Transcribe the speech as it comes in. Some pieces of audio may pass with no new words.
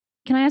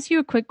can I ask you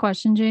a quick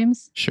question,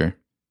 James? Sure.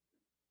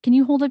 Can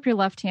you hold up your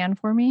left hand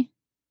for me?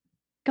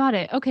 Got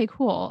it. Okay,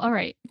 cool. All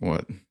right.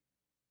 What?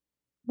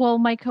 Well,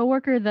 my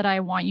coworker that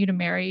I want you to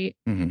marry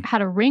Mm-hmm.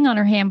 had a ring on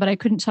her hand, but I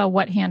couldn't tell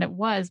what hand it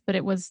was, but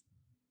it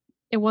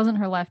wasn't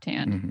her left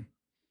hand.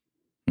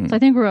 Mm-hmm. So I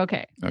think we're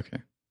okay. Okay.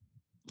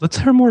 Let's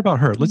hear more about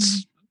her.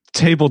 Let's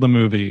table the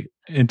movie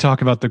and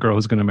talk about the girl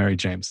who's going to marry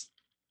James.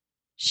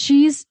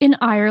 She's in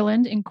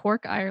Ireland, in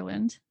Cork,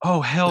 Ireland. Oh,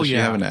 hell Does yeah.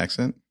 she have an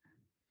accent?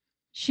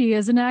 She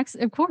is an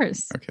of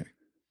course. Okay.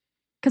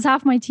 Because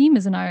half my team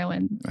is in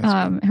Ireland.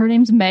 That's Her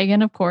name's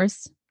Megan, of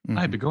course. Mm-hmm.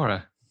 Hi,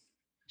 Bigora.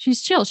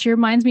 She's chill. She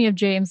reminds me of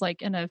James,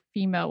 like in a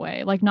female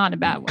way, like not in a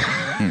bad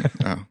way.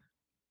 Oh.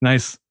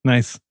 Nice.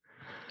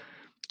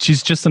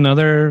 She's just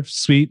another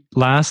sweet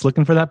lass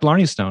looking for that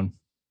Blarney Stone.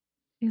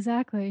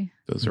 Exactly.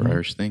 Those are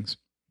Irish things.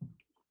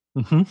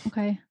 Mm-hmm.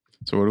 Okay.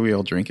 So what are we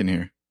all drinking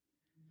here?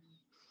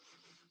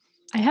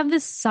 I have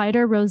this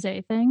cider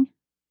rosé thing.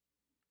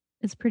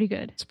 It's pretty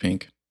good. It's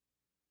pink.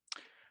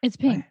 It's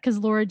pink because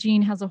Laura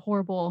Jean has a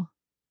horrible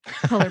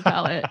color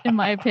palette, in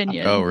my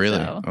opinion. Oh, really?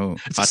 So. Oh,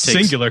 It's a hot takes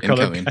singular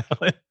color incoming.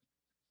 palette.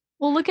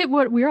 Well, look at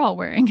what we're all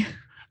wearing.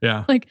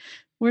 Yeah. Like,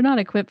 we're not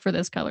equipped for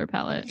this color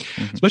palette.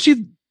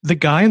 Especially the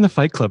guy in the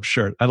Fight Club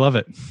shirt. I love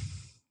it.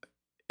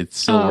 It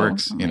still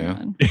works, oh you my know.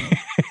 God.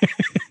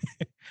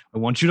 I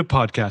want you to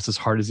podcast as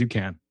hard as you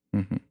can.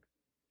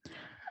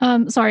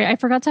 Mm-hmm. Sorry, I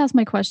forgot to ask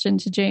my question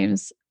to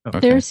James. Okay.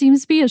 There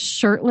seems to be a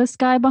shirtless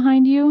guy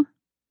behind you.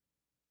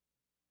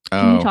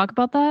 Can you talk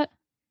about that?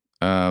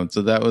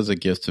 So that was a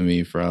gift to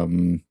me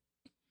from.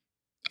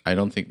 I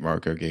don't think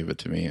Marco gave it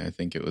to me. I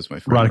think it was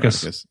my friend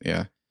Rodicus. Rodicus.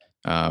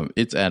 Yeah.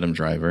 It's Adam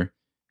Driver.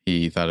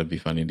 He thought it'd be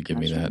funny to give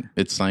me that.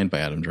 It's signed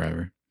by Adam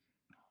Driver.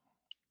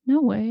 No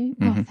way.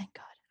 Oh, Mhm. thank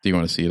God. Do you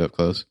want to see it up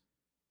close?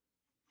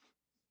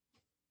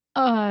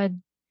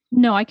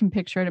 No, I can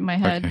picture it in my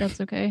head. Okay.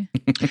 That's okay.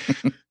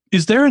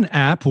 Is there an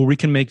app where we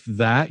can make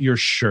that your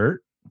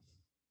shirt?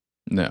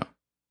 No,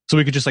 So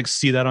we could just like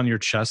see that on your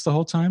chest the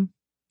whole time?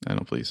 I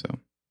don't believe so.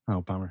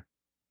 Oh, bummer.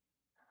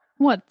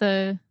 What,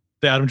 the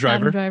The Adam Driver?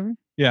 Adam Driver?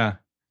 Yeah.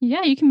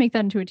 Yeah, you can make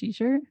that into a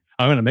t-shirt.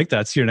 I'm going to make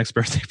that. It's your next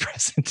birthday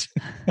present.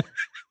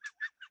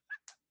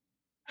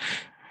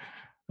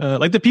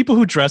 Like the people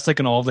who dress like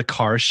in all of the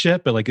car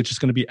shit, but like it's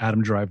just going to be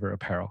Adam Driver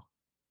apparel.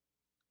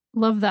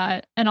 Love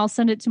that. And I'll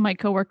send it to my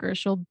coworker.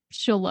 She'll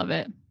love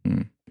it.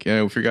 Okay,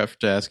 I forgot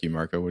to ask you,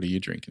 Marco. What are you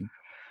drinking?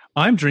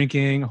 I'm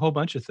drinking a whole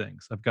bunch of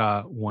things. I've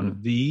got one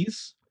of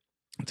these.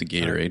 It's a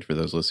Gatorade for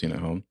those listening at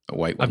home. A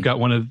white one. I've got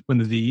one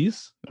of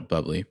these.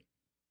 Bubbly.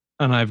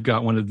 And I've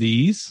got one of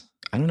these.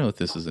 I don't know if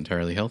this is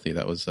entirely healthy.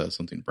 That was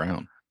something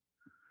brown.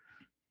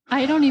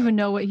 I don't even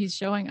know what he's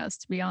showing us,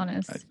 to be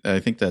honest. I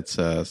think that's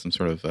some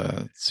sort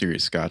of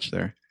serious scotch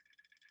there.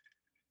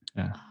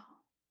 Yeah.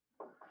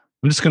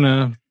 I'm just going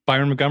to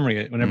Byron Montgomery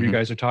it whenever you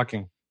guys are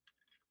talking.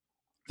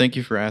 Thank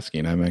you for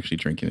asking. I'm actually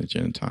drinking a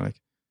gin and tonic.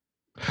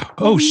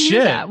 Oh, We knew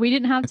shit. that. We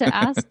didn't have to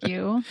ask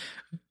you.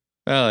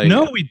 Well,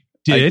 No, we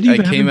did. I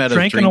You came haven't out of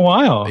drank in drink- a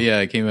while. Yeah,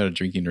 I came out of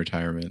drinking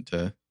retirement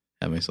to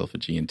have myself a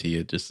G&T.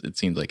 It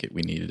seemed like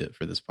we needed it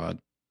for this pod.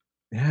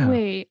 Yeah.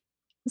 Wait,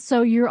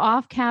 so you're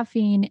off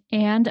caffeine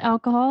and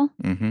alcohol?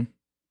 Mm-hmm.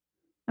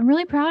 I'm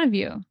really proud of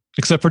you.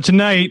 Except for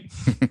tonight.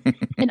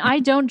 And I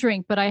don't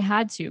drink, but I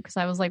had to because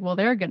I was like, well,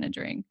 they're going to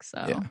drink.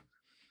 So Yeah.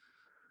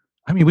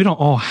 I mean, we don't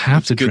all have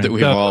It's to good drink. that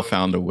we've though. all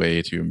found a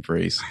way to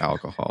embrace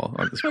alcohol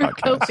on this we're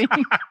podcast.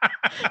 coping.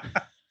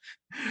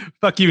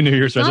 Fuck you, New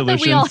Year's Not that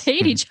resolutions. we all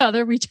hate each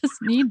other. We just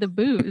need the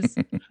booze.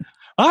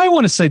 I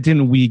want to say,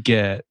 didn't we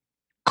get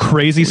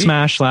crazy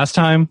smashed last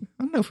time?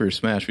 I don't know if we were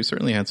smashed. We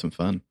certainly had some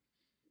fun.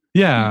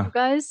 Yeah. You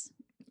guys,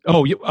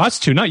 Oh, us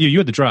two, not you. You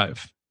had the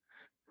drive.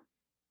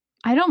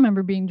 I don't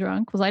remember being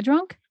drunk. Was I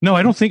drunk? No,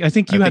 I don't think. I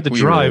think you I had think the we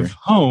drive were.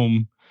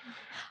 home.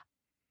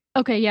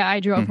 Okay, yeah, I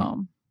drove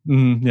Mhm.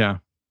 home Yeah.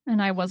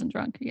 and I wasn't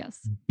drunk.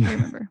 Yes, I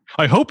remember.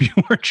 I hope you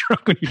weren't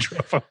drunk when you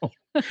drove home.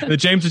 And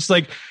James was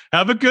like,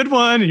 "Have a good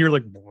one," and you're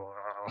like,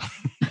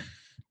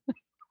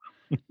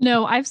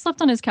 No, I've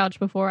slept on his couch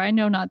before. I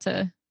know not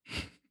to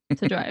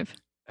drive.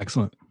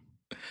 "Excellent."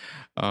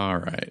 All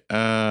right.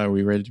 Are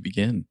we ready to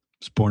begin?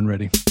 It's born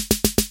ready.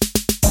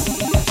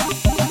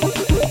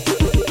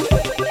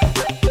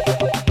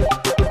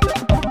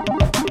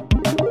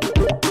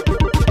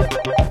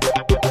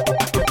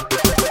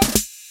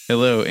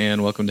 Hello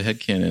and welcome to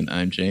Headcanon.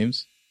 I'm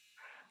James.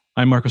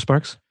 I'm Marco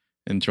Sparks.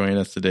 And joining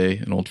us today,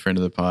 an old friend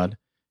of the pod.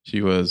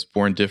 She was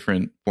born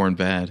different, born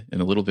bad,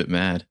 and a little bit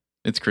mad.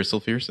 It's Crystal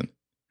Pearson.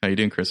 How you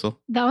doing, Crystal?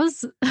 That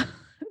was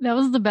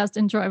the best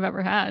intro I've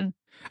ever had.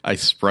 I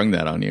sprung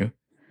that on you.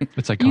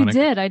 It's You iconic.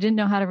 did. I didn't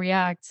know how to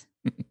react.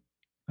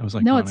 That was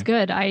iconic. No, it's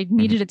good. I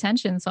needed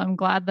attention, so I'm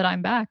glad that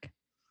I'm back.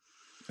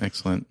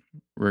 Excellent.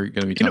 We're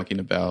going to be You know- talking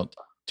about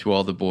To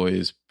All the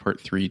Boys Part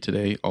 3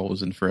 today,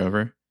 Always and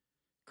Forever.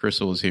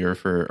 Crystal was here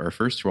for our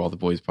first To All the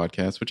Boys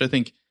podcast, which I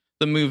think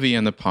the movie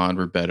and the pod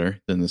were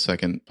better than the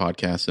second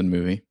podcast and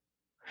movie.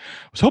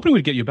 I was hoping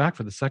we'd get you back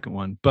for the second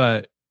one,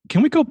 but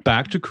can we go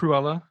back to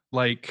Cruella?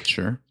 Like,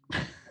 Sure.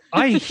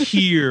 I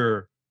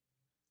hear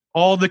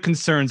all the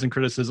concerns and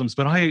criticisms,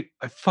 but I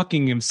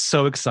fucking am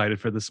so excited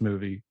for this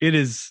movie. It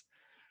is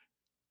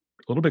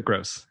a little bit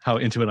gross how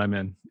into it I'm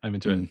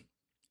into it.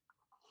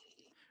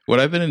 What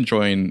I've been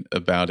enjoying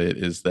about it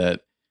is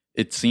that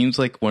it seems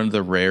like one of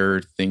the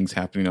rare things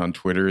happening on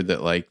Twitter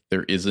that like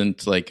there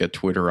isn't like a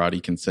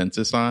Twitterati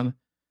consensus on.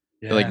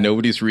 Yeah. Like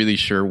nobody's really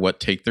sure what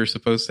take they're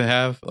supposed to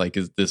have. Like,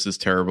 this is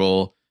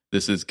terrible,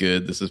 this is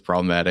good, this is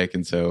problematic,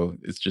 and so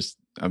it's just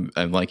I'm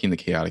liking the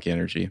chaotic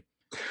energy.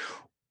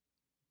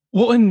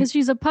 Well, and Because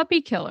she's a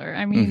puppy killer.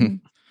 I mean,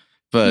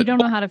 But you don't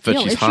know how to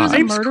feel. she's If she was a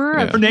hot. murderer,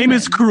 Yeah. of her name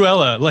is humans,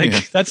 Cruella. Like, Yeah.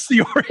 that's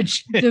the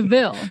origin.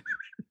 DeVille.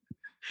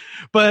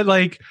 But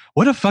like,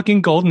 what a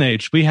fucking golden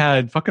age. We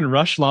had fucking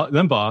Rush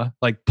Limbaugh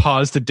like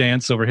pause to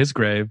dance over his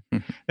grave.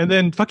 And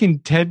then fucking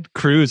Ted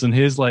Cruz and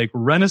his like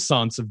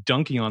renaissance of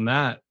dunking on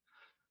that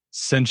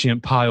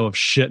sentient pile of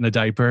shit in a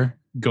diaper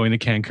going to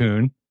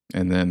Cancun.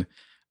 And then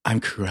I'm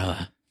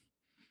Cruella.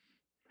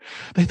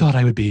 They thought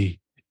I would be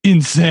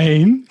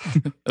insane.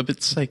 A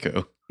bit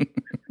psycho.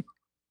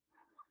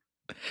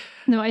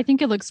 No, I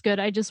think it looks good.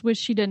 I just wish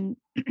she didn't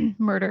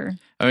murder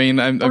I mean,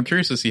 I'm Or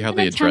curious to see how an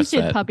they address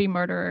attempted that. puppy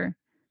murderer.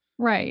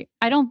 Right.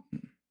 I don't.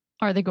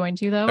 Are they going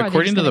to though? Are they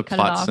According just to gonna the cut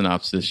it plot off?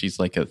 synopsis, she's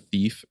like a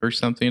thief or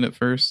something at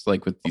first,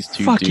 like with these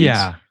two Fuck dudes.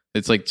 yeah.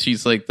 It's like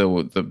she's like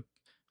the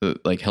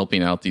like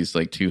helping out these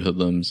like two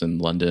hoodlums in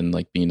London,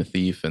 like being a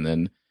thief, and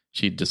then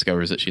she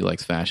discovers that she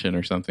likes fashion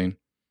or something.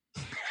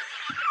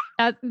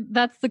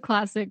 That's the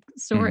classic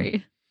story.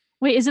 Mm-hmm.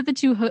 Wait, is it the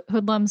two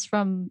hoodlums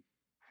from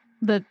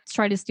that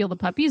try to steal the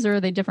puppies, or are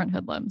they different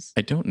hoodlums?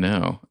 I don't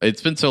know.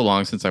 It's been so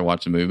long since I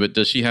watched the movie, but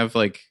does she have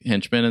like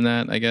henchmen in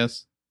that? I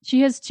guess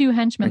She has two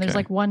henchmen. There's Okay.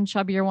 like one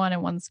chubbier one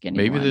and one skinny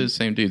maybe one. they're the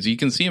same dudes. You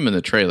can see them in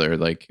the trailer.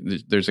 Like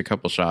there's a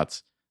couple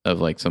shots of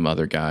like some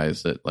other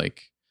guys that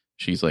like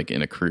she's like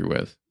in a crew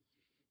with.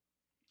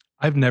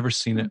 I've never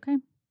seen it. Okay.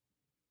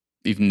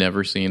 You've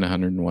never seen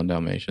 101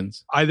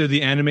 Dalmatians? Either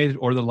the animated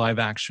or the live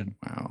action.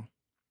 Wow.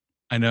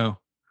 I know.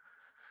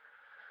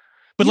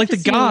 But You like the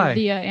have to see guy,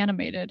 the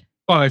animated.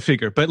 oh, I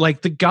figure. But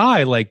like the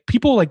guy, like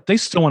people like they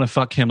still want to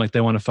fuck him like they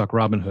want to fuck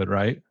Robin Hood,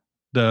 right?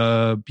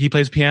 He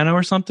plays piano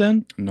or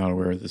something. I'm not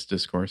aware of this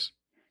discourse.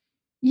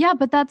 Yeah,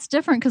 but that's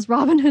different because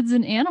Robin Hood's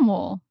an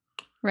animal,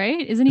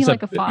 right? Isn't he Is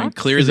that- like a I mean,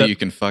 fox? clearly Is that- you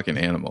can fuck an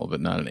animal,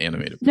 but not an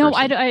animated No,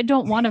 person. I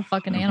don't want to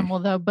fuck an animal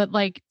though. But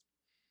like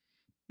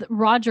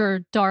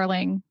Roger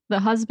Darling, the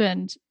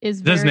husband, is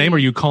Is that his very name or are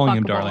you calling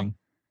him fuckable.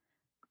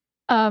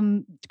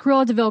 darling?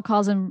 Cruella DeVille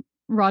calls him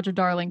Roger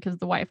Darling because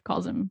the wife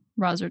calls him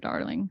Roger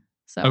Darling.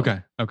 So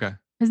Okay.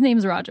 his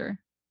name's Roger.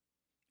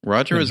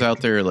 Roger was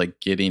out there like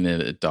getting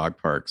it at dog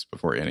parks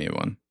before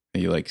anyone.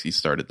 He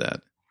started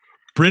that.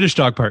 British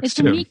dog parks It's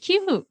to too. be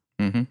cute.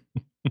 Mm-hmm.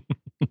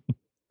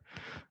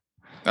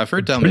 I've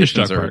heard British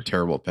Dalmatians dog are park.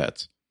 terrible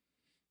pets,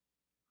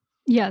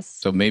 Yes.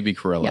 so maybe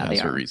Cruella Yeah, they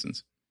has her are.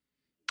 reasons.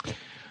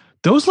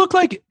 Those look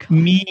like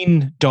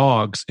mean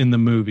dogs in the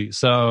movie.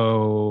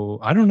 So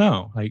I don't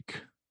know. Like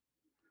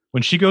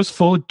when she goes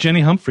full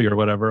Jenny Humphrey or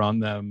whatever on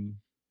them,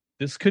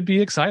 this could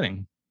be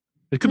exciting.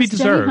 It could be Does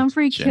Jenny deserved.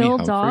 Humphrey Jenny kill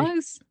Humphrey?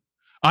 dogs?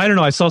 I don't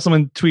know. I saw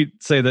someone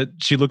say that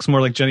she looks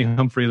more like Jenny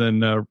Humphrey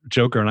than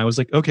Joker, and I was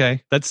like,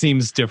 okay, that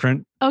seems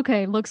different.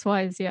 Okay, looks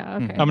wise, yeah.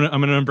 Okay. I'm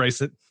gonna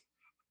embrace it.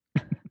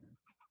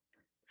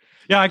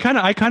 Yeah, I kind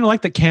of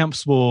like that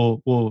camps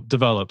will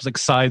develop. It's like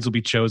sides will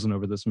be chosen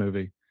over this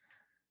movie,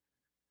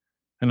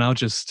 and I'll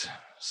just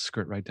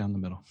skirt right down the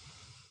middle.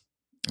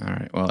 All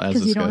right. Well, as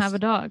Because you discussed, don't have a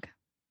dog.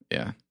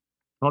 yeah.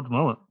 Not at the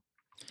moment.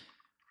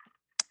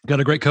 Got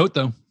a great coat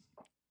though.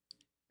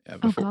 Yeah,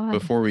 Oh, God.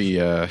 before we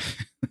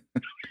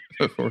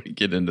before we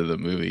get into the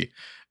movie,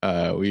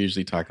 we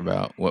usually talk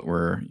about what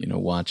we're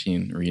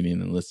watching,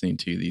 reading, and listening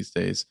to these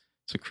days.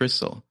 So,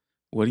 Crystal,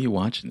 what are you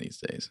watching these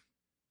days?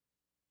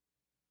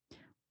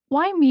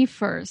 Why me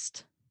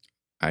first?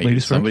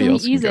 Ladies first? Somebody Can we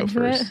else can ease go into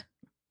first.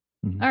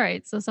 it? Mhm. All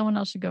right, so someone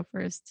else should go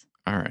first.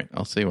 All right,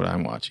 I'll say what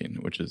I'm watching,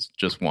 which is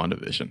just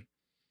WandaVision.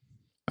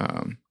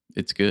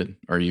 It's good.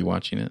 Are you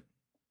watching it?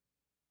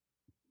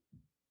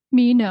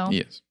 Me, no,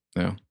 Yes.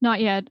 No.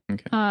 not yet.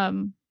 Okay.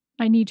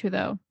 I need to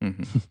though.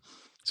 hmm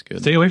It's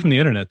good. Stay away from the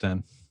internet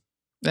then.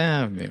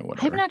 Nah, I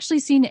whatever. haven't actually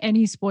seen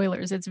any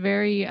spoilers. It's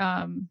very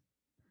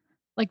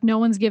like no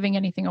one's giving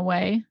anything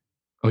away.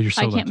 Oh, you're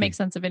so I can't lucky. make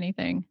sense of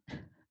anything.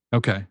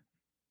 Okay.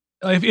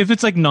 If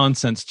it's like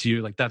nonsense to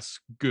you, like that's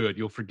good.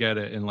 You'll forget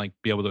it and like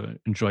be able to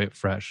enjoy it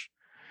fresh.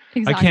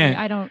 Exactly. can't-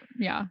 I don't.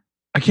 Yeah.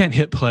 I can't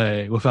hit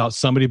play without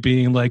somebody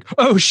being like,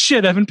 "Oh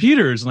shit, Evan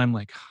Peters," and I'm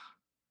like,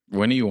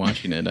 When are you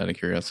watching it? Out of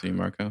curiosity,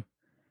 Marco.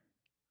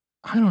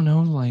 I don't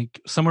know, like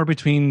somewhere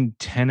between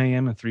 10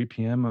 a.m. and 3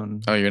 p.m.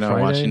 on. Oh, you're not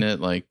Friday? watching it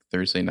like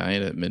Thursday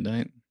night at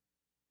midnight?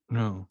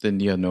 No, Then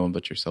you have no one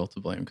but yourself to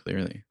blame.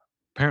 Clearly.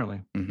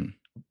 apparently. hmm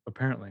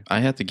Apparently. I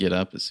had to get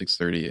up at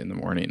 6:30 in the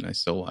morning, and I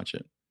still watch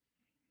it.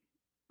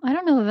 I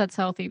don't know that that's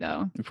healthy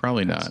though.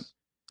 Probably not.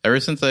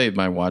 Ever since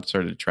my watch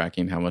started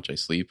tracking how much I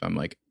sleep, I'm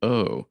like,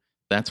 oh,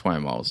 that's why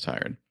I'm always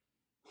tired.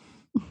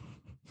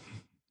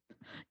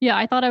 Yeah,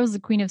 I thought I was the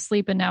queen of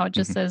sleep, and now it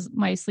just Mhm. says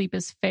my sleep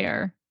is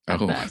fair at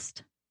Oh.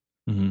 best.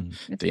 Mhm.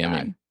 It's Damn it.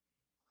 bad.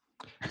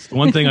 It's the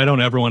one thing I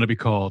don't ever want to be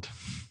called.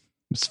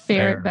 It's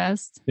Fair at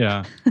best.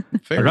 Yeah.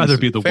 Fair I'd rather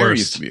used- be the fair worst.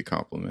 used to be a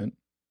compliment.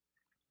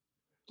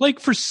 Like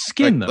for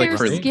skin, though. Like Fair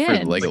for, right? skin.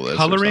 for Like Legolas or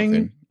coloring,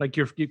 something. like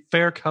your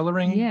fair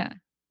coloring. Yeah.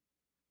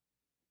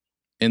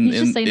 In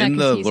He's just saying that 'cause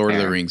the he's Lord of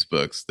the fair. Rings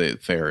books, the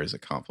fair is a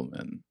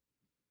compliment.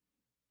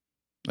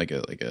 Like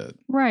a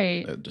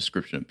Right.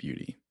 description of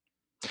beauty.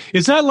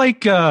 Is that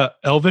like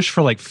Elvish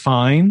for like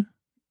fine?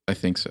 I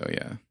think so,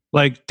 yeah.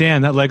 Like,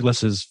 Dan, that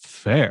Legolas is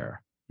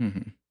fair.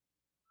 Mm-hmm.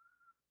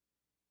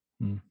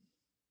 Hmm.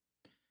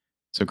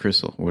 So,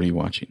 Crystal, what are you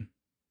watching?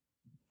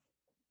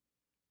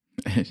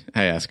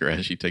 I ask her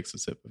as she takes a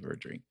sip of her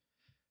drink.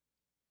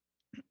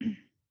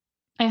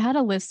 I had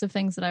a list of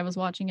things that I was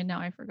watching and now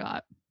I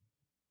forgot.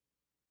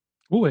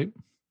 Oh, wait.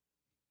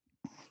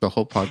 The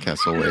whole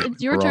podcast will wait.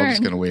 It's your We're all just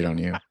turn. going to wait on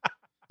you.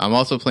 I'm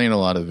also playing a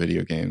lot of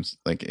video games,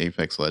 like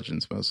Apex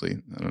Legends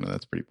mostly. I don't know.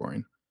 That's pretty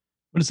boring.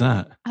 What is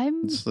that?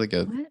 It's like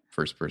a What?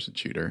 first-person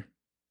shooter.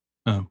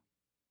 Oh,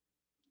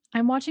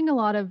 I'm watching a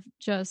lot of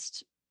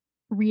just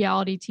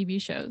reality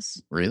TV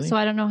shows. Really? So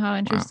I don't know how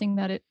interesting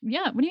that it.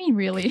 Yeah. What do you mean,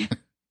 really?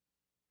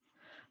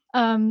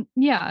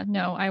 Yeah.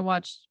 No, I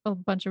watched a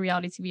bunch of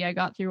reality TV. I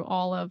got through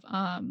all of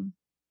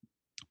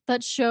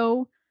that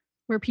show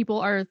where people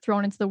are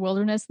thrown into the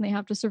wilderness and they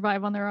have to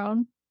survive on their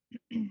own.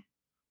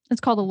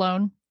 It's called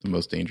Alone. The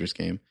most dangerous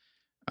game.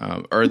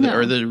 Are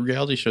the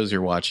reality shows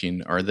you're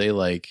watching, are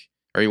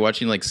you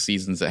watching like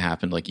seasons that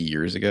happened like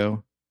years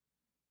ago?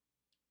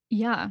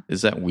 Yeah.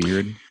 Is that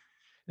weird?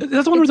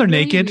 that's the one where It's they're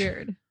really naked.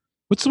 Weird.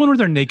 What's the one where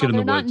they're naked No, in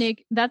they're the not woods?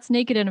 naked. That's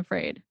Naked and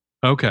Afraid.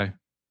 Okay.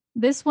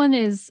 This one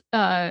is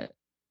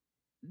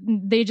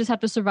they just have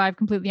to survive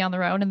completely on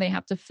their own and they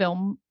have to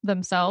film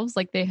themselves.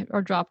 Like they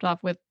are dropped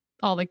off with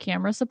all the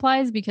camera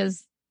supplies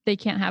because they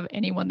can't have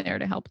anyone there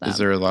to help them. Is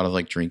there a lot of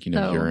like drinking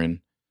of So-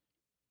 urine?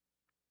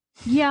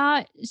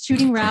 Yeah,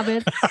 shooting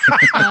rabbits.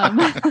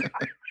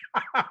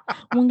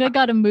 One guy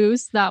got a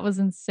moose. That was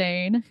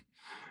insane.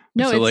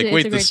 No, so like, it's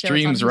wait, a the great show. It's on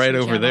stream's right History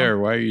over Channel. there.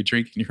 Why are you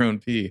drinking your own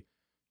pee?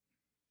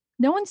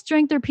 No one's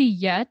drank their pee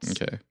yet,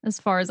 Okay. as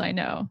far as I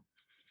know.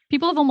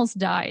 People have almost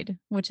died,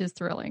 which is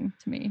thrilling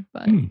to me.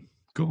 But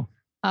Cool.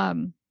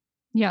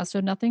 yeah, so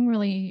nothing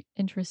really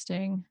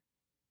interesting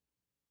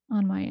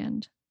on my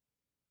end.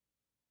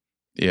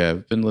 Yeah,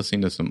 I've been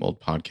listening to some old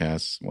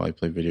podcasts while I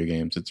play video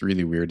games. It's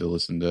really weird to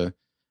listen to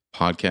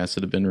podcasts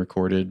that have been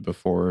recorded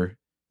before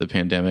the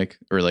pandemic,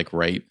 or like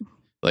right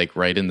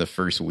in the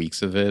first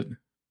weeks of it,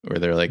 where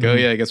they're like, "Oh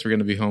Mhm. yeah, I guess we're going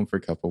to be home for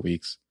a couple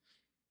weeks."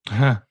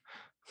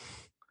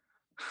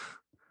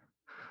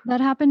 That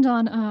happened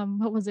on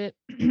what was it?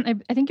 I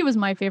think it was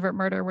My Favorite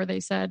Murder, where they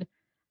said,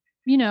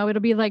 it'll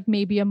be like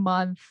maybe a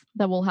month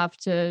that we'll have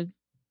to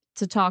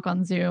talk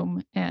on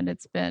Zoom, and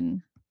it's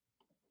been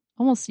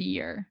almost a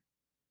year.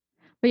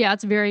 But yeah,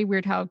 it's very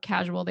weird how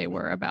casual they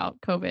were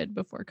about COVID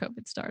before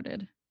COVID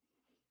started.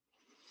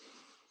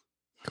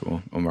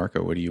 Cool. Oh,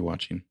 Marco, what are you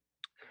watching?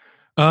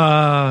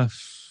 The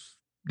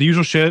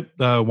usual shit.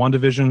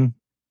 WandaVision,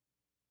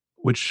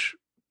 which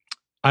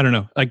I don't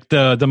know, like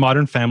the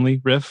Modern Family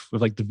riff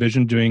with like the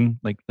Vision doing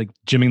like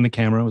jimming the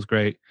camera was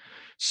great.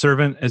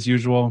 Servant as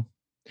usual.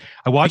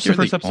 I watched You're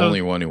the first episode.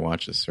 only one who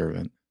watches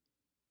Servant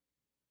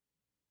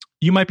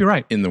You might be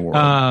right. in the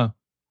world.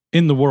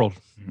 In the world.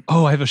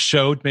 Oh, I have a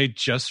show made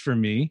just for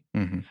me.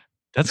 Mhm.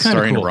 That's kind of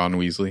Starring cool. Ron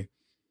Weasley.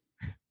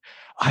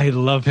 I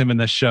love him in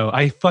this show.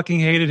 I fucking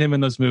hated him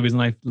in those movies,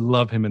 and I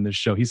love him in this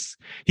show. He's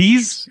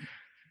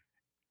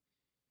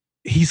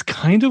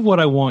kind of what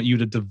I want you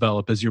to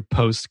develop as your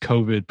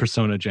post-COVID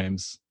persona,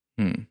 James.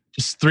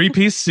 Just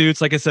 3-piece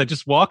suits. Like I said,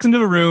 just walks into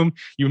a room,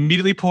 you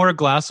immediately pour a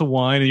glass of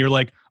wine, and you're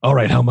like, all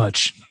right, how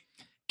much?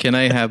 Can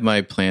I have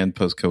my planned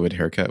post-COVID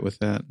haircut with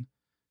that?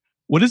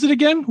 What is it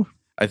again?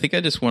 I think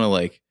I just want to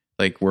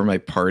like where my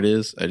part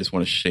is. I just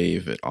want to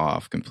shave it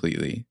off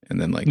completely,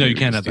 and then like No, you maybe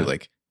can't just have do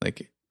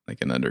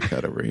like an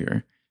undercut over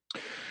here.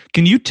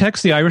 Can you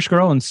text the Irish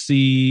girl and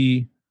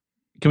see?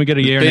 Can we get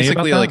a yay or nay about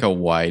Basically, that? like a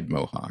wide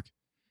mohawk.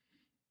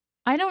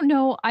 I don't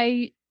know.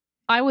 I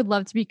would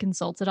love to be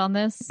consulted on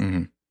this.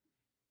 Mhm.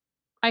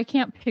 I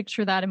can't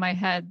picture that in my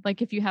head.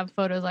 Like if you have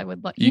photos, I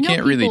would love. You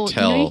can't really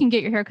tell. You can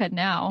get your hair cut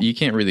now. You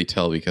can't really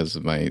tell because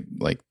of my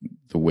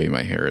the way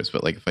my hair is,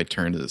 but like if I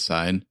turn to the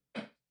side,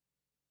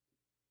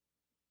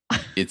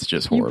 it's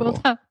just You horrible.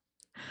 both have.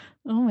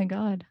 Oh my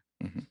god!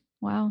 Mhm.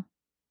 Wow.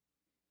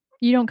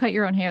 You don't cut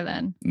your own hair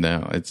then?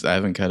 No, I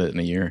haven't cut it in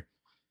a year.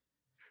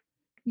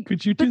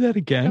 Could you do that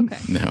again?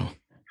 Okay. No.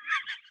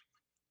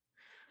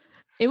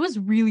 It was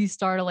really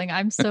startling.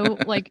 I'm so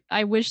like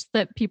I wish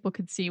that people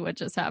could see what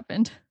just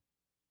happened.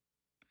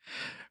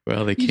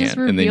 Well, they You just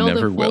can't, and they revealed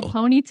never a full will.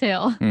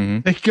 ponytail.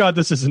 Mhm. Thank God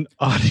this is an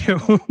audio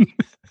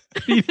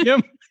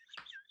medium.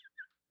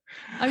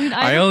 I mean,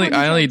 I have a only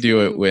ponytail do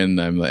it too. when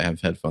I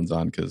have headphones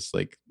on because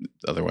like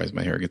otherwise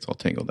my hair gets all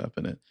tangled up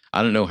in it.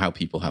 I don't know how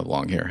people have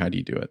long hair. How do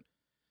you do it?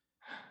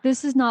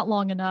 This is not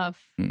long enough.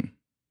 Hmm.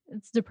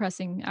 It's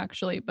depressing,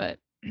 actually, but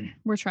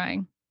we're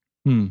trying.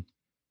 What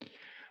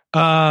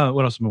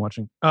else am I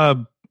watching? I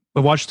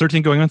watched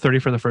 13 Going on 30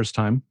 for the first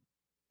time,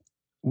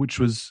 which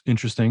was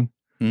interesting.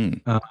 Hmm.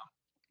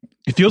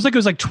 It feels like it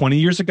was like 20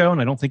 years ago,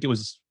 and I don't think it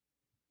was.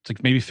 It's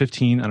like maybe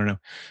 15. I don't know.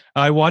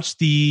 I watched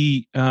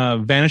the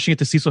Vanishing at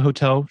the Cecil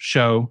Hotel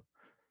show,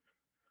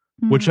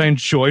 which I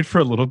enjoyed for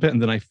a little bit,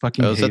 and then I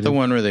fucking Oh, is that hated. the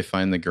one where they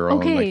find the girl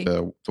in Okay.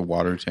 like the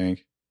water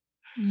tank?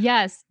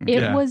 Yes,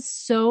 it Yeah. was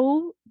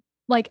so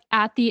like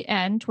at the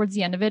end, towards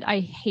the end of it,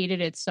 I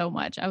hated it so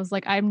much. I was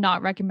like, I'm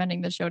not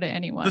recommending the show to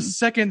anyone. The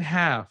second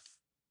half.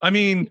 I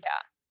mean,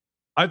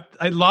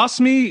 I lost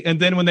me, and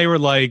then when they were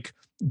like,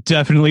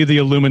 definitely the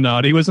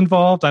Illuminati was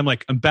involved, I'm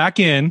like, I'm back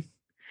in.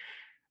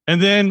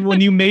 And then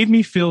when you made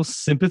me feel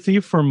sympathy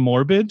for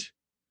Morbid,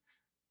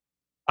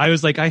 I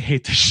was like, I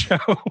hate this show.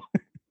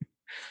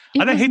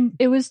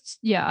 It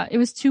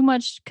was too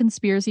much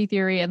conspiracy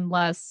theory and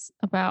less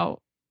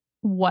about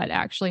what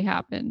actually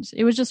happened.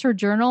 It was just her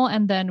journal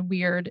and then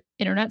weird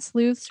internet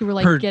sleuths who were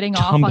like Her getting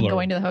off on Tumblr.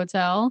 going to the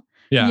hotel.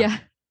 Yeah.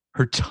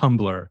 Her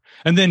Tumblr.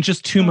 And then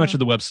just too much of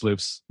the web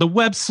sleuths. The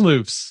web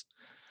sleuths.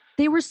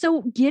 They were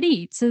so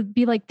giddy to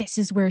be like, this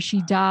is where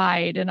she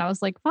died. And I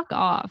was like, fuck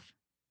off.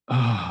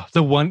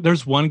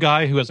 There's one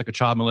guy who has like a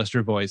child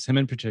molester voice, him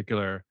in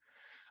particular.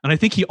 And I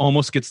think he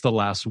almost gets the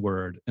last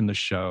word in the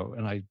show.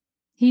 And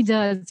he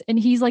does. And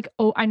he's like,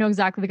 oh, I know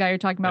exactly the guy you're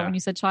talking about when you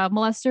said child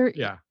molester.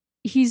 Yeah.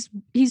 He's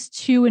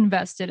too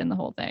invested in the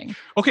whole thing.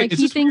 Okay. Like,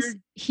 he thinks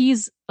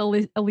he's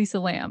Elisa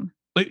Lam.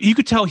 Like, you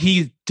could tell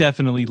he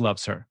definitely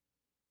loves her.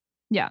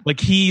 Yeah.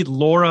 Like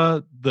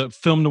Laura, the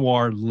film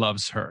noir,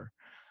 loves her.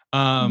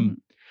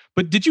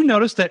 But did you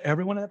notice that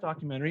everyone in that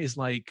documentary is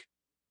like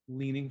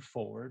leaning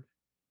forward?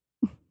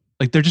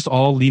 Like they're just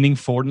all leaning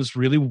forward in this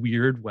really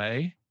weird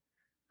way.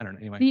 I don't know.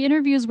 Anyway, the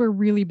interviews were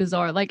really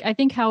bizarre. Like, I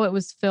think how it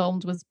was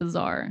filmed was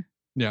bizarre.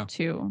 Yeah.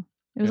 Too.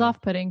 It was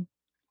off-putting.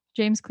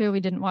 James clearly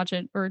didn't watch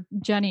it, or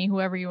Jenny,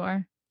 whoever you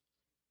are.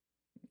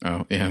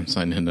 Oh yeah, I'm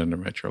signed in under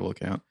my Trouble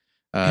account.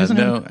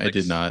 No, I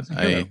did not.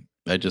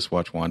 I just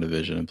watch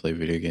WandaVision and play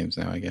video games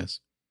now, I guess.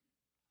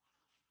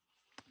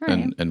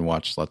 Right. And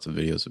watch lots of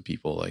videos of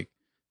people like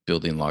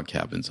building log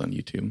cabins on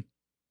YouTube.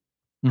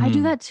 I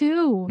do that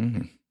too.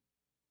 Mm-hmm.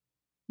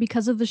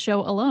 Because of the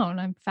show alone.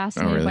 I'm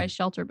fascinated by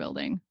shelter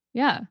building.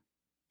 Yeah.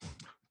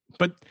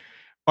 But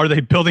are they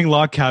building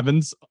log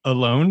cabins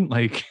alone?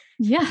 Like,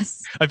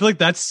 yes. I feel like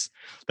that's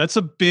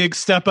a big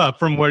step up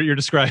from what you're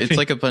describing. It's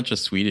like a bunch of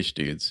Swedish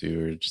dudes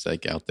who are just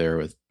like out there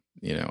with,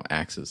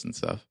 axes and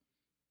stuff.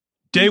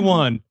 Day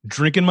 1,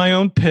 drinking my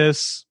own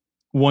piss,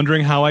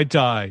 wondering how I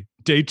die.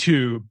 Day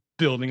 2,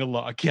 building a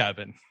log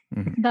cabin.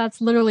 That's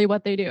literally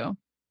what they do.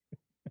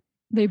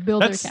 They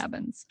build their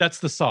cabins. That's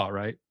the saw,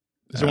 right?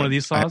 Is there one of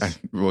these saws?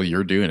 Well,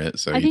 you're doing it,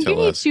 so I think you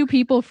need 2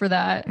 people for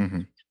that.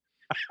 Mm-hmm.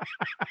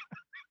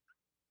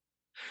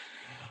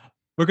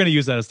 We're going to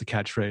use that as the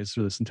catchphrase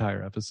for this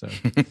entire episode.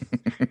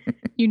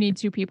 You need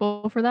 2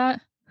 people for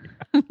that?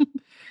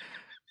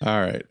 All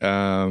right.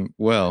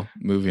 Well,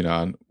 moving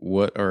on.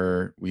 What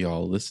are we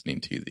all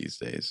listening to these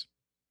days?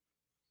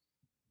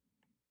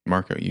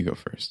 Marco, you go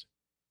first.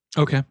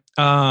 Okay.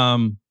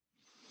 I've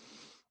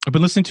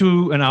been listening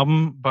to an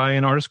album by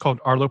an artist called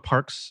Arlo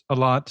Parks a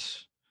lot.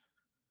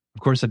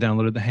 Of course, I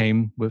downloaded the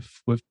Haim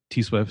with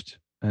T Swift.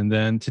 And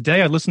then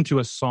today I listened to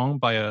a song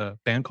by a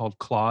band called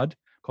Claude,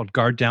 called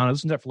Guard Down. I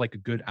listened to that for like a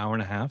good hour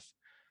and a half,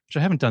 which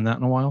I haven't done that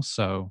in a while.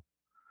 So,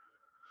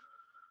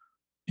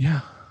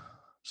 yeah.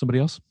 Somebody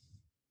else?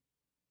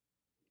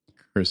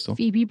 Crystal.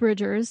 Phoebe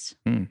Bridgers.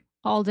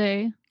 All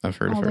day. I've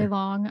heard of her. All day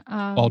long.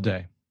 All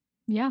day.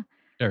 Yeah.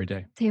 Every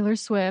day. Taylor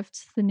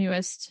Swift, the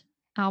newest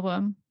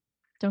album.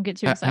 Don't get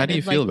too excited. How do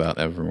you feel about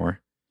Evermore?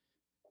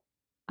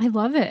 I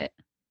love it.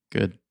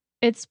 Good.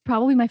 It's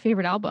probably my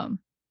favorite album.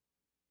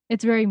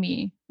 It's very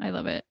me. I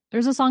love it.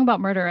 There's a song about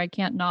murder. I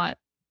can't not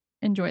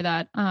enjoy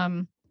that.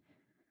 What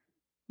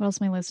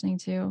else am I listening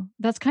to?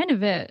 That's kind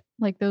of it.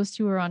 Like, those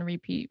 2 are on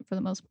repeat for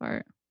the most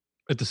part.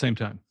 At the same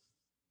time?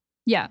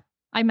 Yeah.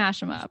 I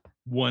mash them up.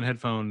 One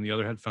headphone, the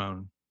other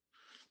headphone.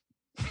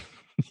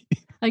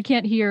 I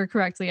can't hear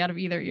correctly out of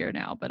either ear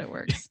now, but it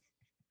works.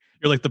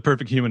 You're like the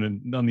perfect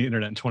human on the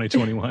internet in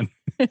 2021.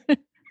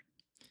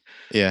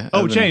 Yeah.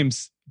 Oh,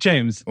 James,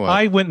 what?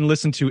 I went and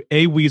listened to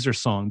a Weezer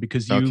song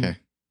because you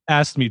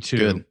asked me to.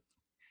 Good.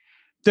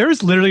 There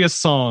is literally a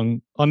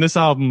song on this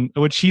album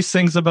in which he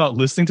sings about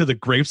listening to the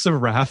Grapes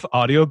of Wrath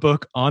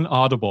audiobook on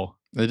Audible.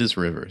 It is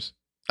Rivers.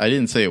 I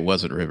didn't say it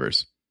wasn't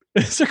Rivers.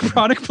 It's a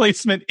product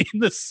placement in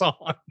the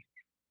song.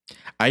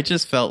 I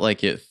just felt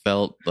like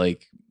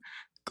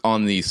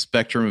on the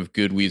spectrum of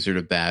good Weezer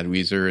to bad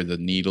Weezer, the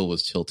needle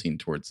was tilting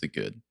towards the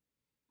good.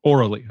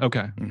 Orally.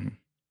 Okay. Mm-hmm.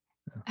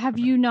 Have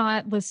you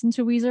not listened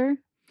to Weezer?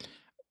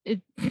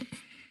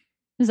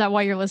 Is that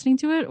why you're listening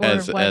to it? Or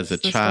as a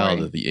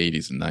child of the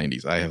 80s and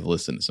 90s, I have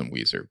listened to some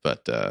Weezer,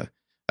 but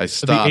I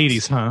stopped the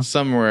 80s, huh?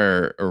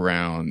 Somewhere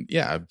around,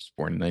 I was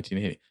born in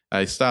 1980.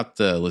 I stopped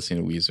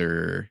listening to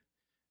Weezer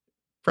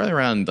probably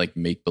around like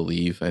Make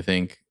Believe, I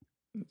think.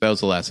 That was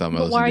the last album I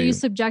listened to. Why are you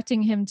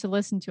subjecting him to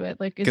listen to it?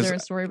 Like, is there a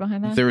story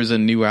behind that? There was a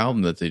new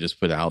album that they just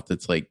put out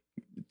that's like,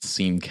 it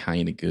seemed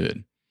kind of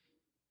good.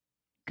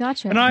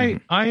 Gotcha. And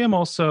I am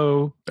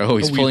also... Oh,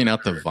 he's pulling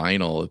out the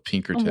vinyl of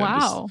Pinkerton.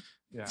 Wow.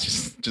 Yeah.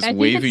 Just I think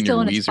waving it's still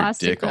your in its Weezer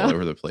plastic, dick all though.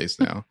 over the place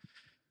now.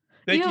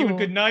 Thank you and Ew,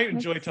 good night.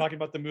 Enjoy that's- talking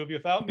about the movie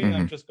without me.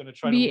 I'm Mhm. just going to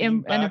try to Be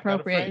lean back out of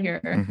inappropriate frame.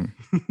 here.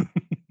 Mhm.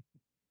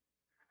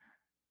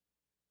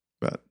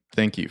 But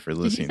thank you for Did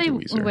you listening say to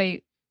Weezer.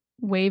 wait,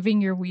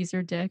 waving your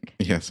Weezer dick?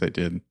 Yes, I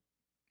did.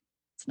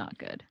 It's not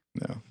good.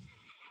 No.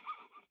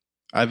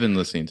 I've been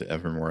listening to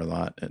Evermore a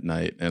lot at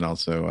night, and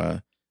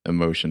also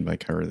Emotion by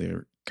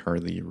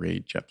Carly Rae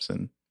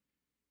Jepsen.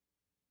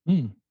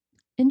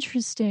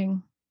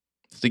 Interesting.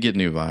 It's to get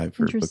new vibe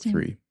for book Interesting.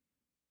 3.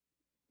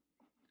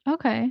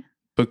 Okay.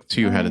 Book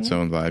 2 had Alright. its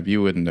own vibe.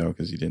 You wouldn't know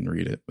because you didn't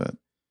read it, but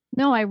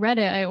No, I read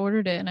it. I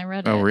ordered it and I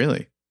read it. oh,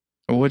 really?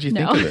 Well, what'd you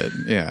think No. of it?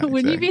 Yeah, Wouldn't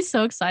you exactly. be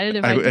so excited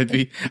if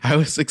I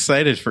was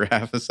excited for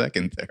half a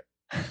second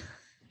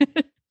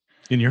there.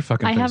 In your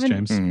fucking I face, haven't-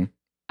 James. Mhm,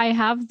 I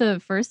have the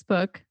first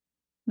book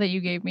that you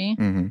gave me.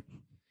 mhm.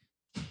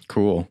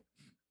 Cool.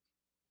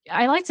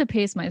 I like to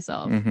pace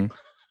myself. Mhm.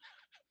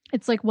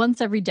 It's like once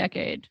every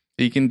decade.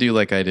 You can do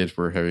like I did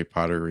for Harry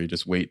Potter, where you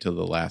just wait till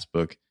the last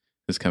book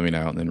is coming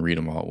out and then read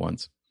them all at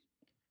once.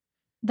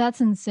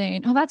 That's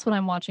insane. Oh, that's what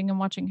I'm watching. I'm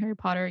watching Harry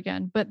Potter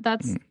again. But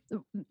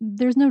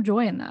there's no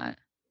joy in that.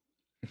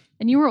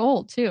 And you were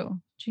old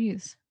too.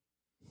 Jeez.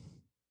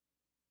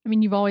 I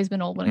mean, you've always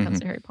been old when it comes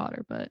to Harry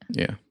Potter, but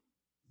Yeah.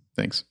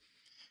 Thanks.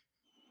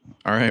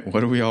 All right.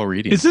 What are we all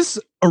reading? Is this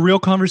a real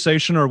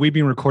conversation or are we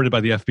being recorded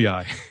by the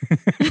FBI?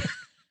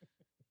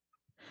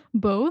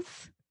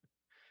 both.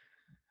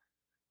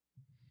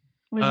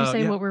 What did you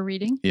say? Yeah. What we're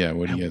reading? Yeah.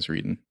 What are you guys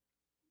reading?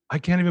 I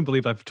can't even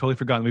believe I've totally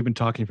forgotten. We've been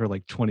talking for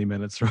like 20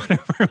 minutes or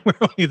whatever. We're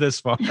only this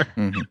far.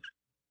 Mhm.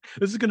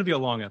 This is going to be a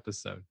long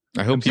episode.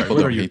 I hope I'm sorry, people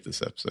what don't are you- hate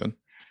this episode.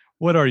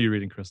 What are you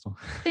reading, Crystal?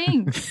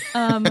 Thanks.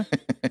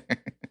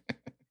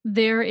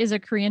 There is a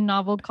Korean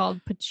novel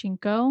called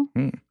Pachinko.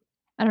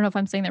 I don't know if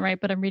I'm saying that right,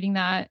 but I'm reading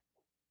that.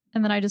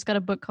 And then I just got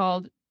a book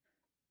called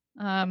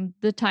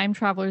The Time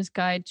Traveler's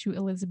Guide to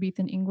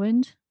Elizabethan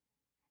England.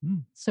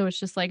 So it's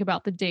just like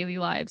about the daily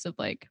lives of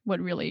like what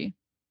really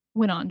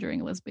went on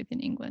during Elizabethan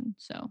England.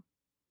 So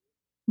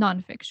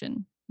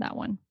nonfiction, that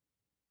one.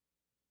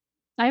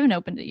 I haven't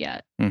opened it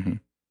yet. Mm-hmm.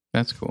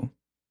 That's cool.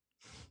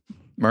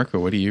 Marco,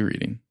 what are you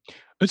reading?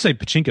 I'd say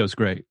Pachinko's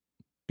great.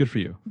 Good for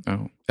you.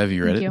 Oh, have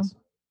you read Thank it? you.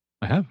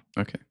 I have.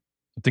 Okay.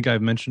 I think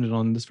I've mentioned it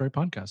on this very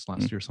podcast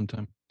last year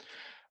sometime.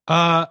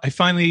 I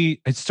finally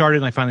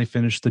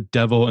finished The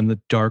Devil in the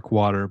Dark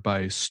Water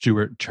by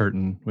Stuart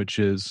Turton, which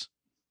is,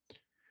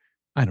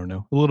 I don't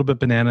know, a little bit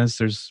bananas.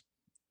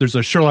 There's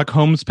a Sherlock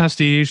Holmes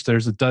pastiche.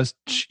 There's a Dutch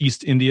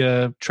East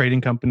India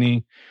trading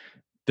company.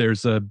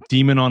 There's a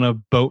demon on a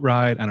boat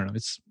ride. I don't know.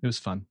 It was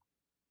fun.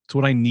 It's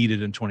what I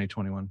needed in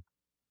 2021.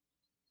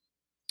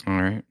 All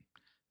right.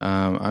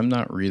 I'm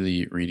not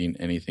really reading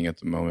anything at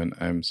the moment.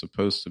 I'm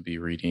supposed to be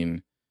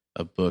reading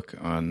a book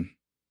on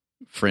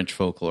French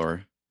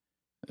folklore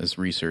as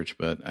research,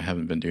 but I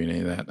haven't been doing any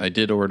of that. I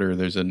did order,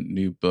 there's a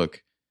new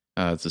book.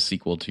 It's a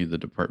sequel to The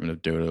Department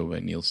of Dodo by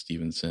Neil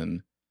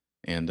Stevenson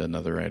and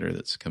another writer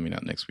that's coming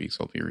out next week.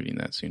 So I'll be reading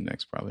that soon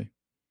next, probably.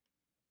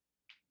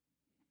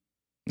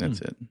 That's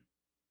it.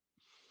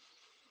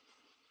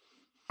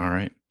 All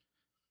right.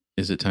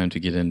 Is it time to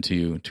get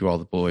into To All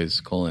the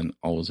Boys,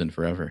 Always in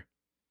Forever?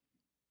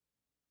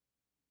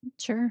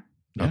 Sure.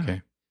 Yeah.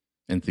 Okay.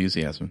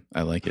 Enthusiasm.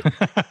 I like it.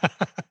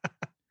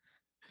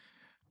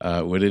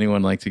 Would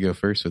anyone like to go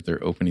first with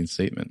their opening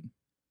statement?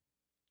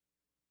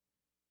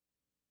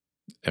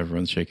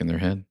 Everyone's shaking their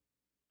head.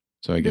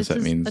 So I guess This that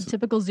is means... a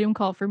typical Zoom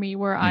call for me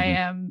where I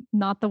am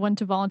not the one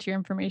to volunteer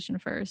information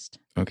first.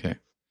 Okay.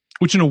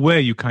 Which in a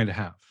way you kind of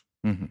have.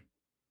 Mm-hmm.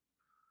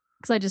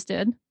 Because I just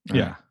did. All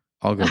Yeah. right.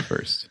 I'll go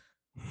first.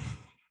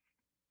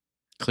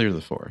 Clear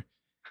the floor.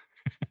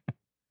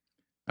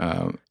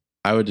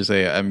 I would just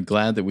say I'm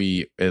glad that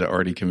we had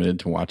already committed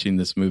to watching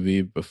this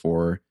movie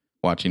before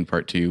watching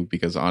part 2,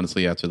 because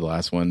honestly, after the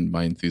last one,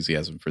 my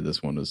enthusiasm for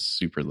this one was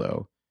super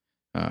low.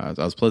 I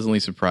was pleasantly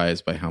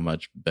surprised by how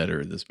much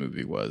better this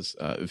movie was.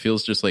 It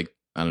feels just like,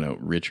 I don't know,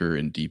 richer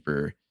and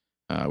deeper,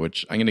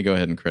 which I'm going to go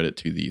ahead and credit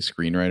to the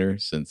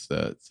screenwriter, since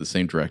it's the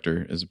same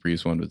director as the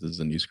previous one, but this is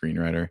a new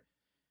screenwriter.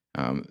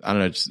 I don't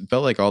know, it just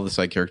felt like all the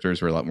side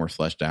characters were a lot more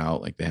fleshed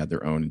out, like they had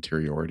their own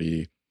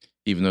interiority.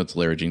 Even though it's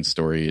Lara Jean's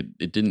story,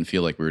 it didn't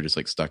feel like we were just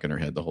like stuck in her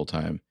head the whole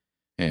time.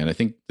 And I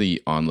think the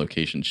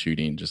on-location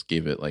shooting just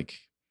gave it like,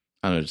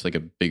 I don't know, just like a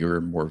bigger,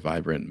 more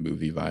vibrant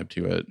movie vibe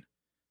to it.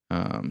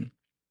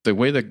 The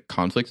way the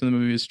conflict in the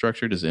movie is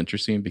structured is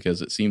interesting,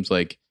 because it seems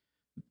like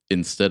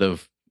instead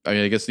of, I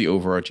mean, I guess the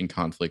overarching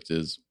conflict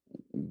is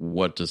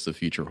what does the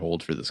future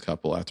hold for this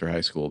couple after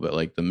high school? But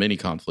like the mini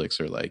conflicts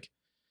are like,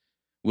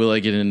 will I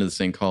get into the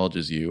same college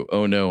as you?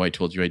 Oh no, I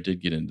told you I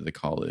did get into the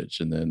college.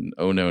 And then,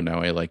 oh no,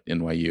 now I like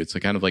NYU. It's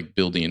kind of like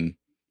building,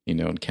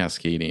 and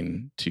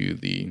cascading to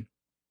the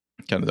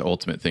kind of the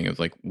ultimate thing of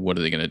like, what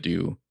are they going to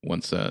do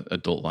once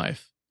adult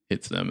life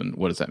hits them? And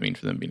what does that mean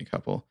for them being a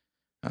couple?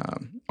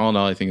 All in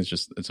all, I think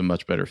it's a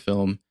much better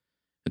film.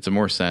 It's a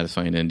more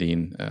satisfying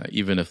ending,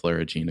 even if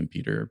Lara Jean and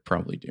Peter are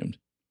probably doomed.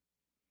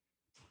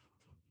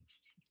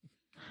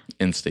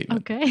 End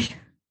statement. Okay.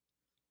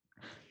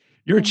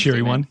 You're a Thanks,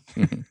 cheery David. one.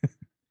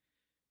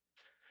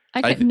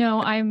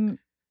 I'm.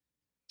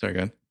 Sorry, go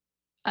ahead.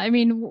 I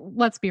mean,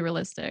 let's be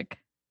realistic,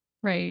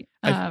 right?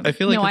 I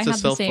feel like no, it's I a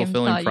had the same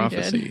self-fulfilling thought you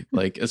did. prophecy.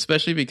 Like,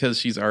 especially because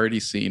she's already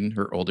seen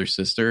her older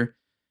sister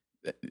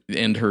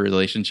end her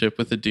relationship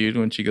with the dude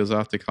when she goes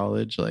off to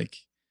college. Like,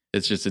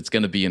 it's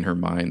going to be in her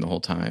mind the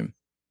whole time.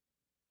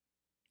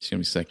 She's going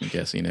to be second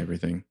guessing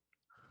everything.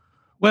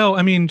 Well,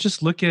 I mean,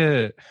 just look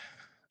at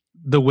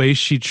the way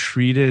she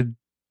treated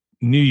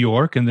New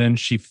York, and then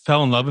she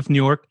fell in love with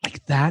New York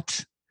like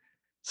that.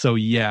 So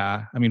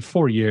yeah, I mean,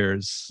 4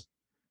 years.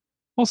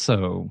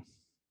 Also,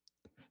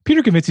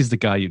 Peter Kavinsky's the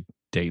guy you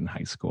date in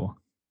high school.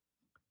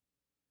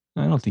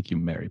 I don't think you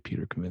marry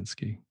Peter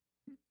Kavinsky.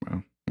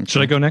 Wow. Okay.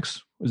 Should I go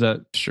next? Is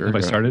that sure? Have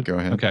I started? Go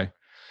ahead. Okay.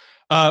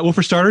 Well,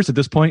 for starters, at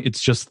this point,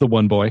 it's just the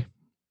one boy.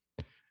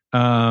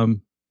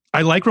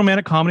 I like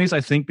romantic comedies.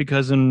 I think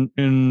because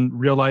in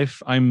real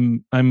life,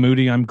 I'm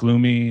moody, I'm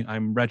gloomy,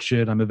 I'm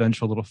wretched, I'm a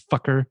vengeful little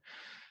fucker.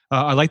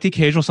 I like the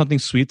occasional something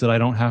sweet that I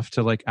don't have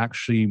to like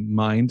actually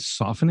mind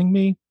softening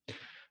me,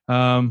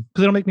 because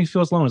they don't make me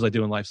feel as alone as I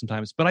do in life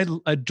sometimes. But I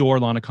adore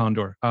Lana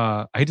Condor.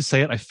 I hate to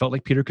say it, I felt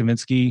like Peter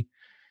Kavinsky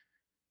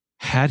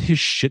had his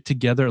shit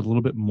together a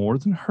little bit more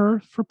than her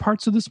for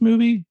parts of this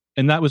movie,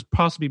 and that was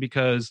possibly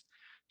because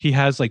he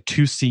has like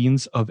 2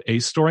 scenes of a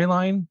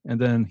storyline, and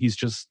then he's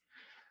just,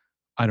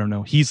 I don't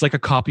know, he's like a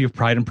copy of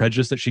Pride and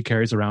Prejudice that she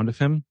carries around with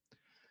him.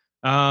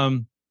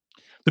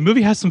 The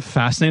movie has some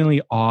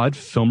fascinatingly odd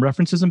film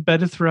references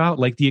embedded throughout,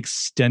 like the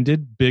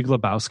extended Big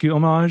Lebowski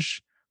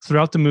homage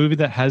throughout the movie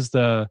that has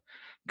the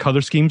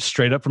color scheme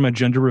straight up from a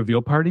gender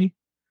reveal party.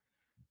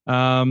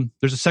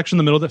 There's a section in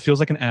the middle that feels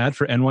like an ad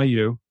for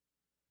NYU.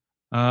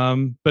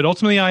 But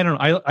ultimately, I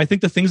don't know. I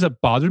think the things that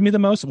bothered me the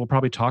most, that we'll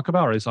probably talk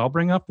about, or at least I'll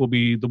bring up, will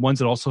be the ones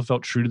that also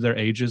felt true to their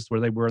ages, where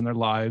they were in their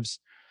lives.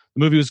 The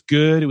movie was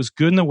good. It was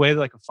good in the way that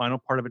like a final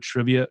part of a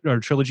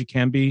trilogy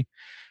can be,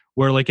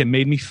 where like it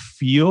made me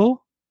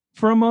feel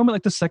for a moment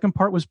like the second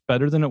part was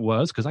better than it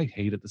was, because I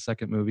hated the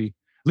second movie,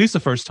 at least the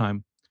first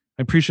time.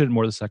 I appreciated it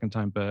more the second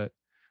time, but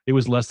it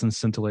was less than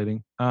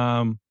scintillating.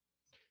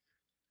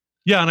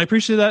 Yeah, and I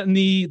appreciate that in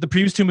the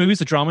previous 2 movies,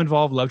 the drama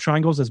involved love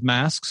triangles as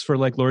masks for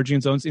like Laura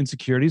Jean's own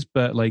insecurities,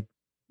 but like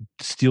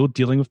still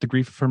dealing with the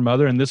grief of her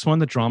mother. And this one,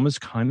 the drama is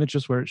kind of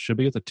just where it should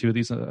be, at the 2 of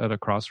these at a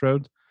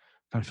crossroad.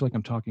 I feel like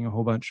I'm talking a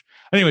whole bunch.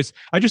 Anyways,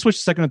 I just wish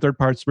the second and third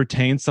parts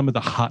retained some of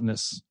the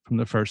hotness from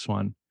the first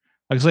one,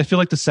 because I feel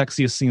like the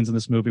sexiest scenes in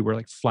this movie were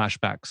like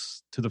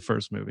flashbacks to the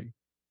first movie.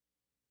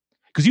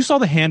 Because you saw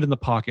the hand in the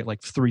pocket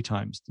like 3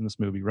 times in this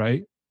movie,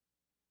 right?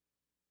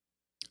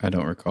 I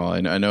don't recall.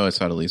 I know I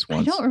saw it at least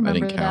once. I don't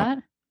remember didn't count.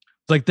 that.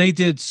 Like they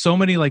did so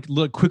many like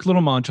quick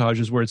little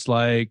montages where it's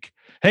like,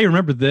 hey,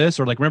 remember this?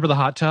 Or like, remember the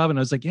hot tub? And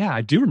I was like, yeah,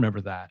 I do remember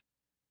that.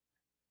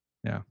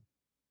 Yeah.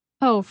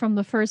 Oh, from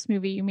the first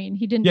movie, you mean?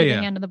 He didn't do the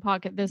hand in the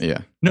pocket this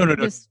No.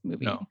 This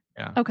movie. No.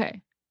 Yeah.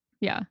 Okay.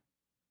 Yeah.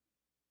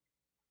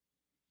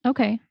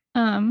 Okay.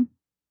 Kind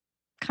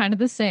of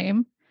the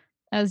same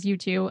as you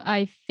two.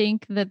 I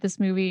think that this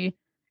movie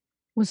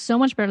was so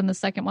much better than the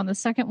second one. The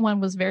second one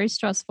was very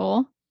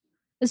stressful,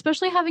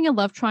 especially having a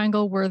love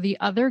triangle where the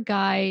other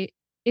guy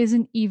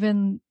isn't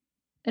even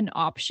an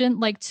option.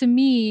 Like, to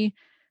me,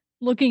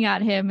 looking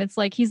at him, it's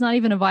like he's not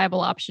even a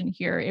viable option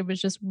here. It was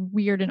just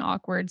weird and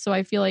awkward. So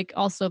I feel like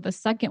also the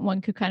second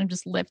one could kind of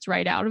just lift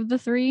right out of the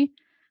 3.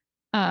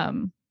 I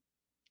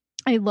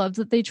loved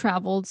that they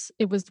traveled.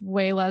 It was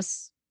way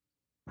less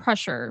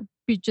pressure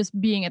just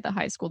being at the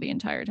high school the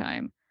entire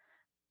time.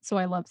 So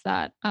I loved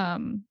that.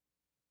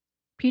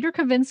 Peter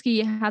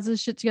Kavinsky has his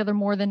shit together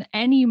more than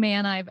any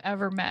man I've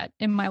ever met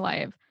in my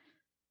life.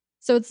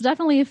 So it's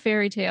definitely a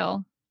fairy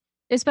tale,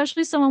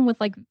 especially someone with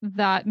like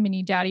that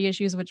many daddy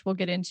issues, which we'll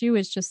get into.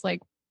 Is just like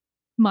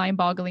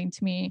mind-boggling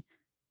to me.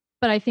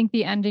 But I think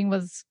the ending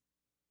was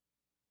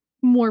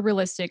more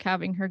realistic,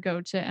 having her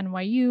go to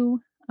NYU.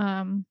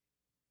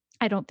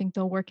 I don't think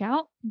they'll work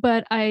out,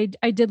 but I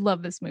did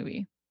love this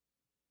movie.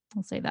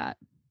 I'll say that.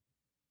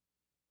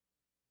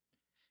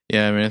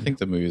 Yeah, I mean, I think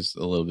the movie's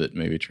a little bit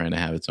maybe trying to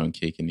have its own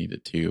cake and eat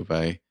it too.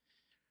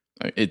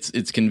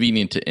 It's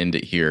convenient to end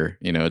it here.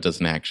 You know, it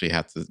doesn't actually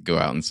have to go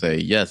out and say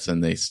yes,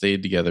 and they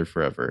stayed together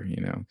forever.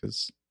 You know,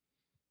 because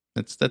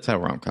that's how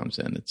rom-coms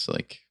end. It's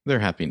like they're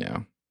happy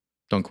now.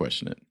 Don't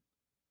question it.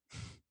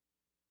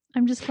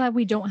 I'm just glad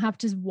we don't have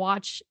to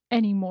watch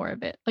any more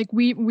of it. Like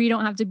we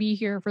don't have to be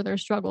here for their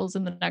struggles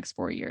in the next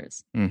 4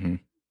 years. Mm-hmm.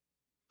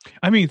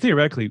 I mean,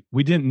 theoretically,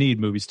 we didn't need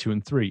movies 2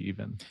 and 3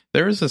 even.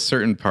 There was a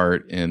certain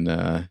part in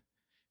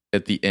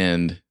at the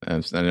end.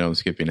 I know I'm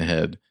skipping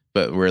ahead,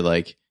 but where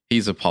like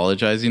he's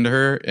apologizing to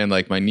her, and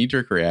like my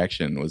knee-jerk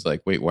reaction was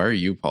like, "Wait, why are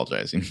you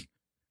apologizing?"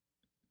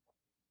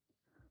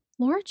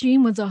 Laura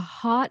Jean was a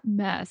hot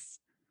mess.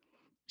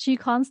 She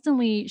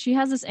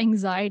has this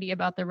anxiety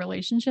about the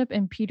relationship,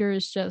 and Peter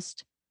is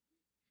just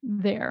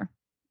there.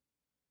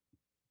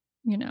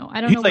 You know,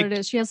 I don't know what it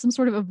is. She has some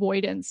sort of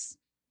avoidance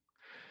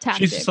tactic.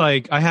 She's just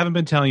like, I haven't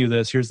been telling you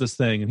this. Here's this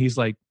thing. And he's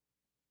like,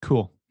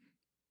 cool.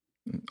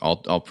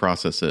 I'll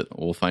process it.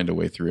 We'll find a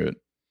way through it.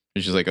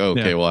 And she's like, oh,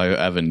 okay, well, I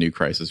have a new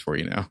crisis for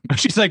you now.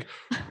 She's like,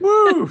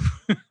 woo.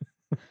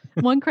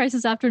 One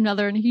crisis after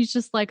another, and he's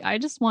just like, I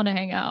just want to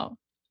hang out.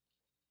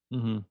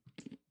 Mm-hmm.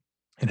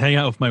 And hang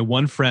out with my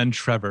one friend,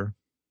 Trevor.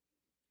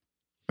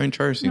 I mean,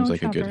 Trevor seems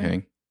like a good Trevor.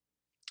 hang.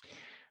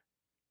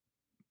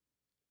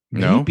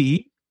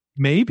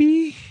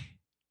 Maybe.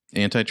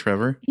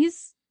 Anti-Trevor?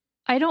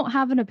 I don't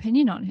have an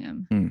opinion on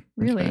him,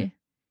 really. Okay.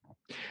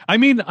 I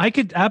mean, I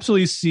could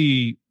absolutely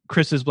see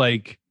Chris is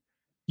like,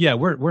 yeah,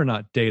 we're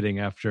not dating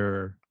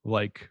after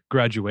like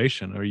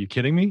graduation. Are you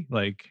kidding me?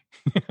 Like,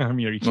 I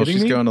mean, are you kidding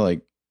me? She's going to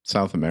like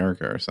South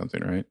America or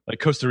something, right? Like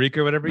Costa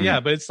Rica or whatever. Yeah,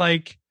 but it's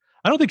like,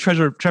 I don't think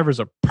Trevor's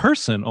a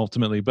person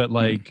ultimately, but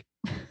like,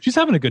 she's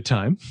having a good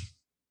time.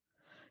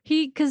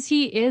 Because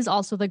he is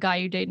also the guy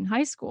you date in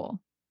high school.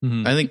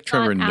 Mm-hmm. I think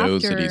Trevor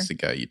knows that he's the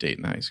guy you date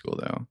in high school,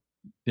 though.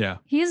 Yeah.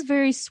 He is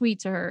very sweet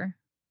to her.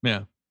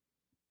 Yeah.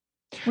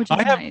 Which is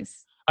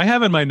nice. I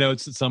have in my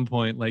notes at some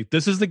point, like,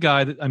 this is the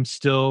guy that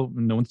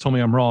no one's told me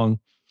I'm wrong,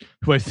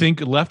 who I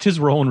think left his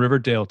role in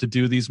Riverdale to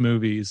do these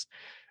movies.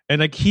 And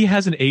like, he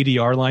has an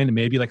ADR line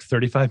maybe like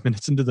 35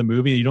 minutes into the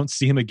movie, and you don't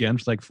see him again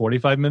for like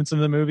 45 minutes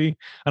into the movie.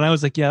 And I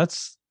was like, yeah,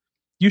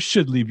 you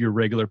should leave your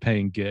regular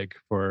paying gig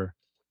for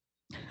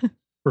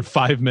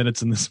 5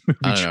 minutes in this movie.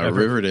 I don't know.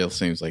 Riverdale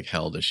seems like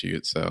hell to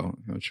shoot, so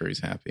I'm sure he's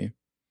happy.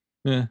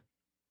 Yeah.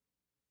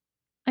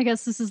 I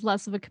guess this is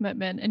less of a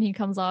commitment, and he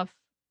comes off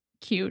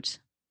cute.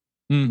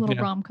 Little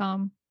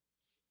rom-com.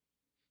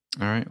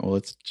 All right. Well,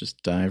 let's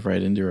just dive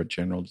right into our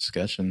general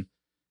discussion.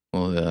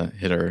 We'll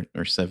hit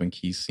our 7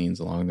 key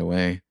scenes along the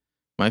way.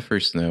 My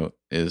first note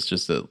is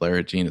just that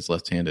Lara Jean is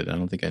left-handed. I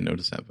don't think I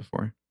noticed that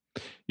before.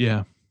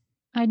 Yeah.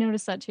 I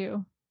noticed that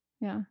too.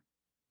 Yeah.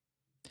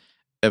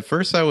 At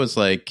first, I was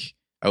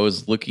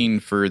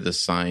looking for the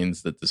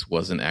signs that this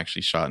wasn't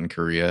actually shot in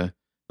Korea,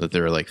 that they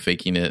were like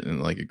faking it in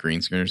like a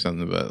green screen or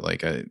something. But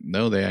like,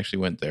 no, they actually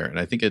went there. And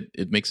I think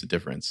it makes a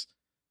difference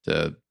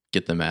to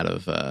get them out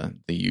of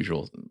the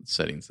usual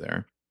settings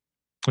there.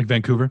 Like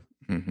Vancouver?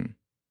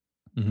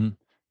 Mm-hmm. Mm-hmm.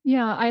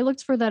 Yeah, I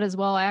looked for that as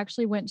well. I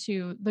actually went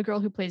to the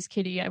girl who plays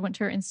Kitty. I went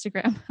to her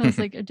Instagram. I was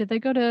like, did they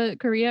go to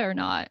Korea or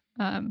not?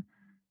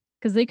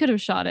 Because they could have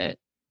shot it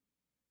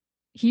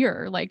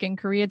here, like in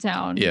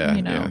Koreatown,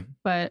 Yeah.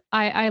 But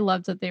I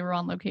loved that they were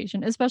on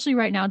location, especially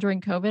right now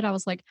during COVID. I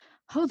was like,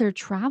 oh, they're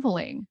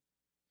traveling.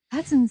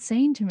 That's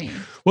insane to me.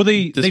 Well,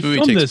 this movie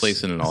takes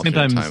place in an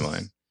alternate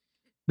timeline.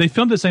 They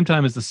filmed at the same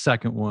time as the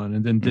second one,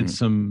 and then did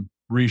some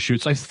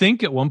reshoots. I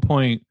think at one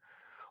point,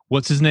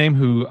 what's his name?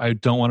 Who I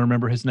don't want to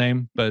remember his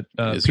name, but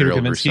Peter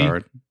Kavinsky.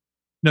 Broussard?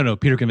 No,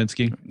 Peter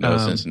Kavinsky. Noah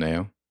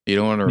Centineo. You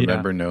don't want to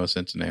remember Noah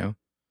Centineo?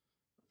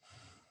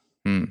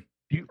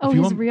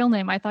 His real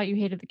name. I thought you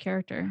hated the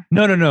character.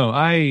 No.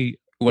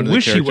 One of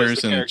the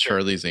characters in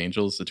Charlie's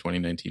Angels, the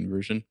 2019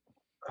 version.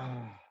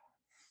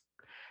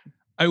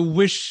 I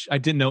wish I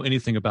didn't know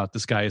anything about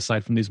this guy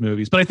aside from these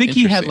movies, but I think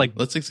he had like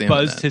Let's examine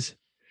buzzed that. his.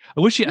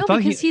 I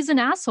thought he's an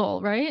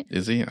asshole, right?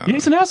 Is he? Yeah,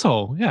 he's an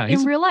asshole. Yeah,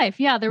 in real life.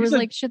 Yeah, there was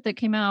like shit that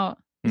came out.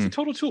 He's a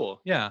total tool.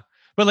 Yeah,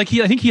 but like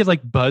I think he had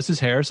like buzzed his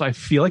hair, so I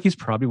feel like he's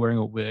probably wearing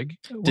a wig.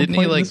 Didn't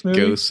he like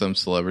ghost some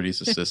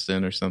celebrity's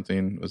assistant or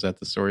something? Was that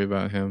the story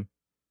about him?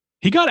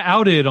 He got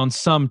outed on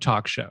some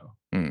talk show.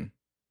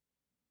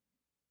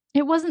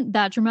 It wasn't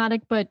that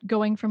dramatic, but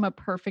going from a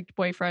perfect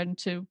boyfriend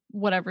to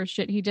whatever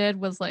shit he did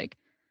was like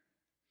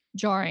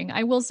jarring.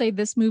 I will say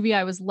this movie,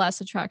 I was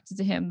less attracted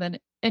to him than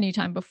any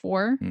time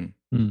before.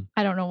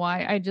 I don't know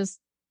why.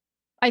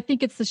 I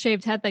think it's the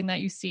shaved head thing that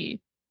you see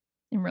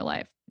in real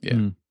life.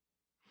 Yeah.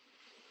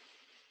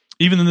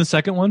 Even in the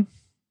second one?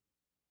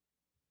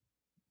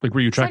 Like,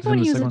 were you attracted to him in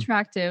the second one? He was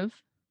attractive.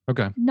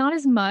 Okay. Not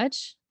as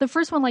much. The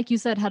first one, like you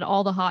said, had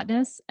all the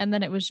hotness, and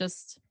then it was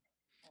just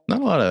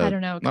not a lot of, I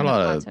don't know, not a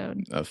lot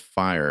of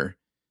fire,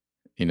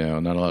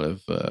 not a lot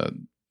of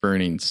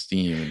burning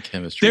steam and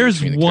chemistry.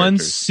 There's one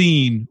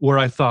scene where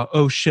I thought,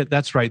 oh shit,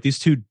 that's right, these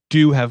two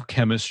do have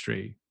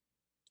chemistry.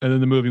 And then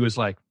the movie was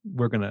like,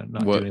 we're gonna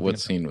not do anything. What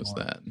scene was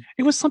that?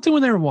 It was something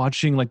when they were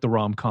watching like the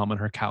rom-com on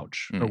her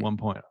couch at one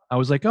point. I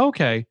was like,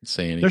 okay,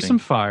 say anything. There's some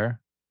fire.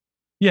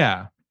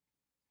 Yeah.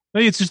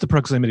 Maybe it's just the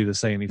proximity to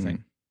say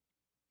anything.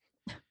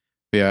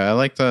 Yeah, I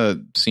liked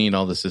seeing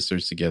all the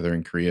sisters together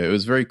in Korea. It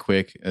was very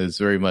quick. It was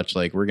very much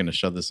like we're going to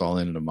shove this all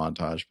in a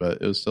montage,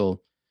 but it was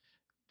still,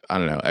 I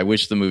don't know. I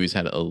wish the movies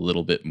had a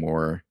little bit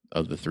more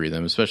of the three of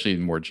them, especially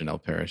more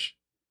Janelle Parrish.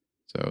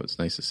 So it's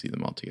nice to see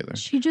them all together.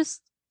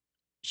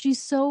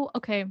 She's so,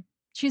 okay,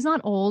 she's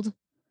not old,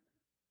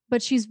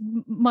 but she's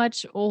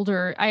much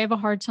older. I have a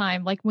hard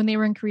time. Like when they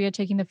were in Korea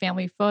taking the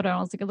family photo, I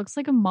was like, it looks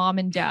like a mom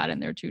and dad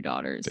and their 2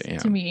 daughters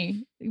to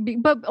me.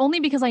 But only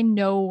because I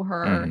know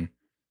her.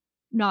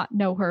 Not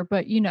know her,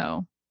 but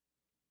in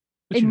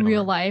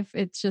real life,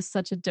 it's just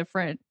such a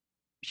different.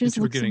 She just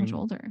looks so much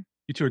older.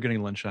 You two are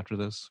getting lunch after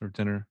this or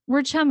dinner.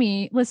 We're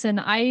chummy. Listen,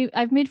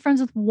 I've made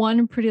friends with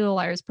one Pretty Little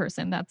Liars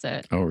person. That's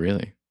it. Oh,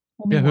 really?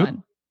 Only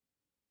one.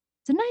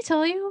 Didn't I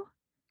tell you?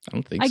 I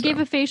don't think I so. gave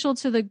a facial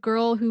to the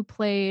girl who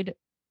played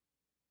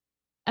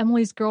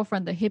Emily's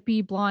girlfriend, the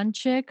hippie blonde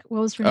chick.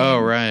 What was her name? Oh,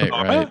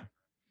 right.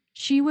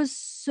 She was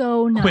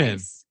so Quinn.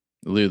 nice.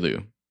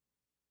 Lulu.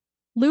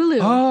 Lulu.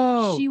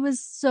 Oh. She was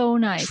so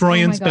nice.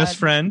 Troyan's Oh my best God.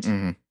 friend.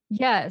 Mhm.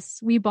 Yes,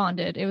 we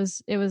bonded. It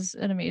was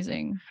an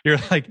amazing You're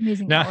like,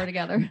 hour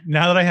together.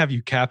 now that I have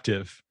you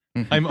captive,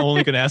 I'm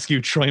only going to ask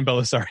you Troy and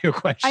Belisario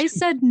questions. I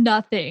said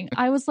nothing.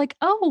 I was like,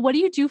 "Oh, what do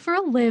you do for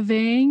a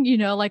living?" You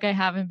know, like I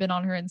haven't been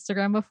on her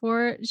Instagram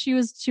before. She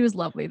was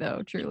lovely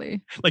though, truly.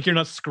 Like you're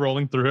not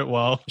scrolling through it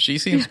while She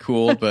seems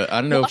cool, but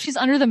I don't know. Well, she's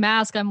under the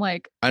mask. I'm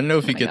like, I don't know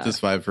if Oh you my get God. this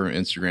vibe from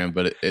Instagram,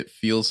 but it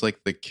feels like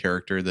the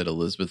character that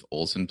Elizabeth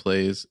Olsen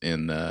plays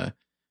in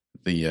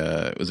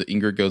was it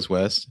Ingrid Goes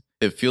West?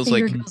 It feels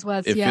Ingrid like Goes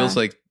West, it yeah. feels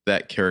like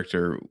that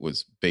character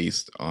was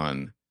based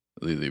on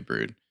Lulu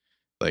Brood.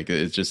 Like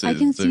it's just I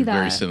can it's a see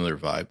very that. similar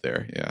vibe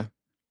there. Yeah.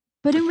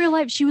 But in real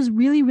life, she was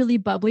really, really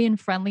bubbly and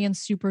friendly and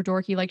super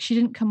dorky. Like she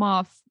didn't come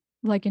off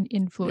like an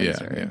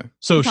influencer. Yeah.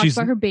 so She talks she's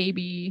about her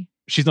baby.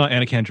 she's not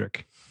Anna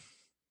Kendrick.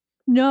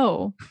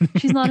 No,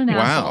 she's not an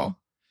Wow.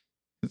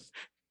 asshole.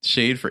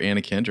 Shade for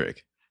Anna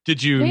Kendrick.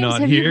 Did you James,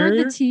 not have hear? you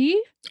heard the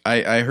tea?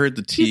 I heard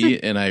the She's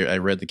T and I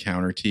read the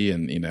counter T,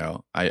 and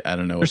I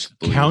don't know. There's what to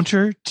believe.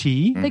 counter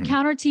T. The Mhm.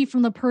 counter tea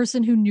from the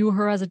person who knew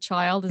her as a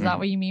child. Is that Mhm.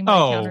 what you mean by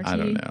Oh, counter tea? I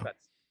don't know.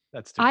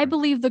 That's I different.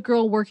 believe the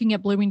girl working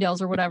at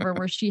Bloomingdale's or whatever,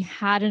 where she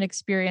had an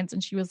experience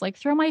and she was like,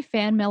 "Throw my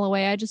fan mail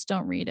away. I just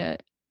don't read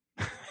it."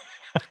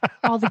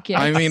 All the gifts.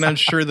 I mean, I'm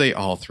sure they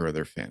all throw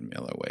their fan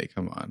mail away.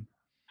 Come on.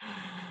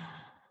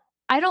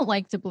 I don't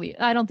like to believe.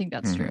 I don't think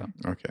that's Mhm. true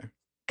Okay.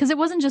 because it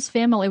wasn't just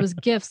fan mail; it was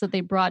gifts that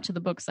they brought to the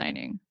book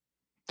signing.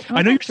 I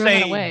know Don't you're throw that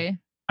saying away.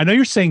 I know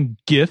you're saying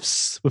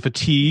gifts with a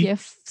T,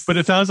 Gifts, but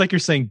it sounds like you're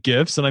saying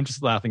gifts, and I'm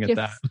just laughing at gifts,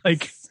 that.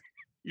 Like,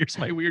 here's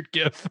my weird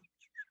gif.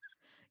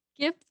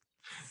 gifts.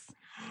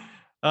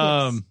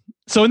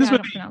 So in this I don't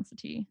movie, pronounce the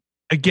T.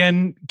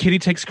 again, Kitty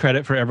takes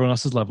credit for everyone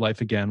else's love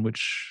life again,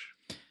 which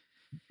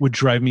would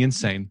drive me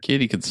insane.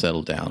 Katie could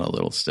settle down a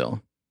little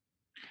still.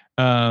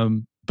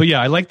 But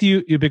yeah, I like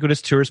the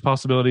ubiquitous tourist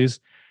possibilities.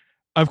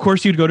 Of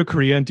course, you'd go to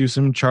Korea and do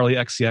some Charlie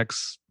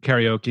XCX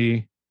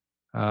karaoke.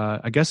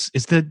 I guess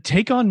is the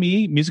Take on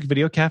Me music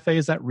video cafe,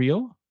 is that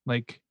real?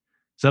 Like,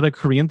 is that a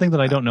Korean thing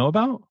that I don't know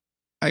about?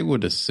 I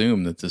would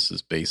assume that this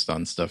is based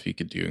on stuff you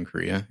could do in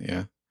Korea.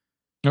 Yeah.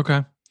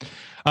 Okay.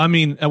 I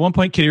mean, at one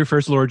point, Kitty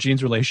refers to Laura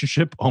Jean's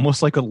relationship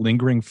almost like a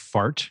lingering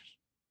fart.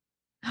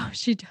 Oh,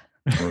 she does.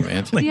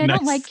 Romantic. Like, See, I don't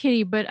nice. like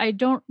Kitty, but I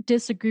don't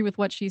disagree with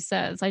what she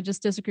says. I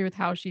just disagree with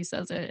how she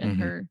says it and Mhm.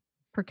 her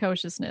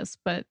precociousness,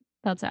 but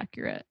that's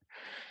accurate.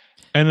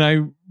 And I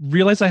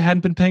realized I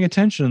hadn't been paying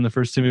attention in the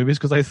first two movies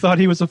because I thought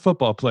he was a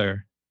football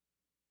player,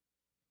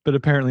 but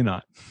apparently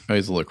not. Oh,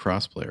 he's a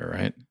lacrosse player,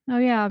 right? Oh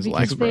yeah, His because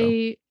legs, bro.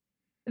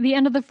 the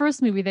end of the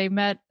first movie, they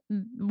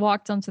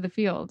walked onto the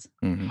field.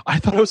 Mm-hmm. I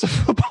thought it was a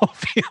football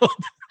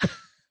field.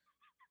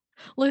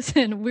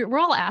 Listen, we're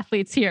all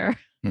athletes here.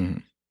 Mm-hmm.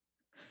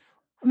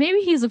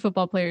 Maybe he's a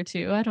football player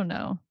too. I don't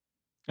know.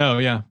 Oh,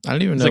 yeah. I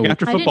don't even It's know. like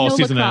after I didn't football know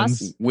season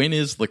lacrosse- ends. When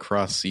is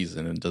lacrosse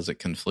season, and does it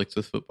conflict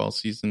with football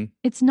season?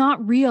 It's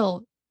not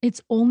real.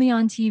 It's only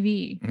on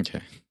TV.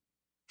 Okay.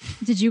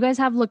 Did you guys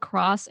have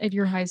lacrosse at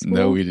your high school?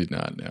 No, we did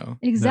not know.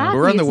 Exactly.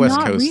 We're on the it's West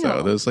not Coast, real.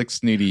 though. Those like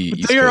snooty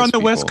East They are on Coast the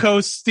West people.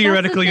 Coast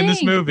theoretically in this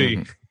thing. movie.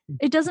 Mhm.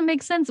 It doesn't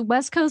make sense.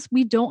 West Coast,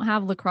 we don't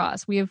have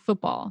lacrosse. We have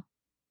football.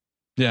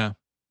 Yeah.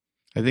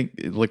 I think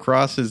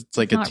lacrosse is it's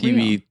like It's a not TV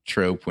real.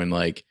 trope when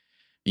like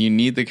you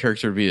need the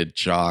character to be a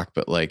jock,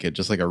 but like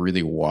just like a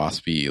really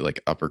waspy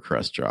like upper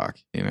crust jock,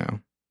 you know.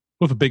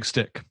 With a big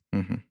stick.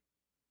 Mm-hmm.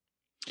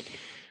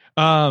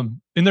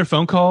 In their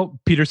phone call,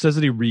 Peter says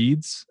that he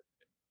reads.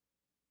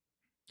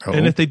 Oh,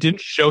 And if they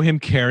didn't show him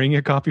carrying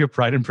a copy of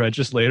Pride and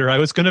Prejudice later, I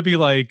was going to be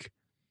like,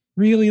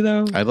 really,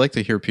 though? I'd like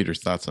to hear Peter's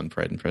thoughts on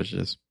Pride and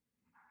Prejudice.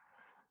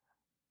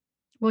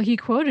 Well, he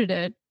quoted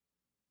it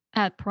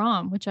at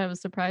prom, which I was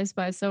surprised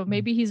by. So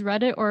maybe he's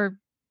read it, or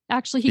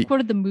actually, he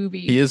quoted the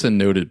movie. He is a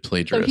noted so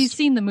plagiarist. he's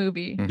seen the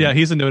movie. Mhm. Yeah,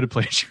 he's a noted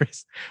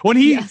plagiarist. When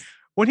he Yes.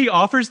 when he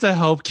offers to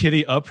help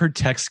Kitty up her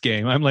text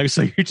game, I'm like,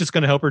 so you're just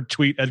going to help her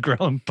tweet Edgar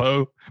Allan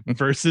Poe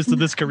verses to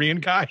this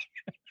Korean guy?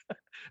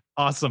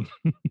 Awesome.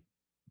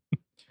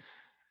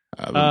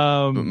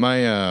 But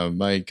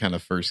my kind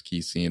of first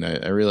key scene,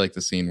 I really like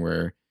the scene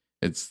where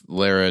it's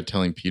Lara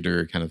telling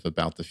Peter kind of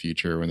about the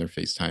future when they're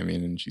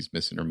FaceTiming and she's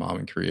missing her mom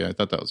in Korea. I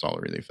thought that was all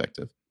really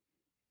effective.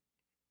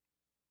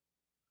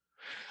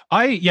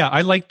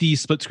 I like the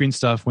split screen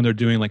stuff when they're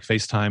doing like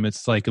FaceTime.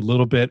 It's like a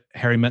little bit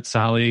Harry Met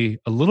Sally,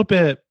 a little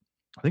bit,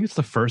 I think it's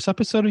the first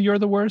episode of You're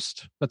the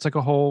Worst. That's like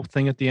a whole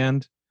thing at the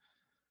end.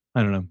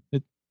 I don't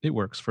know. It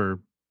works for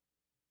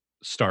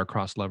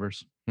star-crossed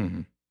lovers.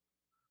 Mm-hmm.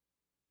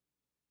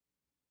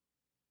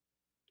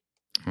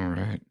 All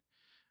right.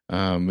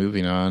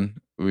 Moving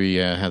on, we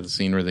have the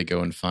scene where they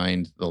go and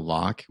find the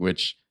lock,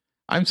 which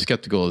I'm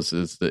skeptical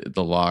is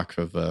the lock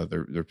of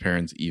their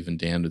parents, Eve and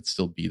Dan, would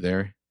still be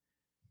there.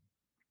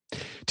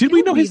 Did we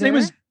He'll know be his name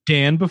there. was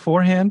Dan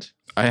beforehand?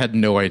 I had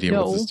no idea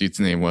No. what this dude's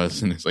name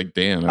was, and it's like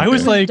Dan. I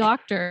was okay. like-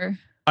 Doctor.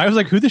 I was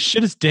like, who the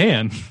shit is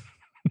Dan?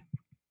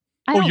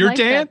 I Oh, don't you're like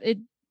Dan? that.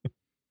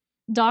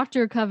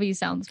 Dr. Covey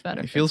sounds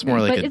better. it feels to me,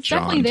 more like but a it's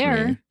John definitely to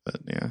there. me, but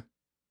yeah.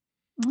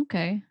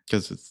 Okay.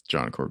 Because it's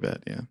John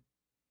Corbett, yeah.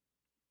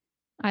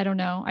 I don't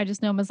know. I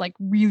just know him as like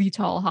really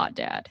tall, hot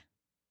dad.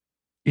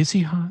 Is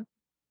he hot?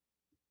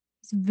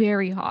 He's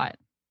very hot.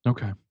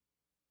 Okay.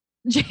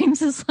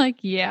 James is like,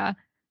 yeah.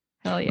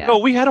 Hell yeah. No,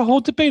 we had a whole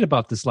debate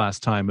about this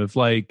last time of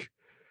like,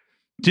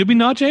 did we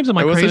not, James? Am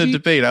I It wasn't crazy? a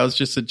debate. I was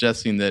just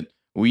suggesting that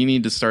we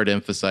need to start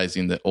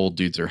emphasizing that old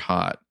dudes are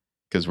hot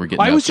because we're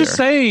getting I up was just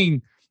there.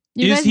 saying,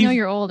 You is guys he- know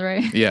you're old,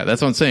 right? Yeah,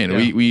 that's what I'm saying.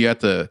 Yeah. We have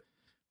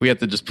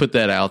to just put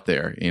that out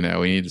there. You know,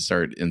 we need to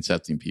start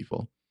incepting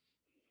people.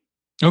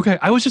 okay,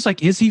 I was just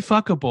like, is he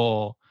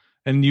fuckable?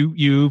 And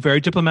you very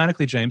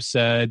diplomatically, James,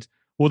 said,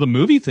 well, the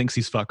movie thinks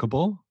he's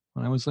fuckable.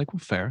 And I was like, well,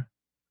 fair.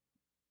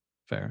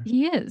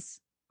 He is.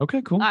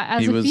 Okay, cool.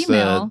 As He a was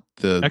female.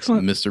 the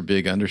Excellent. Mr.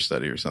 Big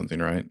understudy or something,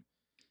 right?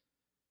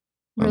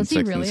 on Was he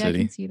Sex and the really? I City.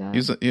 can see that. He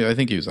was, yeah, I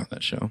think he was on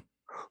that show.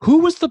 Who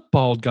was the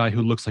bald guy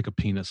who looks like a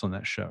penis on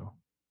that show?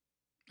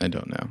 I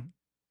don't know.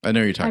 I know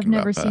who you're talking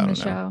I've never about. but I seen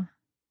the don't know.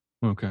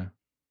 show. Okay.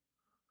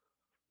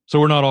 So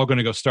we're not all going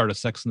to go start a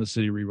Sex and the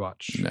City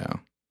rewatch No,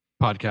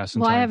 podcast.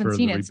 In Well, I time haven't for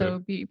seen the it, so reboot.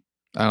 it'd be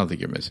I don't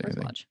think you're missing first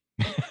anything. watch.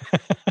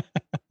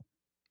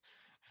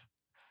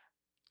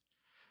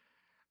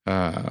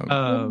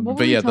 What were But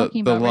we yeah,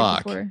 talking the about right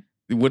lock. before?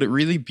 Would it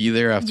really be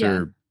there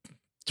after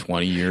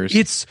 20 years?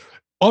 It's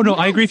no,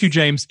 I agree with you,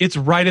 James. It's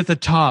right at the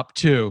top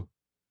too.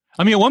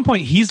 I mean, at one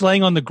point he's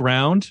laying on the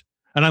ground,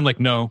 and I'm like,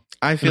 no,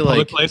 I in a feel public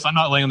like place, I'm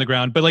not laying on the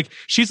ground. But like,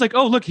 she's like,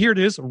 oh, look, here it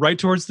is, right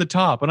towards the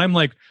top, and I'm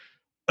like,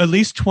 at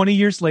least 20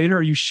 years later,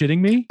 are you shitting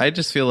me? I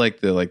just feel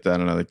like I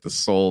don't know, like the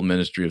Seoul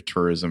Ministry of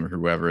Tourism or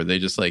whoever, they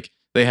just like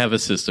they have a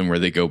system where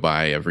they go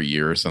by every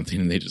year or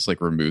something, and they just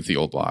like remove the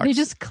old locks. They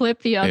just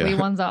clip the ugly Yeah.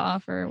 ones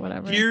off or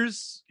whatever.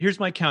 Here's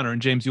my counter,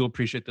 and James, you'll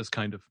appreciate this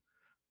kind of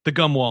the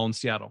gum wall in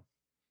Seattle.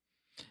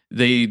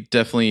 they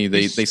definitely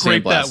they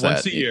scrape that sandblast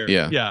once a year.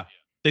 Yeah.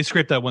 They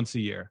scrape that once a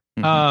year.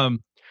 Mhm.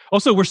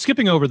 Also, we're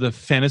skipping over the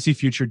fantasy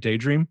future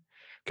daydream.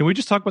 Can we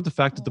just talk about the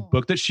fact that the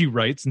book that she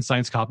writes and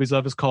signs copies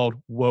of is called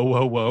Whoa,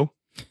 Whoa, Whoa?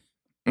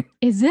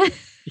 Is it?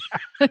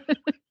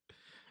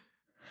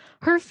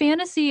 Her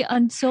fantasy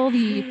until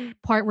the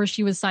part where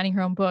she was signing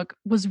her own book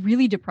was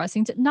really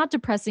depressing. Not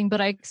depressing,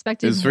 but I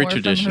expected It was very more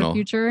from traditional. her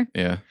future.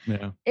 Yeah.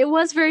 Yeah. It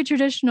was very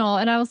traditional,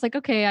 and I was like,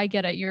 okay, I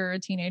get it. You're a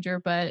teenager,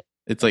 but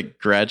It's like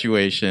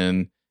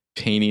graduation,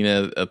 painting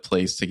a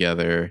place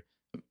together,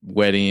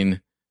 wedding,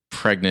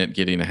 pregnant,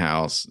 getting a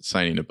house,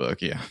 signing a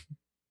book. Yeah.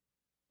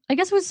 I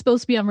guess it was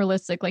supposed to be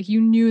unrealistic. Like you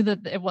knew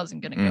that it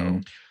wasn't going to go.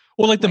 Mhm.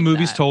 Well, like the Like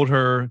movies that. told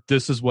her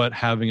this is what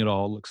having it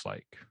all looks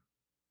like.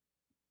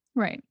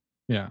 Right.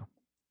 Yeah.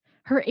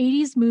 Her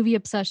 80s movie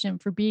obsession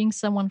for being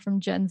someone from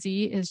Gen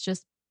Z is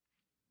just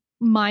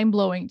mind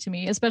blowing to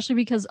me, especially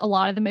because a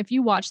lot of them, if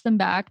you watch them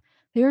back,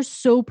 they are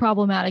so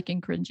problematic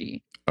and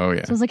cringy. Oh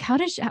yeah. So I was like, how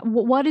did she,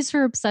 what is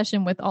her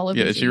obsession with all of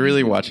Yeah. these Is she 80s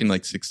really movies? watching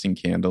like 16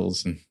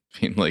 Candles and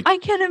being like, I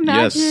can't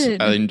yes,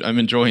 imagine. I'm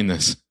enjoying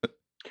this.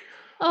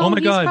 Oh my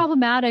he's God.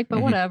 problematic, but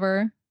Mhm.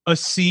 whatever. A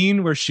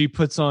scene where she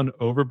puts on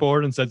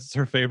Overboard and says it's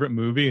her favorite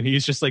movie, and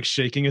he's just like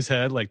shaking his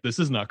head, like, this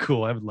is not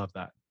cool. I would love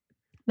that.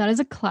 That is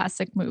a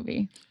classic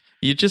movie.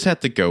 You just have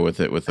to go with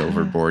it with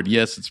Overboard.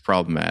 Yes, it's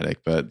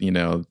problematic, but you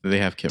know, they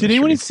have chemistry. Did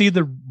anyone see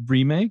the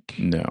remake?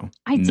 No.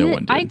 I No did.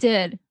 one did. I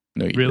did.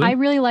 No, you Really? I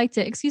really liked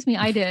it. Excuse me,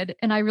 I did.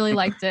 And I really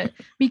liked it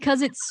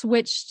because it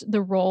switched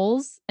the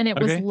roles and it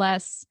was Okay.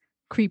 less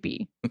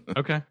creepy.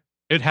 Okay.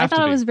 It I has thought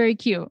to it be. was very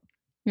cute.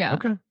 Yeah.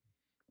 Okay.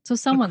 So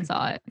someone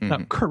saw it. didn't. Now,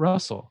 Mhm. Kurt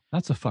Russell.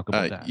 That's a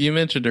fuckable dad. You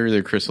mentioned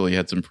earlier, Crystal, you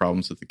had some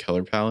problems with the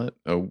color palette.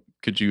 Oh,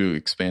 could you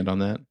expand on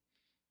that?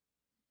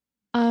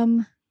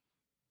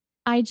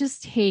 I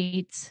just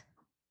hate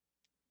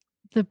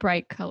the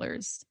bright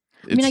colors.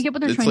 mean, I get what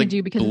they're It's trying to like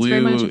do because it's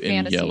very much a blue and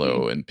fantasy.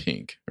 yellow and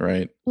pink,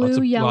 right? Blue,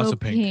 Lots yellow, of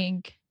pink.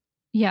 pink.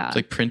 Yeah. It's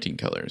like printing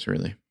colors,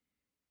 really.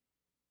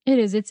 It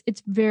is. It's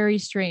very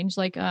strange.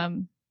 Like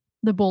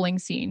the bowling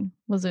scene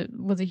was a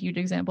huge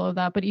example of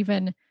that. But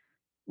even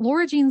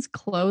Laura Jean's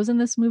clothes in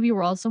this movie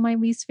were also my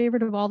least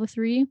favorite of all the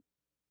three.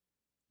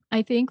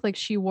 I think like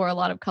she wore a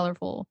lot of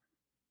colorful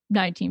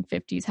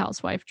 1950s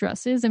housewife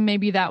dresses, and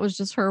maybe that was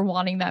just her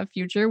wanting that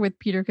future with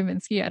Peter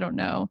Kavinsky. I don't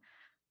know.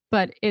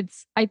 But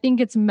I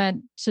think it's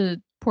meant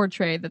to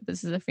portray that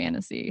this is a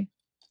fantasy.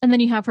 And then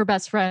you have her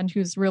best friend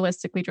who's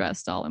realistically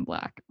dressed all in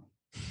black.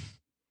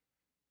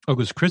 Oh,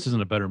 because Chris is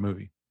in a better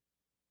movie.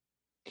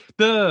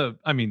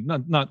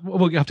 Not.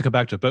 We'll have to come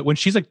back to it. But when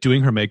she's like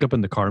doing her makeup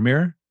in the car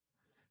mirror,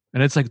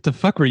 and it's like, the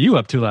fuck were you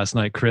up to last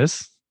night,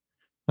 Chris?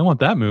 I want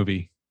that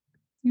movie.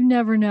 You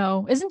never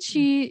know. Isn't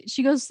she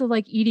goes to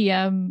like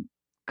EDM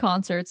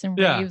concerts and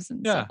Yeah, raves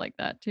and yeah. stuff like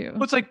that too.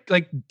 Well, it's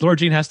like Laura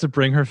Jean has to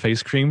bring her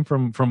face cream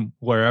from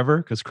wherever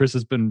because Chris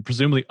has been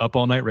presumably up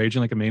all night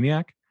raging like a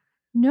maniac.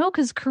 No,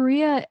 because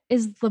Korea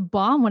is the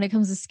bomb when it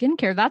comes to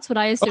skincare. That's what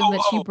I assumed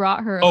that she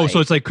brought her. Oh, so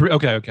it's like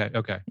okay.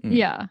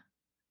 yeah.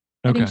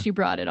 I Okay. think she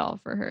brought it all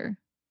for her.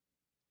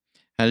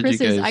 How did Chris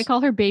you is, guys? I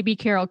call her baby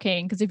Carol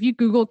Kane because if you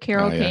Google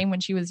Carol Oh, yeah. Kane when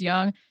she was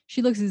young,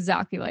 she looks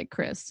exactly like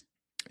Chris.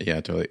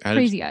 Yeah, totally.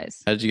 Crazy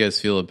eyes. How did you guys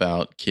feel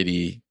about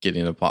Kitty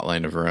getting a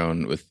plotline of her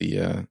own with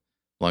the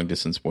long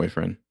distance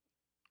boyfriend.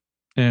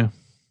 Yeah.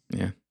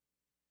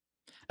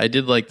 I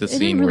did like the It didn't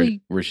scene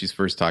really- where she's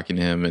first talking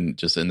to him, and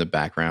just in the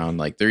background,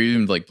 like they're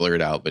even like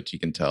blurred out, but you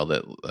can tell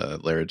that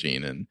Lara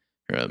Jean and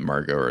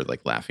Margot are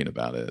like laughing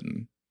about it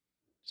and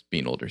just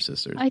being older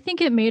sisters. I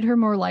think it made her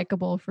more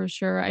likable for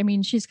sure. I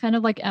mean, she's kind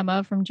of like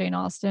Emma from Jane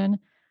Austen,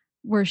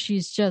 where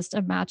she's just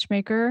a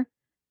matchmaker.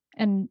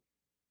 And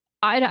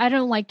I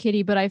don't like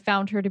Kitty, but I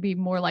found her to be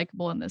more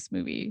likable in this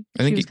movie.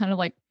 I think She was kind of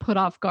like put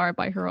off guard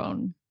by her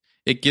own.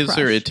 It gives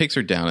her, crush. it takes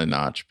her down a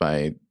notch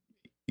by,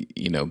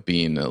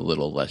 being a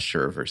little less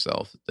sure of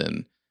herself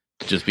than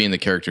just being the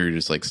character who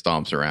just like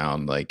stomps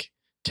around, like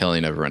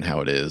telling everyone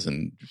how it is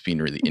and being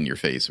really in your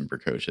face and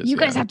precocious. You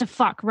guys have to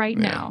fuck right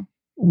Yeah. now.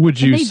 Would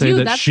And you they say do,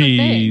 that that's the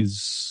thing.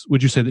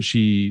 would you say that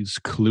she's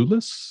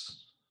clueless?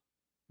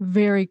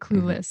 Very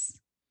clueless.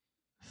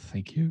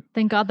 Thank you.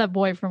 Thank God that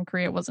boy from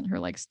Korea wasn't her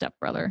like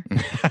stepbrother.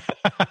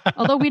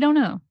 Although we don't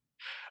know.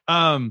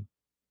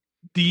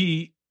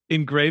 The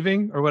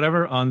engraving or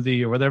whatever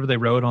or whatever they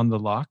wrote on the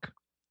lock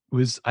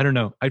was, I don't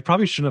know. I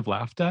probably shouldn't have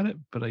laughed at it,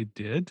 but I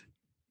did.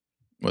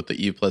 What,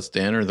 the E plus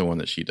Dan or the one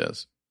that she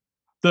does?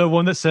 The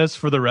one that says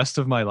 "for the rest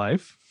of my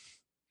life."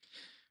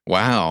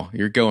 Wow,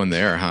 you're going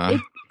there, huh?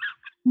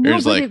 No,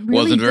 There's but like, it really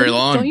wasn't very doesn't-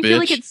 long, Don't you feel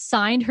like bitch. it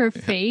signed her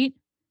fate?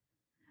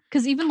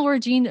 Because even Laura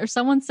Jean or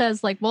someone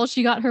says like, well,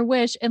 she got her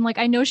wish. And like,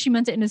 I know she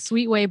meant it in a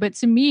sweet way, but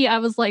to me, I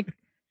was like,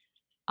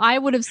 I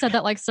would have said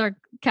that like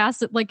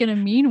sarcastic, like in a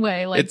mean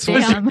way. Like, It's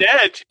was damn.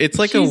 Dead. It's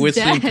like a She's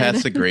whistling dead.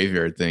 past the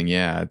graveyard thing.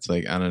 Yeah, it's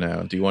like, I don't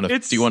know. Do you want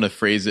to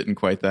phrase it in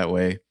quite that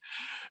way?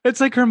 It's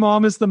like her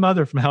mom is the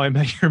mother from How I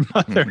Met Your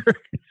Mother.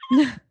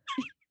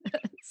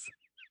 Yes.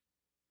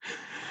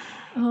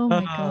 Oh my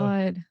Uh,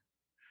 God.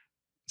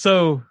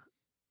 So,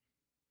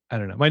 I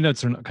don't know. My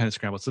notes are kind of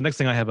scrambled. So, next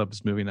thing I have up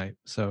is movie night.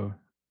 So,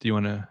 do you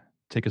want to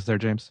take us there,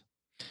 James?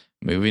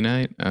 Movie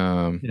night?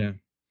 Yeah.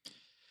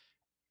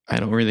 I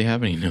don't really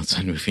have any notes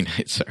on movie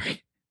night.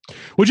 Sorry.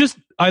 Well,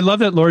 I love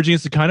that Laura Jean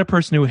is the kind of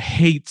person who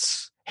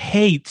hates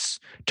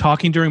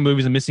talking during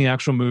movies and missing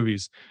actual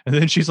movies. And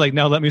then she's like,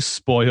 now let me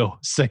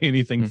say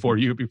anything for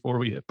you before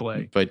we hit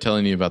play. By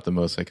telling you about the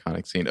most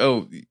iconic scene.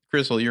 Oh,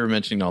 Crystal, you were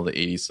mentioning all the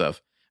 80s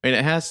stuff. I mean,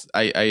 it has,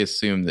 I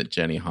assume that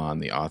Jenny Han,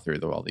 the author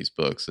of all these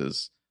books,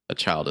 is a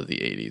child of the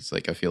 80s.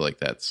 Like, I feel like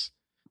that's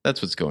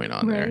what's going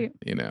on Right.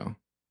 there,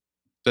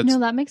 No,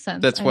 that makes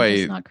sense. that's I'm why-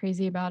 just not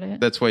crazy about it.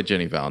 That's why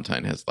Jenny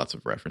Valentine has lots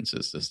of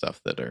references to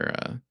stuff that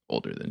are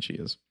older than she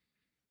is.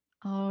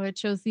 Oh, it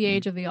shows the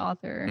age of the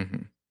author.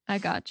 Mhm. I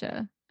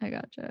gotcha.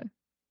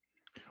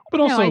 But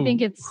No, also, I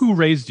think it's- who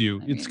raised you?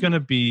 I It's mean- going to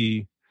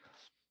be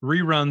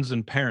reruns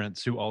and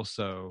parents who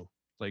also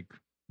like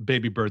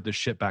baby bird the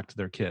shit back to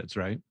their kids,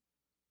 right?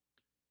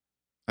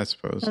 I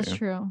suppose. That's yeah.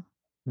 true.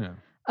 Yeah.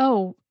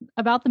 Oh,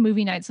 about the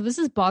movie night. So this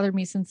has bothered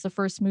me since the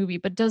first movie,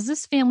 but does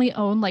this family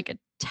own like a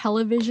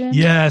television?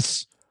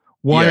 Yes.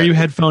 Why Yeah. are you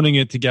headphoning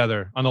it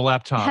together on a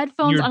laptop?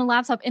 Headphones You're- on a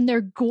laptop in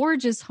their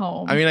gorgeous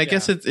home. I mean, I Yeah.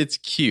 guess it's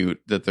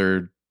cute that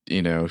they're,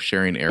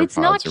 sharing AirPods. it's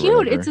not or cute.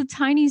 whatever. It's a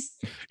tiny.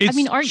 I It's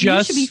mean, you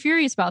just- should be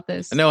furious about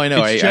this. No, I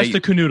know. It's just a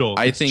canoodle.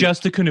 I It's think-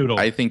 just a canoodle.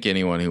 I think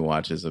anyone who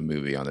watches a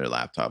movie on their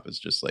laptop is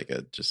just like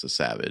a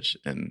savage,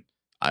 and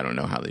I don't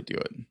know how they do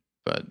it,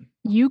 but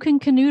You can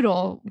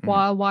canoodle Mhm.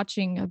 while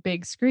watching a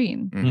big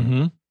screen.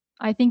 Mm-hmm.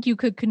 I think you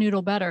could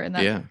canoodle better, and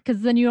that Yeah.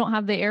 because then you don't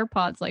have the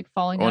AirPods like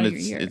falling well, out and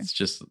of your ear. it's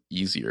just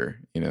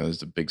easier.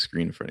 There's a big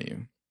screen in front of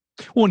you.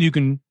 Well, and you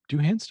can do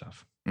hand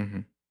stuff.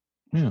 Mhm.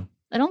 Yeah.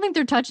 I don't think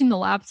they're touching the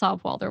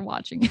laptop while they're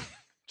watching.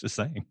 Just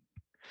saying.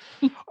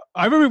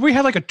 I remember we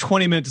had like a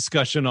 20-minute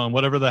discussion on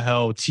whatever the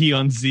hell T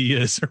on Z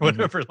is or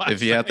whatever. Last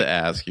If you have to night.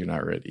 ask, you're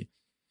not ready.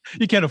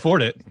 You can't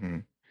afford it.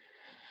 Mhm.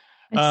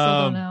 I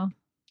still don't know.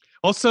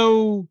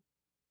 Also,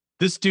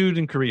 this dude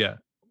in Korea,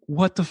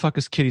 what the fuck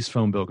is Kitty's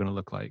phone bill going to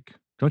look like?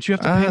 Don't you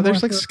have to pay more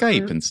There's like for-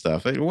 Skype and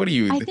stuff. What do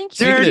you? I think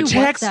They're you do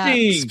WhatsApp.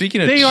 texting.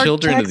 Speaking of They are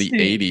children of the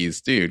texting.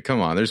 80s, dude,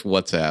 come on. There's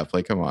WhatsApp.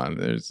 Like, come on.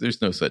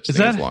 There's no such Is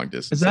thing as that- long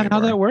distance. Is that how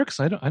that anymore.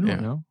 works? I don't Yeah.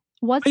 know.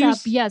 WhatsApp,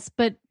 use- yes,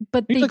 but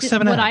I they use like did,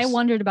 7 what I apps.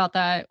 wondered about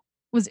that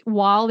was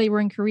while they were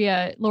in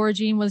Korea, Laura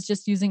Jean was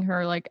just using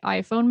her like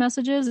iPhone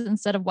messages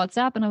instead of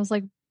WhatsApp, and I was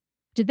like,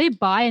 did they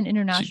buy an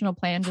international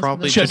plan? Just for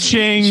Probably this?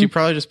 Cha-ching. Ching. She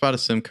probably just bought a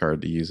SIM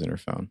card to use in her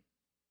phone.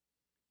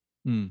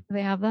 Hmm. Do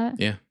they have that?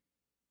 Yeah.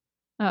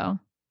 Oh,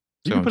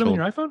 You So can I'm put it on told.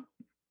 your iPhone?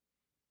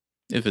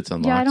 If it's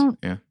unlocked. Yeah, I don't-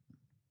 Yeah.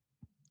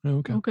 Oh,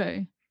 okay.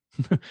 okay.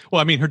 Well,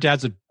 I mean, her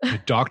dad's a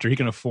doctor. He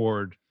can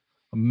afford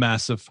a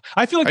massive.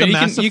 I feel like Or the you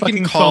massive can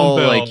fucking call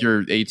phone bill. like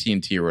your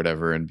AT&T or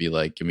whatever and be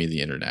like, give me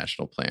the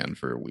international plan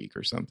for a week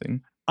or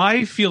something.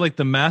 I feel like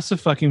the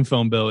massive fucking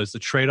phone bill is the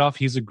trade-off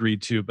he's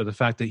agreed to, but the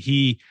fact that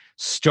he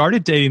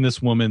started dating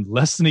this woman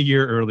less than a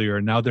year earlier,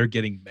 and now they're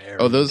getting married.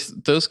 Oh,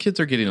 those kids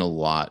are getting a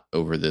lot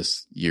over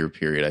this year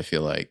period, I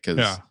feel like, because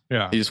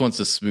yeah, he just wants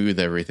to smooth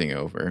everything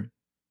over.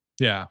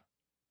 yeah.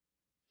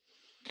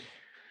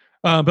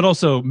 But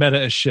also, meta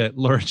as shit.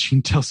 Laura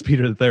Jean tells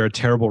Peter that they're a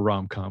terrible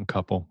rom-com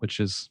couple, which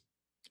is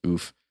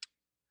Oof.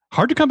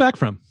 hard to come back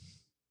from.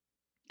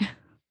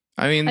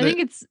 I mean, I think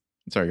it's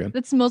Sorry, go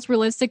That's the most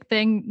realistic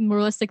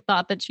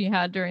thought that she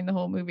had during the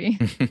whole movie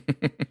ahead.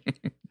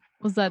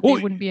 was that Well,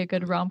 they wouldn't be a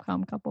good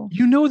rom-com couple.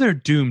 You know they're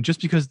doomed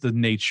just because the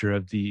nature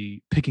of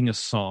the picking a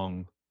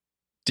song.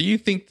 Do you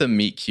think the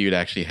meet cute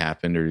actually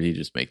happened, or did he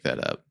just make that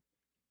up?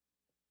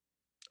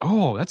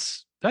 Oh,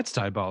 that's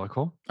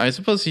diabolical. I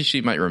suppose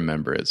she might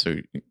remember it. So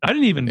I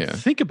didn't even Yeah.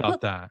 think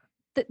about that.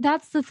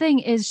 That's the thing,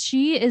 is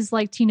she is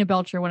like Tina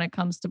Belcher when it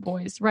comes to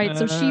boys, right?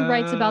 So she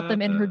writes about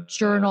them in her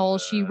journal.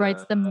 She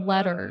writes them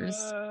letters.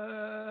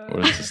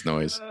 what is this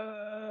noise?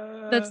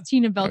 That's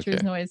Tina Belcher's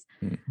Okay. noise.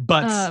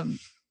 But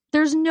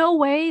There's no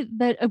way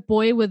that a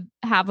boy would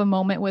have a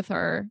moment with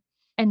her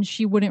and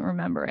she wouldn't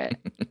remember it.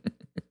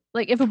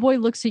 Like if a boy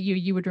looks at you,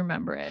 you would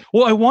remember it.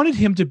 well, I wanted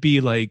him to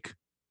be like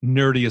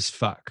nerdy as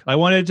fuck. I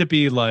wanted it to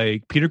be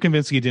like Peter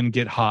Kavinsky didn't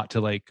get hot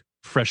to like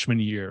freshman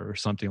year or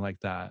something like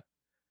that.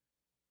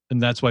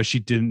 And that's why she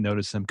didn't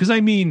notice him. Because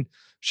I mean,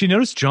 she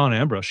noticed John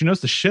Ambrose. She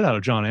knows the shit out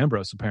of John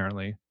Ambrose,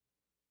 apparently.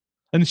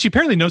 And she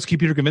apparently knows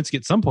Peter Kavinsky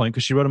at some point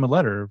because she wrote him a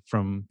letter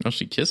from. Oh,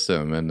 she kissed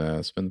him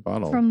and spin the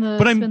bottle. From the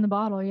But I'm- spin the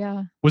bottle,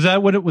 yeah. Was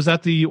that what it was?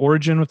 That the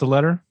origin with the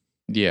letter?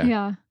 yeah.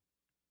 Yeah.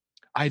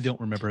 I don't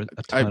remember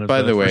a ton of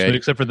by the way, first movie,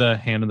 except for the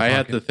hand in the I pocket.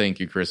 have to thank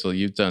you, Crystal.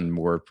 You've done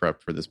more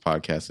prep for this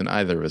podcast than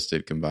either of us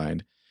did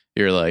combined.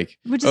 You're like,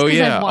 Which is oh 'cause I've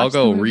yeah, I'll watched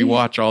go the movie.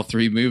 rewatch all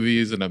 3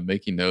 movies, and I'm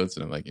making notes,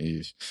 and I'm like,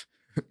 "Eesh."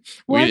 Well,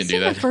 we I've didn't seen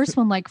do that. the first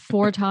one like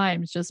 4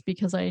 times just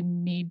because I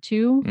need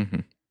to.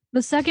 Mhm.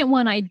 The second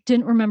one I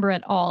didn't remember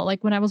at all.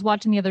 Like when I was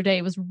watching the other day,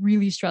 it was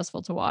really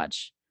stressful to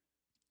watch.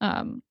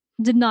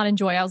 Did not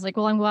enjoy. I was like,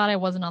 well, I'm glad I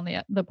wasn't on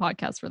the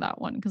podcast for that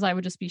one because I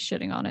would just be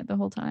shitting on it the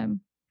whole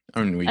time.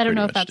 I mean, we I don't pretty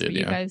know if much that's did, what you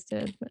yeah. guys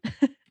did,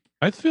 but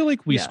I feel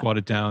like we Yeah.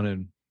 squatted down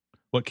and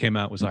what came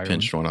out was We Ireland.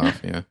 pinched one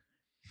off. Yeah.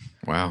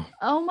 Wow.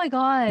 oh my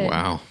god,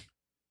 Wow.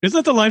 Isn't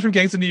that the line from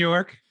Gangs of New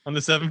York? On the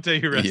 7th day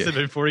he rested, Yeah. and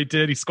before he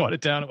did, he squatted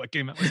down and what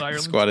came out was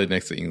Ireland. Squatted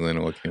next to England,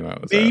 and what came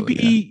out was Maybe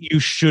Ireland, you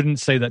shouldn't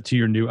say that to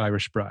your new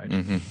Irish bride.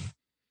 yeah. Mhm.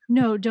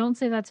 no, don't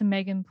say that to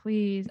Megan,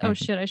 please. Oh Mhm.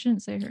 shit, I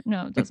shouldn't say her.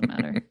 No, it doesn't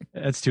matter.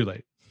 It's too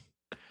late.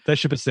 That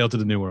ship has sailed to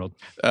the new world.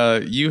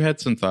 You had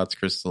some thoughts,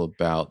 Crystal,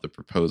 about the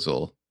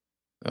proposal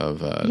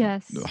of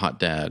Yes. Hot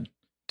Dad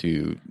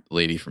to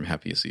Lady from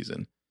Happiest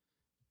Season.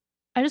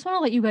 I just want to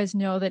let you guys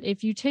know that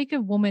if you take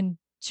a woman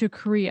to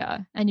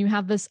Korea and you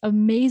have this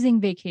amazing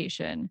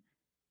vacation,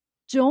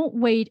 don't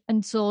wait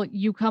until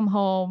you come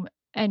home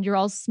and you're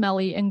all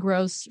smelly and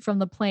gross from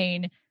the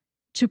plane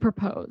to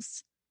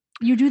propose.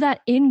 You do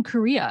that in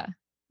Korea.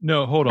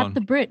 No, hold Not on.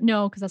 the Brit.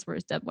 No, because that's where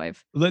his dead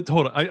wife.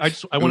 Hold on. I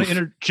want Oof. to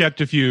interject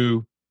with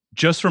you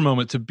just for a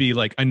moment to be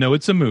like, I know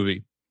it's a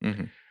movie,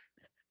 Mhm.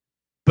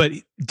 but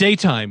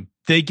daytime,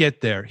 they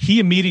get there. He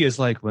immediately is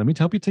like, let me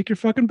help you take your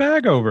fucking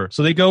bag over.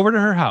 So they go over to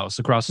her house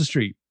across the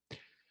street.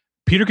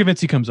 Peter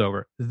Kavinsky comes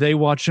over. They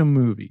watch a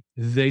movie.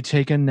 They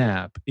take a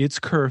nap. It's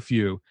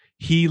curfew.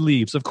 He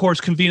leaves. Of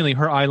course, conveniently,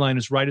 her eye line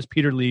is right as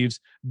Peter leaves.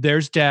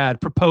 There's Dad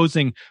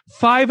proposing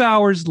 5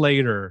 hours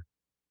later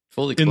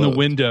Fully in the clothed.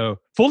 window,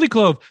 fully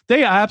clothed.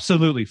 They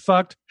absolutely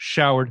fucked,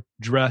 showered,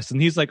 dressed.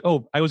 And he's like,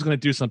 oh, I was going to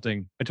do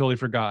something. I totally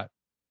forgot.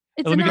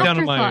 It's Let an me get down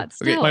to my- afterthought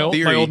Okay, still. My old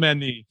Theory. man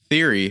knee.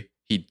 Theory,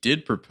 he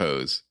did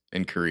propose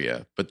in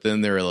Korea, but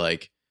then they were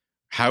like,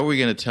 how are we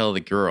going to tell the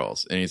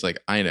girls? And he's like,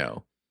 I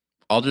know.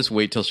 I'll just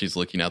wait till she's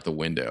looking out the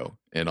window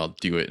and I'll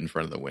do it in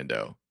front of the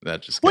window.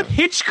 That just What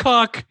kinda-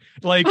 Hitchcock,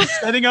 like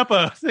setting up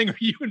a thing are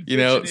you you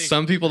know, envisioning?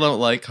 some people don't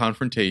like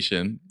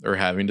confrontation or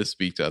having to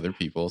speak to other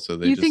people. So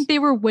they You just, think they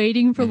were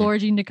waiting for Mhm. Laura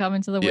Jean to come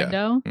into the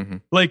Yeah.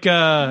 window? like You're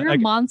a like,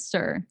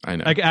 monster. I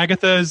know. like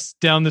Agatha's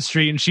down the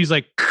street and she's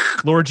like,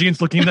 Laura Jean's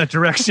looking in that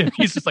direction.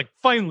 He's just like,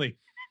 finally.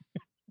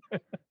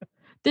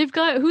 They've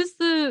got who's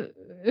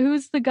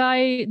the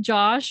guy,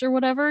 Josh or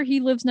whatever? He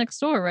lives next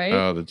door, right?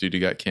 Oh, the dude who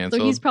got so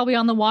canceled. he's probably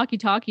on the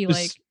walkie-talkie,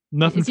 There's like,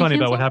 nothing is he funny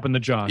about what canceled? happened to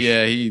Josh.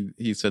 yeah,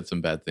 he said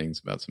some bad things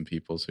about some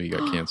people, so he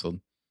got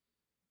canceled.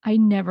 I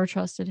never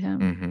trusted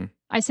him. hmm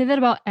I say that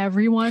about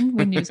everyone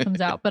when news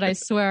comes out, but I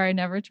swear I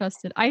never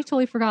trusted. I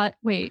totally forgot.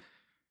 Wait,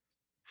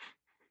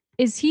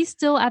 is he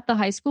still at the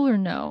high school or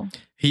no?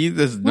 He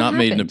has not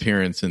made an happened?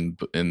 appearance in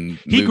He movie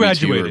 2 or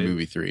graduated.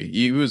 movie 3.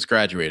 He was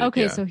graduated.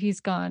 Okay, yeah. so he's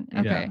gone.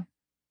 Okay,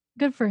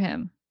 good for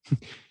him.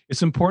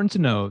 It's important to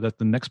know that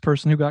the next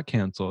person who got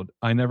canceled,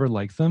 I never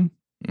liked them.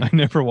 Mm. I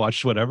never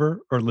watched whatever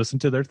or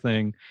listened to their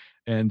thing.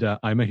 And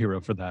I'm a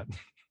hero for that.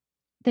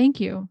 Thank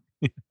you.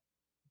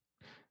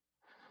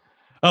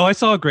 Oh, I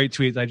saw a great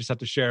tweet I just have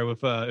to share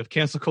with if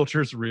cancel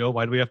culture is real,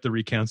 why do we have to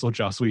recancel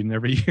Joss Whedon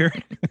every year?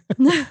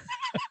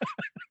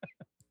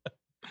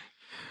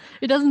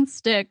 It doesn't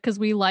stick because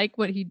we like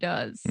what he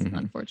does, Mhm.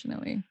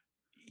 unfortunately.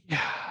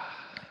 Yeah.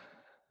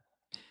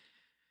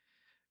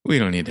 We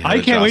don't need to have I a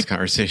can't Joss wait-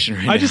 conversation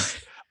right I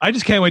now.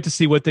 just can't wait to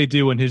see what they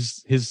do when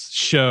his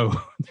show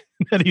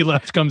that he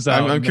left comes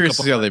out. I'm in a curious to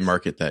couple see how they months.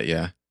 market that.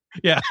 Yeah.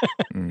 Yeah.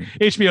 Mm.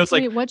 HBO's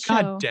like, Wait, what show?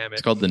 God damn it.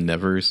 It's called The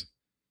Nevers.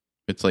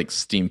 It's like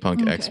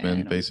steampunk Okay, I X-Men,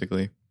 don't-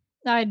 basically.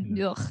 I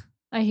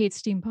hate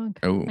steampunk.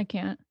 Oh, I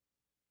can't.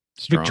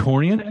 strong.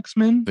 Victorian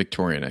X-Men?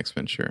 Victorian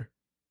X-Men, sure.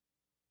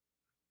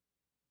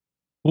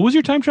 What was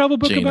your time travel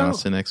book Jane about?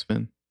 Austen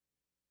X-Men.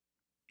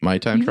 My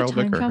time You have a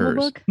travel book or hers?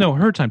 book? No,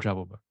 her time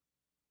travel book.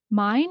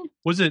 Mine?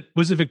 Was it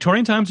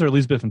Victorian times or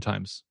Elizabethan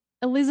times?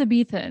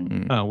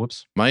 Elizabethan. Oh,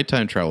 whoops. My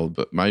time travel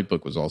book. My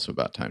book was also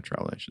about time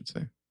travel, I should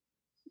say.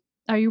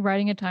 Are you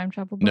writing a time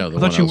travel book? No,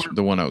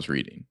 the one I was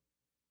reading.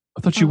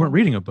 I thought you weren't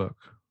reading a book.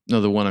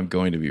 No, the one I'm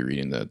going to be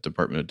reading, the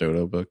Department of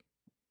Dodo book.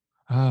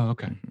 Oh,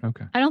 okay.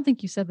 Okay. I don't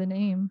think you said the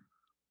name.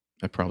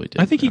 I probably did.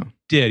 I think he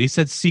did. He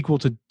said sequel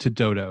to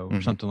Dodo or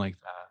Mhm. something like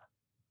that.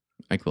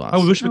 I glossed. I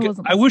wish I we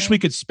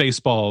wasn't could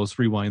Spaceballs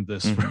rewind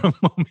this Mhm. for a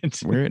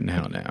moment. We're at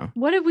now.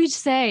 What did we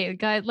say,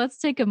 guys? Let's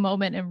take a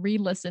moment and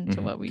re-listen to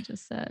Mhm. what we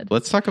just said.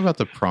 Let's talk about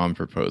the prom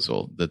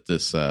proposal that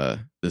this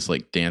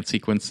like dance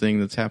sequence thing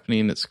that's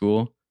happening at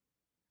school.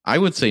 I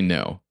would say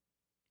no,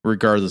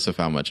 regardless of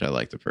how much I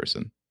like the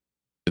person.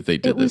 If they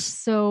did It was this,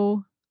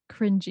 so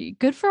cringy.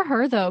 Good for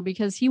her though,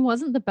 because he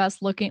wasn't the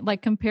best looking.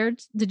 Like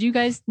compared, did you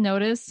guys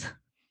notice?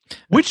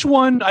 Which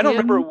one? I don't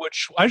Him? remember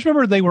which. I just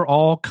remember they were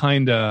all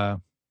kind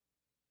of.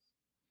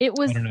 It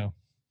was. I don't know.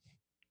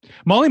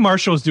 Molly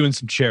Marshall is doing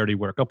some charity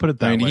work. I'll put it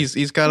that I mean, way.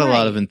 he's got a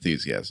lot of Right.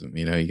 enthusiasm.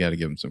 You know, you got to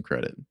give him some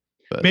credit.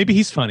 But Maybe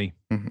he's funny.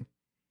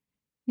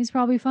 He's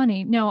probably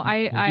funny. No,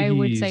 I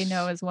would say he's-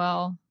 no as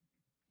well.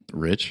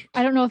 Rich.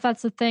 I don't know if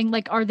that's the thing.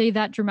 Like, are they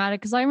that dramatic?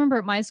 Because I remember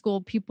at my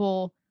school,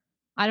 people,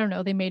 I don't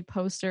know, they made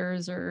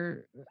posters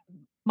or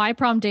my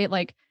prom date,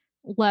 like,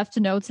 left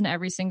notes in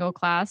every single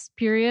class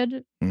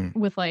period Mm.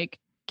 with like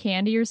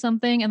candy or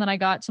something. And then I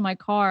got to my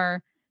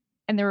car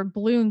and there were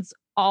balloons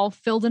all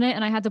filled in it.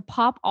 And I had to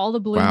pop all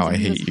the balloons Wow, I and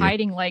he hate was you.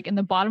 hiding like in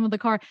the bottom of the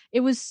car. It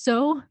was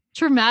so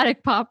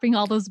traumatic popping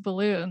all those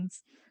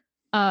balloons.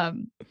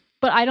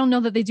 But I don't know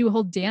that they do a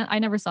whole dance. I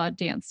never saw a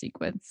dance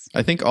sequence.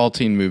 I think all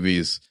teen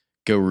movies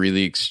go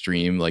really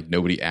extreme. Like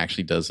nobody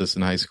actually does this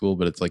in high school,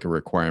 but it's like a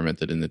requirement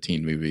that in the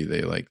teen movie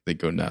they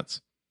go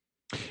nuts.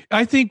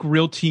 I think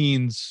real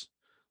teens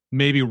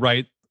maybe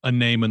write a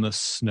name in the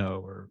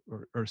snow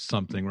or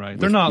something, right?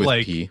 They're not With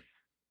like P.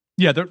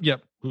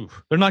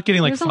 they're not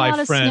getting like There's a lot five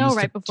of snow friends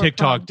right to before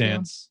TikTok prom, too.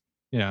 dance.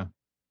 Yeah.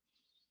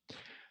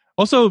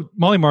 Also,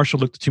 Molly Marshall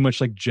looked too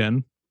much like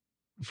Jen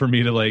for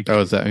me to like.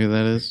 Oh, is that who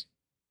that is?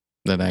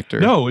 That actor?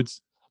 No,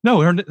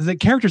 the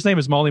character's name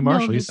is Molly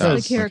Marshall. No, He the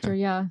says, character, okay.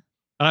 yeah. and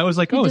I was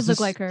like, He oh, does is look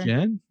this like her.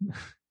 Jen?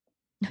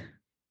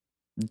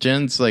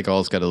 Jen's like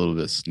always got a little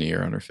bit of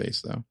sneer on her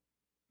face, though.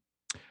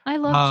 I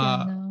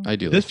love Jen though. I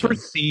do. This like Jen.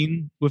 first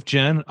scene with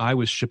Jen, I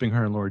was shipping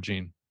her and Laura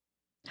Jean.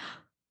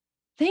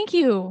 Thank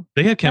you.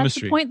 They had That's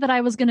chemistry. the point that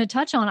I was going to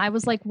touch on. I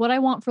was like, what I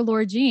want for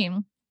Laura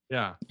Jean.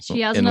 Yeah.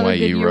 She has another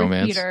good NYU year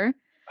romance. with Peter.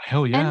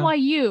 Hell yeah.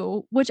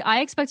 NYU, which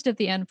I expected at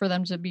the end for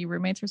them to be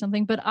roommates or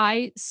something, but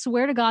I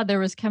swear to God there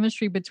was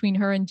chemistry between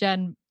her and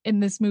Jen in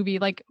this movie,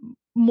 like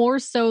more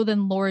so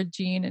than Laura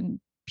Jean and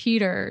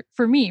Peter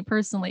for me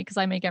personally, because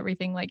I make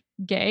everything like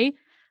gay.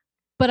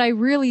 But I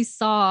really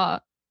saw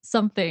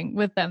something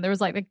with them. There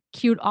was like a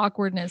cute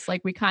awkwardness,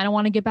 like we kind of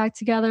want to get back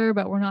together,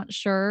 but we're not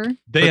sure.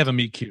 They But have a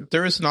meet cute.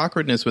 There was an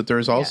awkwardness, but there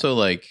was also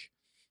like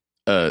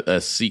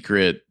a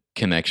secret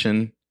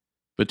connection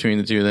between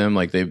the two of them.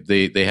 Like they had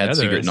Yeah, there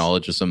secret is.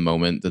 knowledge of some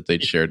moment that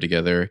they'd shared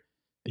together.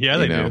 Yeah, you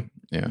they know? do.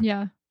 Yeah.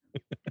 Yeah,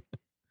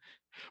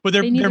 But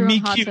they need their their own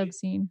meet hot cute. tub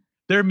scene.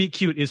 Their meet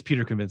cute is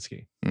Peter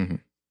Kavinsky.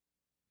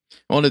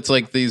 Well, and it's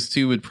like these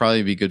two would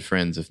probably be good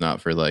friends if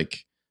not for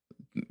like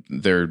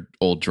their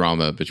old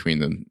drama between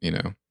them, you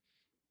know.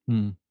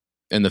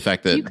 And the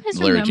fact Do you that guys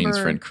Laura Jean's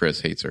remember- friend Chris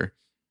hates her.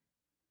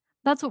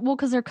 That's what, well,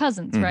 because they're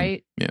cousins, Mhm.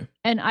 right? Yeah.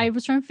 And I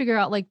was trying to figure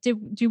out, like,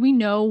 do we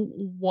know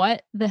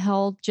what the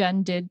hell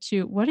Jen did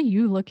to? What are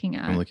you looking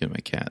at? I'm looking at my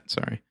cat.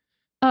 Sorry.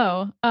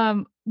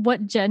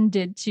 What Jen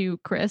did to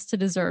Chris to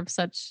deserve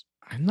such?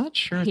 I'm not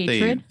sure if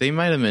Hatred? they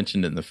might have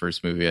mentioned it in the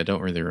first movie. I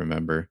don't really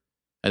remember.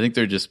 I think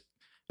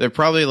they're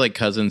probably like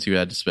cousins who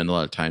had to spend a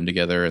lot of time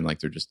together and like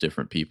they're just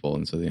different people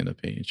and so they end up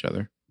hating each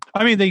other.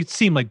 I mean, they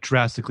seem like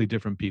drastically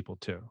different people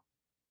too.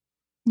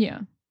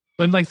 Yeah,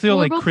 But like feel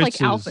we're like both Chris like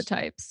is, alpha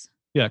types.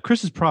 Yeah,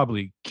 Chris has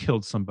probably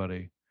killed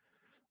somebody.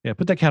 Yeah,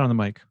 put that cat on the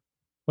mic.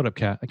 What up,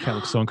 cat? That cat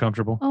looks so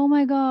uncomfortable. Oh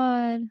my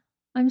god,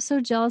 I'm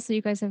so jealous that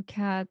you guys have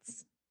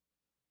cats.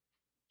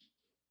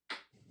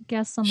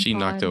 Guests on the She pod.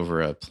 knocked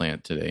over a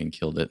plant today and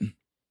killed it.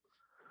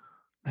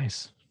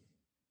 Nice.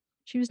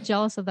 She was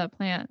jealous of that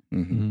plant.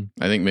 Mhm.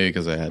 I think maybe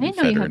because I I hadn't didn't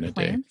know fed you her in a had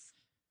day. plants.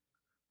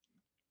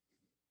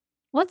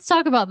 Let's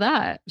talk about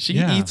that. She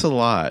Yeah. eats a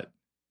lot.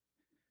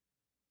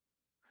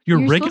 You're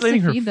You're supposed to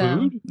regulating her feed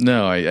them. food?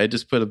 No, I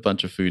just put a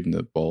bunch of food in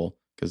the bowl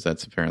because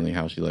that's apparently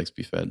how she likes to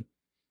be fed.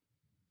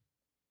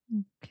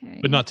 Okay,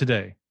 But not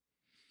today.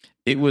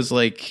 It was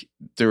like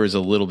there was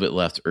a little bit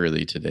left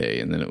early today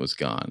and then it was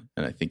gone.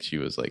 And I think she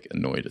was like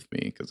annoyed with me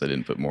because I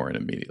didn't put more in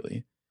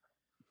immediately.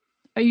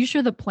 Are you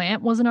sure the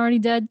plant wasn't already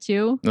dead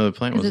too? No, the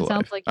plant was Because it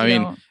alive. sounds like I you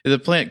mean, don't- the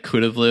plant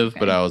could have lived,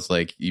 but Okay. I was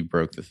like, you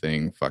broke the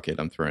thing. Fuck it.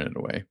 I'm throwing it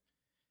away.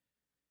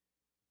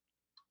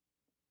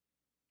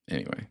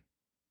 Anyway.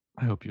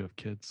 I hope you have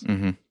kids.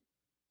 Mhm.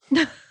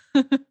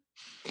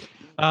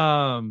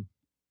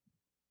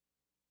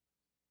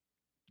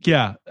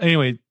 Yeah.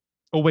 Anyway,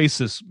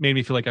 Oasis made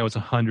me feel like I was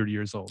 100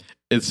 years old.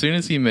 As soon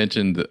as he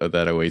mentioned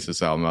that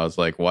Oasis album, I was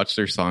like, watch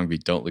their song be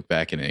Don't Look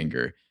Back in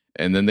Anger.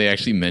 And then they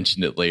actually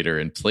mentioned it later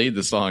and played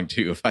the song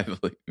too, if I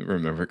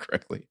remember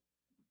correctly.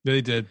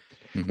 They did.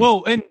 Mhm.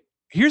 Well, and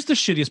here's the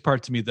shittiest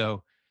part to me,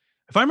 though.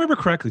 If I remember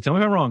correctly, tell me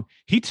if I'm wrong.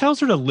 He tells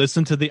her to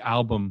listen to the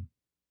album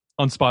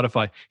on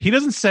Spotify. He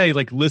doesn't say,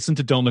 like, listen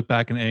to Don't Look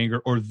Back in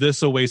Anger or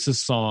this Oasis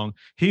song.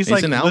 He's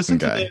like, an album listen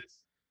guy. to this.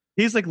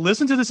 He's like,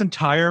 listen to this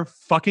entire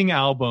fucking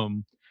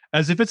album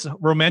as if it's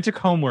romantic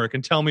homework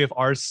and tell me if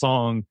our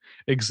song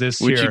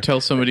exists Would here. you tell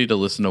somebody to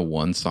listen to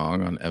one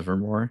song on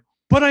Evermore?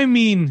 But I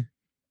mean,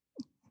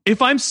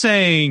 if I'm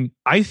saying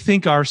I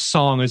think our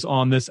song is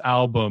on this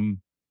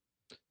album,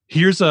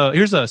 here's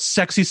a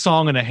sexy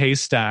song in a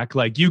haystack.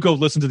 Like, you go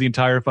listen to the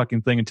entire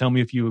fucking thing and tell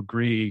me if you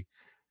agree.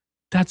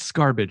 That's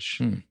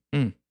garbage.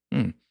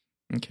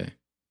 Okay.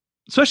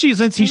 Especially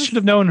since he should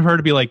have known her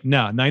to be like,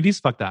 nah,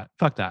 90s, fuck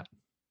that.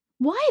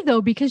 Why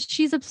though? Because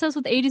she's obsessed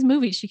with 80s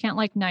movies. She can't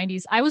like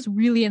 90s. I was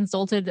really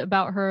insulted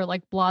about her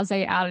like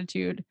blasé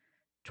attitude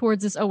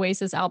towards this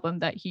Oasis album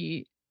that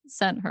he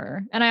sent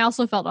her. And I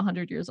also felt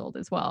 100 years old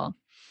as well.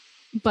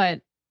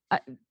 But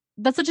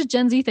that's such a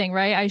Gen Z thing,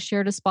 right? I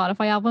shared a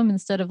Spotify album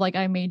instead of like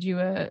I made you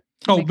a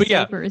but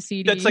yeah, or a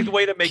CD. that's like the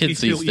way to make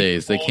Kids me feel these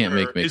days, they can't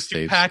make older is to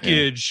mixtapes,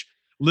 package.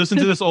 Listen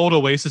to this old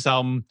Oasis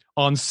album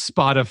on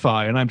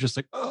Spotify, and I'm just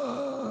like,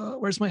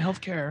 where's my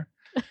healthcare?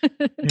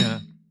 Yeah.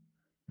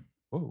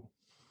 Whoa.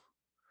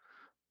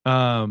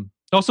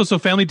 Also, so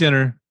family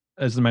dinner,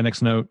 as my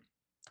next note,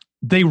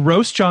 they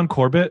roast John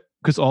Corbett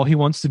because all he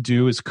wants to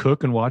do is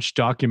cook and watch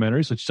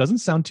documentaries, which doesn't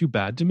sound too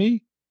bad to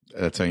me.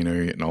 That's how you know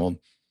you're getting old.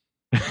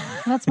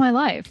 That's my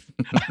life.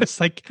 It's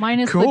like,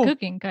 Minus cool. the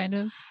cooking, kind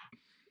of.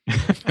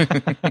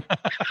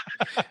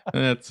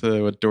 That's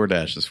what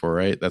DoorDash is for,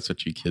 right? That's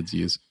what you kids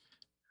use.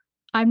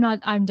 I'm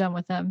done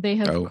with them. They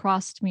have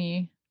crossed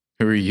me.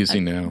 Who are you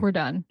using now? We're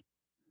done.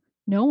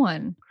 No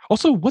one.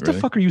 Also, what Really?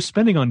 the fuck are you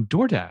spending on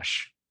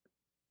DoorDash?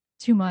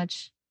 Too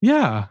much.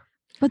 Yeah.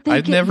 But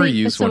I'd never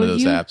used so one of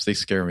those you- apps. They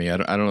scare me. I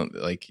don't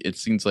like. It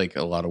seems like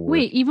a lot of work.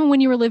 Wait, even when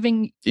you were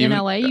living in Even-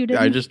 LA, you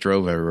didn't? I just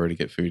drove everywhere to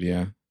get food.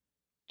 Yeah.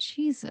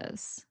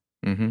 Jesus.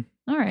 Mm-hmm.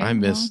 All right. I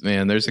miss,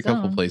 man. There's a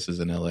couple zone. places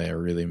in LA I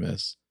really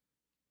miss.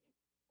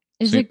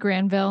 Is So- it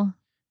Granville?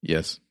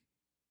 Yes.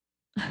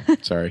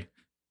 Sorry.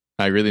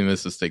 I really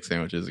miss the steak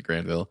sandwiches at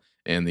Granville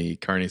and the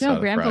carne asada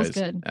Granville's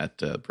fries good.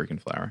 at Brick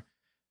and Flour.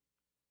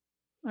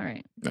 All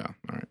right. No,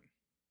 all right.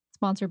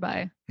 Sponsored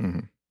by.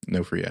 Mm-hmm.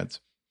 No free ads.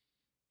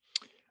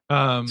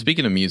 Um,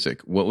 Speaking of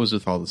music, what was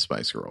with all the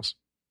Spice Girls?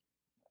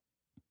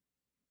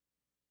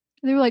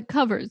 They were like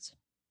covers.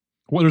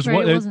 well, there's Right,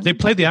 one, it wasn't- they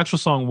played the actual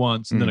song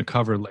once and then Mhm. a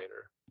cover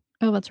later.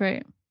 Oh, that's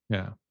right.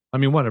 Yeah. I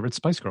mean, whatever. It's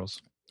Spice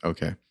Girls.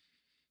 Okay.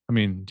 I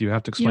mean, do you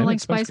have to You explain don't it? like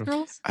Spice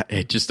Girls?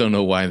 I just don't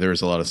know why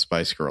there's a lot of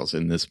Spice Girls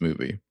in this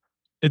movie.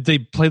 They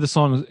play the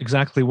song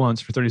exactly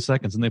once for 30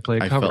 seconds and they play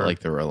a I cover. felt like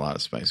there were a lot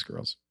of Spice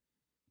Girls.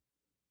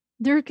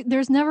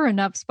 There's never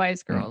enough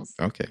Spice Girls.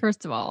 Okay.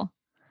 First of all,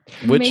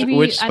 Which Maybe-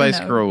 which I don't Spice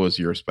know. Girl was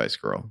your Spice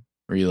Girl?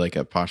 Were you like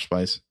a Posh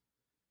Spice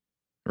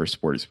or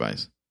Sporty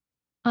Spice?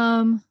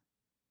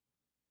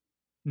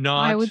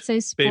 Not, I would say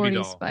Sporty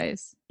doll.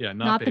 Spice. yeah,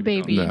 not the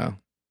baby. doll. No,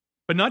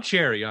 But not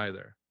Cherry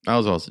either. I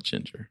was also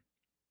Ginger.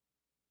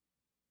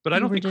 But I You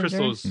don't were think ginger?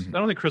 Crystal's Mhm. I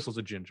don't think Crystal's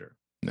a ginger.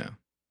 No.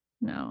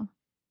 No.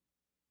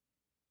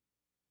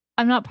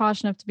 I'm not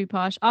posh enough to be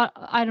posh.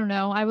 I don't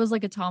know. I was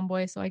like a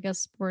tomboy, so I guess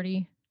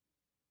sporty.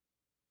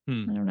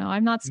 Hmm. I don't know.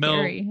 I'm not Mel-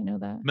 scary. I know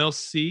that. Mel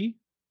C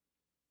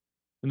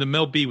and the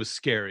Mel B was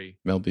scary.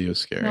 Mel B was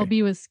scary. Mel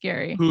B was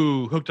scary.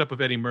 Who hooked up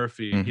with Eddie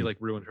Murphy. He Mhm. like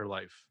ruined her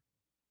life.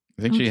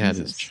 I think Oh, she had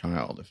his Jesus.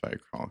 child, if I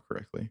recall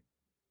correctly.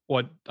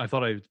 What I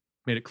thought I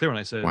made it clear when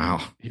I said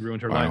Wow. he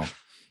ruined her Wow.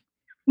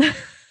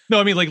 life. No,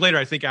 I mean like later.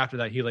 I think after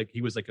that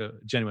he was like a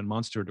genuine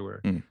monster to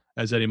her, Mm.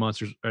 as Eddie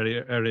Monster is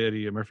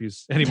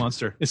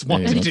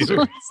wanting Eddie to do.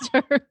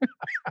 Monster.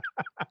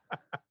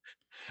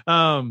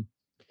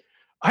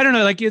 I don't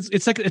know. Like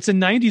it's like it's a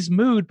 '90s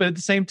mood, but at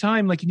the same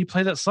time, like when you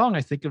play that song,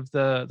 I think of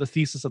the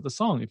thesis of the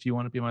song. If you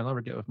want to be my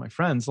lover, get with my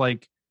friends.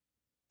 Like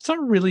it's not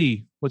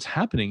really what's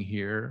happening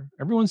here.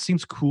 Everyone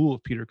seems cool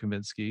with Peter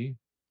Kavinsky.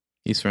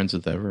 He's friends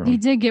with He everyone.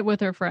 did get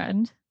with her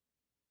friend,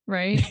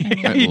 right? I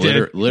mean, He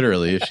did.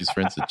 Literally, if she's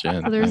friends with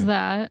Jen. so there's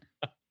Yeah.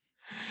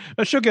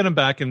 that. She'll get him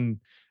back in,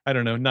 I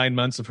don't know, 9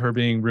 months of her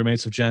being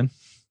roommates with Jen.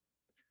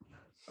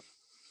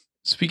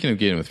 Speaking of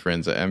getting with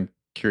friends, I'm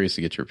curious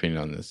to get your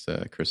opinion on this,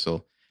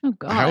 Crystal. Oh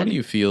God. How do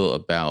you feel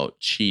about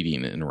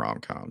cheating in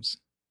rom-coms?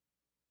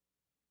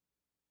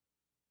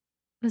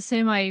 The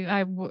same.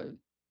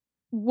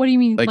 What do you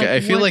mean? Like, I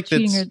feel what like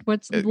cheating that's- or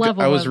what's the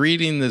level? I was of-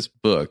 reading this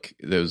book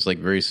that was like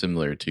very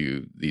similar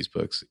to these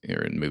books here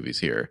in movies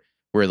here,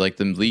 where like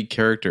the lead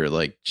character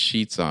like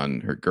cheats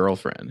on her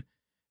girlfriend,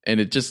 and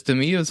it just to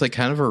me it was like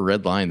kind of a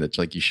red line that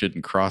like you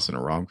shouldn't cross in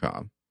a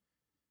rom-com.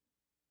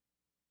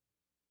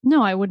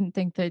 No, I wouldn't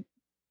think that.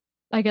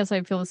 I guess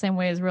I feel the same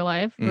way as real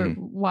life. Or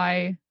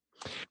why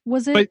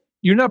was it But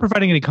you're not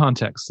providing any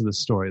context to this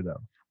story,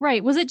 though.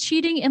 right? Was it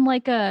cheating in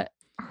like a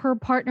her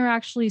partner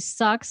actually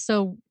sucks.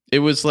 So it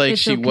was like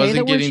it's she okay wasn't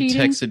that we're getting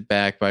cheating? texted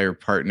back by her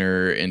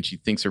partner, and she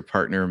thinks her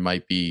partner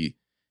might be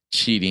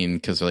cheating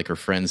because like her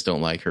friends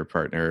don't like her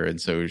partner, and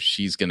so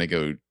she's gonna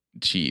go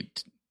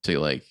cheat to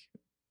like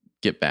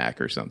get back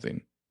or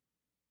something.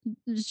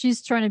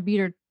 She's trying to beat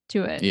her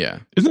to it. Yeah,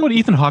 Isn't that what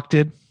Ethan Hawke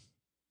did?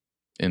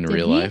 in Did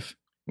real he? life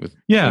with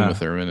Yeah. Uma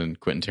Thurman and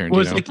Quentin Tarantino. Well,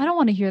 it's like- I don't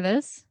want to hear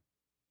this.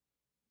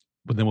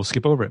 But then we'll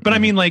skip over it. But I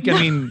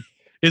mean,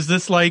 is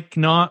this like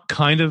not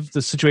kind of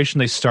the situation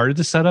they started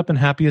to set up in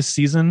Happiest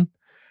Season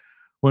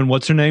when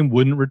what's her name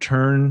wouldn't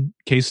return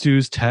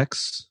K-Stu's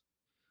texts?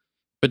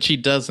 But she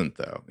doesn't,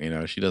 though. You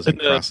know, she doesn't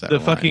And cross that the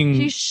line. fucking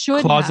She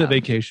should closet have.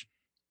 vacation.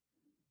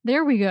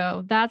 There we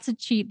go. That's a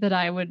cheat that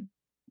I would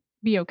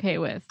be okay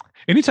with.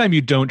 Anytime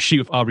you don't cheat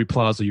with Aubrey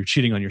Plaza, you're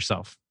cheating on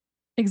yourself.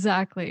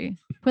 Exactly.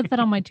 Put that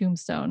on my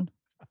tombstone.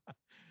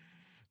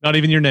 Not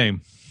even your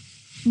name.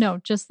 No,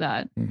 just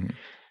that. Mhm.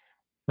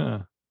 Huh.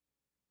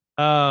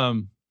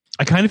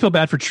 I kind of feel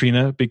bad for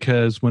Trina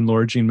because when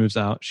Laura Jean moves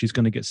out, she's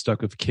going to get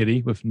stuck with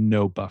Kitty with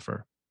no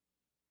buffer.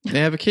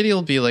 Yeah, but Kitty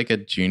will be like a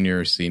junior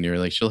or senior.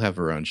 Like she'll have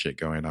her own shit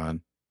going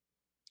on.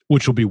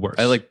 Which will be worse.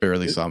 I like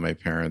barely saw my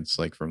parents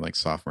like from like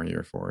sophomore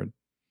year forward.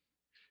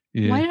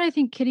 Yeah. Why did I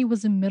think Kitty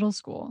was in middle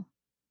school?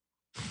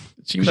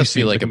 She She must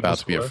be seems like like a about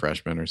to be a middle schooler.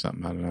 freshman or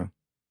something. I don't know.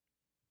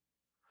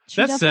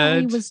 She That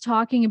definitely said- was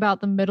talking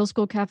about the middle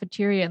school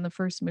cafeteria in the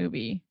first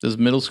movie. Does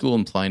middle school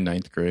imply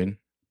 9th grade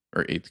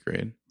or 8th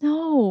grade?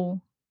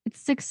 No, it's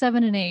 6,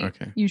 7, and 8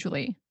 Okay.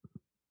 usually.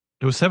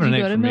 It was 7 Did and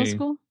you 8 go to for middle me.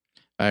 school?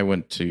 I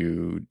went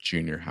to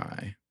junior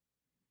high.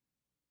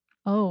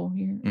 Oh,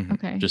 you're Mhm.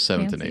 okay. Just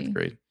 7th and fancy. 8th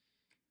grade.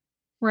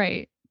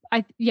 Right.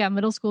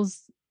 Middle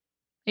school's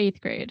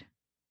 8th grade.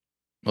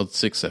 Well, it's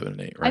 6, 7,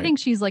 and 8, right? I think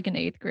she's like in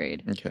 8th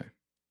grade. Okay.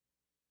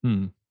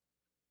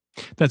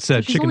 That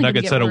said, She's chicken only gonna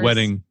nuggets get at a worse.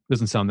 wedding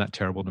doesn't sound that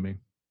terrible to me.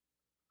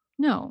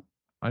 No.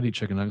 I'd eat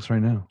chicken nuggets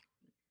right now.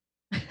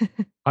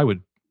 I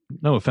would.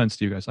 No offense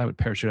to you guys. I would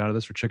parachute out of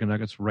this for chicken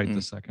nuggets right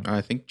this second.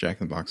 I think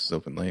Jack in the Box is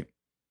open late.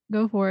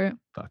 Go for it.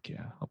 Fuck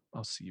yeah.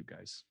 I'll see you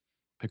guys.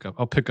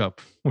 I'll pick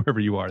up wherever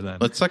you are then.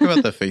 Let's talk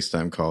about the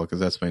FaceTime call because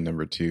that's my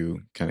number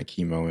 2 kind of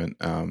key moment.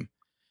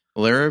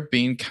 Lara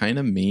being kind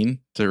of mean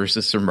to her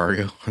sister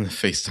Margot on the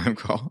FaceTime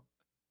call.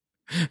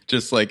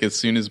 Just like as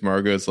soon as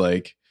Margot's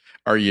like,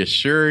 "Are you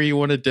sure you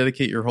want to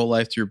dedicate your whole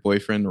life to your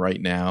boyfriend right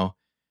now?"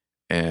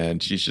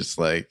 And she's just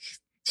like,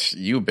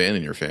 "You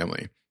abandon your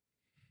family."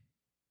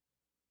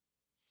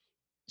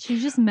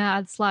 She's just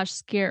mad /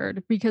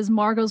 scared because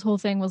Margot's whole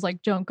thing was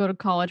like, don't go to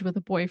college with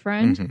a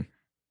boyfriend. Mhm.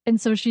 And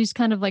so she's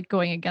kind of like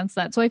going against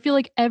that. So I feel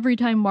like every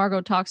time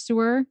Margot talks to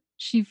her,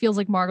 she feels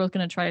like Margot's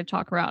going to try to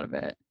talk her out of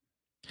it.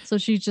 So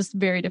she's just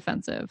very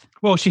defensive.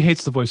 Well, she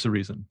hates the voice of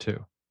reason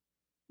too.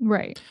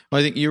 Right. Well,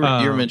 I think you're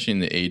Um,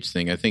 mentioning the age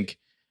thing. I think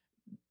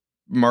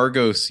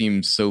Margot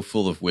seems so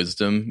full of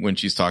wisdom when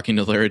she's talking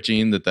to Lara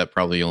Jean that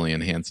probably only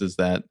enhances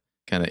that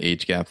kind of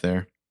age gap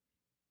there.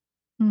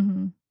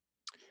 Mm-hmm.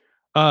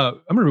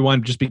 I'm gonna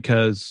rewind just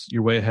because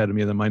you're way ahead of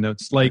me than my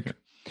notes. Like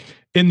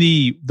in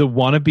the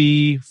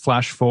wannabe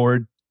flash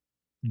forward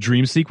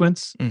dream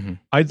sequence, Mhm.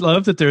 I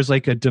love that there's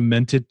like a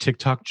demented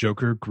TikTok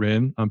Joker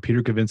grin on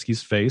Peter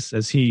Kavinsky's face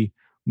as he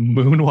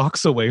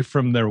moonwalks away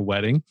from their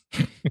wedding.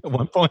 At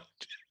one point,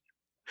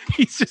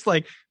 he's just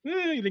like, "You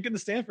didn't get to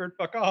Stanford,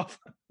 fuck off."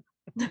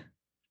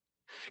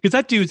 Because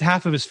that dude's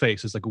half of his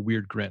face is like a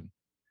weird grin.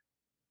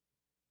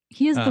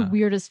 He has the Ah.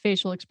 weirdest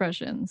facial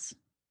expressions,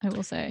 I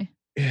will say.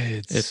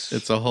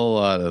 It's a whole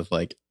lot of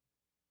like,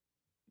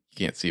 you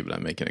can't see, but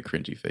I'm making a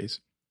cringy face.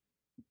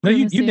 No,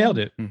 you Grimacing. nailed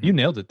it. Mhm. You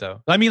nailed it,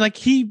 though. I mean, like,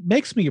 he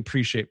makes me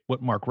appreciate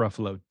what Mark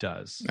Ruffalo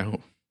does.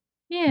 Oh,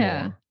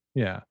 Yeah. more.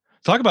 Yeah.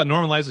 Talk about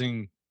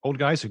normalizing old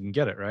guys who can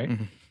get it, right?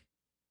 Mhm.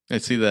 I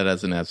see that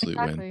as an absolute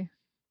win. Exactly.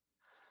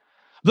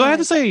 Though I have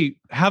to Right. say,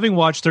 having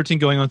watched 13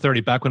 Going on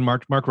 30, back when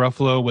Mark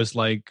Ruffalo was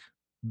like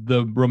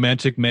the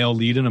romantic male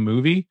lead in a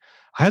movie,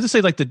 I have to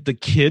say, like, the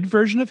kid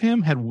version of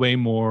him had way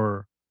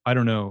more, I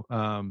don't know,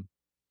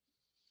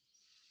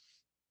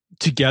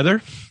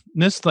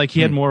 togetherness. Like,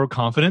 he had more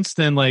confidence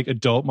than like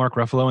adult Mark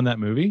Ruffalo in that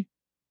movie.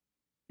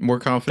 More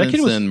confidence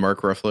kid was- than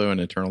Mark Ruffalo in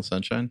Eternal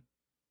Sunshine.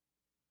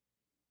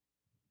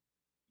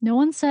 No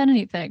one said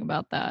anything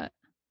about that.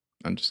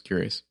 I'm just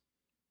curious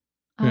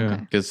Yeah.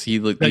 Okay. because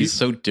he's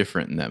so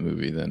different in that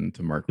movie than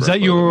the Mark. Is Ruffalo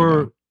that we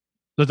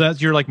know.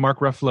 that's your like Mark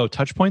Ruffalo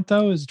touch point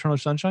though? Is Eternal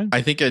Sunshine?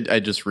 I think I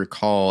just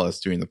recall us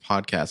doing the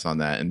podcast on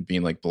that and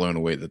being like blown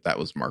away that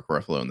was Mark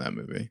Ruffalo in that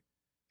movie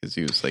because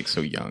he was like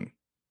so young.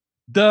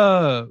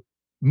 The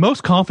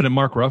most confident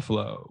Mark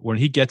Ruffalo, when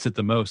he gets it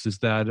the most, is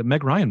that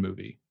Meg Ryan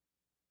movie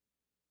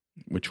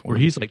Which one? where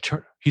he's like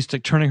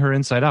turning her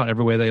inside out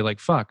every way they like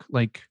fuck.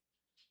 Like,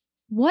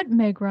 What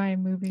Meg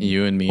Ryan movie?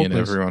 You and Me and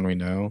Hopeless. Everyone We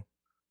Know.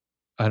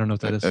 I don't know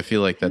what that is. I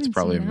feel like that's haven't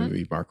probably a seen that.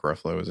 movie Mark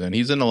Ruffalo was in.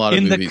 He's in a lot of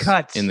In the movies.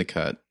 Cut. In the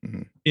Cut.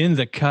 Mhm. In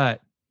the Cut.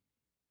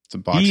 It's a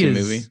boxing He is-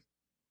 movie.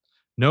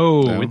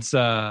 No, No? it's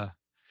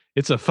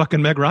a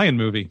fucking Meg Ryan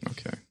movie.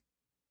 Okay.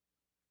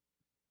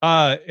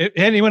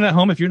 Anyone at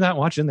home, if you're not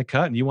watching The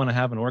Cut and you want to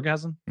have an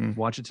orgasm, Mm.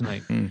 watch it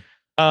tonight. Mm.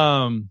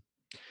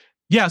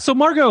 Yeah, so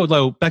Margot,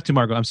 though, back to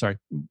Margot. I'm sorry,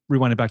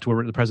 rewinding back to where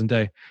we're at the present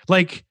day.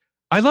 Like,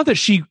 I love that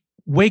she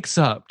wakes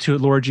up to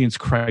Laura Jean's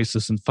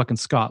crisis in fucking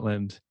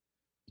Scotland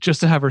just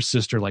to have her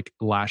sister like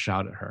lash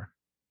out at her.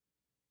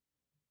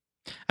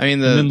 I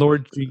mean, And then Laura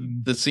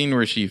Jean, the scene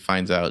where she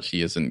finds out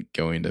she isn't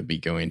going to be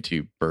going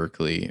to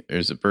Berkeley, or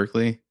is it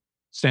Berkeley?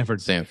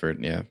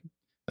 Stanford, yeah.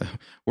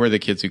 Where the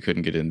kids who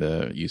couldn't get into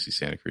UC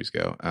Santa Cruz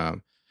go.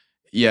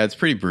 Yeah, it's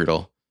pretty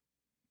brutal.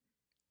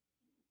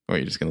 Or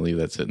you're just going to leave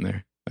that sitting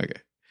there? Okay.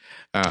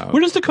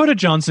 Where does Dakota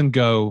Johnson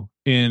go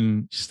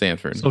in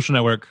Stanford Social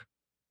Network?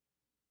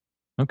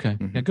 Okay,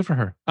 Mhm. yeah, good for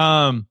her.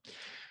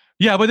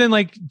 Yeah, but then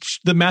like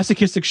the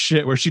masochistic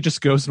shit where she just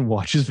goes and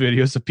watches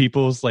videos of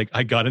people's like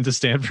I got into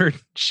Stanford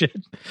shit.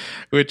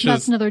 Which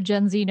That's is another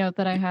Gen Z note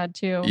that I had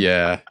too.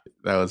 yeah,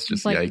 that was It's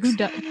just like,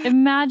 yikes.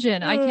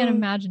 imagine. I can't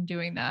imagine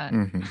doing that.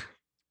 Mhm.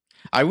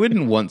 I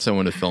wouldn't want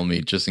someone to film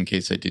me just in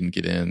case I didn't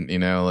get in. You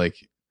know, like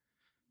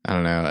I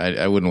don't know.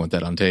 I wouldn't want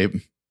that on tape.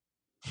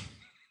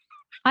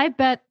 I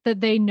bet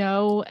that they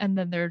know, and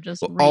then they're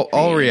just Well,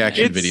 all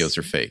reaction It's- videos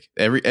are fake.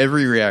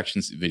 Every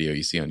reaction video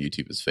you see on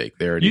YouTube is fake.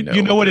 They already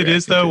You know what they're it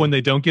is reacting though to. when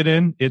they don't get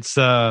in? It's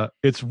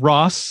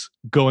Ross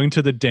going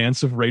to the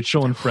dance of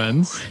Rachel and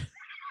Friends.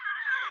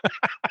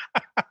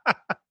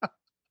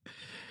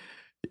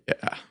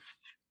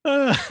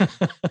 Yeah.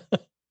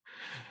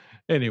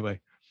 Anyway,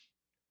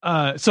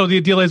 so the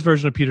idealized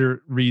version of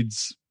Peter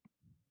reads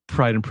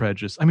Pride and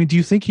Prejudice. I mean, do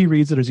you think he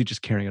reads it, or is he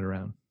just carrying it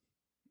around?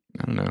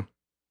 I don't know.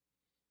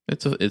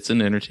 It's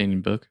an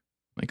entertaining book.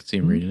 I could see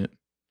him Mhm. reading it.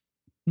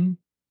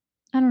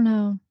 I don't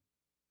know.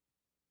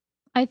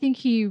 I think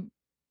he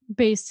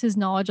based his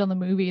knowledge on the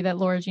movie that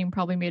Laura Jean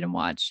probably made him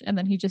watch, and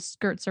then he just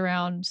skirts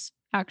around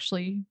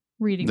actually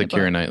reading The the book.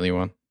 Keira Knightley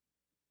one.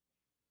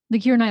 The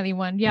Keira Knightley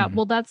one. Yeah, Mhm.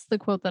 well, that's the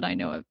quote that I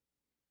know of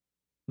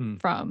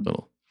from.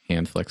 Little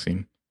hand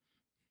flexing.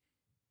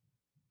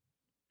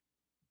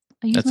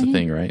 I use That's my the hand.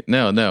 thing, right?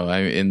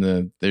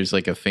 No. There's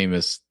like a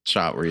famous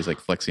shot where he's like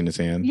flexing his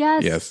hand.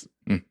 Yes. Yes.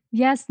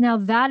 Yes, now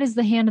that is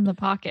the hand in the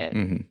pocket,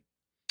 Mhm.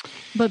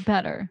 but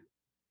better.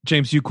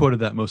 James, you quoted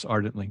that most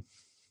ardently.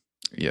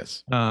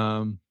 Yes.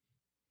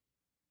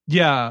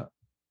 Yeah.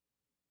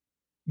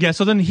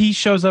 So then he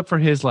shows up for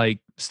his like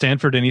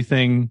Stanford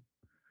anything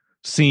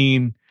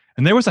scene,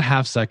 and there was a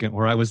half second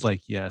where I was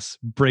like, "Yes,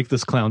 break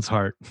this clown's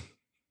heart."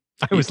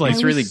 I was like, he's I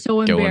was really so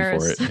going for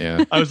embarrassed. it.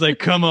 Yeah. I was like,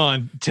 "Come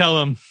on,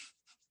 tell him."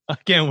 I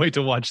can't wait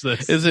to watch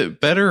this. Is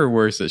it better or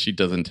worse that she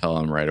doesn't tell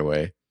him right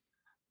away?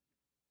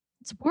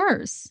 It's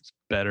worse.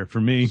 Better for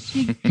me.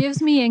 She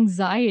gives me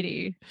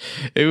anxiety.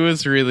 It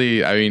was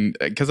really, I mean,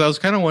 because I was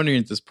kind of wondering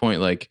at this point,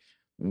 like,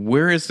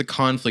 where is the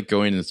conflict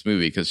going in this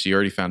movie? Because she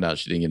already found out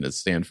she didn't get into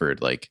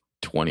Stanford like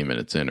 20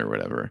 minutes in or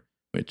whatever,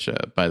 which,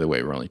 by the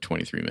way, we're only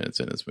 23 minutes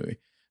in this movie.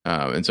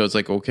 And so it's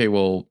like, okay,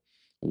 well,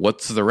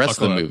 what's the rest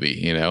Fuck of the up. movie?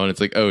 You know, and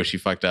it's like, oh, she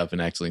fucked up and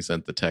accidentally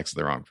sent the text to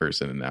the wrong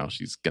person. And now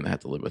she's going to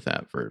have to live with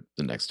that for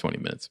the next 20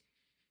 minutes.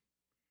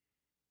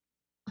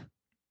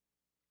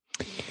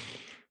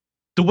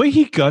 The way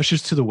he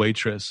gushes to the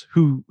waitress,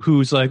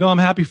 who's like, "Oh, I'm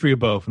happy for you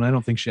both," and I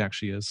don't think she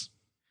actually is.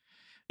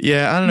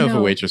 Yeah, I don't know if a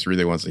No. waitress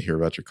really wants to hear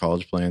about your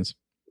college plans.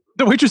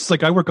 The waitress is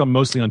like, "I work on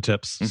mostly on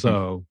tips, Mhm.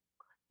 so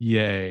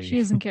yay." She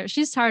doesn't care.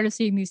 She's tired of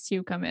seeing these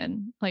two come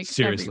in like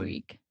Seriously. every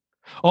week.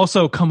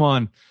 Also, come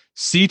on,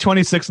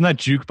 C26 in that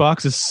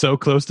jukebox is so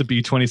close to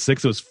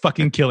B26. It was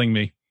fucking killing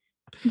me.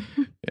 Yeah.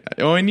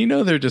 Oh, and you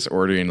know they're just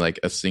ordering like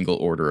a single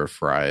order of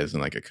fries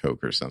and like a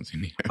Coke or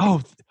something. You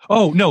know?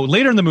 Oh no!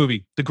 Later in the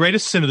movie, the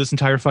greatest sin of this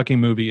entire fucking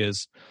movie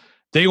is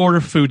they order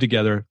food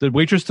together. The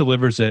waitress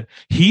delivers it.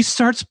 He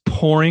starts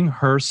pouring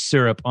her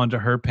syrup onto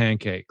her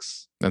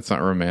pancakes. That's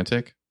not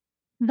romantic.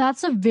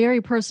 That's a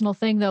very personal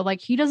thing, though.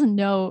 Like he doesn't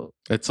know.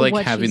 It's like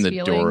What having she's the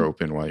door feeling.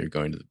 open while you're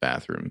going to the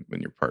bathroom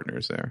when your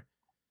partner's there.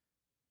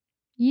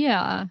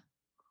 Yeah,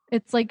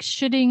 it's like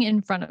shitting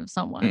in front of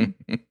someone.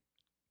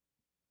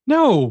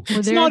 No, Where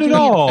it's they're not at doing it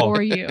all.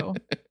 for you.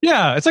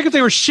 Yeah, it's like if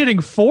they were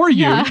shitting for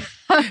you. Yeah,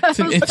 It's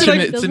an It's intimate.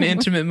 like- It's an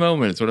intimate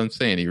moment. It's what I'm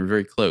saying. You're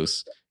very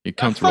close. You're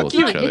comfortable Fuck with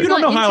you. each It's other. You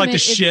don't not know how I like to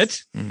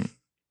intimate,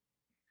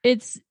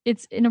 shit.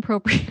 It's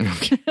inappropriate.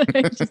 Okay.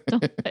 I just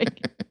don't like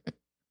it.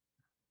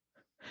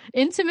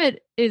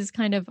 Intimate is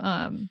kind of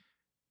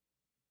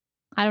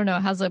I don't know,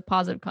 it has a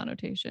positive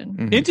connotation.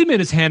 Mhm.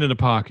 Intimate is hand in a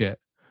pocket.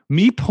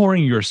 Me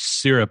pouring your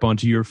syrup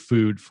onto your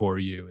food for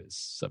you is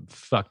some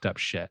fucked up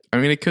shit. I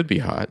mean, it could be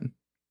hot.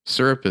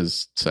 Syrup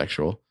is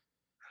sexual.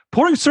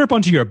 Pouring syrup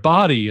onto your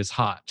body is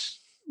hot. It's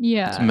a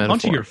Yeah. metaphor.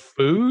 Onto your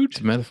food? It's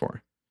a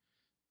metaphor.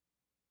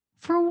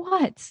 For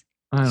what?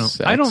 I don't.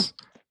 Sex.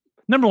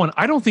 Number one,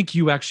 I don't think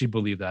you actually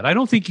believe that. I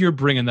don't think you're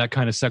bringing that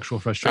kind of sexual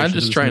frustration. I'm to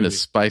just this trying to movie.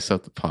 spice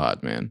up the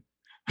pod, man.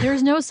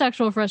 There's no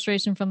sexual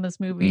frustration from this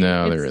movie.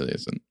 No, there It's- really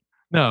isn't.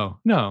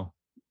 No.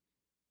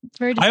 It's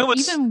very I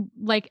always- even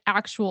like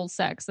actual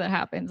sex that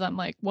happens. I'm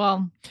like,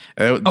 well,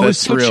 That's it's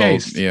so real.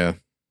 chaste. Yeah.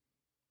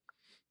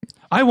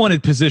 I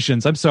wanted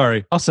positions. I'm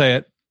sorry. I'll say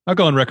it. I'll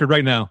go on record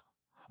right now.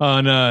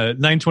 On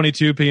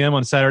 9:22 p.m.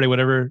 on Saturday,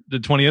 whatever the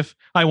 20th,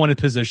 I wanted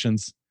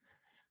positions.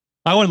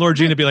 I want Laura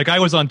Jean to be like, I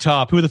was on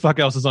top. Who the fuck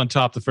else is on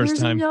top the first There's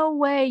time? no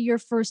way your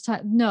first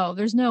time. No,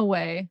 there's no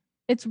way.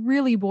 It's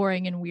really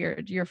boring and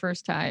weird your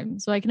first time.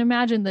 So I can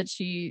imagine that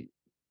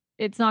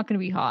it's not going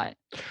to be hot.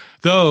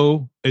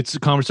 Though it's a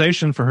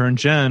conversation for her and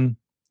Jen.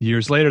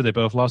 Years later, they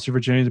both lost their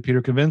virginity to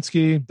Peter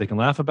Kavinsky. They can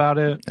laugh about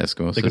it.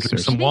 Eskimo They can drink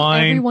sisters. some I think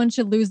wine. everyone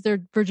should lose their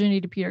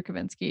virginity to Peter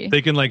Kavinsky.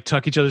 They can like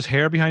tuck each other's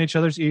hair behind each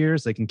other's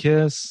ears. They can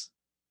kiss.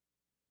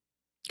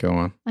 Go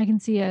on. I can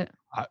see it.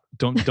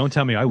 Don't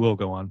tell me. I will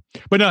go on.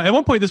 But no, at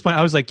one point at this point,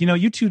 I was like,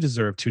 you two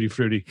deserve Tutti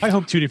Frutti. I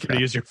hope Tutti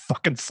Frutti is your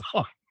fucking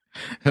song.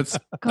 That's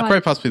God.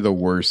 probably possibly the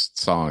worst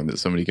song that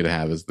somebody could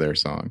have as their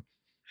song.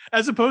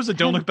 As opposed to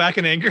Don't Look Back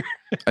in Anger.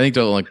 I think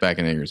Don't Look Back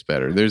in Anger is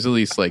better. There's at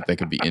least like that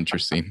could be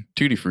interesting.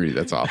 Tutti Frutti,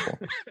 that's awful.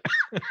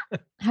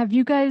 Have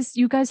you guys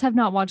have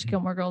not watched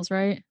Gilmore Girls,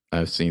 right?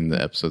 I've seen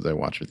the episodes I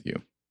watch with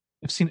you.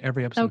 I've seen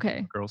every episode. Okay. Of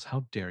Gilmore Girls.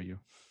 How dare you?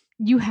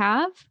 You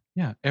have?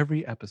 Yeah,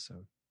 every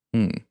episode.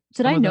 Did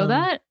Some I of know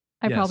them- that?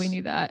 I yes. probably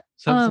knew that.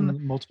 Some of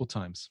them multiple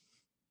times.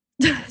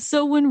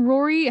 So when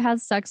Rory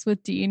has sex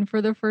with Dean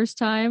for the first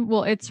time,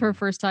 well, it's her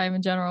first time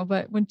in general,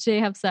 but when they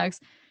have sex,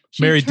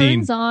 she Married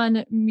turns Dean.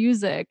 on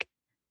music,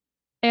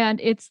 and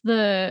it's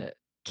the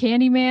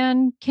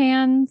Candyman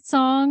can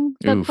song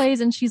that Oof.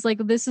 plays, and she's like,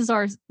 "This is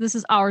our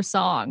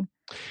song.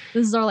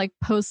 This is our like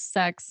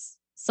post-sex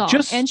song,"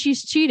 Just- and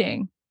she's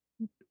cheating.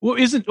 Well,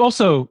 isn't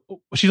also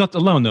she's not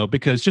alone though,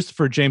 because just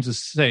for James's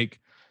sake,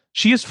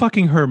 she is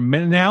fucking her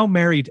now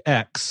married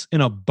ex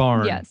in a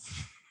barn. Yes.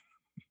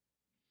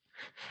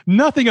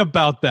 Nothing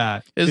about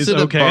that Is it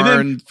okay. a And then-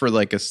 barn for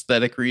like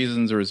aesthetic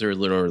reasons, or is there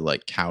literally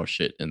like cow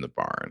shit in the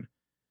barn?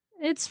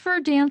 It's for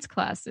dance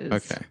classes.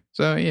 Okay,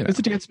 so it's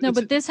a dance. No, it's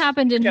but this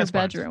happened in her dance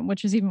barns. bedroom,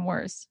 which is even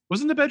worse.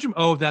 wasn't the bedroom.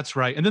 Oh, that's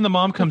right. And then the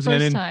mom comes the in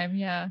first and time,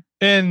 yeah.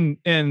 and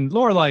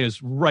Lorelai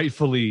is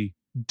rightfully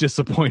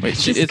disappointed. Wait,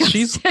 she's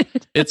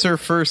Disgusted. it's her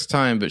first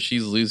time, but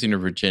she's losing her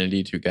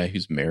virginity to a guy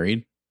who's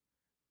married.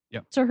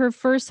 To her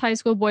first high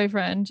school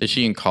boyfriend, Is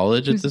she in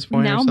college at who's this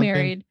point? or now something?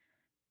 married.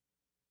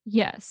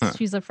 Yes, Huh.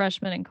 she's a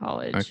freshman in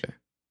college. Okay,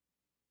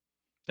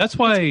 That's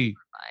why.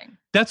 Fine.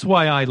 That's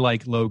why I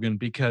like Logan,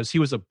 because he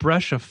was a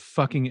breath of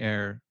fucking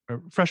air, a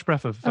fresh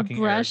breath of A fucking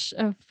air. brush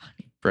of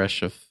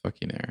fresh of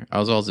fucking air. I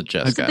was always a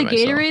Jess is guy it the myself.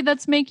 Gatorade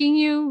that's making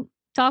you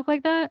talk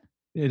like that?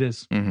 It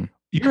is. Mhm.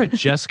 You're a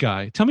Jess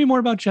guy. Tell me more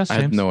about Jess, I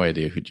James. have no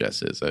idea who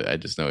Jess is. I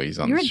just know he's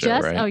on You're the a show,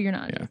 Jess? right? Oh, you're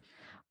not. Yeah.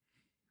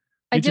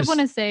 I You're did just want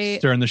to say,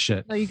 stirring the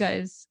shit. you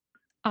guys,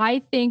 I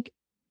think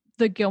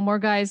the Gilmore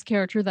Guys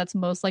character that's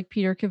most like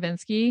Peter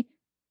Kavinsky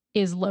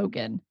is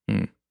Logan.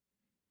 Hmm.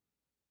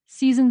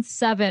 Season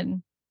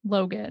 7,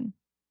 Logan,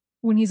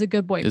 when he's a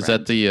good boyfriend. Is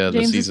that the James,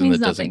 this season means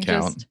that doesn't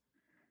nothing, count? just-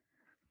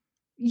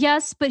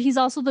 Yes, but he's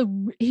also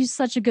he's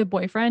such a good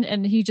boyfriend,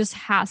 and he just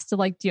has to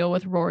like deal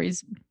with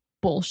Rory's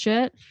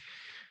bullshit.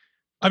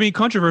 I mean,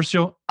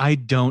 controversial. I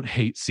don't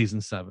hate season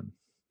 7.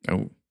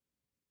 Oh,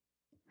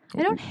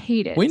 I don't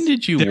hate it. When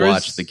did you There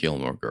watch is- the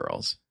Gilmore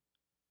Girls?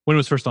 When it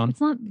was first on.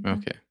 It's not.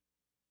 Okay,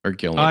 or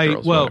Gilmore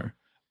Girls? well, whatever.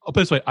 I'll put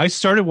it this way. I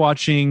started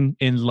watching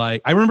I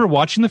remember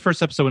watching the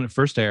first episode when it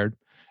first aired.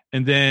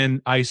 And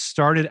then I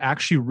started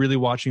actually really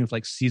watching with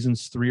like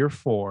seasons 3 or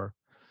 4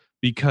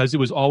 because it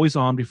was always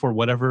on before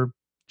whatever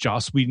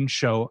Joss Whedon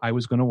show I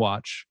was going to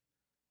watch.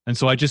 And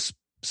so I just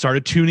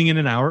started tuning in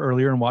an hour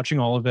earlier and watching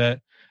all of it.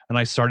 And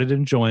I started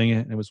enjoying it.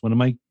 And it was one of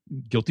my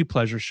guilty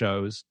pleasure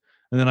shows.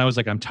 And then I was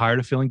like, I'm tired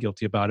of feeling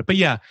guilty about it. But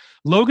yeah,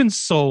 Logan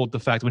sold the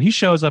fact when he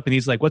shows up and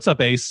he's like, "What's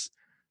up, Ace?"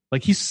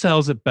 Like he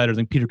sells it better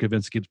than Peter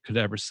Kavinsky could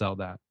ever sell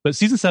that. But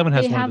season 7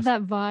 has They one have of the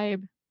that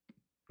vibe.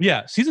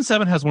 Yeah, season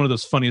 7 has one of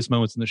those funniest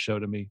moments in the show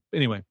to me.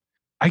 Anyway,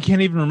 I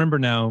can't even remember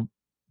now,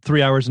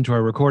 3 hours into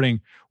our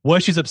recording, why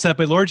she's upset.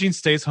 But Laura Jean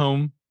stays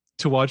home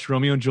to watch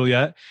Romeo and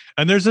Juliet.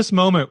 And there's this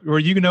moment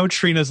where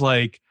Trina's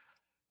like,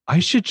 I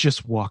should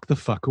just walk the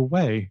fuck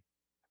away.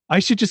 I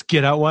should just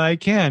get out while I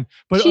can.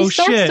 But She oh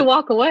starts shit. to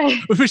walk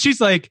away. But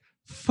she's like,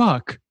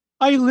 fuck,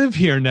 I live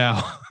here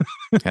now.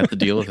 Had to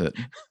deal with it.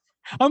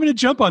 I'm going to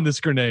jump on this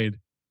grenade.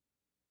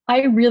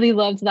 I really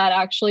loved that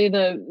actually,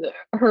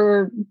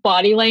 her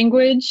body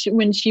language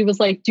when she was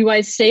like, do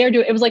I stay or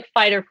do it was like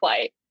fight or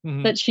flight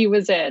Mhm. that she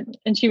was in.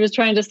 And she was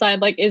trying to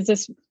decide like, is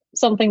this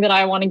something that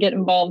I want to get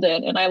involved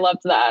in? And I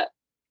loved that.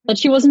 That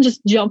she wasn't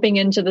just jumping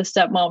into the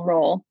stepmom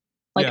role.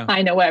 Like Yeah.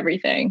 I know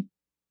everything.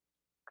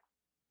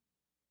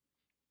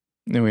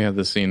 Then we have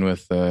the scene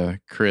with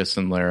Chris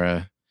and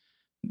Lara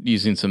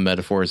using some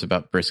metaphors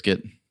about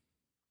brisket,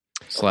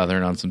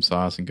 slathering on some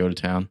sauce and go to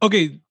town.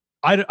 Okay,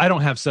 I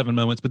don't have 7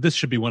 moments, but this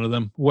should be one of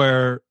them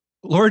where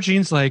Laura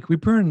Jean's like, we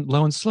burn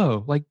low and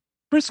slow, like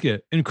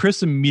brisket. And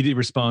Chris immediately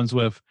responds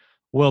with,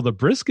 well, the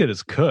brisket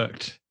is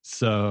cooked.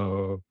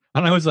 So,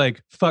 and I was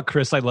like, fuck,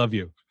 Chris, I love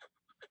you.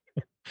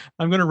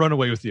 I'm going to run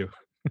away with you.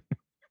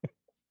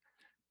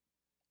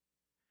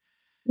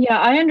 Yeah,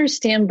 I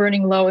understand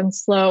burning low and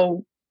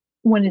slow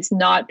when it's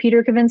not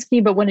Peter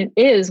Kavinsky, but when it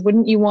is,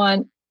 wouldn't you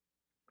want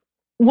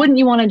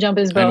to jump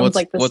his And bones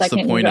like the what's second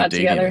the point you of got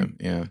dating together? him?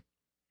 Yeah.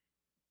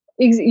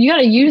 You got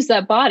to use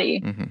that body.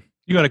 hmm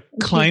You got to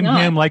climb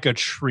not. him like a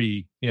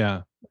tree.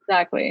 Yeah.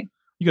 Exactly.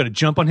 You got to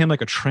jump on him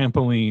like a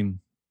trampoline,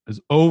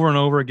 as over and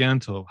over again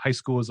till high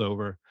school is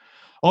over.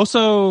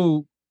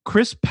 Also,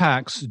 Chris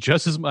packs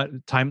just as much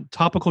time.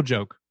 Topical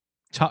joke.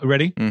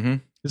 Ready? Mm-hmm.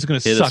 This is going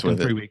to suck in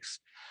 3 weeks.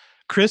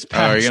 Chris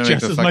packs you're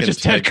just as much as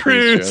Ted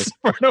Cruz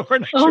for an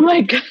overnight. Oh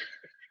my god!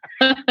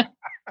 I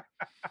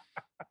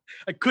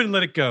couldn't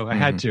let it go. I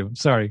had to. I'm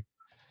sorry.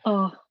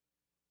 Oh.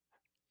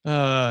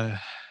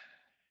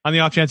 On the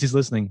off chance he's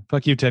listening,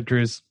 fuck you, Ted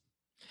Cruz.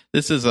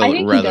 This is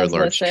a rather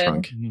large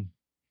trunk. Mm-hmm.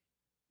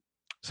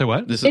 So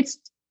what?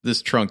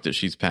 This trunk that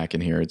she's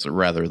packing here, it's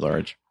rather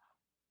large.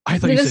 I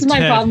thought you said my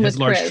Ted problem has with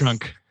large Chris.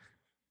 trunk.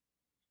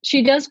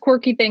 She does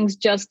quirky things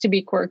just to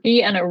be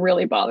quirky, and it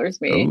really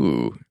bothers me.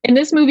 Ooh. In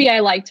this movie,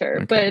 I liked her,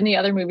 Okay. but in the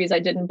other movies, I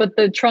didn't. But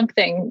the trunk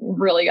thing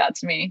really got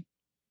to me.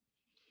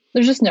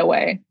 There's just no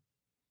way.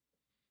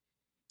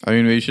 I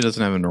mean, maybe she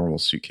doesn't have a normal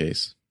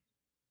suitcase.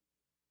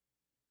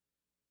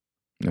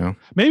 No.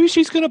 Maybe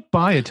she's gonna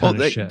buy a ton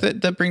of shit.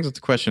 That brings up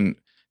the question: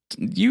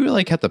 you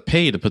like have to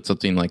pay to put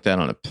something like that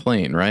on a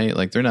plane, right?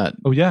 Like they're not.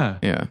 Oh yeah,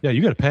 Yeah. yeah.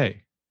 You got to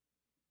pay.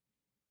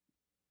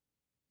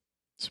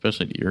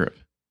 Especially to Europe.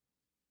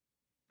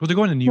 Well, they're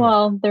going to New York.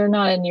 Well, they're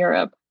not in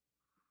Europe.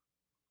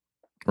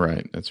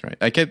 Right, that's right.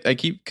 I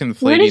keep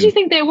conflating. Where did you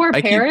think they were?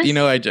 Paris?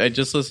 I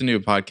just listened to a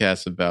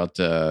podcast about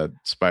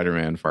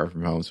Spider-Man: Far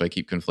From Home, so I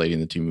keep conflating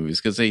the two movies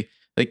because they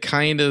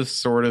kind of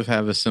sort of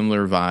have a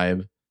similar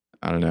vibe.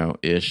 I don't know,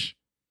 ish.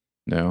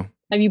 No.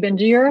 Have you been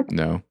to Europe?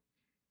 No.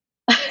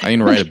 I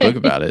didn't write a book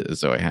about it,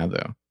 so I have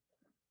though.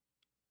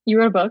 You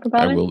wrote a book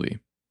about it? I will be.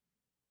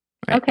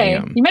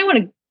 Okay, you might want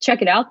to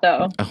check it out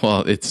though.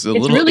 Well, it's a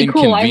little really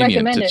cool. I inconvenient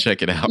recommend to it.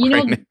 check it out You know,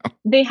 right now.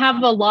 They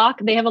have a lock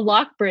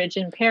bridge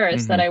in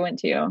Paris that I went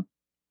to.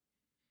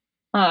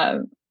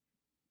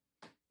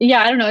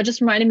 Yeah, I don't know. It just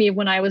reminded me of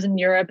when I was in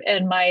Europe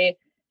and my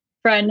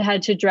friend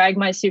had to drag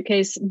my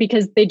suitcase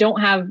because they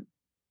don't have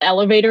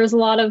elevators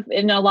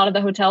in a lot of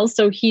the hotels.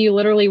 So he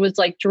literally was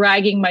like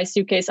dragging my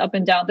suitcase up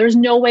and down. There's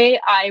no way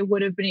I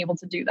would have been able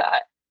to do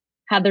that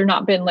had there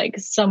not been like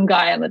some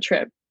guy on the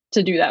trip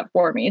to do that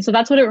for me. So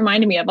that's what it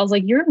reminded me of. I was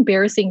like, you're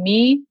embarrassing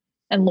me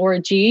and Laura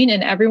Jean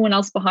and everyone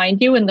else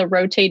behind you in the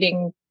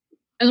rotating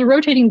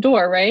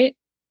door, right?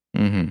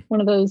 Mm-hmm. One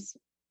of those.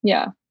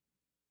 Yeah.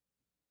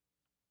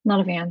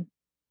 Not a van.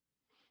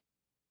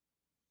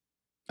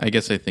 I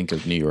guess I think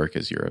of New York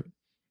as Europe.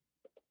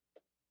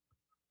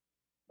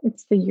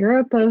 It's the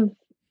Europe of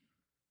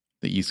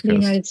The East the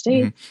Coast. United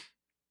States.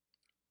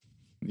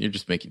 Mm-hmm. You're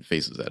just making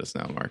faces at us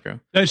now,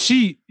 Marco. I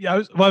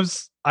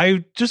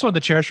just wanted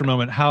to cherish for a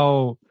moment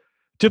how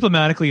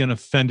diplomatically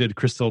unoffended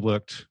Crystal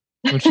looked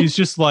when she's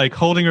just like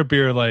holding her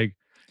beer, like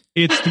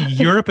it's the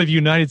Europe of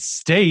United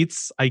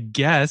States, I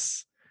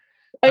guess.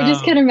 I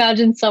just can't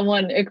imagine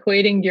someone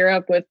equating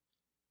Europe with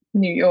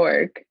New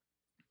York.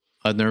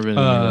 I've never been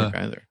to New York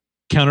either.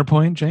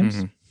 Counterpoint, James.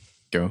 Mm-hmm.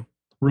 Go.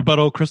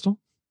 Rebuttal, Crystal.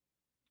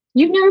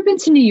 You've never been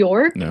to New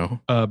York?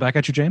 No. Back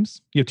at you,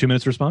 James. You have 2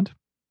 minutes to respond.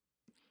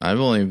 I've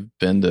only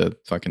been to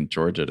fucking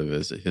Georgia to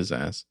visit his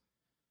ass.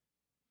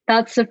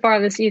 That's the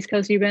farthest East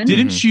Coast you've been?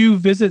 Didn't you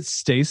visit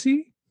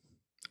Stacy?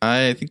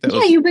 I think that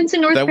yeah, you've been to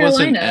North that Carolina.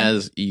 wasn't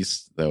as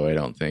east, though, I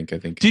don't think. I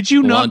think. Did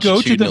you not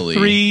go to the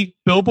 3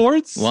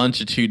 billboards?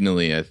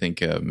 Longitudinally, I think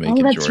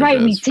Macon, that's Georgia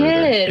right. We is further.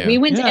 did. Yeah.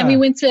 We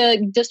went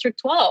to District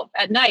 12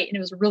 at night, and it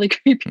was really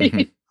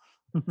creepy.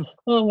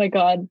 Oh my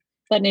God.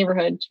 That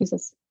neighborhood.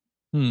 Jesus.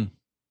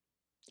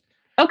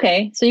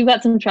 Okay, so you've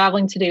got some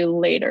traveling to do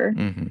later.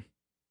 Mm-hmm.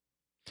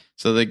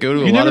 So they go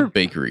to a lot of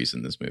bakeries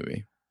in this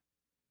movie.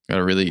 Got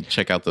to really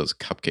check out those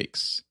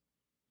cupcakes.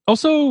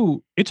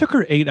 Also, it took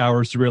her 8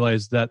 hours to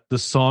realize that the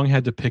song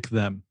had to pick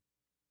them.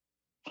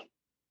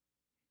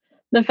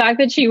 The fact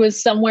that she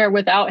was somewhere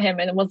without him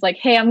and was like,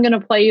 hey, I'm going to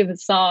play you the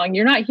song.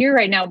 You're not here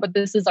right now, but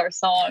this is our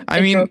song.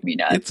 I mean, drove me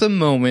nuts. it's a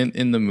moment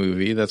in the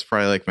movie. That's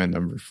probably like my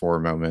number 4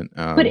 moment.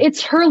 But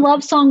it's her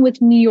love song with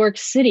New York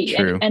City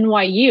True. and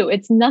NYU.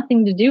 It's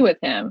nothing to do with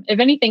him. If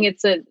anything,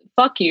 it's a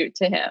fuck you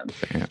to him.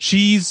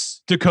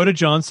 She's Dakota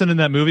Johnson in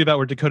that movie about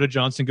where Dakota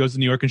Johnson goes to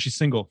New York and she's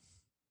single.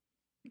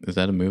 Is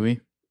that a movie?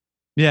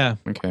 Yeah.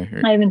 Okay.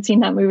 I haven't seen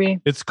that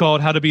movie. It's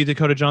called How to Be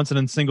Dakota Johnson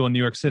and Single in New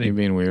York City. You're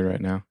being weird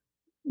right now.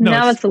 No,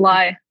 now it's a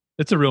lie.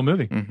 It's a real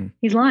movie. Mm-hmm.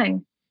 He's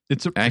lying.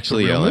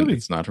 Actually, it's a real Ellen, movie.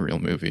 it's not a real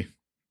movie.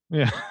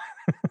 Yeah.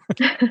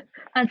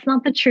 That's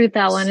not the truth,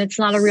 Ellen. It's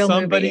not a real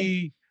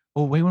movie.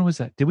 Oh, wait, when was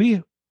that?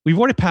 We've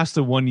already passed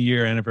the 1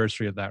 year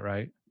anniversary of that,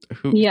 right?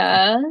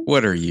 Yeah.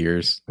 What are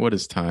years? What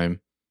is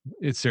time?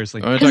 It's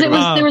seriously. I'm gonna Because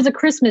talk there was a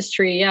Christmas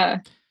tree,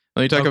 yeah.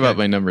 Let me talk about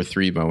my number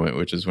 3 moment,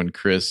 which is when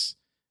Chris,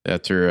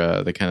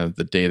 after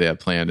the day they had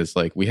planned, is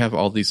like, we have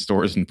all these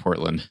stores in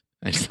Portland.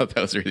 I just thought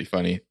that was really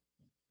funny.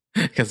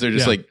 Because they're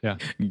just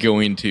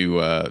going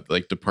to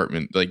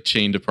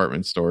chain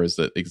department stores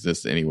that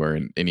exist anywhere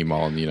in any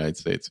mall in the United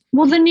States.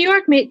 Well, the New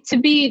York to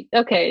be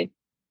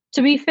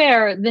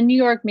fair, the New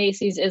York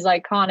Macy's is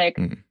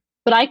iconic,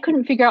 but I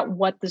couldn't figure out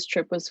what this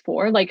trip was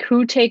for. Like,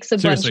 who takes a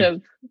bunch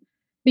of?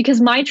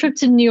 Because my trip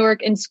to New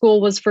York in school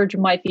was for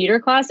my theater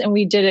class, and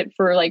we did it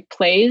for like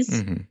plays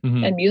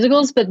and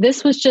musicals. But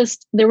this was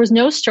just, there was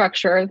no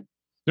structure.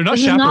 They're not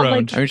This is not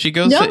chaperoned. I mean, she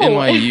goes No. to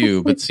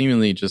NYU, but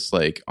seemingly just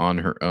like on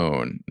her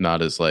own,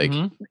 not as like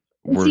Mhm.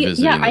 we're See,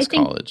 visiting yeah, I this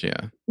think- college.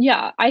 Yeah.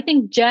 Yeah, I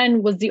think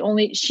Jen was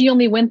she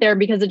only went there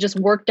because it just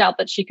worked out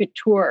that she could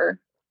tour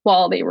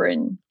while they were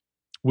in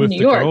with New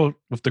the York.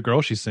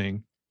 girl she's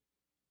seeing.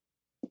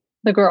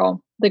 the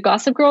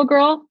Gossip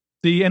girl,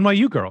 The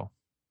NYU girl.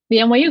 the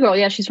NYU girl.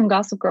 Yeah, she's from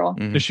Gossip Girl.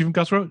 Mhm. Is she from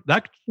Gossip Girl?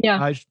 That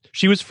Yeah.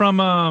 she was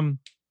from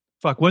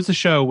what's the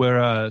show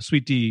where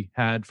Sweet D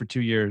had for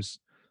 2 years?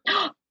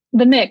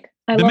 The Mick.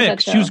 I The love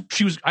Mix. that show.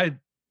 She was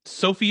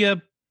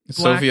Sophia.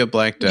 Sophia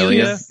Black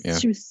Delia. Dahlia. She Yeah.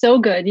 was, she was so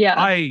good. Yeah.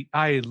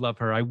 I love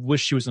her. I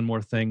wish she was in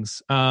more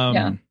things.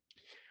 Yeah.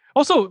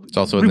 Also, It's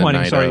also in the rewinding,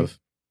 night sorry. of.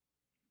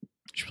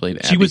 She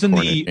played. She Abby was in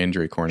Cornish, the-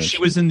 Andrea Cornish. She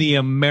was in the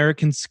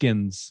American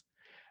Skins.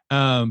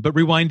 But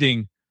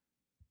rewinding,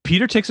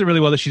 Peter takes it really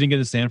well that she didn't get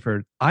to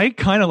Stanford. I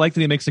kind of like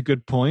that he makes a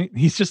good point.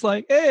 He's just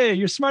like, hey,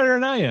 you're smarter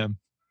than I am.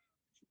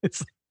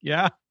 It's like,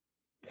 yeah.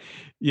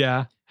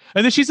 Yeah.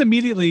 And then she's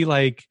immediately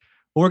like,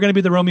 we're going to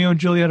be the Romeo and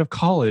Juliet of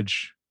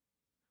college.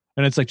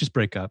 And it's like, just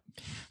break up.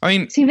 I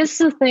mean, See, this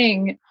is the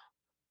thing.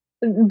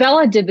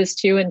 Bella did this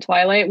too in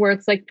Twilight, where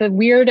it's like the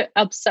weird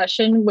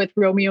obsession with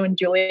Romeo and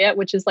Juliet,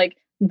 which is like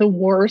the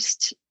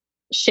worst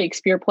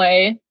Shakespeare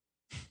play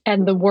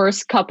and the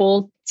worst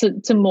couple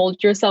to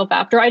mold yourself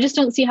after. I just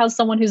don't see how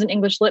someone who's an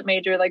English lit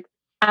major, like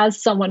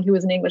as someone who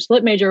is an English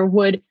lit major,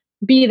 would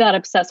be that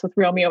obsessed with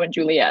Romeo and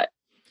Juliet.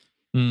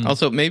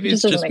 also maybe It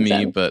it's just just doesn't me,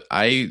 make sense. but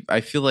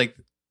I feel like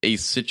a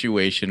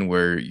situation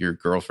where your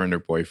girlfriend or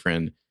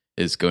boyfriend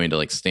is going to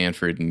like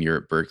Stanford and you're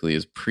at Berkeley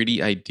is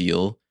pretty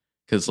ideal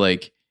because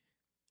like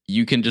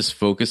you can just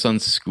focus on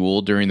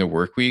school during the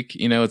work week.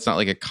 You know, it's not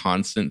like a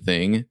constant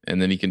thing,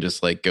 and then you can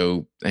just like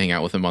go hang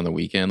out with them on the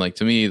weekend. Like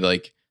to me,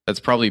 like that's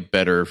probably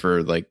better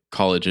for like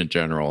college in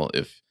general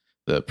if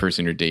the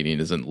person you're dating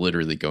isn't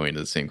literally going to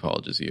the same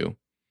college as you.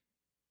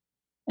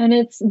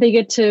 And they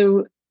get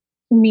to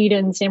meet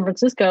in San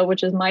Francisco,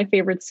 which is my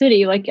favorite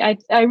city. Like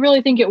I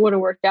really think it would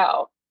have worked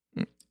out.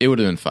 It would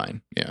have been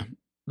fine. Yeah.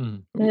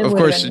 Mm. It Of would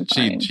course, have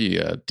been she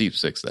fine. deep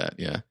six that.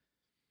 Yeah.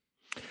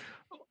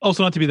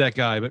 Also, not to be that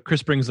guy, but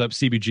Chris brings up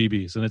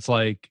CBGBs. And it's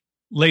like,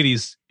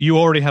 ladies, you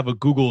already have a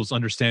Google's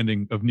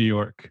understanding of New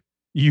York.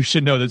 You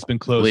should know that's been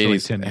closed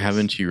Ladies, for like 10 years.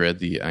 haven't you read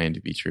the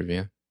IMDb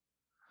trivia?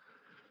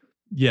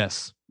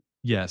 Yes.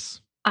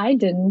 Yes. I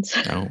didn't.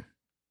 No.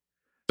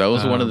 That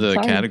was one of the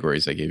Sorry.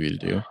 categories I gave you to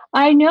do.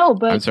 I know,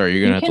 but I'm sorry, you're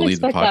you gonna have to can't leave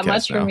the expect that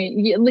much podcast from now.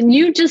 me.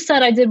 You just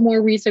said I did more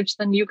research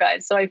than you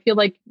guys, so I feel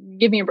like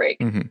give me a break.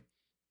 Mhm.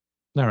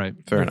 All right.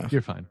 Fair You're- enough.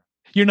 You're fine.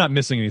 You're not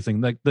missing anything.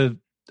 Like the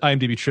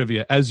IMDb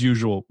trivia, as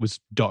usual,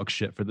 was dog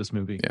shit for this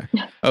movie.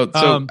 Yeah. Oh,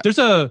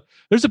 so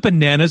There's a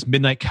Bananas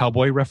Midnight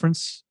Cowboy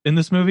reference in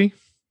this movie.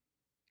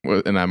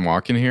 and I'm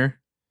walking here.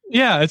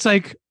 Yeah, it's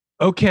like,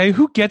 okay,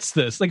 who gets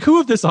this? Like, who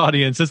of this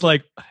audience is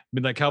like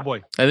Midnight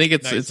Cowboy? I think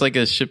it's Nice. it's like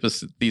a Ship of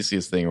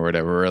Theseus thing or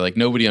whatever, where like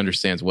nobody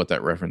understands what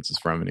that reference is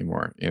from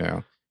anymore. You know,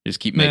 you just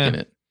keep making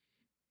it.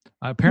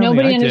 Apparently,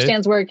 Nobody I did.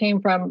 understands where it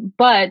came from.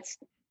 But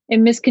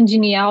in Miss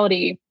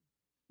Congeniality,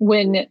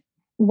 when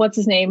what's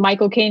his name,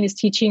 Michael Caine is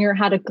teaching her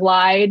how to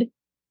glide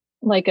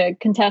like a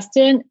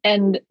contestant,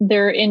 and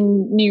they're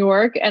in New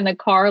York, and the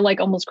car like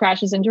almost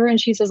crashes into her, and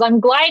she says, "I'm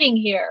gliding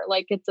here,"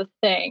 like it's a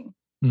thing.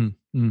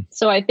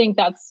 So I think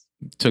that's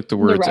Took the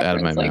words out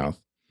of my reference, like- mouth.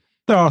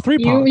 There are three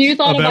parts. you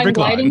thought of every I'm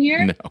gliding glide.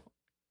 here. No,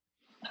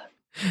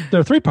 There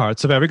are 3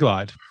 parts of every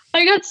glide.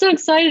 I got so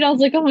excited. I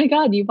was like, "Oh my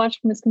god, you watched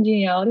Miss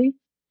Congeniality?"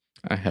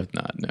 I have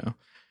not. No,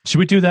 Should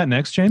we do that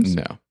next, James?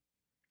 no.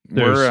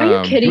 There's- We're, Are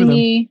you do kidding them.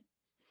 me?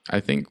 I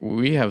think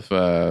we have.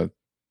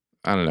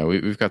 I don't know.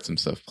 We've got some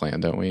stuff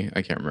planned, don't we?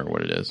 I can't remember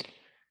what it is.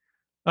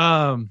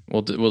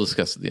 We'll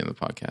discuss at the end of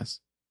the podcast.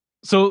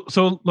 So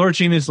Laura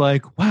Jean is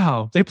like,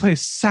 wow, they play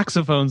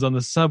saxophones on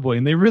the subway,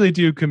 and they really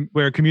do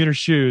wear commuter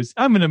shoes.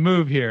 I'm gonna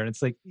move here, and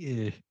it's like,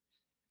 eh.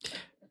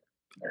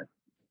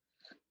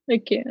 I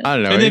can't. I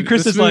don't know. And then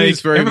Chris This is movie like,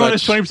 very everyone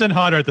much- is 20%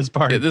 hotter at this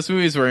party. Yeah, this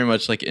movie is very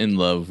much like in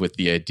love with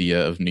the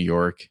idea of New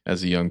York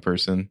as a young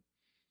person.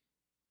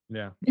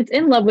 Yeah. It's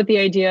in love with the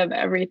idea of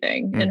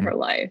everything in Mhm. her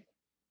life,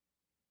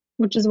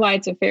 which is why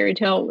it's a fairy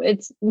tale.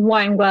 It's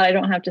why I'm glad I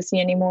don't have to see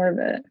any more of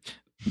it.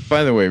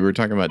 By the way, we were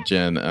talking about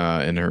Jen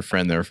and her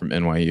friend there from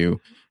NYU.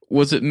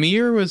 Was it me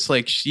or was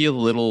like she a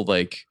little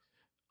like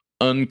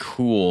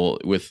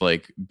uncool with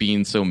like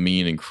being so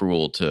mean and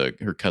cruel to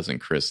her cousin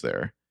Chris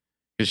there?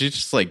 Because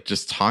she's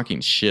just talking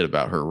shit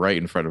about her right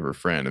in front of her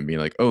friend and being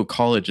like, "Oh,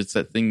 college, it's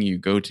that thing you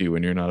go to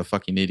when you're not a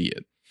fucking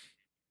idiot."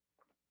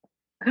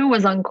 Who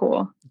was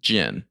uncool?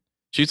 Jen,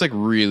 she's like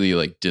really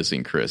like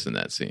dissing Chris in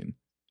that scene.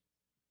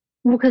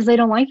 Well, because they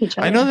don't like each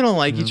other. I know they don't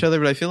like Yeah. each other,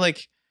 but I feel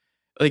like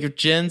if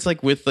Jen's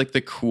like with like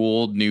the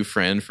cool new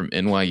friend from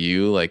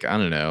NYU, like I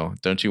don't know,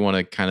 don't you want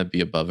to kind of be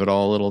above it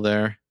all a little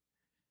there?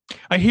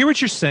 I hear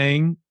what you're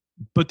saying,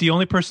 but the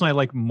only person I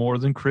like more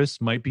than Chris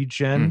might be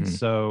Jen. Mhm.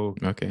 So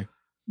Okay.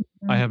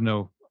 I have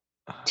no.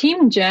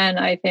 Team Jen,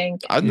 I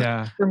think,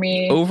 Yeah. for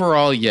me.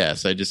 Overall,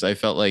 yes. I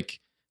felt like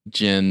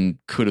Jen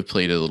could have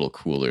played a little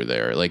cooler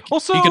there. Like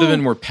Also- he could have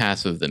been more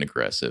passive than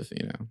aggressive,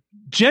 you know.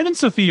 Jen and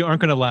Sophia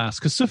aren't going to last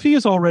because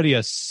Sophia's already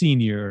a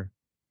senior.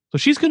 So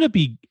she's going to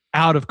be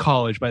out of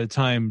college by the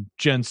time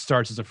Jen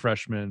starts as a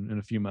freshman in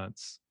a few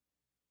months.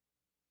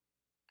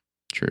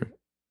 True.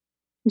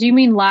 Do you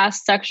mean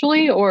last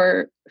sexually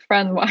or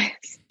friend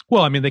wise?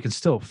 Well, I mean, they can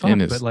still fuck,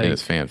 In his but like,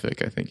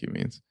 fanfic, I think he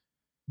means.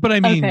 but I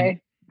mean, Okay.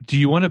 do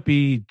you want to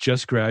be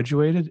just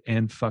graduated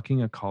and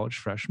fucking a college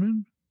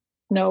freshman?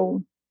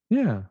 No,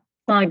 Yeah.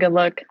 not a good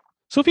look.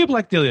 Sophia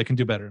Black-Delia can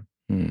do better.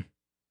 Hmm.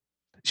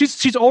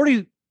 She's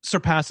already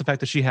surpassed the fact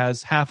that she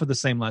has half of the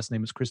same last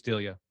name as Chris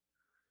D'Elia.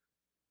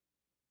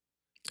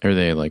 Are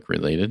they like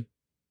related?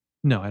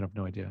 No, I have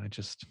no idea.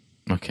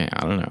 Okay,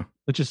 I don't know.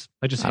 I just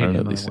I hate don't know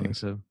him. these I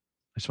things.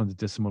 just wanted to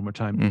diss him one more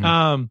time.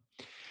 Mhm.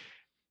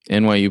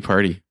 NYU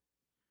party.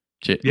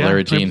 Yeah,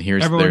 Lara Jean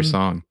hears their everyone-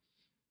 song.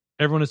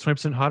 Everyone is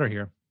 20% hotter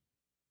here.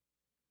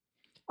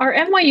 Are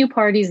NYU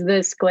parties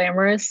this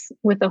glamorous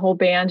with the whole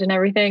band and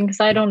everything? Because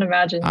I don't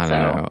imagine I so.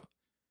 don't know.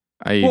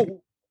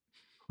 Well,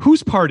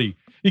 whose party?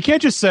 You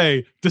can't just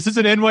say this is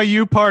an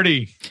NYU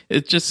party.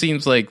 It just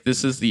seems like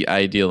this is the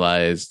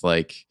idealized,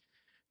 like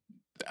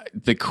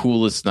the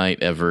coolest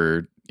night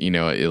ever. You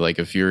know, like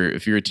if you're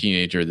a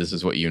teenager, this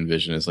is what you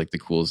envision as like the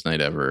coolest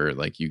night ever.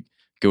 Like you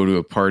go to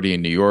a party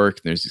in New York,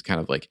 and there's these kind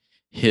of like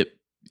hip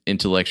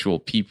intellectual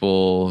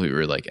people who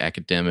are like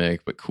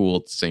academic but cool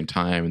at the same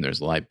time, and there's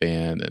a live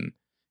band, and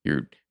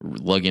you're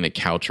lugging a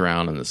couch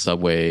around on the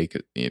subway.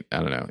 I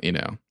don't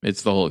know,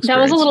 it's the whole That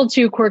experience. was a little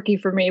too quirky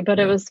for me, but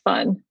it was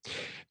fun.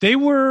 They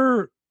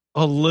were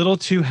a little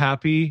too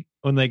happy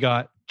when they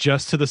got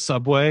just to the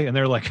subway, and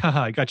they're like,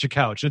 haha, I got your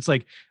couch. And it's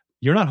like,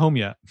 you're not home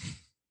yet.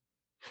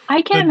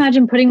 I can't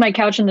imagine putting my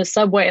couch in the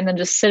subway and then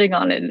just sitting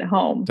on it at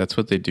home. That's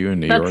what they do in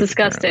New York. That's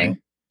disgusting.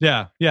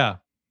 apparently. Yeah.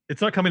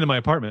 It's not coming to my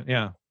apartment.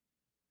 Yeah.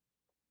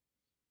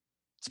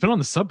 It's been on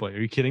the subway. Are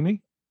you kidding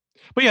me?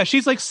 But yeah,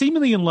 she's like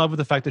seemingly in love with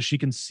the fact that she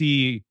can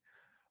see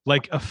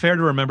like a Fair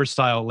to Remember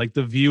style, like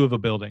the view of a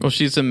building. Well,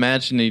 she's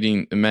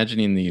imagining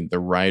the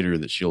writer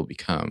that she'll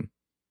become.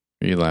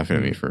 Are you laughing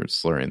at me for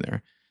slurring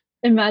there?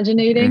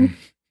 Imaginating.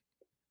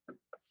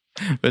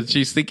 But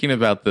she's thinking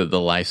about the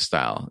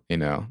lifestyle,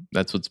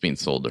 that's what's being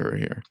sold to her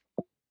here.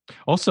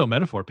 Also,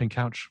 metaphor, pink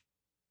couch.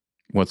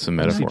 What's the See,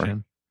 metaphor?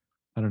 Jen.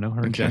 I don't know. Her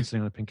and Okay. Jen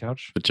sitting on a pink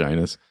couch.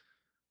 Vaginas.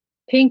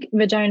 Pink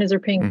vaginas are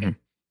pink Mhm.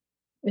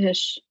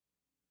 ish.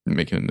 I'm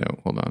making a note.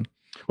 Hold on.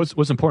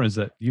 What's important is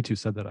that you two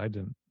said that I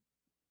didn't.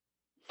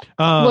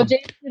 Well,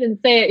 James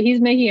didn't say it.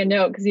 He's making a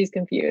note because he's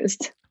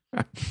confused.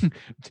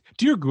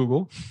 Dear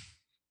Google,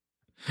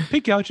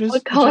 pink couches,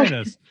 What color?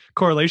 vaginas.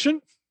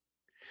 Correlation.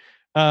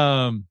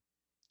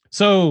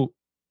 So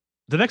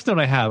the next note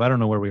I have, I don't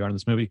know where we are in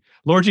this movie.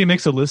 Laura G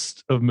makes a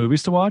list of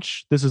movies to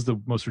watch. This is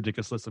the most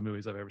ridiculous list of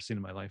movies I've ever seen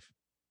in my life.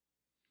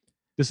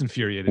 This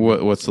infuriated me.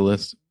 What's the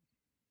list?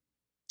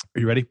 Are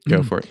you ready?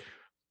 Go for it.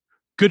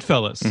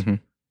 Goodfellas, Mhm.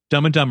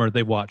 Dumb and Dumber,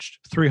 they've watched.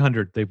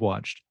 300, they've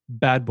watched.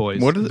 Bad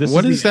Boys. What This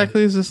what the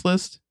exactly is this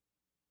list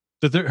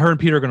end. That her and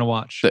Peter are going to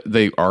watch. that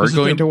they are This is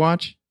going their- to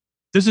watch?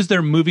 This is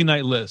their movie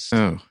night list.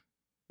 Oh,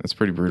 that's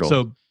pretty brutal.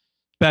 So,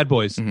 Bad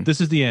Boys, Mhm.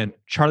 This is the End,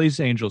 Charlie's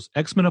Angels,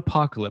 X-Men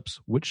Apocalypse,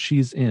 which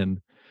she's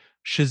in,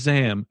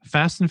 Shazam,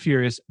 Fast and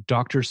Furious,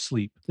 Doctor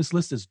Sleep. This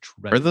list is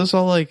are dreadful. those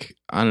all like,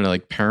 I don't know,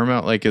 like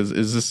Paramount? Like is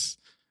this?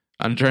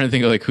 I'm trying to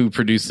think of like who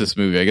produced this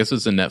movie. I guess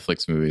it's a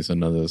Netflix movie, so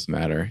none of those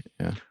matter.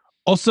 Yeah.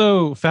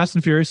 Also, Fast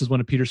and Furious is one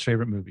of Peter's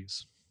favorite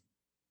movies.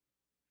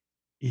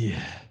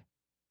 Yeah.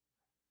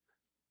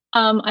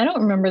 I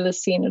don't remember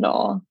this scene at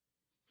all.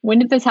 When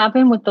did this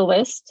happen with the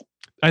list?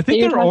 I think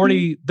you're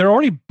they're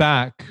already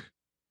back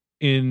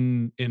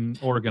in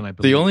Oregon, I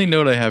believe. The only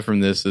note I have from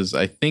this is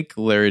I think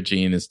Lara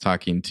Jean is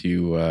talking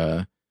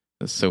to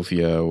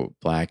Sophia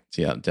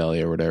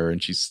Black-Delia or whatever,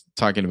 and she's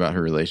talking about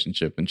her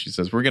relationship, and she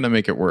says, "We're gonna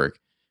make it work,"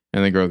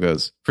 and the girl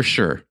goes, "For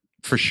sure."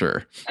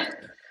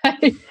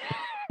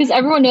 Because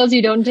everyone knows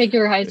you don't take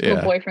your high school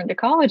Yeah. boyfriend to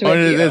college with Oh,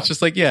 you. it's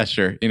just like, yeah,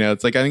 sure.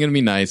 It's like I'm gonna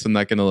be nice. I'm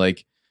not gonna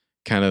like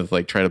kind of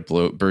like try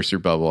to burst your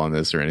bubble on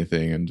this or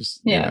anything. And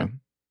just Yeah.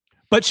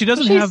 But she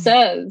doesn't She have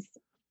says.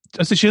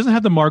 so she doesn't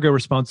have the Margot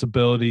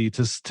responsibility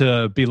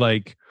to be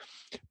like,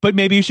 but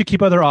maybe you should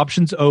keep other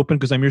options open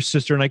because I'm your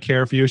sister and I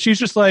care for you. She's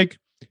just like,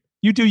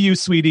 you do you,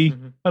 sweetie.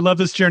 Mhm. I love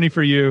this journey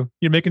for you.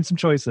 You're making some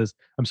choices.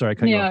 I'm sorry, I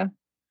cut you off. Yeah.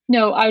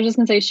 No, I was just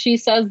going to say, she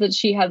says that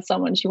she had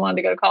someone she wanted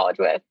to go to college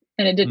with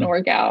and it didn't Mm.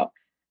 work out.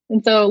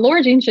 And so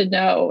Laura Jean should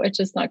know it's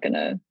just not going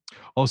to.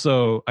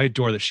 Also, I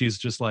adore that she's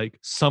just like,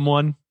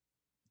 someone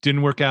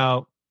didn't work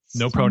out.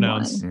 No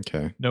pronouns.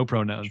 Okay. No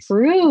pronouns.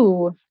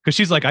 True. Because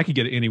she's like, I could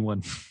get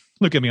anyone.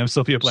 Look at me. I'm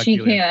Sophia Black. She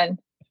can.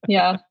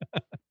 Yeah.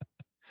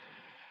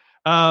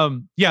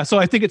 Yeah, so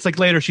I think it's like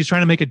later she's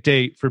trying to make a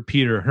date for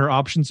Peter. Her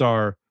options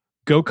are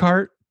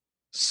go-kart,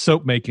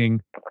 soap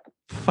making,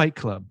 Fight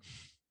Club.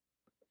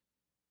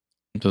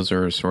 Those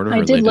are sort of I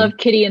related. did love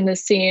Kitty in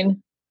this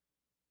scene.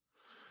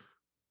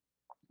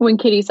 When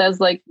Kitty says,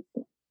 like,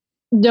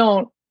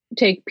 don't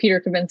take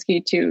Peter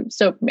Kavinsky to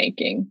soap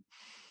making.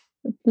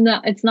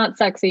 It's not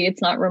sexy.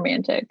 It's not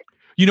romantic.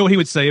 You know what he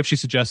would say if she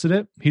suggested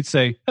it? He'd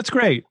say, "That's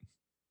great."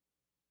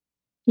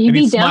 He'd And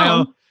be he'd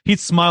down. smile. He'd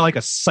smile like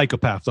a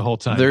psychopath the whole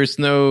time. There's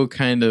no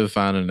kind of,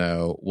 I don't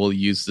know, we'll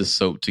use the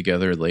soap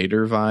together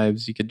later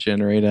vibes you could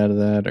generate out of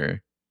that,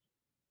 or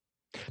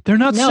they're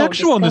not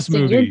sexual in this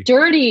disgusting. movie. You're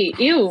dirty.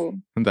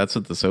 Ew. that's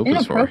what the soap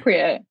is for.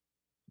 Inappropriate.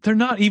 They're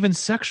not even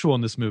sexual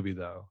in this movie,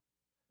 though.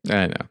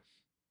 I know.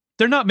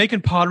 They're not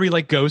making pottery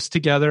like ghosts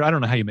together. I don't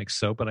know how you make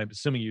soap, but I'm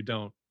assuming you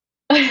don't.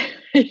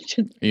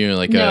 You know,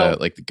 like No.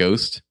 like the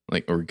Ghost,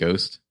 or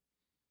Ghost.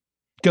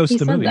 Ghost He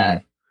the said movie.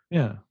 that.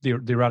 Yeah, the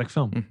erotic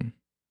film. Mhm.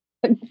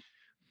 What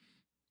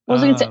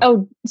was I going to say?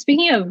 Oh,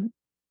 speaking of,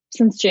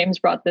 since James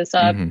brought this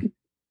up, Mhm.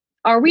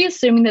 are we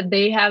assuming that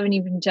they haven't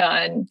even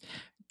done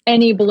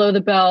any below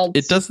the belt?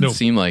 It doesn't No.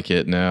 seem like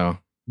it, no.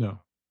 No.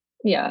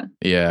 Yeah.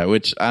 Yeah,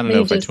 which I don't They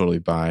know if I just- totally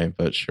buy,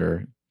 but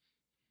sure.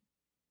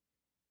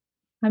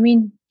 I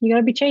mean, you got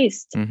to be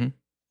chaste. Hmm.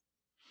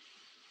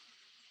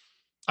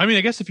 I mean,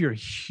 I guess if your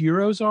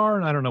heroes are,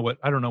 and I don't know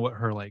what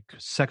her like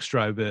sex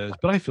drive is,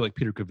 but I feel like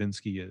Peter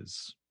Kavinsky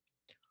is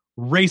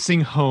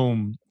racing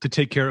home to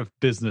take care of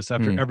business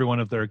after every one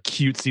of their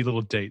cutesy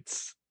little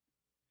dates.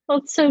 Well,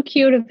 it's so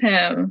cute of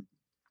him.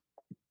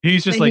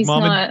 He's just but like, he's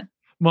Mom, not.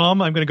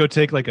 Mom, I'm going to go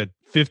take like a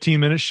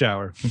 15-minute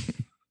shower.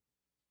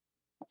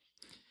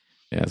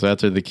 Yeah, so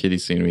after the kitty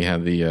scene, we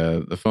have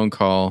the phone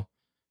call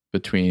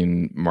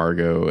between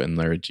Margot and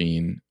Lara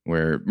Jean,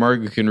 where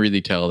Margot can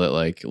really tell that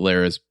like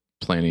Lara's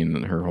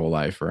planning her whole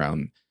life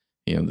around,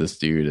 this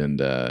dude, and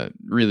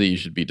really you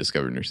should be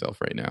discovering yourself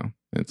right now.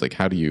 And it's like,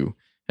 how do you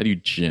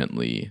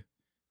gently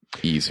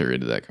ease her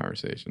into that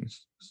conversation?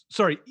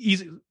 Sorry,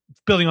 easy.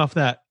 Building off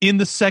that, in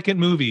the second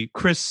movie,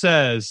 Chris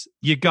says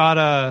you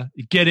gotta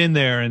get in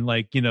there and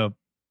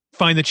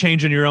find the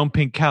change in your own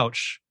pink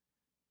couch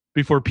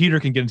before Peter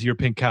can get into your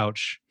pink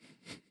couch.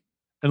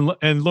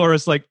 And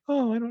Laura's like,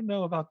 oh, I don't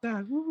know about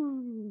that.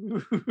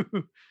 Ooh.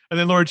 And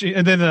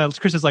then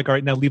Chris is like, all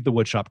right, now leave the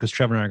wood shop because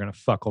Trevor and I are gonna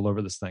fuck all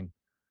over this thing.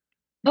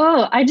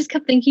 Oh, I just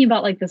kept thinking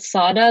about like the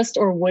sawdust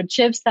or wood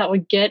chips that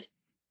would get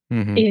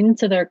Mhm.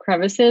 into their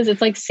crevices.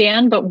 It's like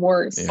sand, but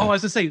worse. Yeah. Oh, I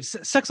was gonna say,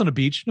 sex on a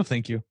beach? No,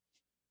 thank you.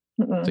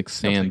 Mm-mm. It's like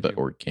thank sand, but you.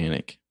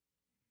 organic.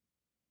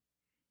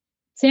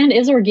 Sand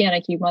is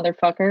organic, you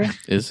motherfucker.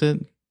 Is it?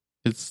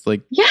 It's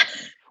like Yeah,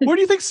 Where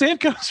do you think sand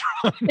comes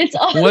from? it's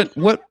all.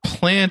 what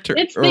plant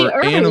It's the or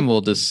earth.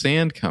 animal does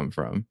sand come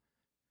from?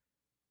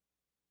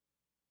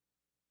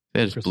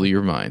 That just blew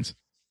your minds.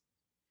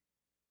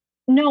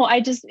 No,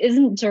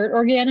 isn't dirt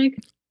organic?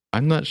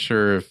 I'm not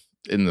sure if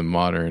in the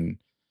modern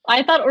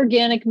I thought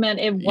organic meant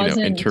it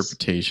wasn't.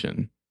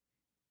 interpretation.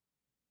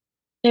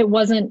 It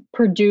wasn't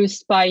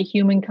produced by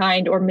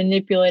humankind or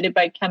manipulated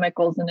by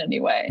chemicals in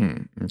any way.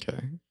 Okay.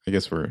 I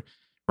guess we're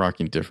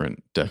rocking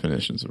different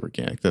definitions of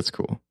organic. That's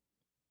cool.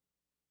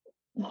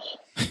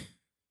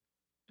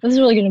 This is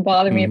really going to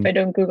bother me if I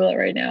don't Google it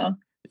right now.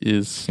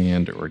 Is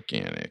sand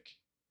organic?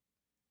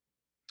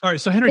 All right,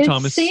 so Henry It's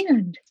Thomas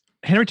sand.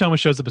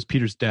 shows up as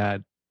Peter's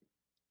dad.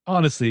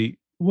 Honestly,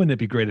 wouldn't it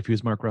be great if he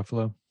was Mark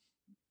Ruffalo?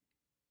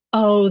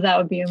 Oh, that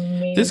would be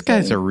amazing. This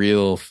guy's a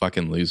real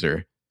fucking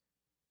loser.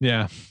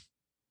 Yeah.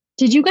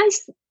 Did you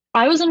guys?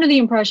 I was under the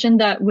impression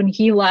that when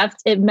he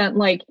left, it meant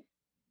like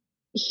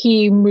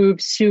he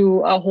moved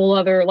to a whole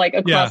other, like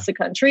across the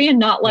country, and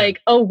not like,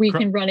 oh, we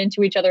can run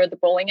into each other at the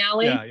bowling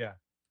alley. Yeah.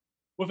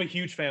 With a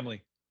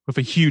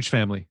huge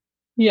family.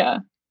 Yeah.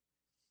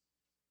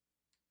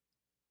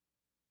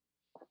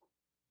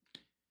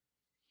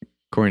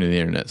 According to the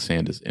internet,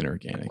 sand is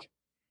inorganic.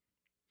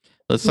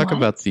 Let's talk What?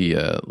 about the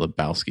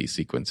Lebowski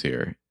sequence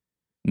here.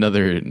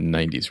 Another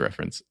 90s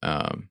reference.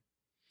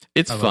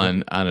 It's I love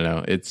fun. I don't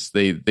know. It's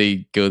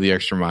they go the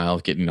extra mile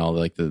of getting all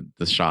like the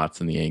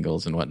shots and the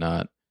angles and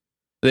whatnot.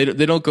 They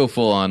don't go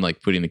full on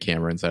like putting the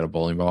camera inside a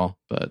bowling ball,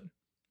 but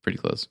pretty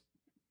close.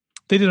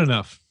 They did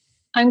enough.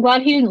 I'm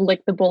glad he didn't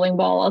lick the bowling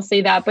ball. I'll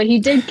say that, but he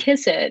did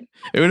kiss it.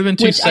 It would have been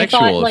too Which I sexual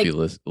thought, if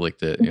you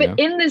licked it. You But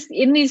know?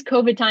 in these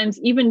COVID times,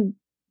 even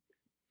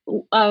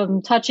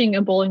touching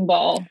a bowling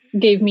ball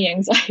gave me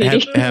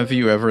anxiety. Have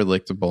you ever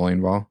licked a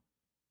bowling ball?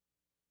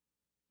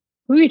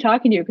 Who are you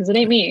talking to? Because it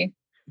ain't me.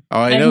 Oh,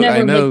 I I've know. never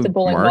I know. licked a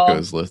bowling ball.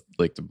 Marco's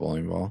licked a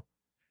bowling ball.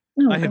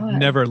 Oh, I have God.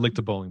 never licked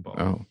a bowling ball.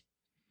 Oh,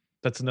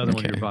 That's another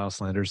one of Okay. your vile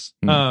slanders.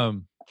 Hmm.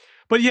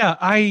 But yeah,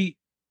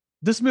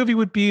 this movie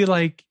would be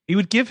like, it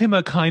would give him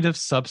a kind of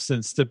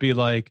substance to be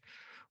like,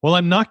 well,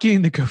 I'm not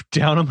getting to go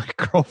down on my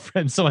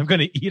girlfriend, so I'm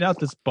going to eat out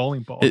this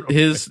bowling ball. real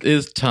his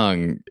quick.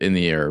 tongue in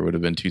the air would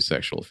have been too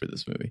sexual for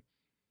this movie.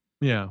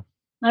 Yeah.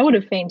 I would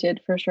have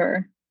fainted for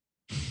sure.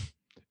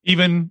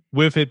 Even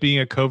with it being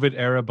a COVID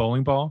era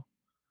bowling ball,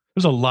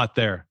 there's a lot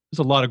there. There's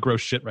a lot of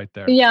gross shit right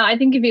there. Yeah, I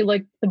think if he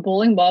licked the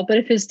bowling ball, but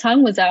if his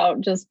tongue was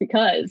out just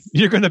because.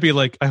 You're going to be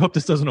like, I hope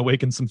this doesn't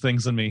awaken some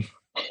things in me.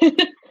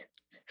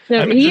 No,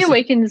 I mean, he just-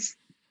 awakens.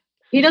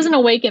 He doesn't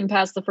awaken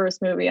past the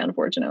first movie,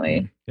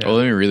 unfortunately. Yeah. Well,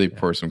 let me really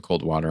pour some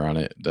cold water on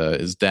it.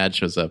 His dad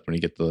shows up when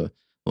you get the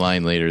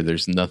line later.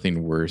 There's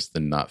nothing worse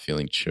than not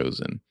feeling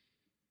chosen.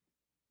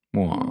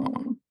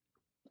 Mwah.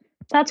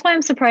 That's why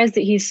I'm surprised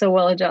that he's so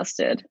well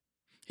adjusted.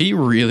 He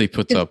really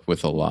puts up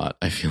with a lot,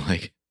 I feel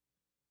like.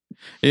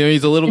 You know,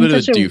 he's a little In bit of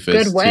a such a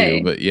doofus good way.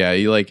 too, but yeah,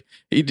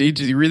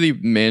 he really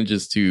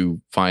manages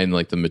to find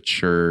like the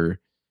mature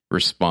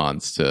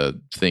response to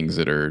things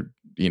that are,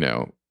 you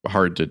know,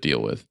 hard to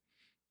deal with.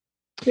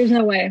 There's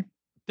no way.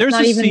 There's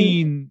Not a even-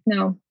 scene.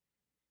 No.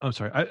 I'm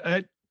sorry.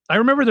 I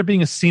remember there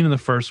being a scene in the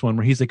first one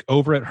where he's like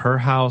over at her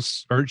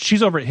house, or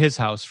she's over at his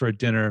house for a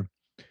dinner.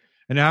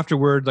 And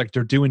afterward, like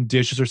they're doing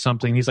dishes or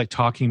something. He's like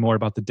talking more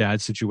about the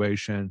dad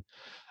situation.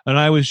 And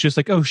I was just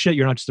like, oh shit,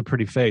 you're not just a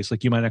pretty face.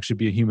 Like you might actually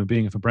be a human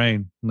being with a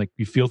brain. And like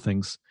you feel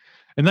things.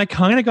 And I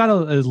kind of got a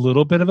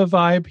little bit of a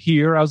vibe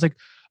here. I was like,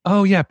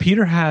 oh yeah,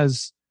 Peter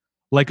has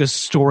like a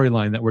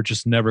storyline that we're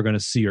just never going to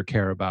see or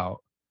care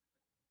about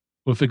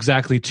with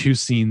exactly 2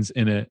 scenes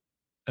in it.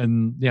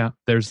 And yeah,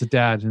 there's the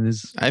dad and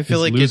his, I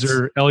feel his like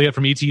loser Elliot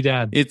from E.T.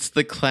 dad. It's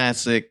the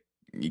classic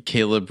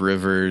Caleb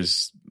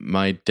Rivers.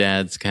 My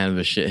dad's kind of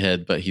a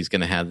shithead, but he's going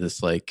to have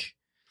this like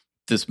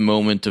this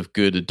moment of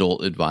good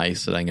adult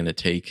advice that I'm going to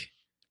take,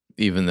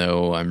 even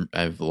though I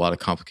have a lot of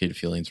complicated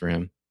feelings for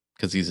him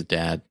because he's a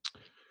dad.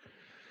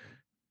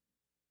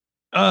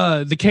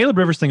 The Caleb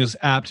Rivers thing is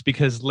apt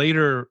because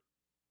later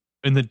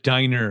in the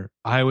diner,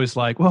 I was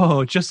like,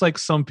 whoa, just like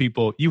some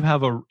people, you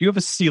have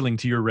a ceiling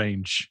to your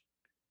range.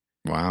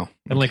 Wow.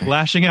 And like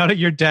lashing out at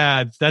your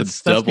dad,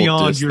 that's double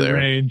beyond diss your there.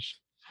 range.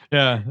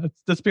 Yeah,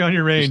 that's beyond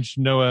your range,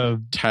 Noah.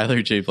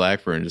 Tyler J.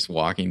 Blackburn just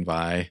walking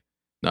by,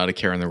 not a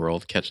care in the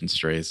world, catching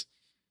strays.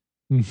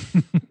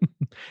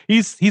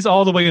 He's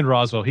all the way in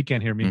Roswell. He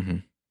can't hear me.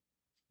 Mhm.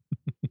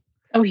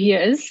 Oh, he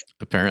is?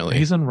 Apparently.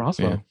 He's in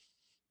Roswell. Yeah.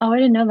 Oh, I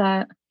didn't know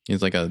that.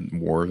 He's like a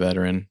war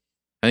veteran.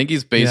 I think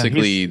he's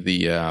basically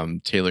the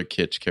Taylor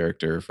Kitsch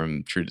character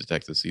from True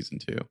Detective Season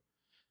 2.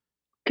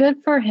 Good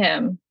for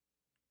him.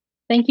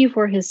 Thank you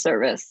for his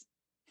service.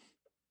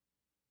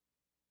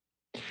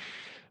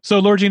 So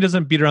Laura Jean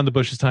doesn't beat around the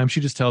bush this time. She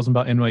just tells him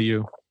about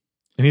NYU.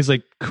 And he's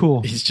like,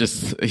 cool. He's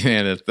just,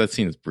 man, that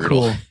scene is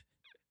brutal. Cool.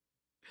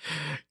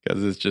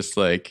 Because it's just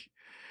like,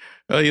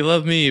 oh, you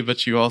love me,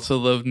 but you also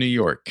love New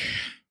York.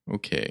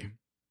 Okay.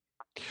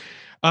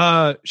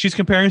 She's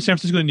comparing San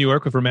Francisco to New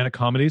York with romantic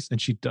comedies,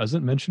 and she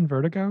doesn't mention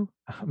Vertigo.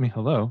 I mean,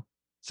 hello.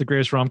 It's the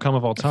greatest rom-com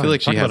of all time. I feel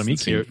like Talk she about a meet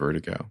hasn't seen cute.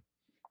 Vertigo.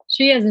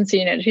 She hasn't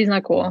seen it. She's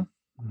not cool.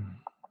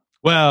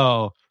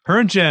 Well, her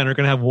and Jen are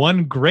going to have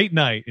one great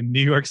night in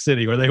New York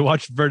City where they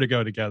watch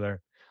Vertigo together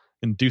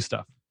and do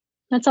stuff.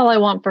 That's all I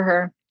want for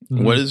her.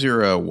 Mm-hmm. What is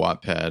your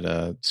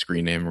Wattpad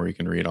screen name where you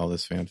can read all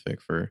this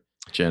fanfic for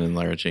Jen and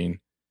Lara Jean?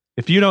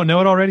 If you don't know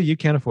it already, you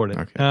can't afford it.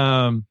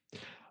 Okay.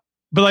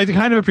 But I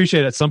kind of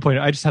appreciate it at some point.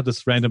 I just have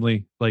this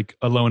randomly like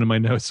alone in my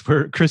notes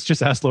where Chris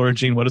just asked Laura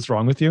Jean, what is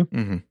wrong with you?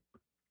 Mm-hmm.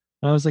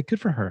 I was like, good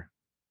for her.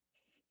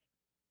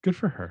 Good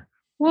for her.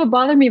 What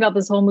bothered me about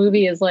this whole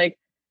movie is like,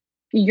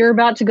 you're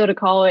about to go to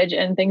college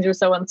and things are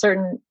so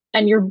uncertain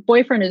and your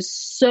boyfriend is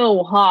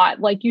so hot.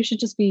 Like you should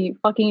just be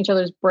fucking each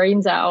other's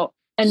brains out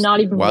and not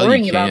even While you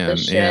worrying about can,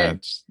 this shit. yeah,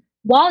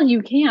 While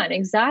you can,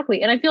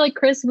 exactly. And I feel like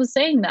Chris was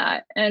saying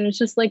that. And it's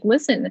just like,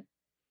 listen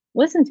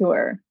to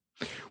her.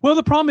 Well,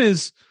 the problem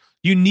is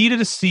you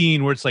needed a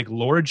scene where it's like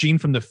Laura Jean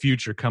from the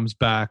future comes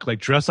back, like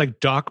dressed like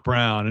Doc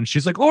Brown. And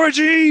she's like, Laura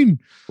Jean,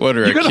 What are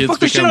you're our going to kids fuck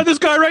the shit out of this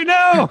guy right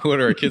now.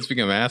 What are our kids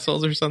become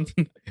assholes or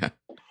something? Yeah.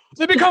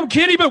 They become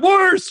kitty, but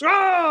worse.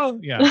 Ah!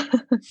 Yeah.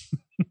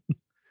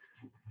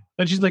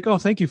 And she's like, oh,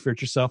 thank you,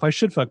 future self. I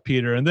should fuck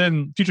Peter. And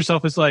then future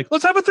self is like,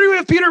 let's have a 3-way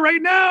with Peter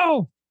right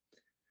now.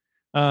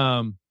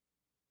 And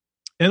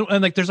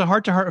like there's a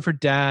heart to heart with her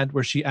dad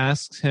where she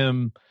asks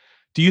him,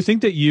 do you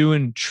think that you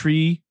and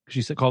Tree,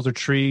 she calls her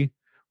Tree,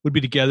 would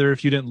be together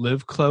if you didn't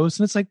live close?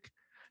 And it's like,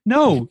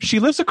 no, she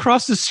lives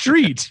across the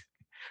street.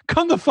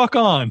 Come the fuck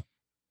on.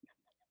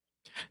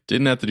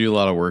 Didn't have to do a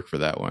lot of work for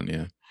that one.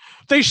 Yeah.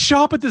 They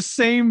shop at the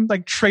same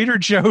like Trader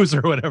Joe's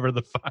or whatever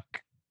the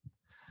fuck.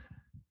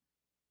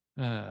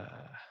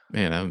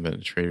 Man, I haven't been to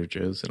Trader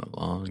Joe's in a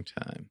long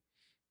time.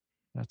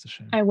 That's a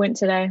shame. I went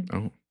today.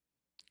 Oh,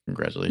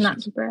 congratulations. Not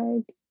to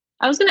brag.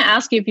 I was going to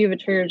ask you if you have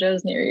a Trader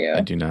Joe's near you.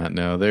 I do not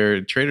know.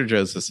 Trader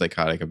Joe's is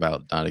psychotic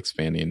about not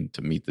expanding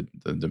to meet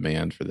the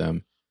demand for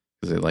them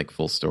because they like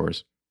full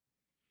stores.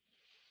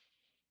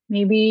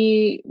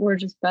 Maybe we're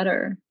just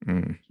better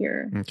Mm,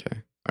 here.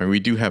 okay. I mean, we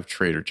do have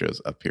Trader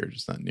Joe's up here,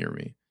 just not near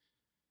me.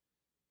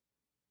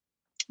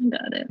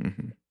 Got it.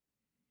 Mm-hmm.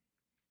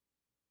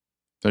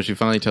 So she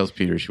finally tells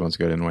Peter she wants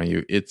to go to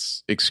NYU.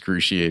 It's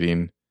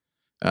excruciating.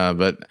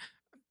 But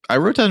I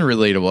wrote down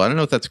relatable. I don't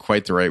know if that's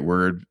quite the right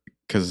word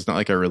because it's not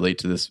like I relate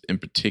to this in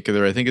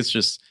particular. I think it's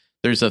just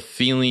there's a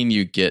feeling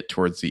you get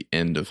towards the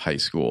end of high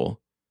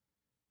school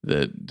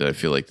that I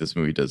feel like this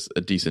movie does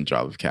a decent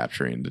job of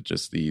capturing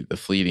just the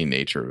fleeting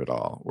nature of it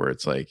all, where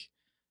it's like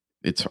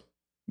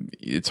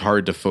it's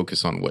hard to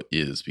focus on what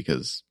is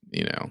because,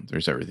 you know,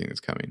 there's everything that's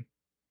coming.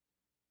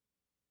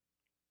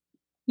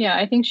 Yeah,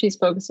 I think she's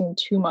focusing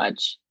too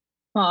much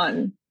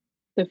on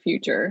the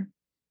future.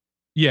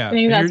 Yeah.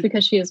 Maybe and that's you're-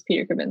 because she is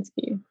Peter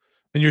Kavinsky.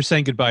 and you're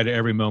saying goodbye to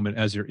every moment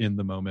as you're in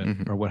the moment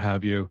Mhm. or what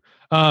have you.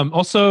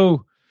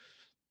 Also,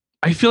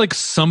 I feel like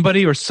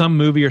somebody or some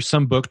movie or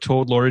some book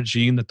told Laura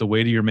Jean that the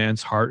way to your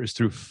man's heart is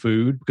through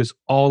food, because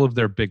all of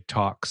their big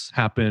talks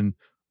happen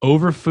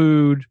over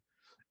food,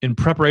 in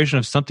preparation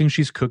of something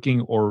she's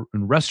cooking, or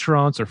in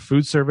restaurants or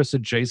food service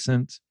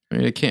adjacent. I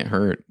mean, it can't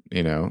hurt,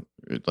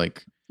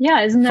 like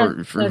Yeah, isn't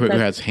that for who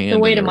has hand the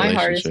way in to the my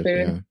heart is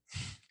relationship,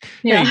 food?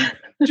 Yeah.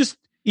 Hey, just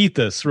eat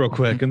this real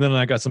quick, and then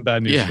I got some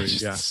bad news Yeah, for you.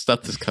 just Yeah.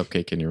 stuff this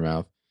cupcake in your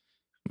mouth.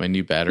 My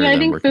new battery. Yeah, I that I'm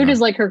think working food on. is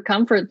like her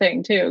comfort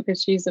thing too,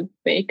 because she's a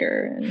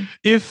baker. And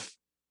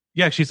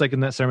She's like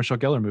in that Sarah Michelle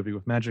Gellar movie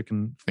with magic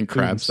and food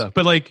crabs. stuff.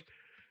 But like,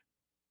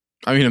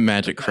 I mean, a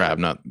magic crab,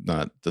 not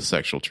the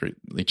sexually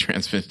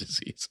transmitted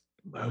disease.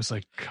 I was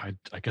like,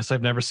 I guess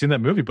I've never seen that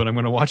movie, but I'm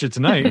going to watch it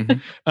tonight.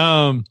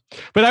 Mhm.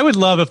 But I would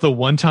love if the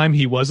one time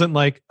he wasn't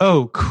like,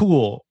 oh,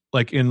 cool,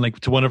 like in like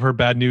to one of her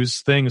bad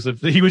news things,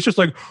 if he was just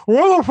like,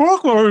 what the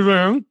fuck was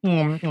there?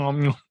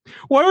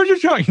 Why was you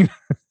talking?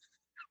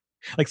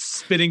 Like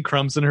spitting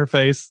crumbs in her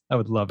face. I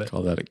would love it.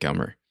 Call that a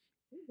gummer.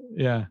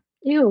 Yeah.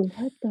 ew,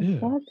 what the Ew.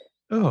 fuck?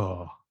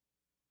 Oh,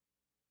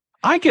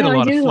 I get No, a I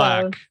lot of do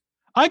flack. love-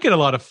 I get a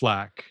lot of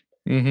flack.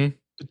 Mm-hmm.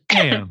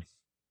 Damn.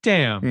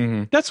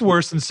 Mm-hmm. That's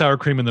worse than sour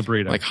cream in the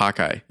burrito. Like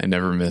Hawkeye, I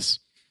never miss.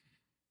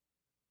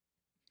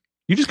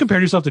 You just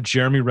compared yourself to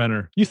Jeremy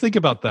Renner. You think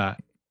about that.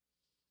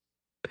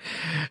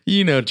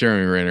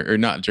 Jeremy Renner, or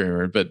not Jeremy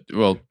Renner, but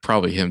well,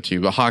 probably him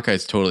too. But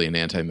Hawkeye's totally an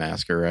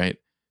anti-masker, right?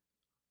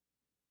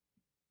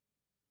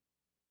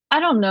 I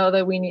don't know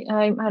that we need.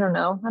 I don't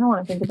know. I don't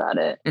want to think about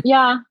it.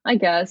 Yeah, I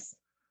guess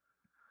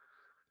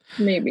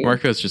maybe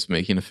Marco's just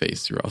making a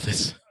face through all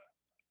this.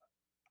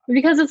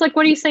 because it's like,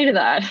 what do you say to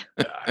that?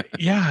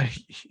 Yeah.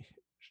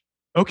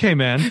 Okay,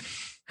 man.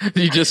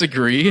 Do you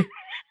disagree?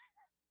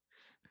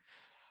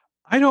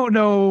 I don't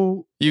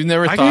know. You've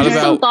never I thought guess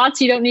There's some about.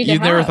 thoughts you don't need to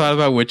You've have. never thought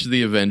about which of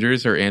the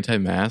Avengers are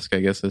anti-mask. I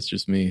guess that's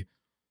just me.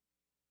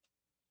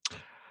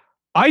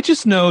 I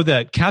just know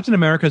that Captain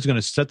America is going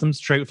to set them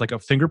straight with like a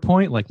finger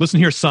point. Like, listen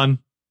here, son.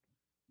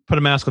 Put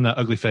a mask on that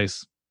ugly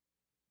face.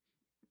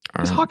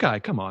 It's Hawkeye.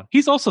 Come on.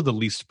 He's also the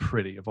least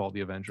pretty of all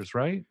the Avengers,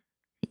 right?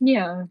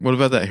 Yeah. What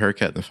about that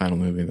haircut in the final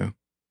movie, though?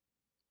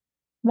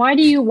 Why?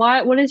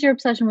 What is your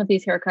obsession with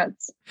these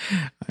haircuts?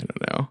 I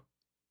don't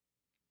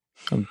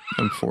know.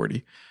 I'm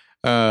 40.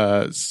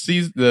 Not yet.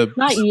 Scene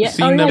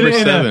Oh, number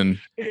yeah. 7,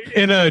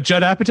 In a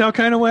Judd Apatow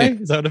kind of way?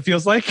 Is that what it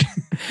feels like?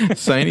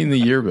 signing the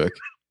yearbook,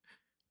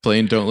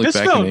 playing "Don't Look This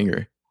Back felt- in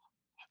Anger."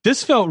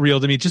 This felt real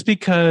to me just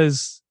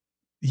because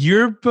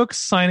yearbook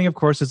signing, of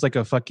course, is like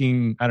a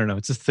fucking, I don't know,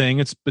 it's a thing.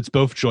 It's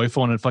both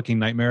joyful and a fucking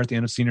nightmare at the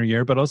end of senior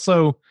year, but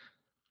also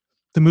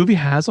the movie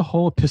has a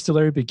whole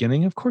epistolary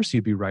beginning. Of course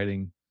you'd be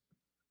writing.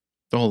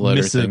 The whole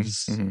letter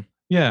Missives. thing. Mhm.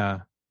 Yeah.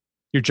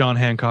 Your John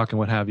Hancock and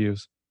what have you.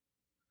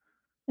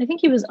 I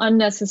think he was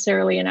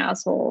unnecessarily an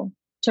asshole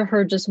to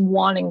her just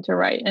wanting to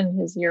write in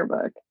his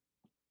yearbook.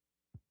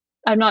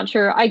 I'm not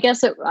sure. I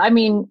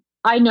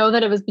know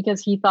that it was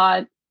because he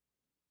thought,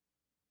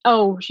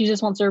 oh, she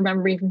just wants to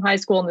remember me from high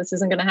school and this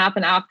isn't going to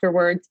happen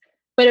afterwards.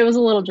 But it was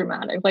a little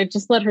dramatic. Like,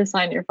 just let her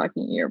sign your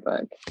fucking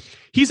yearbook.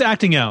 He's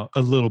acting out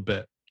a little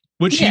bit,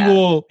 which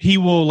Yeah. he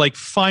will like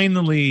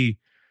finally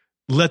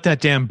let that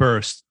dam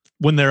burst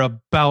when they're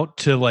about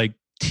to like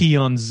T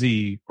on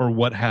Z or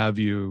what have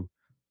you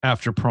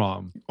after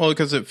prom. Well,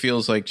 because it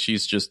feels like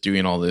she's just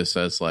doing all this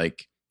as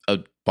like a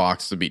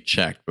box to be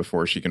checked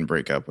before she can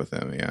break up with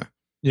him.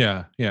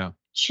 Yeah. Yeah.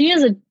 She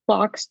is a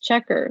box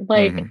checker.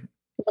 Like, Mhm.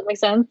 does that make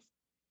sense?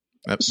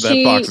 That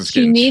She- box is she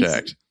getting needs-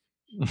 checked.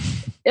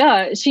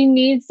 Yeah, she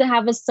needs to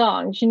have a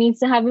song. She needs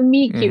to have a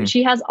meet cute. Mhm.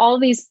 She has all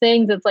these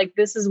things. It's like,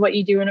 this is what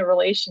you do in a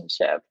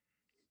relationship.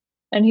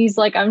 And he's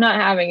like, I'm not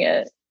having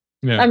it.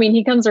 Yeah. I mean,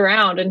 he comes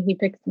around and he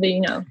picks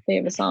they have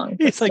a song.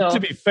 It's like, So- to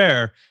be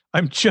fair,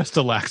 I'm just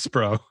a lax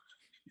bro.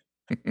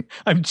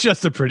 I'm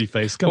just a pretty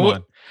face. Come Well,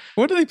 on.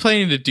 What are they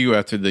planning to do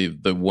after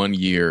the 1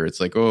 year? It's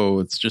like, oh,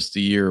 it's just a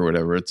year or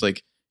whatever. It's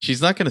like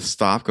she's not going to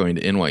stop going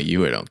to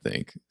NYU, I don't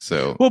think.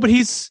 So Well, but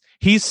he's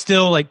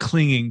still like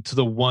clinging to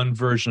the one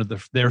version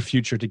of their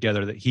future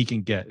together that he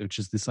can get, which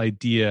is this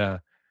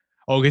idea.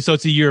 Okay, so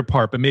it's a year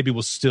apart, but maybe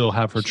we'll still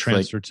have her She's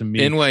transfer to me.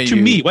 NYU To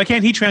me, why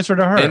can't he transfer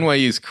to her?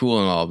 NYU's cool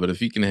and all, but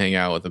if you can hang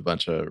out with a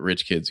bunch of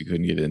rich kids who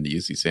couldn't get into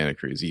UC Santa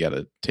Cruz, you got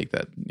to take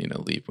that,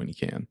 leap when you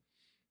can.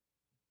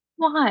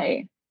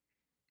 Why?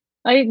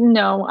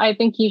 I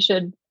think he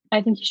should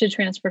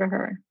transfer to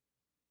her.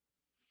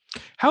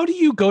 How do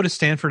you go to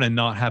Stanford and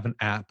not have an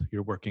app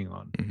you're working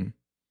on?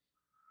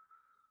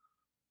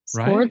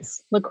 Right.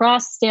 Sports,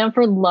 lacrosse,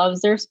 Stanford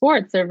loves their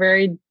sports. They're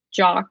very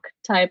jock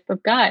type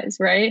of guys,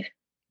 right?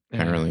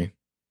 Apparently,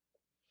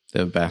 they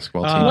have a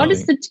basketball team. Uh, What I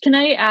is think. can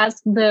I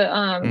ask the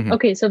Mhm.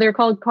 okay, so they're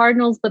called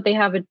Cardinals, but they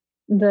have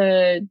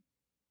the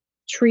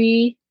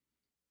tree.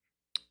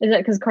 Is that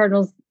because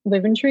Cardinals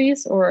live in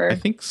trees, or I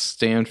think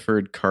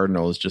Stanford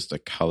Cardinal is just a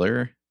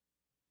color.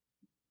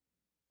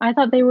 I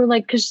thought they were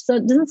like, because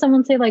doesn't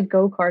someone say like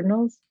 "Go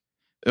Cardinals"?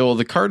 Well,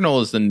 the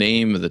Cardinal is the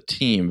name of the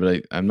team,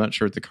 but I'm not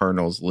sure if the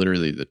Cardinal is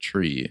literally the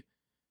tree.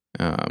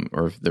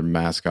 or if their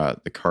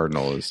mascot, the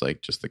cardinal, is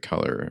like just the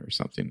color or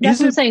something. That's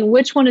what I'm saying.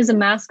 Which one is a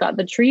mascot,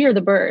 the tree or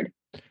the bird?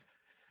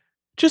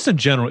 Just in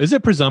general, is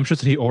it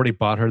presumptuous that he already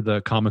bought her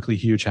the comically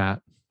huge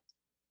hat?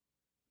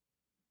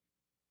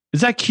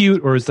 Is that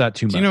cute or is that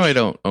too much? Do you know I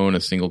don't own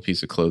a single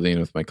piece of clothing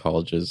with my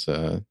college's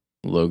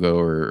logo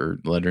or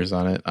letters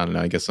on it? I don't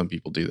know. I guess some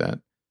people do that.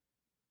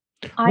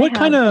 What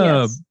kind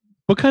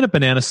of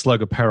banana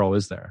slug apparel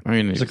is there? I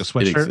mean, it's like a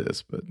sweatshirt. It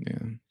exists, but yeah,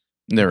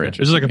 never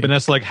interested. Is it like a banana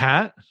slug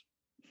hat?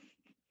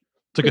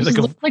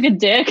 It's like a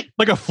dick,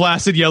 like a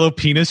flaccid yellow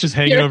penis just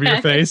hanging over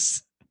your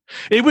face.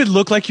 It would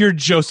look like your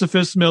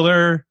Josephus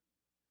Miller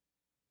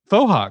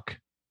faux hawk.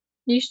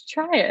 You should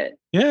try it.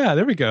 Yeah,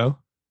 there we go.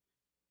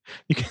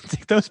 You can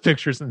take those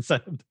pictures and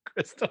send them to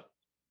Crystal.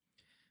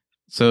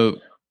 So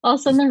I'll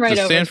send them right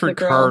the over. Stanford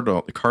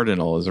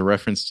Cardinal is a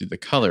reference to the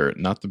color,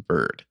 not the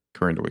bird,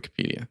 according to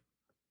Wikipedia.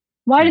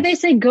 Why did they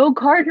say go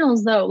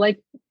Cardinals though?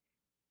 Like,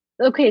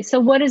 okay, so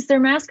what is their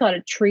mascot?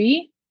 A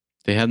tree?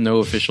 They had no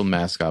official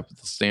mascot, but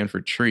the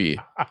Stanford Tree,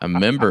 a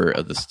member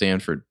of the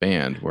Stanford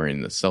Band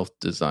wearing the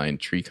self-designed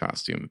tree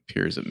costume,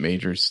 appears at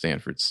major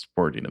Stanford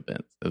sporting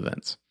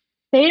events.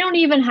 They don't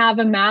even have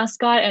a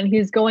mascot, and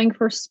he's going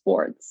for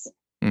sports.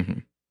 Mm-hmm.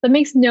 That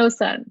makes no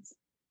sense.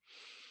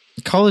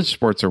 College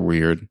sports are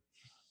weird,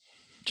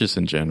 just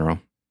in general.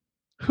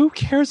 Who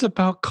cares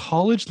about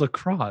college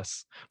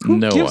lacrosse?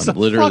 No gives one, a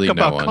literally fuck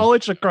no about one.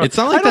 college lacrosse? It's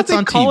not like I don't that's think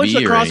on college TV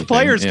or lacrosse anything.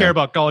 players care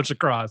about college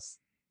lacrosse.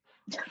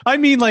 I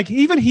mean, like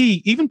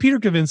even Peter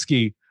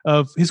Kavinsky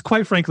of his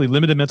quite frankly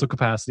limited mental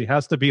capacity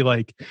has to be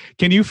like,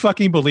 can you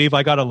fucking believe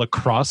I got a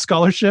lacrosse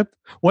scholarship?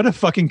 What a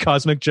fucking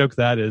cosmic joke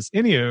that is.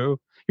 Anywho,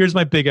 here's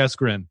my big ass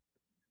grin.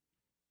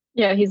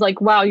 Yeah, he's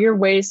like, wow, you're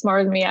way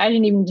smarter than me. I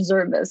didn't even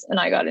deserve this, and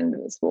I got into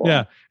the school.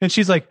 Yeah, and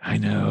she's like, I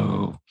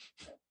know.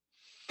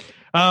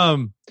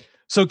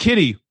 So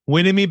Kitty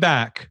winning me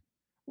back,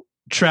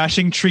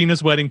 trashing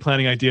Trina's wedding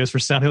planning ideas for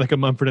sounding like a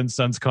Mumford &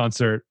 Sons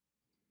concert.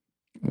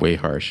 Way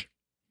harsh.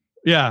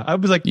 Yeah, I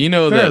was like, you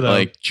know that though.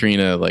 like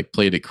Trina like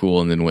played it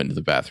cool and then went into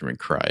the bathroom and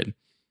cried.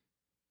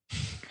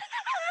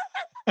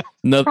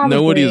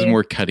 Nobody is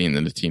more cutting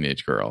than a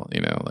teenage girl.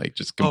 You know, like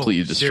just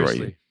completely destroy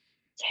you.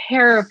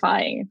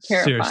 Terrifying.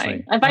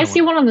 Seriously. If I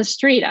see one on the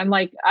street, I'm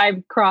like,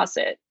 I cross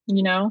it.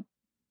 You know.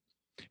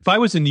 If I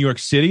was in New York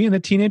City and a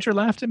teenager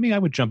laughed at me, I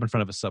would jump in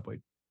front of a subway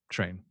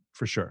train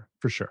for sure.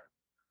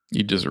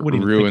 You just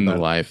ruin the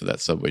life of that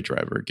subway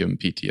driver. Give him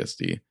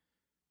PTSD.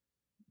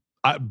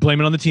 I blame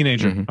it on the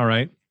teenager. Mm-hmm. All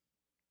right.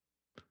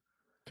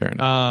 Fair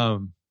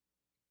enough.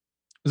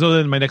 So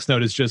then my next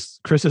note is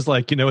just Chris is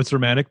like, it's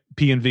romantic.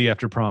 P and V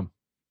after prom.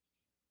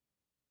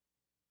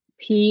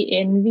 P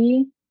in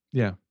V?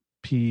 Yeah.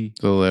 P.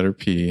 The letter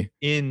P.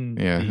 In.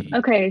 Yeah. V.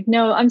 Okay.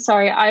 No, I'm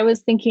sorry. I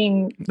was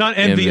thinking. Not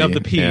envy of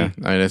the P. Yeah.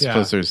 I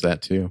suppose there's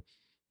that too.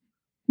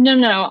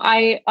 No.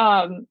 I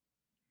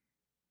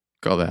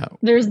call that.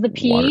 There's the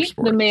P,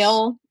 the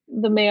male,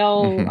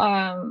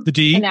 mm-hmm. The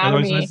D.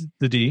 Anatomy.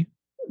 The D.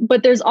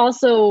 But there's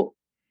also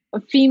a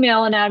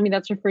female anatomy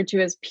that's referred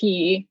to as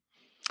P.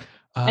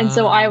 And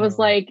so I was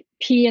like,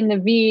 P and the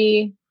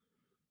V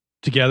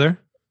together.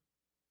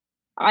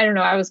 I don't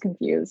know. I was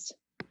confused.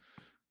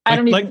 I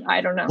don't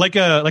know. Like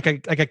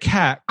a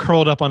cat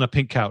curled up on a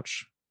pink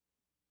couch.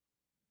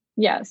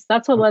 Yes,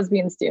 that's what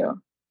lesbians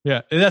do.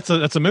 Yeah, that's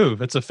a move.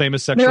 That's a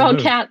famous sexual They're all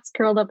move. cats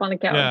curled up on a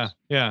couch.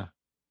 Yeah.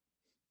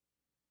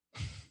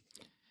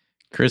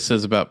 Chris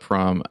says about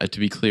prom, to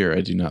be clear, I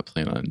do not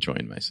plan on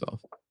enjoying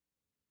myself.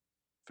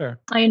 Fair.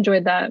 I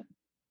enjoyed that.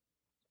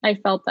 I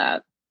felt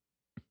that.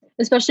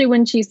 Especially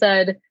when she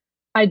said,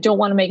 I don't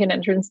want to make an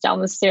entrance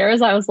down the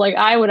stairs. I was like,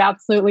 I would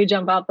absolutely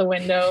jump out the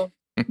window.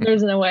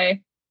 There's no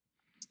way.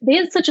 They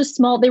had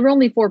they were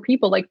only 4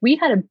 people. Like we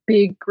had a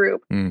big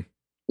group,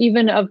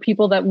 even of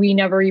people that we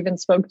never even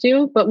spoke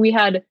to, but we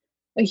had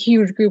a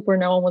huge group where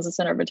no one was the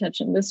center of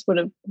attention. This would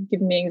have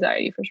given me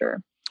anxiety for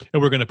sure.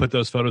 And we're going to put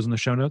those photos in the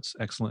show notes.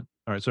 Excellent.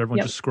 All right. So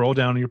everyone just scroll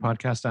down to your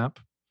podcast app.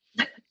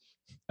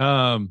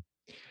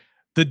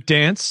 The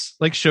dance,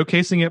 like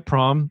showcasing at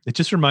prom, it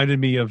just reminded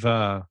me of,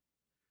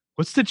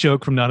 what's the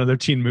joke from Not Another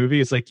Teen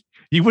Movie? It's like,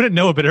 you wouldn't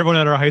know it, but everyone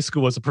at our high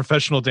school was a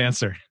professional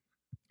dancer.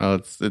 Oh,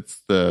 it's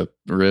the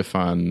riff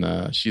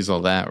on She's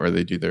All That, where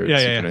they do their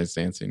synchronized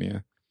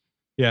dancing.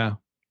 Yeah.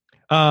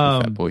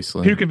 Fat Boy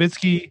Slim. Peter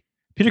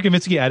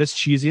Kavinsky at his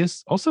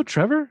cheesiest. Also,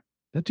 Trevor,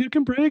 that dude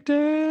can break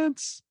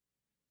dance.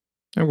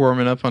 I'm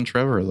warming up on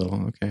Trevor a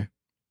little. Okay.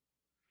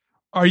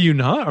 Are you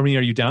not? I mean,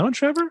 are you down on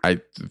Trevor?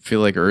 I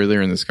feel like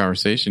earlier in this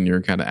conversation, you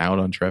were kind of out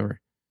on Trevor.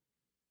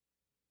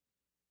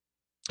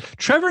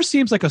 Trevor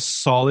seems like a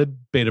solid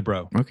beta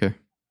bro. Okay.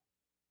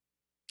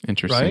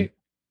 Interesting. Right?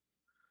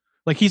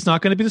 Like he's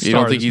not going to be the star. You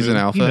don't think he's an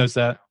alpha? He knows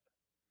that.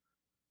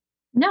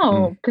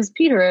 No, because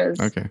Peter is.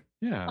 Okay.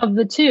 Yeah. Of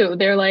the two,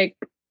 they're like.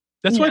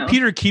 That's why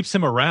Peter keeps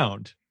him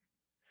around.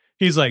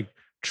 He's like,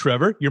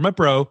 Trevor, you're my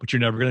bro, but you're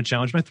never going to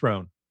challenge my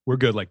throne. We're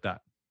good like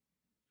that.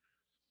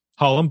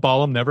 Haul him,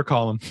 ball him, never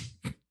call him.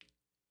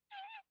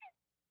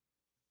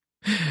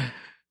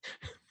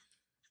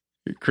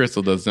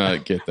 Crystal does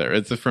not get there.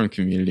 It's from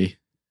Community.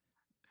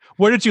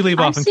 Where did you leave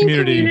off in seen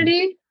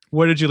Community?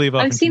 Where did you leave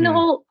off? I've seen the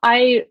whole.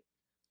 I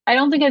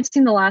don't think I've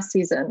seen the last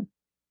season.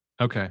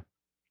 Okay.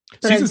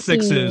 But Season I've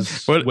 6 seen-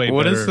 is What way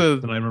what better is the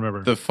than I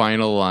remember. the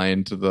final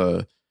line to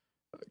the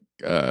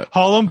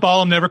Haul 'em,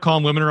 ball 'em, never call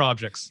 'em women or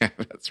objects. yeah,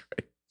 that's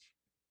right.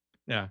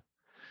 Yeah.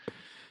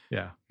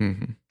 Yeah.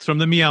 Mhm. It's from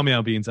the Meow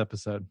Meow Beans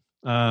episode.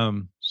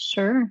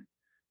 Sure.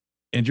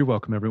 And you're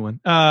welcome, everyone.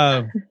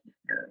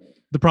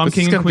 The Prom This is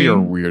King and gonna be our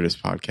Queen.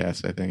 weirdest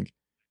podcast, I think.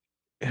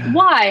 Yeah.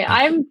 Why?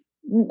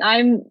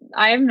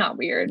 I'm not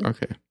weird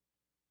Okay.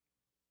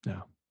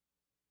 No.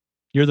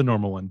 You're the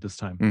normal one this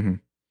time. hmm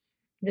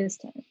this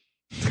time.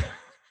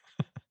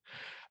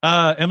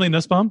 Emily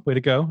Nussbaum, way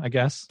to go, I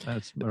guess.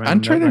 That's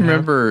I'm trying to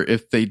remember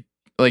if they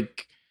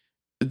like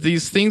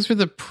these things for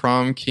the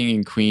prom king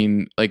and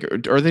queen. Like,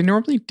 are they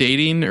normally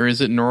dating, or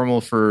is it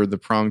normal for the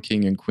prom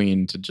king and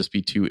queen to just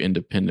be two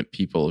independent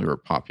people who are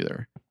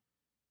popular?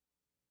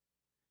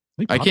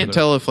 I can't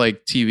tell if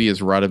like TV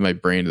has rotted my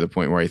brain to the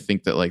point where I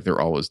think that like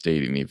they're always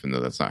dating, even though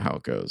that's not how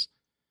it goes.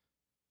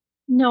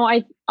 No,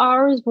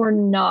 ours were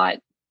not.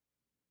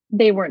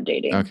 They weren't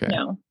dating. Okay.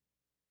 No,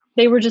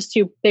 they were just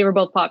two. They were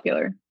both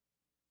popular.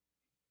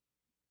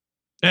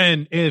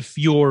 And if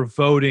you're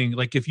voting,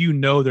 like if you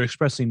know they're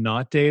expressly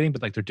not dating,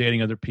 but like they're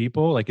dating other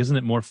people, like isn't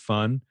it more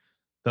fun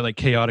that like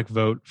chaotic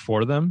vote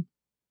for them?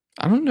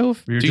 I don't know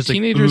if You're do just like,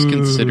 teenagers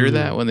consider "Ooh."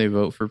 that when they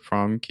vote for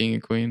prom king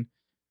and queen,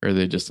 or are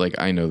they just like,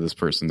 I know this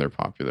person, they're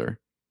popular.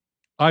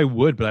 I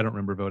would, but I don't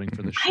remember voting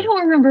for this shit. I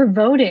don't remember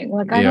voting.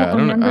 Like I don't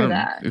remember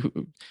that.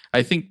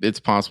 I think it's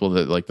possible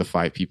that like the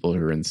 5 people who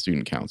are in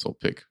student council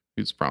pick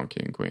who's prom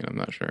king and queen. I'm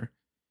not sure.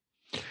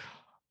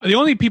 The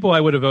only people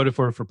I would have voted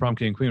for Prom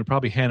King and Queen were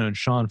probably Hannah and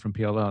Sean from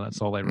PLL. That's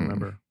all I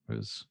remember.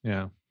 Was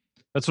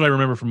that's what I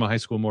remember from my high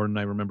school more than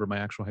I remember my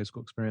actual high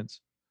school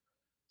experience.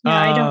 Yeah,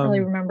 I don't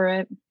really remember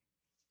it.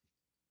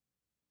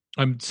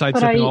 I'm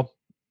sidestepping all.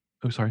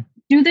 Oh, sorry.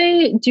 Do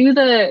they do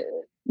the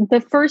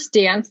first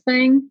dance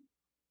thing?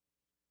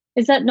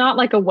 Is that not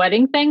like a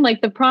wedding thing?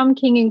 Like the prom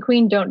king and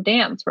queen don't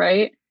dance,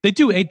 right? They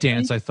do a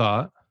dance, I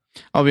thought.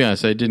 I'll be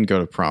honest, I didn't go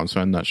to prom, so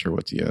I'm not sure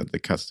what the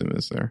custom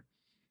is there.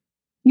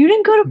 You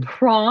didn't go to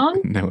prom?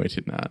 No, I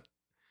did not.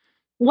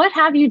 What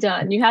have you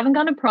done? You haven't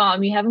gone to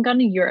prom. You haven't gone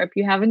to Europe.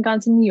 You haven't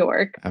gone to New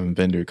York. I haven't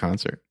been to a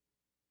concert.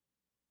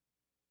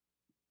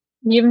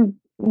 You haven't.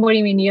 What do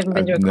you mean you haven't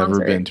been to a I've never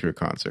concert? been to a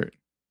concert.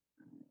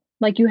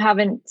 Like you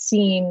haven't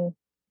seen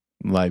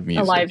Live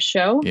music. a live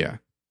show? Yeah.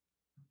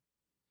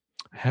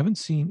 I haven't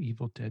seen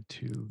Evil Dead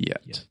 2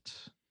 Yet.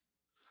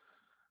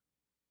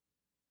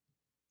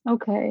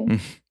 Okay.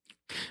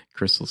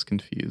 Crystal's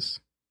confused.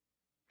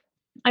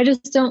 I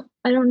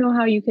don't know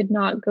how you could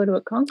not go to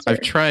a concert.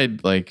 I've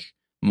tried like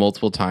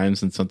multiple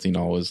times and something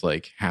always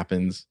like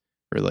happens,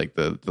 or like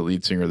the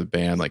lead singer of the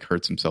band like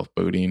hurts himself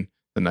boating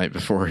the night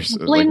before.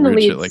 So, Blame like, the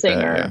weird shit lead like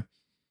singer. That,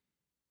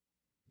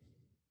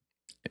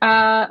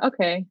 yeah.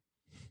 Okay.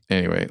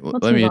 Anyway,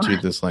 Let's let me move read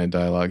on. this line of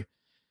dialogue.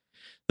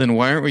 Then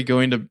why aren't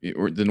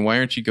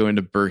you going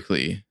to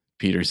Berkeley?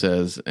 Peter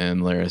says,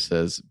 and Lara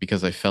says,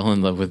 because I fell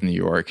in love with New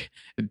York.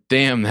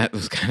 Damn, that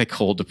was kind of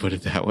cold to put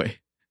it that way.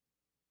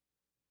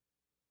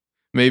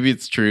 Maybe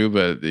it's true,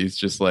 but he's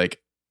just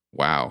like,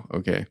 wow,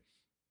 okay.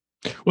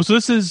 Well, so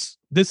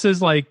this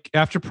is like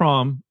after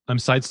prom. I'm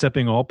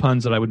sidestepping all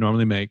puns that I would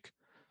normally make.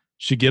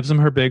 She gives him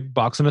her big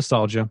box of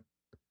nostalgia.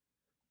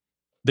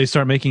 They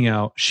start making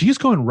out. She's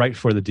going right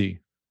for the D.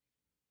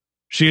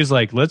 She is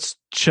like, let's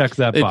check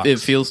that box. It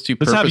feels too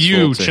Let's purposeful. have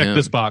you to check him.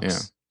 this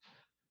box.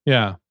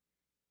 Yeah.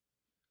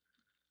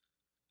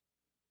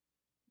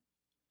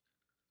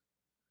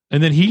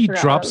 And then he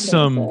Forgot drops what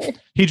I was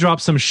gonna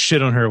say. some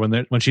shit on her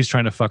when she's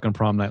trying to fuck on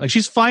prom night. Like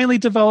she's finally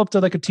developed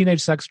a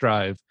teenage sex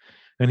drive,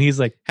 and he's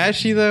like, Has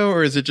she though,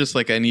 or is it just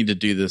like I need to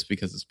do this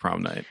because it's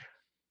prom night?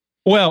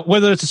 well,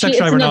 whether it's a sex It's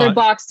drive or another not,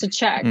 box to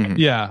check. Mhm.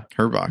 yeah,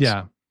 Her box.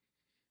 yeah.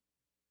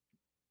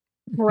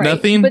 Right.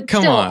 Nothing? But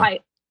Come still, on. I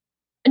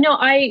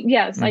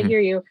Mhm. hear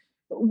you.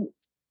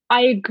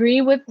 I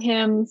agree with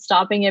him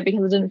stopping it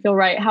because it didn't feel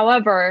right.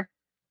 However,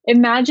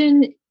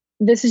 imagine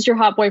this is your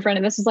hot boyfriend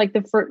and this is like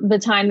the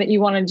time that you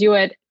want to do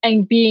it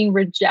and being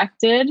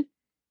rejected.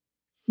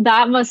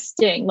 That must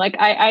sting. Like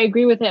I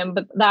agree with him,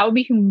 but that would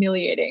be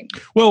humiliating.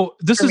 Well,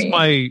 this For is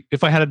me.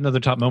 if I had another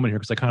top moment here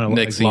because I kind of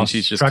Next scene, lost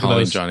she's just track of calling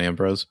those. John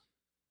Ambrose.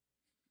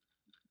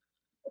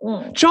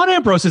 Mm. John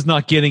Ambrose is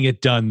not getting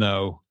it done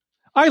though.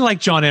 I like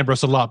John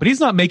Ambrose a lot, but he's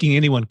not making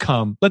anyone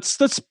come. Let's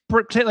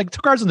take like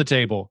cards on the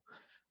table.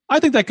 I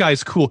think that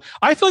guy's cool.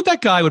 I feel like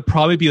that guy would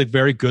probably be like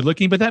very good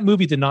looking, but that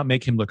movie did not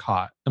make him look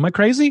hot. Am I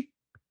crazy?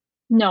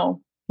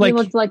 No. Like- he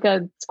looked like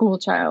a school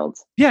child.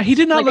 Yeah, he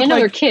did not Like I look know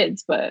they're like.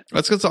 kids, but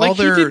That's because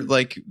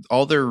Like,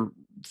 all their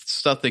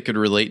stuff they could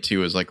relate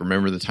to is like,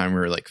 remember the time we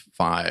were like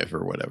 5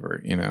 or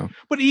whatever, you know?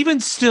 But even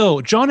still,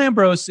 John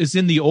Ambrose is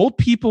in the old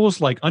people's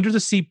like under the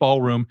seat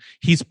ballroom.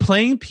 He's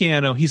playing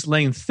piano. He's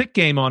laying thick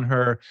game on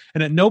her,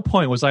 and at no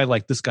point was I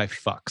like, this guy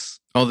fucks.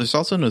 Oh, there's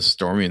also no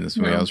Stormy in this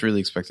movie. No. I was really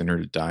expecting her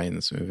to die in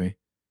this movie.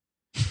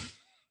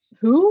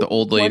 who? The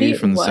old What do lady you-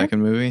 from the what?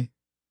 second movie.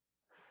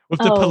 With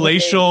the Oh, okay.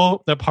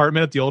 palatial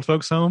apartment at the old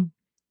folks' home.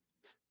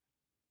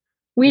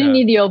 We didn't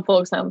need the old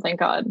folks home, thank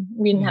God.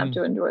 We didn't have Mhm.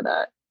 to endure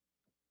that.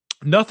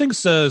 Nothing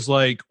says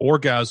like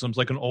orgasms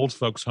like an old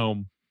folks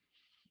home.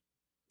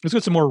 Let's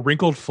get some more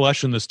wrinkled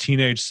flesh in this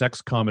teenage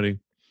sex comedy.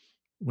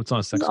 What's on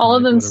a sex All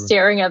of comedy? them Whatever.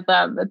 staring at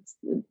them.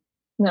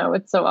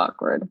 It's so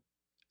awkward.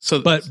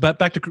 So, But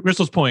back to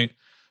Crystal's point,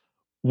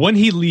 when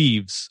he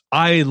leaves,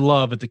 I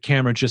love that the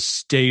camera just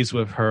stays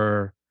with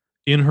her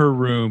in her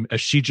room as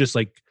she just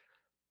like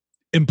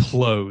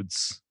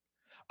implodes.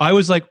 I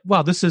was like,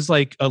 wow, this is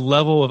like a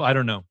level of, I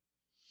don't know,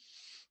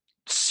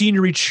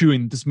 scenery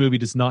chewing this movie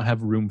does not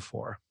have room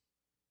for.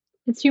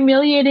 It's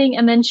humiliating,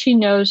 and then she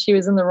knows she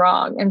was in the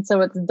wrong, and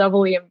so it's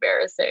doubly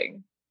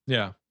embarrassing.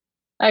 Yeah.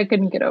 I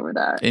couldn't get over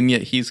that. and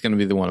yet he's going to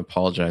be the one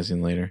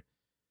apologizing later,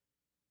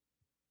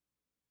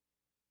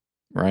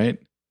 right?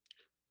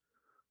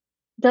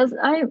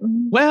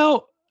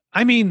 Well,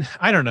 I mean,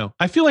 I don't know.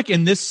 I feel like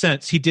in this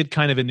sense, he did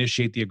kind of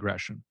initiate the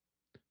aggression.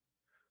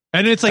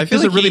 And it's like,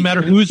 does it really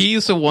matter who's...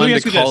 He's the one let me to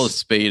ask you call this.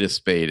 a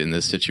spade in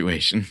this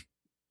situation.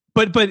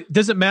 But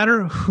does it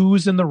matter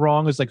who's in the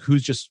wrong? Is like who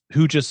just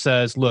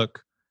says,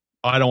 look,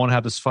 I don't want to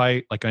have this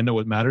fight. Like, I know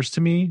what matters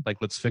to me. Like,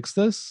 let's fix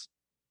this.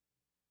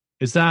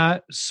 Is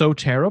that so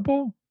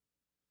terrible?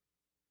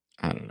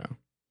 I don't know.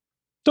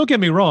 Don't get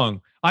me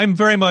wrong. I'm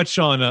very much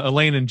on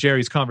Elaine and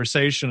Jerry's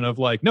conversation of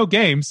like, no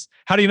games.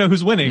 How do you know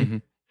who's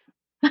winning?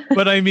 Mhm.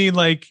 But I mean,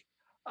 like,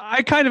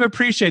 I kind of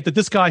appreciate that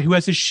this guy who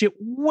has his shit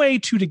way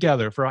too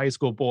together for a high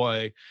school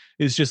boy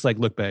is just like,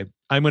 look, babe,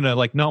 I'm going to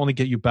like not only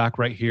get you back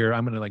right here,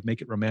 I'm going to like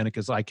make it romantic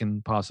as I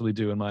can possibly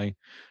do in my,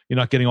 you're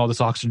not getting all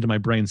this oxygen to my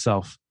brain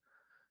self.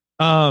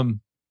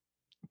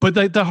 But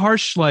the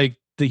harsh, like,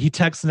 he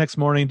texts the next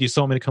morning, do you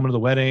still want me to come to the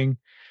wedding?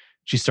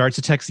 She starts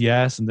to text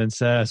yes, and then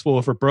says, well,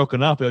 if we're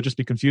broken up, it'll just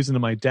be confusing to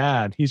my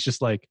dad. He's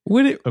just like,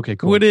 Would it? okay,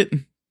 cool. Would it?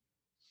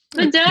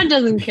 The dad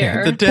doesn't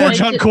care. The dad- Poor Like,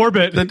 John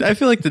Corbett. I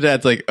feel like the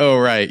dad's like, oh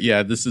right,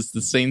 yeah, this is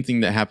the same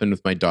thing that happened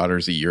with my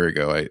daughters a year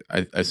ago.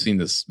 I've seen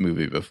this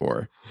movie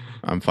before.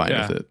 I'm fine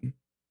Yeah. with it.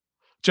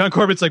 John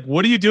Corbett's like,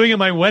 what are you doing at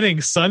my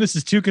wedding, son? This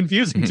is too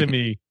confusing to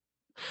me.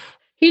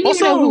 He didn't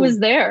even know Also- who was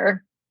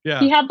there. Yeah.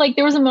 He had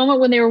there was a moment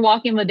when they were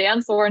walking the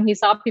dance floor and he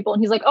saw people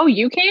and he's like, oh,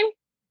 you came?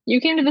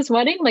 You came to this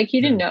wedding? Like, he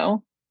didn't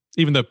know.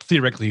 Even though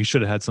theoretically he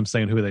should have had some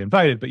say in who they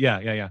invited, but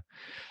yeah.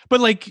 But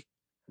like,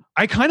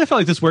 I kind of felt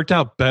like this worked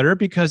out better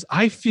because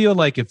I feel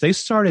like if they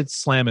started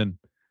slamming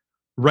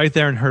right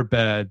there in her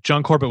bed,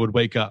 John Corbett would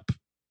wake up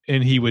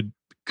and he would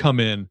come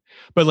in.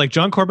 But like,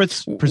 John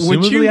Corbett's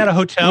presumably at a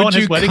hotel on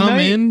his wedding Would you come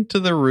night. into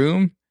the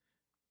room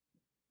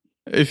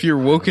if you're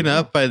woken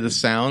up by the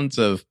sounds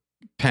of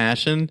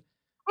passion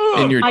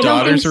in your I don't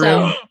daughter's think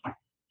room? so.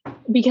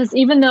 Because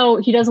even though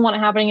he doesn't want it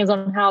happening in his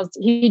own house,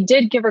 he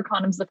did give her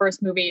condoms the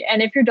first movie.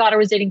 And if your daughter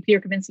was dating Peter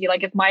Kavinsky,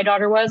 like if my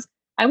daughter was,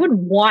 I would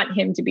want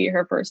him to be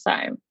her first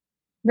time.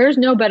 There's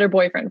no better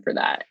boyfriend for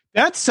that.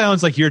 That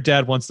sounds like your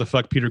dad wants to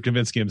fuck Peter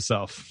Kavinsky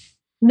himself.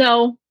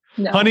 No.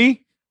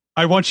 Honey,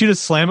 I want you to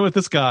slam it with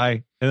this guy,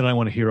 and then I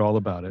want to hear all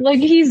about it. Like,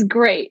 he's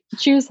great.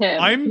 Choose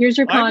him. Here's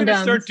your I'm going to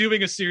condoms. start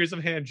doing a series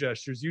of hand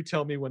gestures. You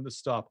tell me when to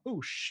stop. Oh,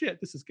 shit,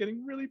 this is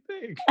getting really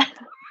big.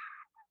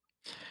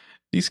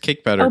 These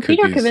cake batter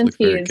Peter cookies look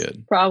very Kavinsky is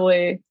good.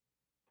 probably...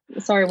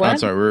 Sorry, what? I'm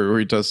sorry, were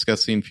we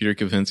discussing Peter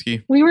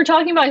Kavinsky? We were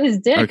talking about his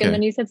dick, Okay. and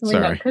then you said something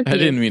Sorry, about cookies. I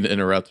didn't mean to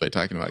interrupt by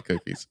talking about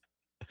cookies.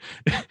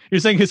 You're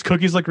saying his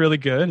cookies look really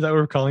good? Is that what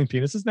we're calling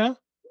penises now?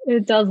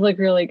 It does look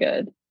really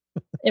good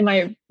in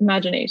my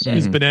imagination.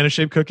 His Mhm.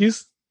 banana-shaped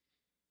cookies?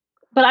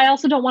 But I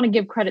also don't want to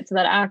give credit to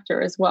that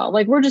actor as well.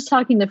 Like, we're just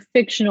talking the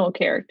fictional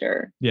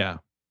character, Yeah.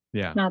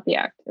 not the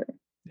actor.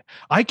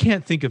 I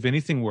can't think of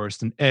anything worse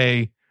than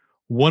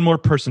one more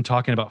person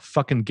talking about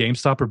fucking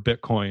GameStop or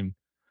Bitcoin,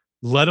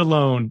 let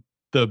alone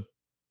the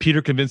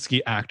Peter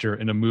Kavinsky actor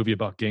in a movie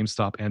about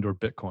GameStop and or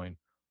Bitcoin.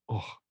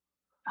 Oh,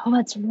 Oh,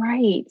 that's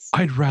right.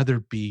 I'd rather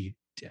be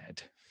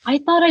dead. I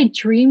thought I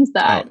dreamed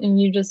that, Oh.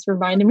 and you just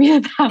reminded me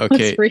that that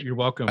Okay. was real. You're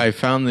welcome. I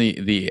found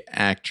the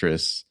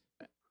actress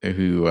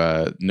who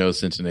Noah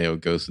Centineo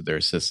ghosted their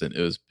assistant.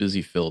 It was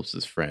Busy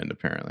Phillips' friend,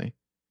 apparently.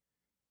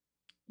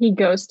 He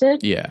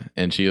ghosted? Yeah,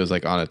 and she was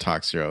like on a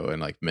talk show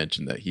and like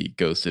mentioned that he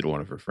ghosted one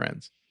of her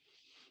friends.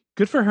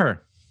 Good for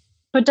her.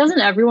 But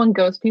doesn't everyone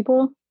ghost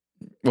people?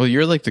 Well,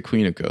 you're like the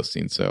queen of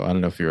ghosting, so I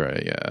don't know if you're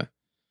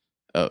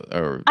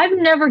or I've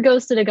never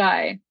ghosted a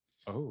guy.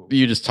 Oh.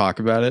 you just talk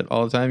about it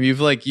all the time.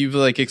 You've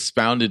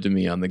expounded to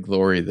me on the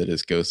glory that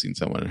is ghosting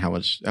someone and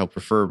how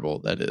preferable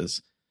that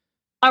is.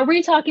 Are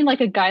we talking like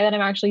a guy that I'm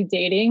actually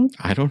dating?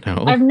 I don't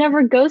know. I've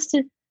never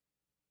ghosted.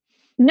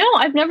 No,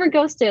 I've never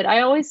ghosted.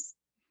 I always,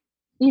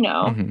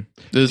 Mhm.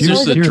 It's Dear-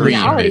 just a dear dream,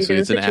 reality basically. to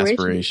It's the an situation.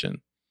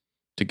 aspiration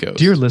to ghost.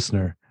 Dear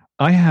listener,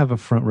 I have a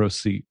front row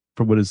seat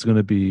for what is going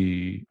to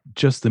be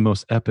just the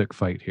most epic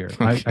fight here.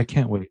 Okay. I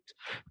can't wait.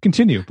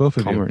 Continue, both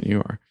of Calmer you. than you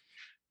are.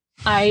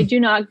 I do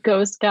not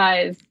ghost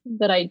guys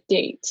that I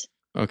date.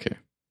 Okay.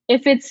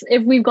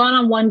 If we've gone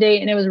on one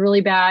date and it was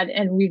really bad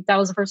and that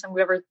was the first time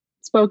we ever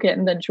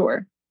spoken, then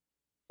sure.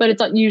 But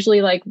it's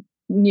usually like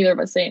neither of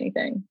us say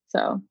anything.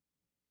 So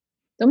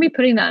Don't be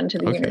putting that into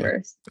the Okay.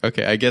 universe.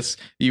 Okay, I guess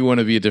you want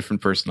to be a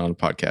different person on a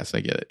podcast.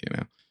 I get it, you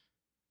know.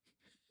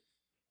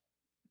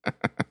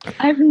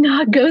 I've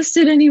not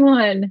ghosted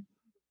anyone.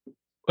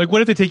 Like,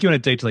 what if they take you on a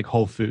date to like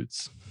Whole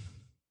Foods?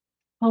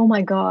 Oh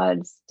my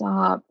God,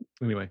 stop.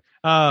 Anyway,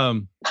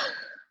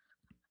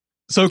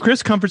 so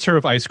Chris comforts her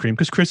with ice cream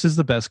because Chris is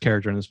the best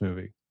character in this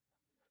movie.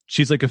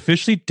 She's like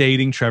officially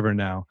dating Trevor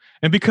now.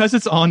 And because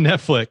it's on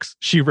Netflix,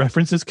 she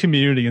references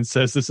Community and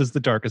says this is the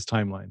darkest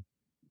timeline.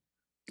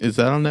 Is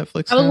that on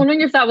Netflix? I was now?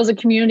 wondering if that was a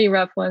Community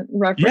reference.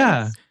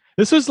 Yeah.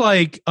 This was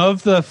like,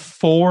 of the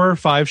 4 or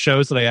 5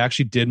 shows that I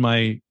actually did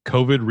my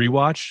COVID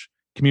rewatch,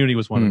 Community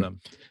was one of them.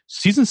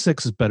 Season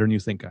 6 is better than you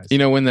think, guys. You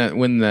know, when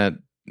that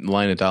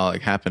line of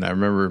dialogue happened, I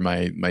remember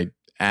my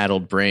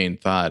addled brain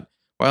thought,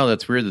 wow,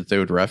 that's weird that they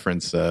would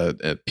reference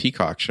a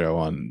Peacock show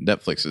on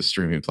Netflix's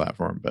streaming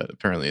platform, but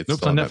apparently it's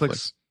still on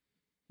Netflix.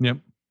 Yep.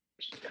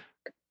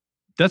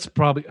 That's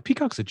probably,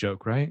 Peacock's a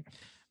joke, right?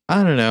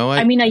 I don't know.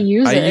 I mean, I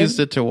used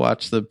it to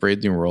watch the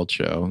Brave New World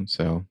show,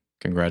 so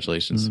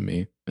congratulations to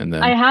me. And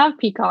then I have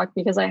Peacock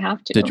because I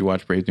have to. Did you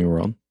watch Brave New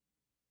World?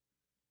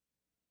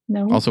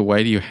 No. Also,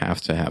 why do you have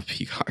to have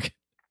Peacock?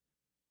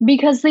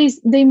 Because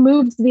they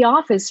moved The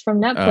Office from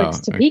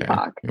Netflix to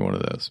Peacock. You're one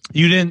of those.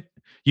 You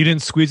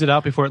didn't squeeze it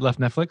out before it left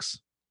Netflix?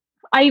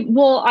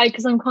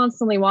 Because I'm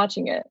constantly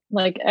watching it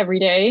like every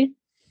day.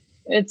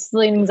 It's the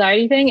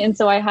anxiety thing, and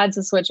so I had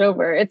to switch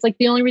over. It's like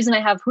the only reason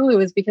I have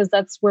Hulu is because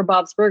that's where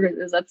Bob's Burgers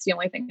is. That's the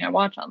only thing I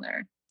watch on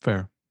there.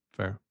 Fair.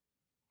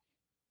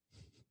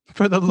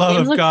 For the love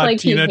James of looks God,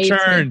 like he Tina, hates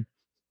turn. me.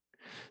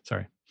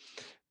 Sorry.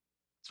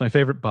 It's my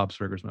favorite Bob's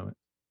Burgers moment.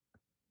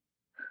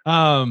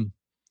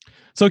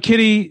 So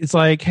Kitty is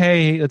like,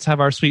 hey, let's have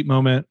our sweet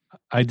moment.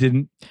 I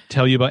didn't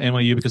tell you about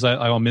NYU because I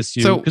all missed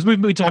you. So- Because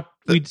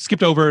we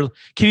skipped over.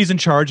 Kitty's in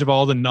charge of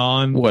all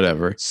the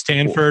Whatever.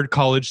 Stanford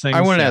college things.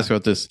 I want to ask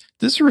about this.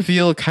 This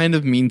reveal kind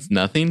of means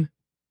nothing,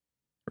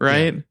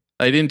 right? Yeah.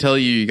 I didn't tell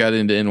you got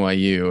into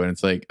NYU, and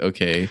it's like,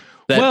 okay.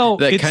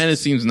 That kind of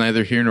seems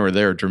neither here nor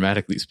there,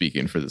 dramatically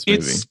speaking, for this movie.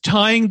 It's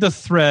tying the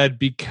thread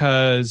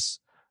because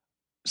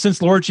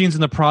since Laura Jean's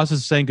in the process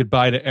of saying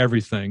goodbye to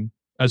everything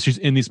as she's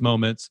in these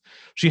moments,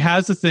 she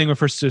has the thing with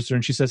her sister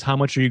and she says, how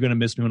much are you going to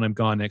miss me when I'm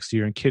gone next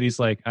year? And Kitty's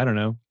like, I don't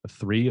know, a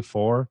 3, a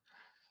 4.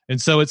 And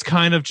so it's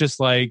kind of just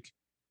like,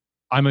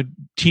 I'm a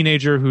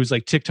teenager who's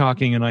like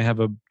TikToking and I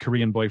have a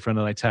Korean boyfriend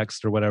that I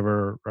text or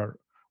whatever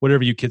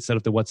you kids said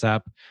with the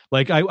WhatsApp.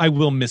 Like, I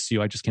will miss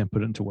you. I just can't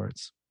put it into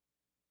words.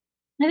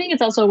 I think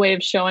it's also a way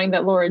of showing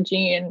that Laura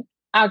Jean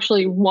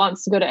actually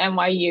wants to go to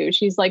NYU.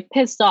 She's like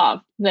pissed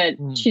off that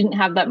she didn't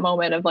have that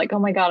moment of like, oh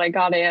my God, I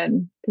got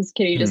in, because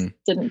Kitty just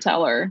didn't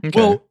tell her. Okay,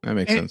 Well, that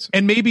makes sense.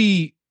 And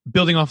maybe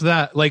building off of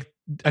that, like,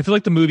 I feel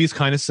like the movie's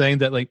kind of saying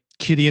that like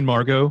Kitty and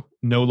Margot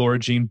know Laura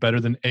Jean better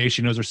than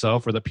she knows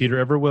herself, or that Peter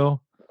ever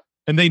will.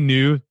 And they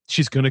knew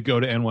she's going to go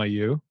to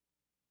NYU.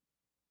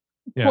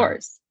 Of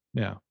course.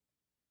 Yeah.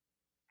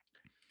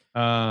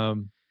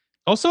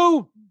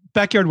 Also,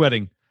 backyard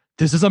wedding.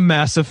 This is a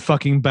massive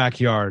fucking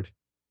backyard.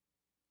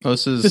 Oh,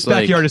 this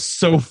backyard is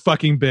so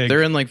fucking big.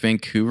 They're in like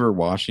Vancouver,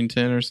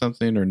 Washington or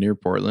something, or near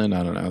Portland.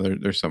 I don't know.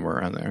 They're somewhere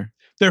around there.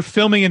 They're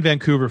filming in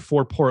Vancouver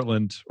for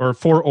Portland or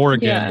for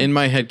Oregon. Yeah. In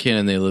my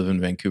headcanon, they live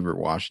in Vancouver,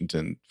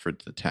 Washington for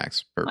the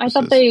tax purposes.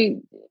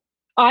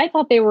 I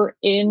thought they were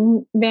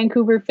in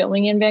Vancouver,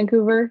 filming in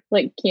Vancouver,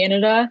 like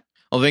Canada.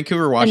 Oh,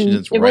 Vancouver,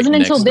 Washington's And it right wasn't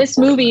next until to this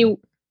Portland. movie.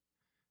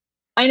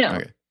 I know,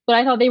 Okay. but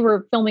I thought they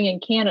were filming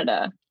in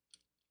Canada.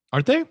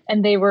 Aren't they?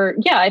 And they were,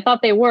 I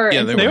thought they were.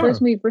 Yeah, and they so the were.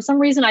 first movie, for some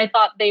reason, I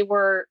thought they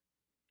were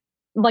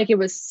like it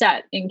was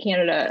set in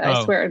Canada.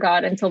 I Oh. swear to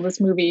God, until this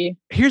movie.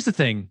 Here's the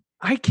thing.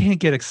 I can't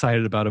get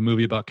excited about a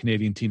movie about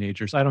Canadian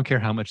teenagers. I don't care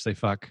how much they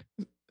fuck.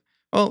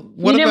 Well,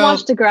 what didn't about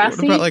watch Degrassi?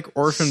 What about like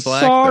Orphan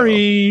Black?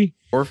 Sorry.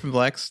 Though? Orphan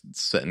Black's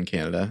set in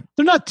Canada.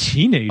 They're not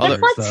teenagers.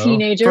 That's not though.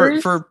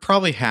 teenagers. For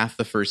probably half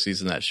the first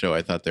season of that show,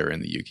 I thought they were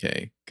in the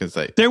UK because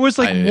There was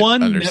I like didn't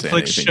one understand Netflix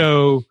anything.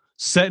 show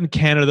set in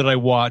Canada that I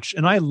watched,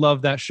 and I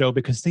love that show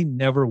because they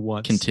never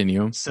once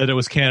Continuum. said it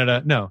was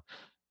Canada. No,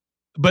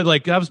 but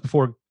like that was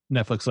before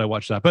Netflix that I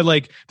watched that. But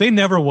like they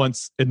never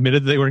once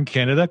admitted they were in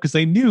Canada because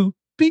they knew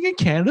being in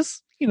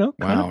Canada's kind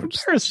Wow, of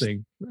just-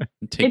 embarrassing.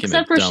 Taking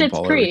Except a for dump Schitt's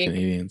all Creek. over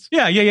Canadians.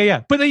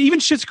 Yeah. But even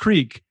Schitt's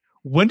Creek,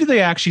 when did they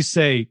actually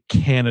say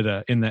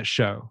Canada in that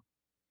show?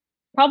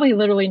 Probably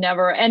literally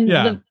never. And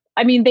Yeah.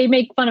 they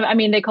make fun of.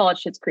 They call it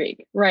Schitt's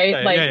Creek, right?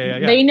 Yeah,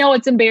 yeah. They know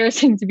it's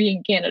embarrassing to be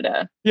in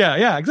Canada.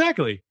 Yeah,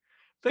 exactly.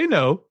 They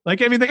know. Like,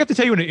 they have to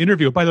tell you in an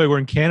interview, by the way, we're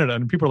in Canada.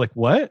 And people are like,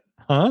 what?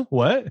 Huh?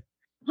 What?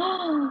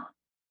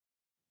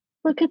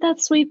 Look at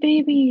that sweet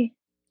baby.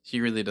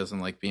 She really doesn't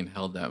like being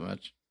held that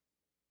much.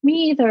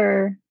 Me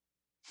either.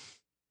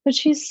 But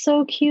she's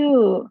so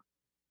cute.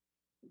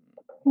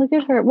 Look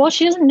at her. Well,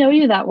 she doesn't know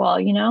you that well,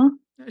 you know?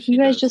 Yeah, she You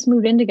guys does. just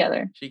moved in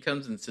together. She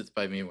comes and sits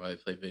by me while I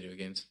play video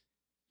games.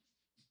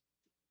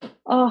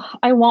 Oh,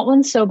 I want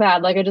one so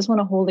bad. Like, I just want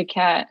to hold a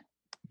cat.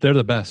 They're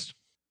the best.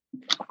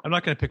 I'm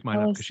not going to pick mine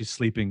up Nice. because she's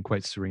sleeping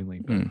quite serenely.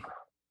 But Mm.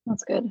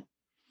 That's good.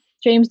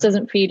 James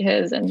doesn't feed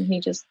his, and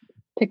he just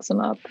picks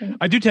them up.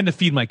 I do tend to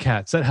feed my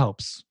cats. That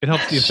helps. It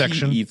helps the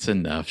affection. She eats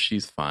enough.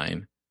 She's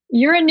fine.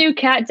 You're a new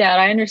cat dad.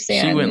 I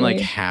understand. She went like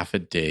half a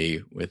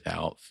day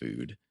without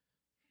food.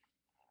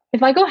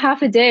 If I go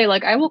half a day,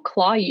 like I will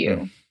claw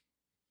you.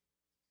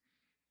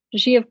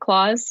 Does she have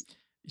claws?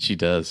 She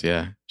does,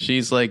 yeah.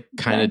 She's like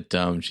kind of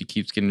dumb. She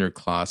keeps getting her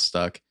claws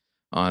stuck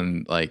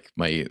on like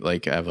I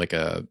have like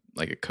a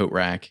coat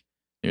rack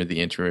near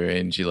the entryway,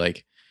 and she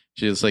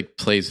just like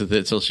plays with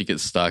it till she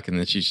gets stuck, and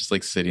then she's just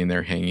like sitting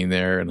there, hanging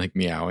there, and like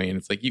meowing. And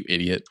it's like, you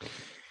idiot.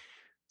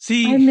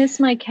 See, I miss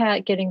my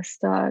cat getting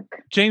stuck.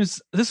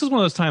 James, this is one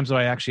of those times that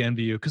I actually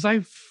envy you, because I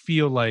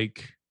feel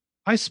like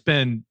I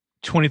spend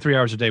 23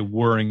 hours a day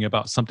worrying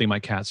about something my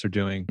cats are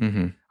doing.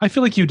 Mm-hmm. I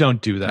feel like you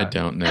don't do that. I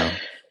don't know.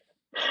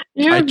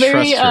 You're I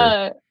very trust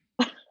her.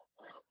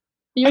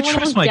 You're I one of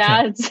trust those my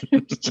cat. dads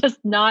who's just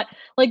not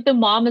like, the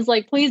mom is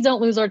like, please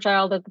don't lose our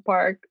child at the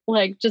park.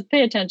 Like, just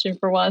pay attention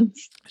for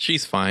once.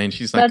 She's fine.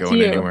 She's not That's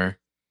going you. anywhere.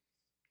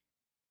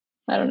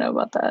 I don't know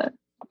about that.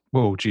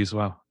 Whoa, geez,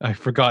 wow. I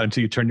forgot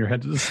until you turn your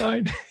head to the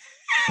side.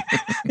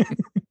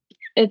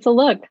 It's a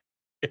look.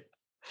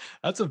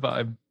 That's a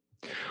vibe.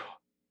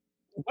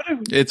 What if,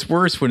 It's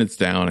worse when it's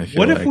down, I feel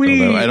What if like.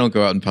 we- Although I don't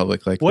go out in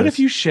public like what this. if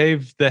you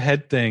shave the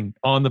head thing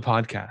on the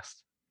podcast?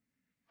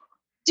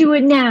 Do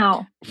it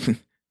now.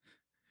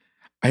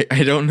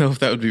 I don't know if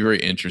that would be very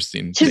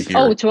interesting. Just, to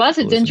hear, to us,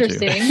 it's listen to.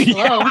 interesting.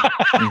 Hello.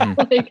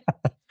 Mhm. Like,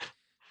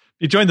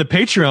 You join the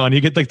Patreon, you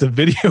get like the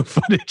video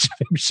footage of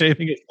him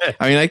shaving his head.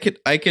 I mean,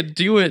 I could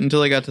do it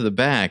until I got to the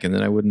back, and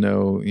then I would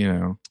know,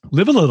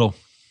 Live a little.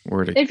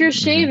 where to. if you're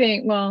Mhm.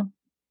 shaving, well,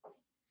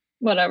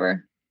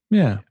 whatever.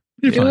 Yeah.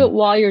 You're Do fine. it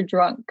while you're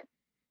drunk.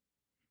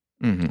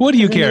 Mhm. What do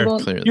you And then you care?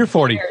 won't Clearly. You're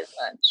 40. care as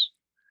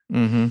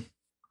much. Mhm.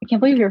 I can't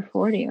believe you're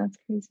 40. That's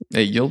crazy.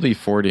 Hey, you'll be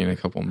 40 in a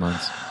couple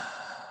months.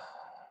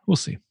 We'll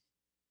see.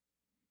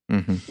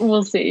 Hmm.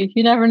 We'll see.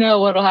 You never know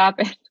what'll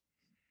happen.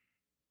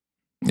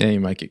 Yeah, you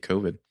might get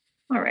COVID.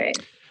 All right.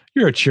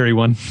 You're a cheery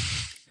one.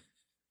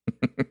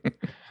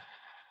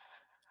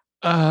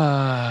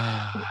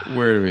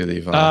 Where do we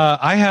leave off?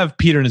 I have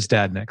Peter and his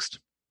dad next.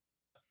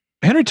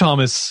 Henry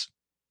Thomas,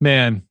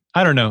 man,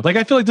 I don't know. Like,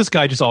 I feel like this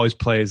guy just always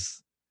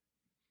plays.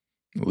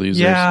 Losers.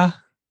 Yeah.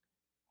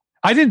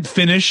 I didn't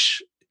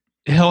finish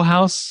Hill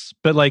House,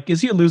 but like,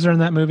 is he a loser in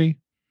that movie?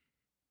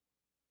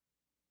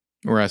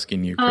 We're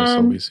asking you,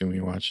 Crystal. We assume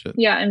you watched it.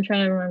 Yeah, I'm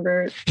trying to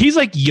remember. He's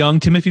like young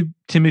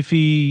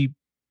Timothy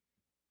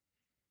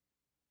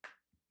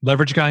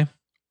leverage guy,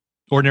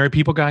 ordinary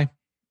people guy.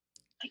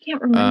 I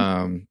can't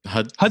remember.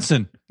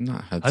 Hudson.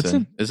 Not Hudson.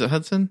 Hudson? Is it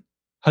Hudson?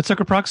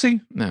 Hudsucker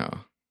Proxy? No.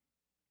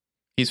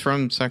 He's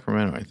from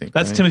Sacramento, I think.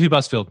 That's right? Timothy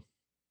Busfield.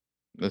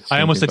 That's I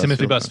almost said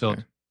Timothy Busfield? Busfield.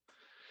 Okay.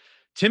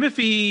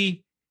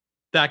 Timothy,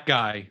 that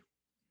guy.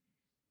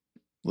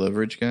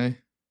 Leverage guy?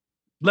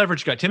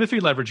 Leverage guy. Timothy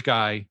Leverage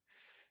guy.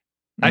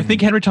 I Mhm.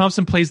 think Henry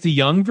Thompson plays the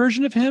young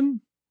version of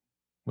him,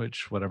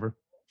 which, whatever.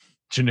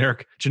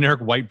 Generic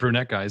white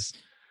brunette guys.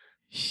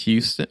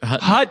 Houston?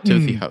 Hutton.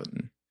 Timothy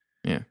Hutton.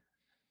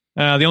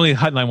 The only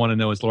Hutton I want to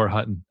know is Laura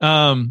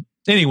Hutton.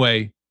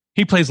 Anyway,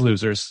 he plays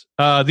losers.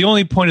 The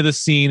only point of this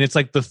scene, it's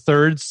like the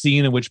third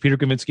scene in which Peter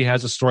Kavinsky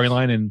has a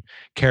storyline and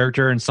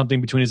character and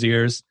something between his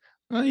ears.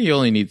 Well, you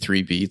only need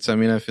 3 beats. I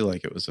mean, I feel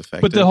like it was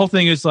effective. But the whole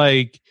thing is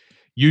like,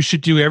 you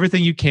should do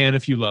everything you can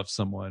if you love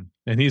someone.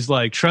 And he's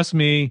like, trust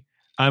me,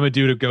 I'm a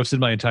dude who ghosted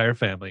my entire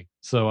family.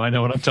 So I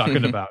know what I'm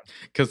talking about.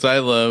 Because I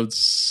loved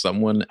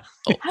someone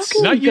else. How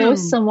can Not you you.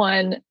 ghost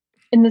someone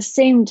in the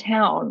same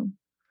town?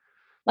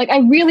 Like, I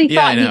really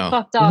Yeah, thought I he know.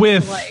 fucked off.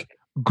 With- Like,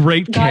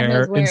 Great God care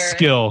knows and where.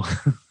 skill.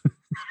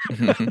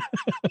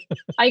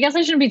 I guess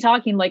I shouldn't be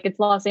talking like it's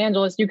Los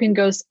Angeles. You can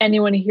ghost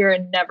anyone here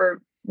and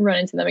never run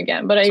into them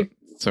again. But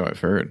So I've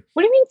heard.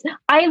 what do you mean?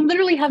 I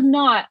literally have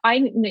not.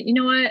 You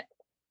know what?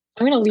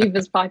 I'm going to leave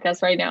this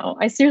podcast right now.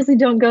 I seriously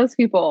don't ghost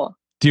people.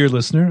 Dear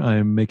listener,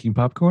 I'm making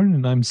popcorn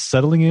and I'm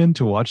settling in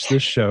to watch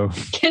this show.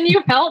 Can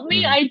you help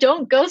me? I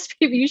don't ghost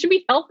people. You should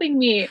be helping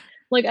me.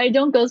 Like, I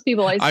don't ghost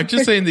people. I'm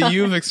just saying that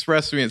you've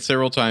expressed to me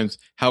several times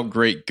how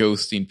great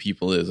ghosting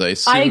people is. I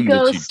assume that you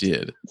ghost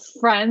did.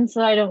 friends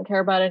that I don't care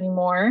about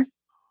anymore.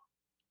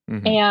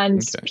 Mhm.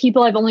 And Okay.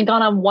 people I've only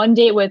gone on one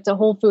date with to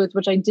Whole Foods,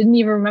 which I didn't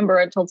even remember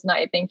until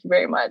tonight. Thank you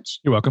very much.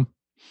 You're welcome.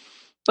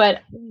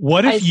 But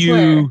What I if you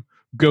swear.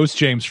 ghost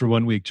James for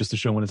 1 week just to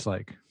show what it's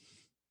like?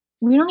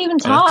 we don't even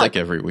That's talk. like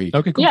every week.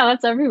 Okay, cool. Yeah,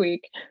 that's every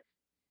week.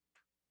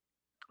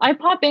 I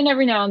pop in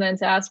every now and then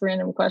to ask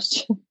random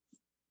questions.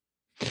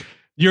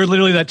 You're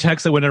literally that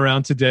text that went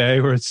around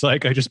today where it's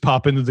like, I just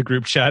pop into the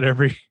group chat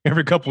every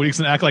couple weeks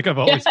and act like I've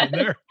always been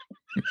there.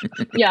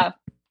 Yeah.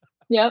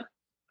 Yep.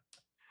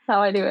 That's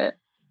how I do it.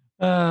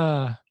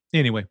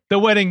 Anyway, the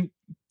wedding,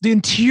 the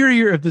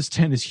interior of this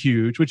tent is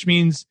huge, which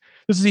means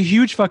this is a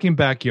huge fucking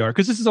backyard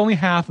because this is only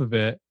half of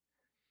it.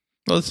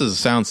 Well, this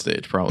is a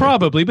soundstage, probably.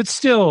 Probably, but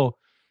still,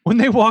 when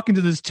they walk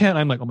into this tent,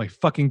 I'm like, oh my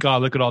fucking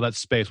God, look at all that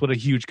space. What a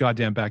huge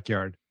goddamn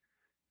backyard.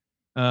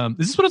 Is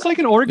this what it's like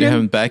in You Oregon?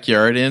 having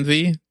backyard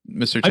envy,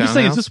 Mr. I'm just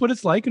saying, is Townhouse? this what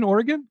it's like in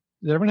Oregon?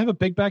 Does everyone have a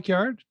big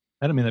backyard?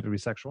 I don't mean that to be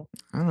sexual.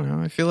 I don't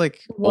know. I feel like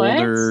What?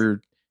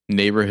 older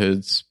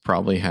neighborhoods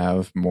probably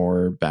have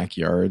more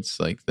backyards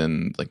like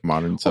than like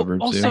modern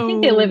suburbs also- do. I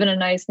think they live in a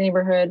nice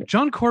neighborhood.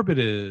 John Corbett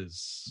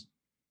is.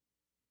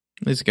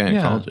 He's a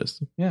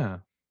gynecologist. Yeah.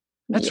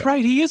 That's Yeah.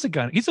 right. He is a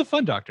guy. He's a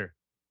fun doctor.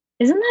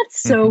 Isn't that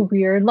so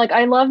weird? Like,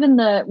 I love in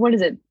the, what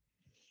is it?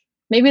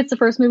 Maybe it's the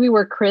first movie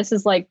where Chris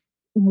is like,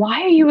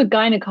 why are you a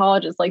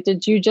gynecologist? Like,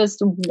 did you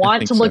just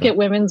want think to look so. at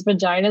women's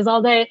vaginas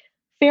all day?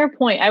 Fair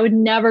point. I would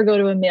never go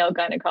to a male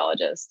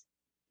gynecologist.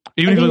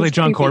 Even if think you look it's like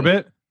John creepy.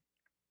 Corbett,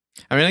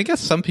 I mean, I guess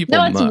some people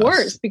No, it's must.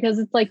 worse because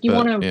it's like you But,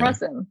 want to yeah.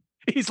 impress him.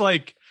 he's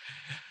like,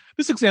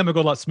 this exam will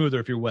go a lot smoother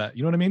if you're wet.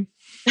 You know what I mean?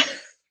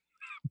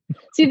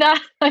 See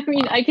that? I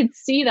mean, Wow. I could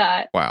see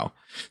that. Wow.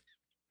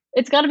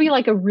 It's got to be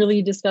like a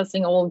really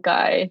disgusting old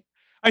guy.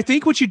 I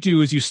think what you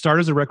do is you start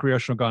as a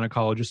recreational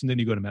gynecologist and then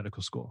you go to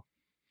medical school.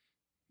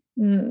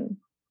 Mm,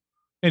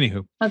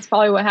 Anywho, that's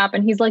probably what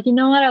happened. He's like, you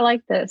know what? I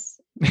like this.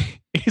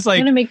 he's I'm like,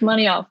 gonna make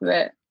money off of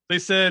it. they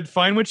said,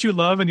 find what you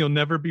love and you'll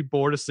never be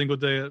bored a single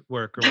day at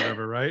work or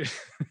whatever, right?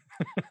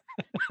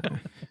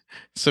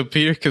 So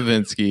Peter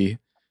Kavinsky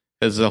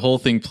has the whole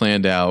thing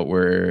planned out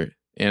where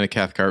Anna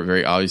Cathcart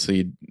very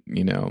obviously,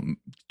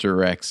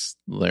 directs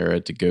Lara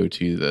to go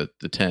to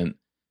the tent,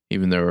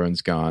 even though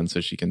everyone's gone,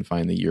 so she can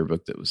find the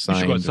yearbook that was should go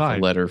signed with a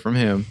outside. letter from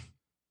him.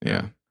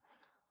 Yeah.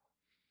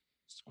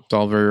 It's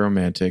all very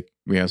romantic.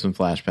 We have some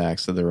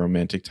flashbacks to the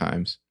romantic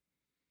times.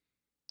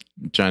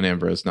 John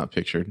Ambrose not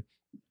pictured.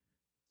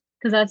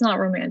 Because that's not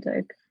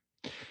romantic.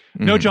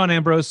 No Mhm. John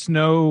Ambrose,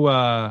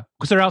 no,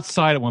 because they're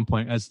outside at one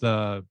point as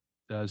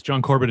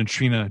John Corbett and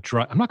Trina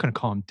drive. I'm not going to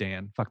call him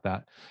Dan. Fuck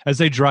that. As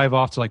they drive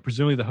off to like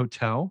presumably the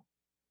hotel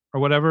or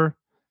whatever.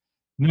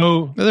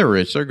 No, They're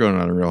rich. They're going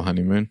on a real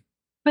honeymoon.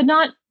 But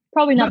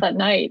probably not that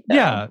night. though.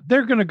 yeah,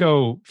 they're going to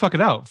go fuck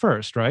it out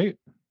first, right?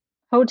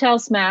 Hotel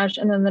smash,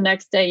 and then the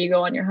next day you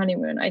go on your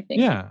honeymoon, I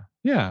think.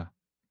 Yeah.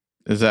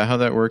 Is that how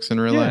that works in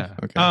real Yeah. life?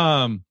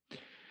 Okay.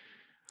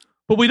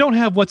 But we don't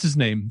have what's his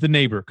name, the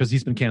neighbor, because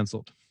he's been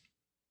canceled.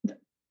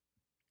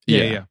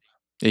 Yeah.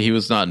 He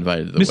was not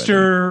invited to the wedding.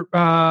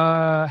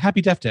 Mr.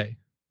 Happy Death Day.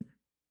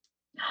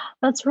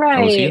 That's right.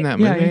 Oh, was he in that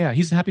movie? Yeah.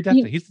 He's Happy Death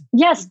You- Day. He's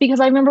Yes, because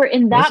I remember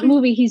in Was that he?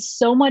 movie he's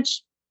so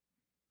much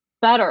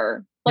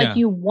better. Like Yeah.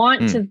 you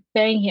want Hmm. to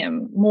bang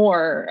him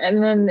more,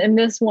 and then in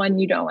this one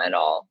you don't at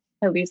all.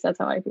 At least that's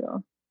how I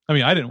feel. I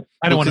mean, I don't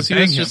Well, want 'cause to he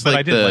bang was him, just but I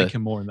like did the- like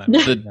him more in that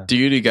movie. The Yeah.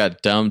 dude who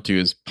got dumped who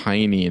was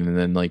pining and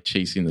then like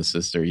chasing the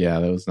sister. Yeah,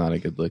 that was not a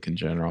good look in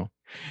general.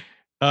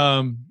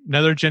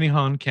 Another Jenny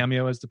Han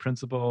cameo as the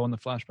principal in the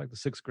flashback, the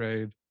 6th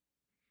grade.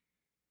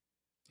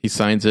 He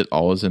signs it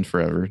all is in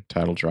forever.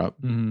 Title drop.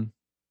 Mm-hmm.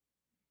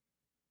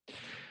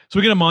 So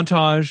we get a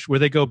montage where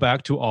they go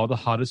back to all the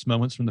hottest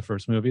moments from the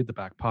first movie, the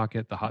back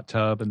pocket, the hot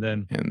tub, and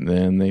then And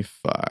then they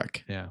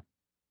fuck. yeah.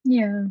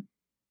 Yeah.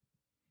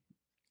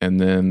 And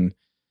then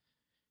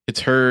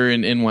it's her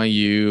in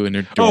NYU in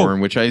her dorm,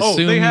 which I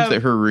assume they have-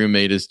 that her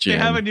roommate is Jen.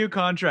 They have a new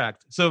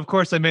contract. So of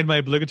course I made my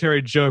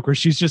obligatory joke where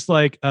she's just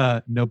like,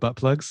 no butt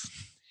plugs.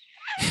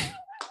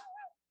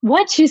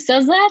 What? She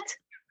says that?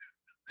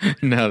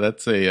 No,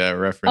 that's a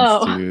reference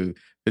Oh. to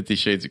 50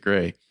 Shades of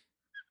Grey,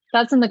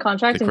 That's in the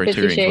contract the in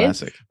 50 Criterion Shades?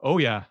 classic. Oh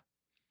yeah.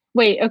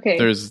 Wait, okay.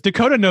 There's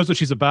Dakota knows what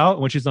she's about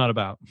and what she's not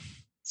about.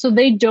 So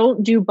they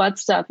don't do butt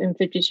stuff in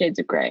 50 Shades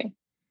of Grey.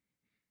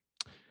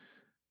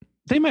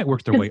 They might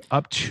work their way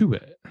up to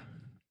it.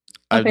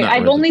 Okay, not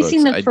I've read the only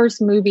seen books. the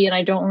first movie and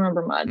I don't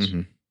remember much.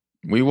 Mhm.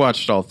 We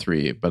watched all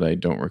three, but I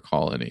don't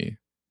recall any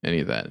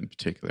of that in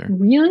particular. I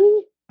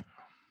Really?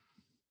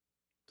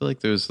 feel like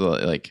there's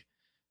like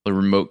the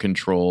remote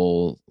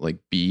control like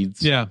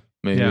beads. Yeah.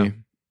 maybe. yeah.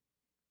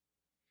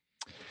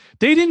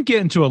 They didn't get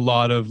into a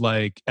lot of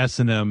like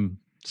S&M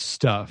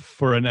stuff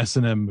for an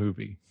S&M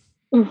movie.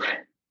 Oof.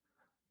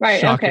 Right,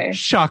 Shocker. okay.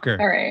 Shocker.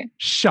 All right.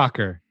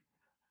 Shocker.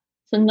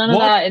 So none of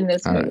What? that in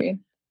this All right. movie.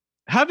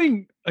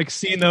 Having like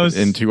seen those,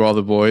 Into All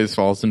the Boys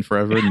Falls in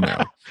Forever. No.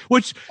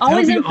 which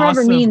Always that would in be forever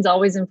awesome. means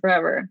always in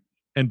forever,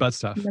 and butt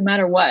stuff. no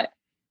matter what.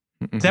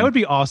 That would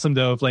be awesome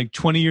though. If like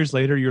 20 years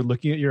later, you're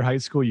looking at your high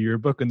school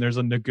yearbook and there's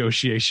a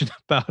negotiation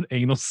about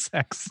anal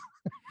sex.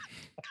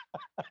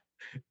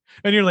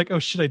 And you're like, oh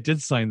shit, I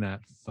did sign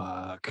that.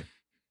 Fuck.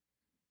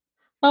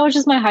 Oh, it's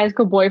just my high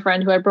school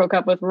boyfriend who I broke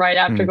up with right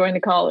after Mm. going to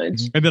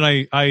college. And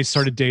then I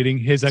started dating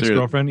his Sure.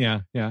 ex-girlfriend.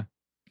 Yeah. Yeah.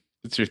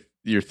 It's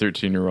your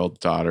 13-year-old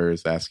daughter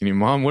is asking you,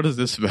 Mom, what is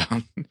this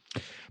about?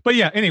 But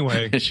yeah,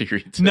 anyway, And she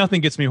reads it. nothing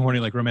gets me horny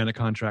like romantic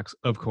contracts,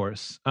 of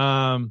course.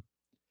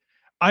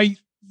 I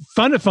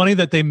find it funny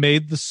that they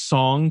made the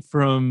song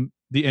from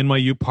the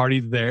NYU party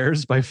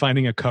theirs by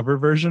finding a cover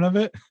version of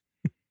it.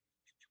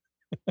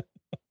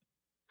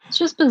 It's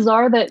just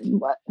bizarre that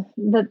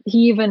he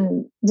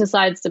even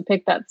decides to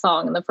pick that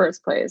song in the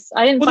first place.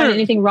 I didn't Well, find there-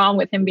 anything wrong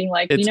with him being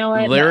like, It's you know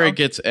what? Lara No.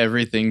 gets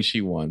everything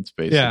she wants,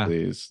 basically. Yeah.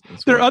 is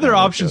There are what- other how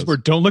that options goes. where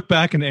Don't Look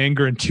Back in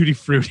Anger and Tutti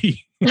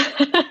Frutti.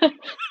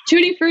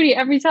 Tutti Frutti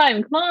every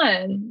time. Come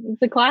on.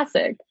 It's a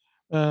classic.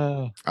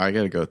 I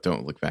gotta go.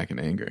 Don't Look Back in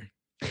Anger.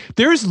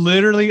 There's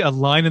literally a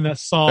line in that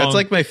song. That's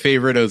like my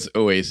favorite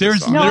Oasis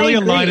There's song. No, I literally a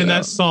agree. line in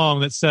that song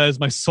that says,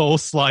 "My soul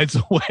slides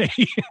away."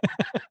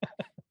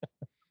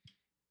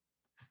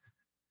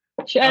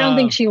 I don't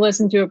think she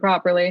listened to it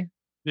properly.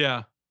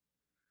 Yeah.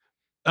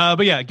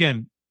 But yeah,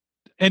 again,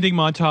 ending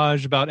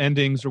montage about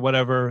endings or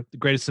whatever. The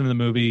greatest scene in the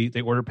movie.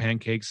 They order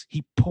pancakes.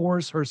 He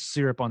pours her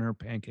syrup on her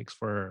pancakes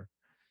for her.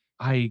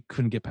 I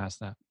couldn't get past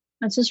that.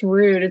 That's just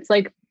rude. It's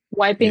like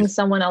wiping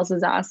someone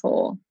else's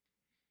asshole.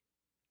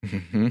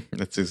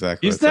 That's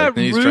exactly. Is that like.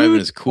 rude, he's driving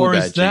his cool or guy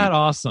is that Jeep.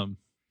 awesome?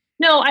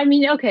 No, I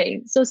mean,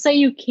 okay. So say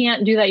you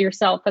can't do that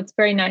yourself. That's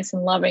very nice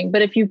and loving.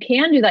 But if you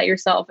can do that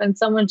yourself, and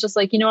someone's just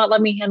like, you know what,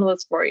 let me handle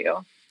this for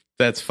you.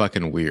 That's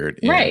fucking weird.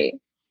 Yeah. Right.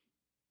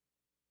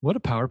 What a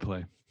power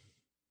play.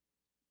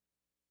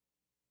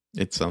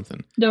 It's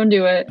something. Don't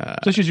do it.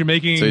 Especially as you're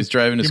making. So he's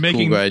driving his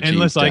cool guy Jeep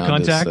endless eye down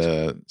contact.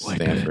 to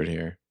Stanford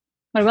here.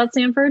 What about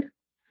Stanford?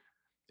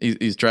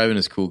 He's driving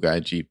his cool guy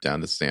Jeep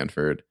down to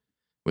Stanford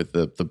with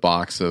the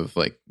box of,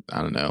 like,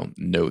 I don't know,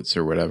 notes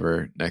or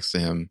whatever next to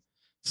him,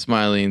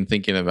 smiling,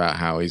 thinking about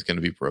how he's going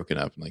to be broken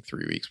up in like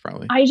 3 weeks,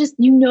 probably. I just,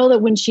 you know,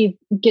 that when she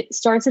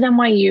starts at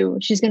NYU,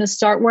 she's going to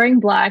start wearing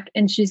black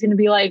and she's going to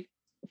be like,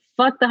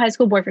 fuck the high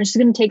school boyfriend. She's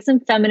going to take some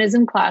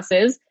feminism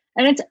classes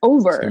and it's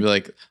over. It's gonna be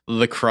like,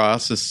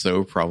 lacrosse is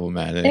so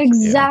problematic.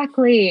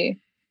 Exactly. Yeah.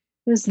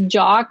 This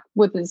jock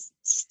with his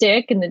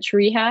stick and the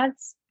tree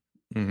hats.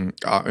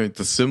 Mm-hmm.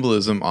 The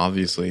symbolism,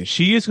 obviously.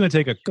 She is going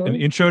to take an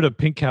intro to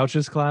pink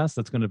couches class.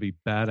 That's going to be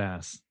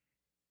badass.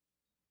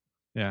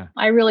 Yeah.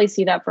 I really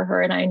see that for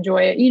her and I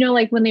enjoy it. You know,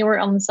 like when they were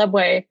on the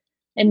subway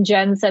and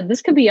Jen said,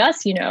 this could be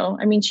us, you know.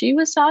 I mean, she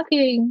was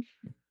talking,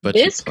 but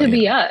this could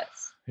be us.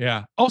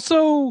 Yeah.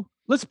 Also,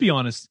 let's be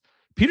honest.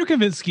 Peter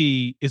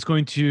Kavinsky is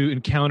going to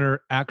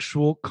encounter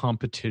actual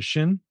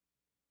competition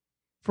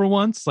for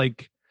once.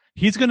 Like,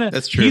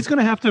 That's true. He's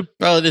gonna have to.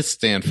 Well, it is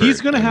Stanford. He's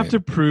gonna have to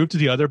prove to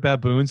the other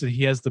baboons that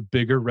he has the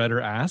bigger,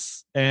 redder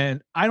ass,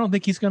 and I don't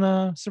think he's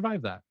gonna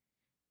survive that.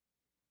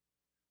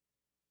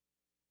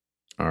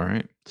 All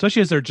right.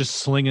 Especially as they're just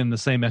slinging the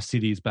same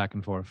STDs back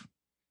and forth.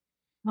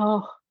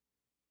 Oh,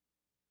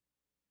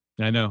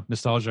 I know,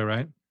 nostalgia,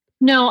 right?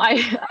 No,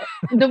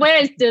 the way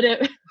I did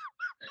it,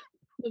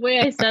 the way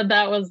I said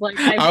that was like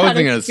I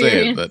wasn't gonna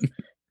say it, but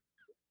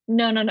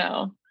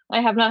no. I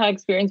have not had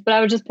experience, but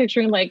I was just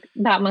picturing like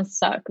that must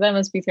suck. That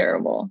must be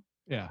terrible.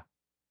 Yeah.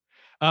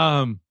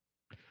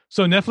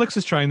 So Netflix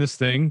is trying this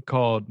thing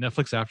called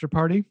Netflix After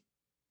Party.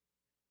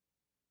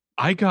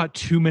 I got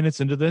 2 minutes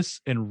into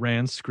this and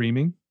ran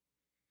screaming.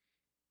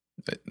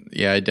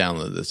 Yeah, I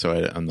downloaded this, so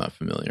I'm not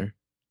familiar.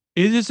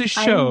 It is a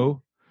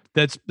show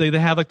that's they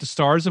have like the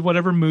stars of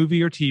whatever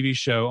movie or TV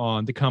show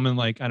on to come and,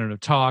 like, I don't know,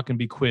 talk and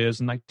be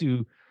quizzed and like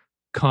do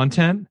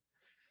content.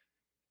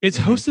 It's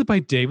hosted by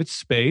David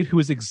Spade, who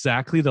is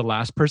exactly the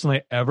last person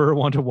I ever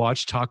want to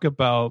watch talk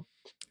about.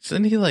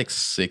 Isn't he like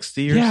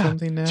 60 or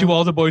something now? To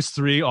All the Boys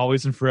 3,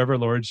 Always and Forever,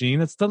 Laura Jean.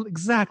 That's the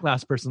exact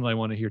last person that I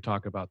want to hear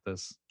talk about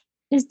this.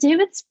 Is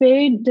David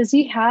Spade, does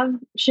he have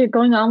shit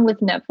going on with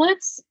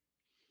Netflix?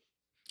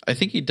 I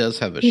think he does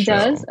have a show. He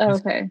does? Oh,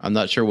 okay. I'm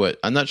not sure what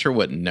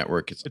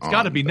network it's on. It's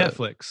got to be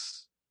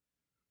Netflix.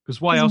 Because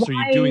why else are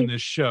you doing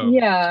this show?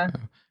 Yeah.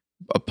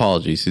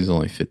 Apologies, he's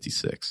only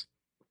 56.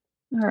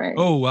 All right.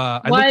 Oh,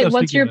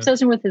 what's your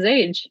obsession with his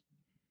age?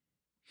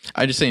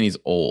 I'm just saying he's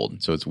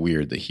old, so it's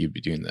weird that he'd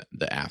be doing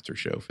the after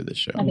show for this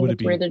show. I think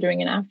it's weird they're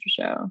doing an after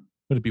show.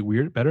 Would it be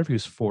better if he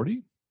was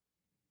 40?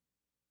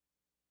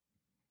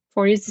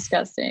 40 is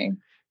disgusting.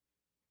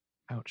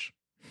 Ouch.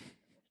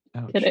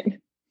 Kidding.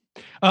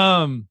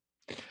 I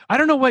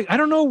don't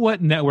know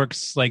what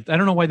networks, like, I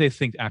don't know why they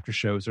think after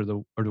shows are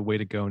the way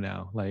to go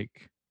now.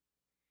 Like,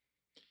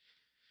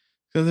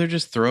 because they're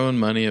just throwing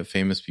money at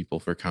famous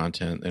people for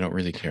content. They don't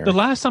really care. The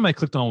last time I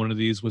clicked on one of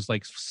these was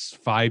like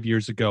 5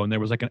 years ago, and there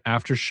was like an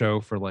after show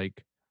for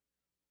like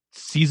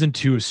season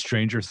 2 of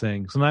Stranger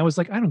Things, and I was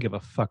like, I don't give a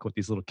fuck what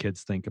these little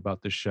kids think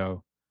about this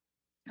show.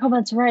 Oh,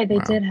 that's right. They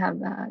did have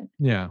that.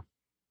 Yeah.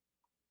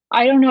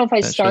 I don't know if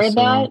I started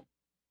that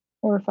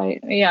or if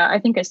I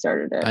think I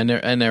started it.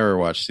 I never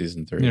watched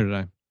season 3. Neither did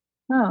I.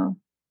 Oh, all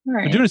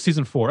right. They're doing a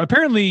season 4.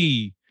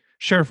 Apparently,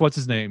 Sheriff what's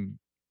his name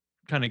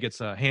kind of gets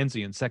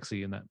handsy and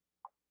sexy in that,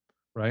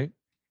 right?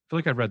 I feel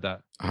like I've read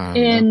that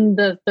in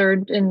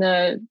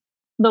the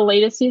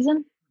latest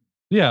season.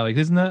 Yeah, like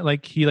isn't that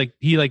like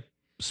he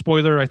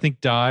spoiler, I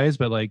think, dies,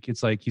 but like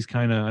it's like he's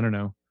kind of, I don't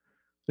know.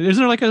 Isn't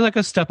there like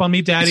a step on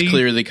me, daddy? He's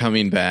clearly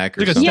coming back.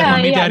 Or like something. A step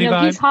on me, daddy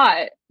vibe? He's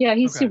hot. Yeah,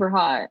 he's super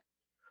hot.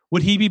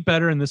 Would he be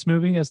better in this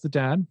movie as the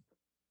dad?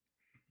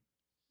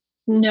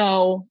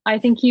 No, I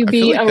think he'd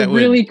be a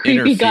really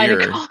creepy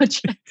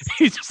gynecologist.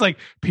 He's just like,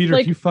 Peter,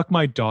 if you fuck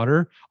my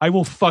daughter, I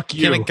will fuck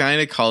you. Can a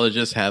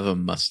gynecologist have a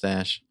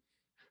mustache?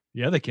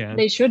 Yeah, they can.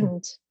 They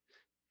shouldn't.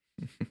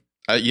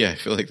 Yeah, I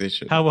feel like they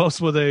should. How else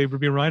will they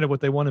be reminded of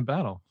what they won in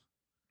battle?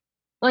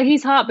 Like,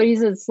 he's hot, but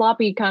he's a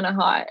sloppy kind of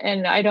hot,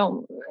 and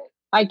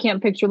I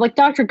can't picture. Like,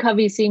 Dr.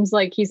 Covey seems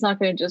like he's not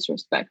going to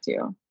disrespect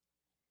you.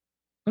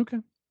 Okay.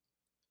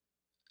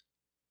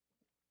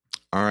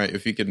 All right,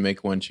 if you could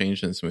make one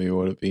change in this movie,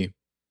 what would it be?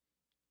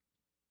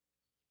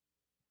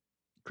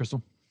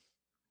 Crystal?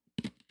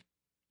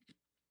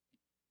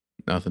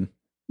 Nothing.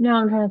 No,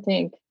 I'm trying to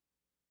think.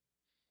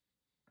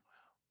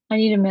 I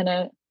need a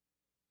minute.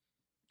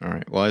 All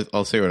right. Well,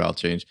 I'll say what I'll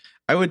change.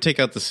 I would take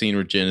out the scene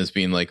where Jen is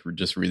being like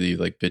just really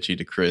like bitchy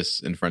to Chris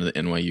in front of the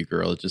NYU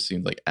girl. It just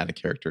seemed like out of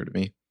character to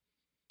me.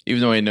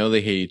 Even though I know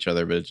they hate each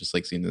other, but it just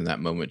like seemed in that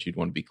moment you'd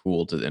want to be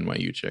cool to the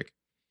NYU chick.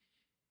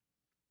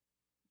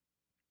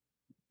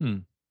 All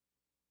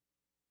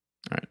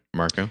right,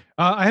 Marco.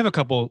 I have a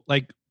couple.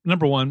 Like,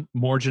 number one,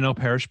 more Janelle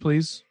Parrish,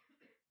 please.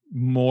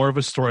 More of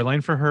a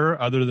storyline for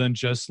her, other than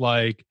just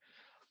like,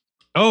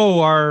 oh,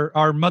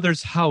 our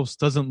mother's house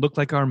doesn't look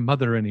like our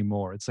mother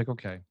anymore. It's like,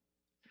 okay.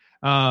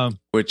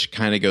 Which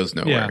kind of goes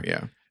nowhere,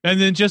 yeah. And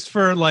then just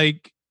for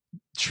like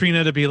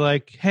Trina to be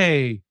like,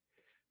 hey,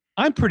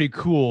 I'm pretty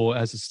cool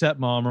as a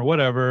stepmom or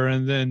whatever.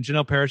 And then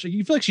Janelle Parrish,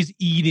 you feel like she's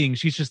eating.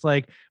 She's just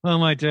like, well,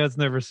 my dad's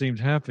never seemed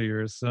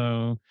happier.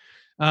 So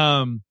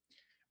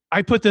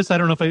I put this, I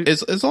don't know if I...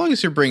 As long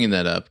as you're bringing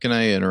that up, can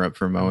I interrupt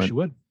for a moment? She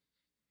would.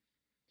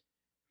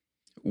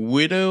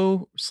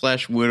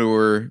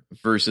 Widow/widower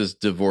versus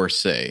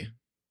divorcee.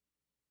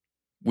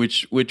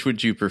 Which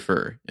would you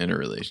prefer in a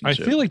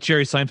relationship? I feel like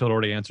Jerry Seinfeld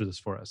already answered this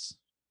for us.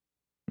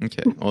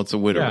 Okay. Well, it's a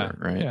widower,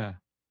 right? Yeah.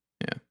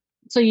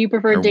 So you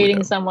prefer Or dating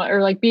widow. someone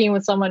or like being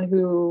with someone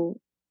who...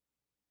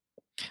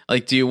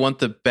 Like, do you want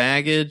the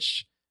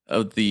baggage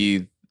of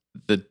the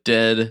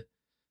dead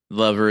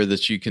lover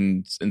that you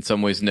can in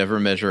some ways never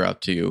measure up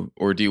to,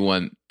 or do you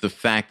want the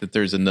fact that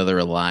there's another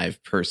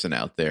alive person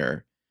out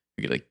there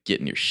who could like get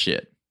in your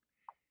shit?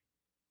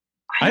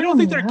 I don't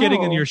think they're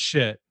getting in know. your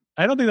shit.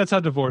 I don't think that's how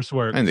divorce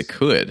works. And they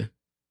could.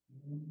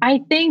 I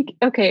think,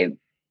 okay,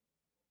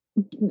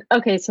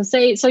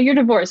 so you're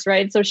divorced,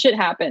 right? So shit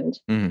happened.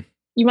 Mhm.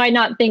 You might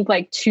not think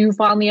like too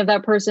fondly of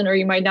that person, or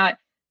you might not.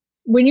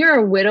 When you're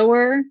a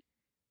widower,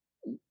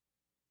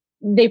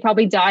 they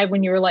probably died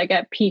when you were like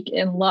at peak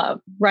in love,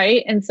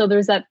 right? And so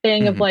there's that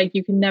thing of like,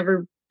 you can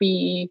never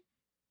be,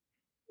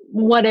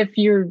 what if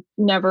you're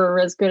never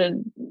as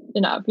good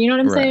enough? You know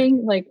what I'm Right.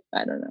 saying? Like,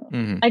 I don't know.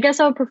 Mhm. I guess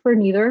I would prefer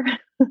neither.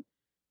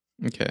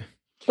 Okay.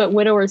 But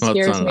widower Well, it's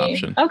scares not an me.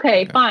 option.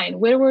 Okay, Yeah. fine.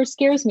 Widower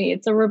scares me.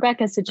 It's a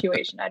Rebecca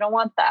situation. I don't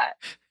want that.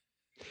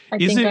 I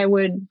Is think it- I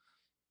would.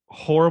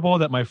 Horrible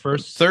that my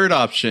first... Third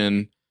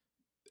option,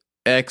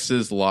 X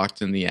is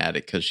locked in the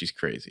attic because she's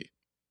crazy.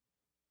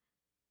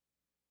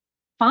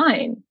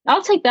 Fine.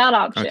 I'll take that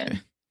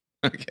option.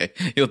 Okay.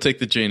 You'll take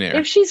the Jane Eyre.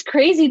 If she's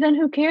crazy, then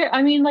who cares?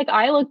 I mean, like,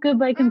 I look good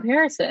by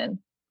comparison.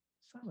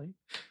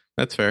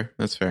 That's fair.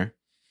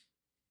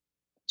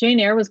 Jane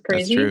Eyre was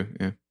crazy. That's true.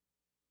 Yeah. I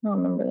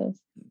don't remember this.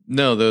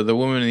 No, the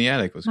woman in the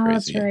attic was Oh,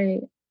 crazy. that's right.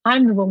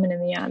 I'm the woman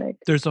in the attic.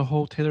 There's a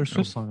whole Taylor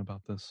Swift Oh. song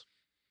about this.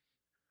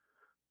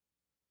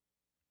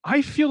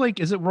 I feel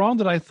like, is it wrong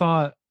that I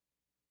thought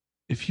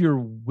if you're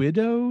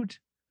widowed,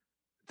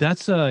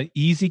 that's a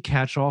easy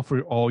catch-all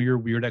for all your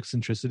weird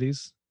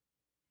eccentricities?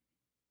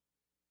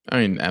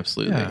 I mean,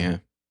 absolutely. Yeah. Yeah.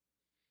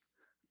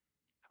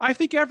 I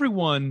think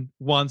everyone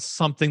wants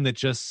something that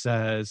just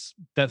says,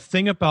 that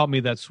thing about me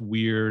that's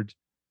weird,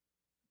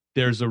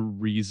 there's a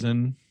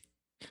reason.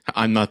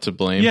 I'm not to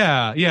blame.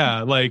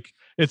 Yeah. Like,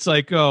 it's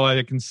like, oh,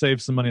 I can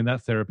save some money in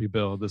that therapy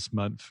bill this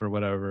month or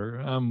whatever.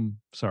 I'm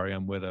sorry,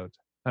 I'm widowed.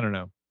 I don't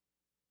know.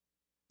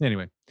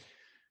 Anyway.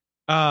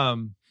 By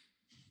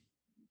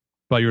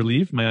your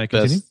leave, may I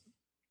continue?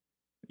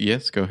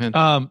 Yes, go ahead.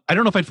 I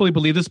don't know if I'd fully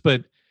believe this,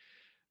 but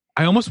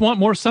I almost want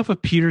more stuff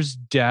with Peter's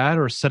dad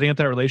or setting up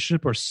that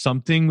relationship or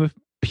something with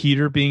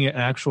Peter being an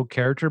actual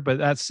character. But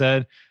that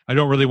said, I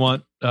don't really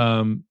want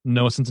Noah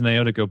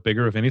Centineo to go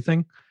bigger, if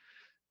anything.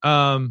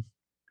 And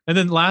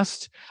then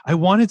last, I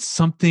wanted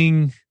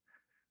something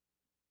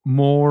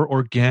more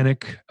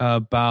organic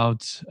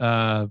about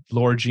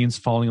Laura Jean's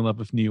falling in love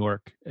with New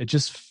York. It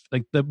just,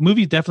 like, the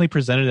movie definitely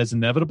presented as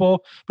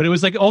inevitable, but it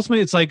was like,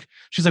 ultimately, it's like,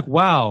 she's like,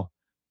 wow,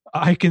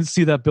 I can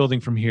see that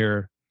building from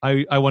here.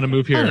 I want to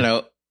move here. I don't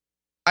know.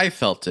 I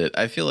felt it.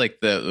 I feel like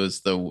that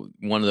was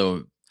one of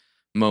the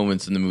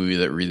moments in the movie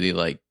that really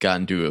like got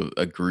into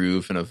a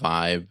groove and a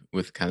vibe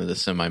with kind of the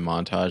semi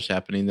montage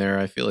happening there.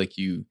 I feel like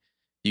you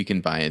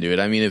can buy into it.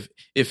 I mean,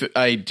 if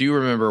I do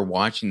remember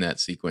watching that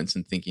sequence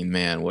and thinking,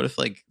 man, what if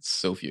like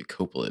Sofia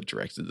Coppola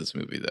directed this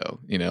movie though?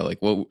 You know, like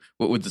what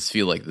would this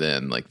feel like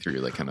then? Like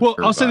through like kind of. Well,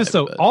 her I'll say this vibe,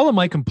 though: but- all of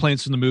my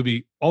complaints from the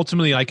movie,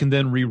 ultimately, I can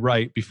then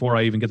rewrite before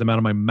I even get them out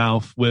of my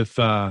mouth. With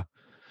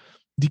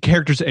the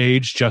character's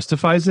age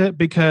justifies it,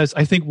 because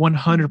I think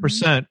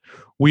 100%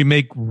 we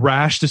make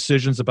rash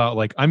decisions about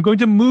like, I'm going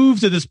to move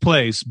to this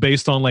place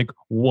based on like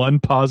one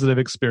positive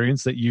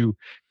experience that you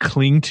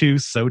cling to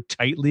so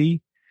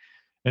tightly.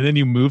 And then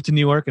you move to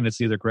New York and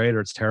it's either great or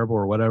it's terrible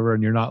or whatever.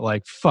 And you're not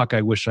like, fuck,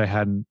 I wish I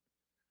hadn't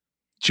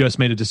just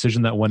made a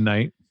decision that one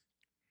night.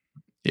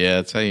 Yeah,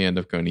 that's how you end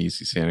up going to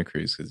UC Santa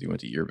Cruz, because you went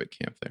to yearbook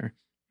camp there.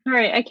 All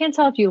right. I can't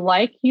tell if you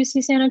like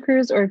UC Santa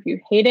Cruz or if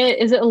you hate it.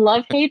 Is it a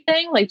love-hate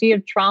thing? Like, do you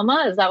have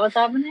trauma? Is that what's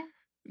happening?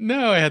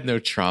 No, I had no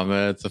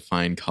trauma. It's a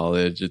fine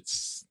college.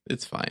 It's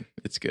fine.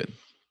 It's good.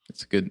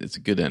 It's a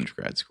good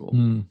undergrad school.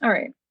 All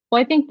right.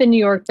 Well, I think the New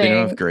York They thing,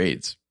 don't have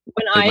grades.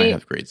 when They might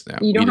have grades now.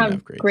 you We don't didn't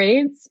have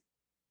grades?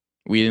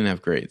 We didn't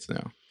have grades.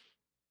 No,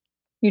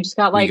 You just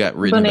got we like got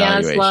written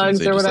banana evaluations. slugs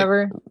They or just, like,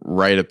 whatever.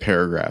 write a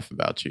paragraph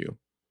about you.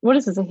 what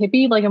is this, a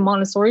hippie, like a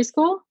Montessori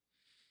school?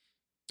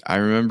 I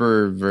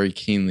remember very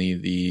keenly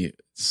the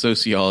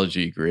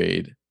sociology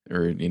grade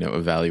or,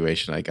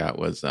 evaluation I got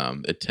was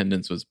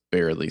attendance was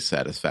barely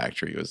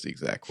satisfactory was the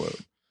exact quote.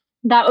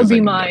 That would 'Cause be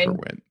I mine. never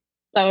went.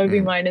 That would be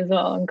Mhm. mine as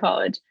well in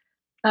college.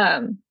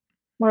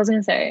 What I was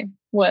going to say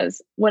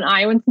was when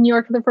I went to New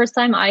York for the first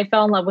time, I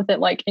fell in love with it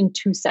like in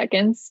 2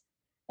 seconds.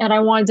 And I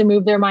wanted to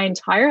move there my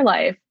entire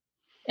life.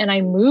 And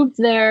I moved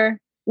there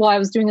while I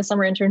was doing a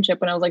summer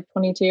internship when I was like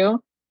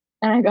 22.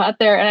 And I got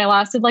there and I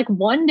lasted like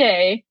 1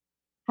 day,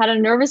 had a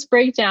nervous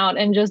breakdown,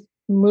 and just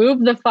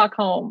moved the fuck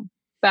home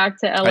back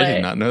to LA. I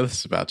did not know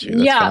this about you.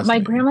 That's Yeah, my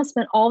fascinating. grandma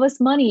spent all this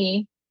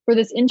money for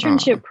this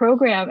internship Aw.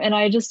 program, and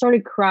I just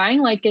started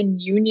crying like in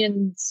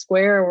Union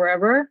Square or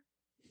wherever.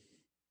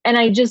 And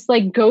I just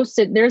like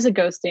ghosted. There's a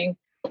ghosting.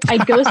 I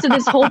ghosted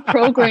this whole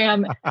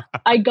program.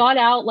 I got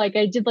out, like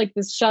I did like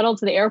this shuttle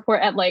to the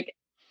airport at like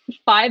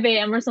 5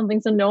 a.m. or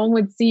something so no one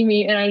would see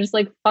me. And I just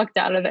like fucked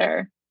out of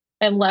there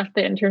and left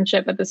the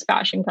internship at this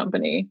fashion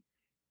company.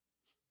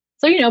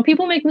 So,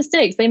 people make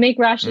mistakes. They make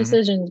rash Mhm.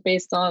 decisions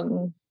based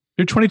on.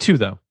 You're 22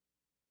 though.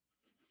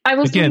 I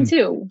was Again,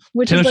 22,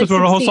 which Taylor is like Swift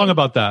wrote a whole 16. song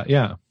about that.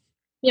 Yeah.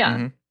 Yeah.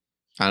 Mhm.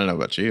 I don't know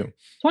about you.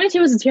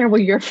 22 was a terrible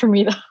year for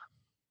me though.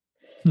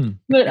 Hmm.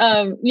 But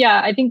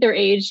yeah, I think their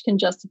age can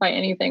justify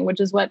anything, which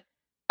is what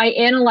I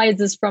analyze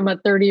this from a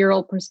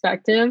 30-year-old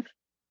perspective.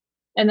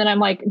 And then I'm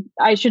like,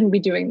 I shouldn't be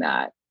doing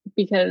that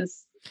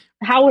because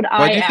how would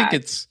Well, I I do act?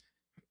 think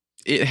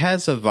it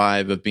has a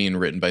vibe of being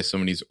written by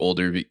somebody who's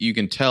older, but you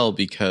can tell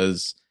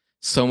because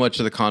so much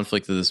of the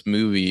conflict of this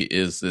movie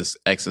is this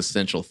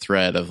existential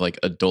threat of like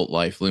adult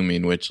life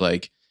looming, which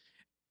like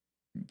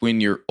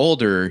when you're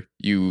older,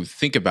 you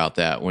think about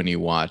that when you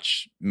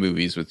watch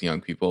movies with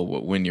young people.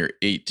 But when you're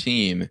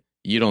 18,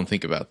 you don't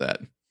think about that.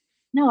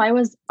 No, I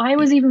was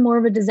even more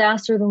of a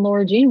disaster than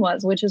Laura Jean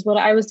was, which is what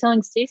I was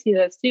telling Stacey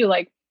this too.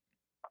 Like,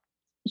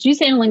 she's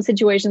handling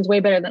situations way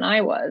better than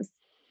I was.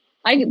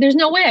 There's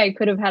no way I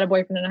could have had a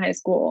boyfriend in high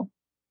school.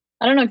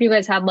 I don't know if you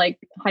guys had like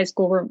high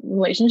school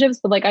relationships,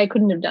 but like I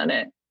couldn't have done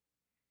it.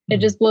 It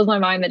just blows my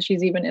mind that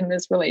she's even in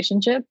this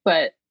relationship.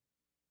 But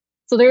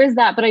so there is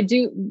that. But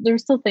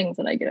there's still things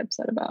that I get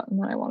upset about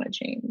and that I want to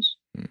change.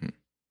 Mm-hmm.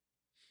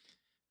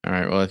 All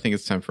right. Well, I think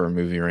it's time for our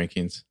movie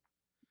rankings.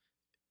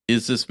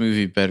 Is this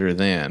movie better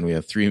than? We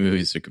have 3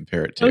 movies to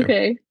compare it to.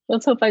 Okay,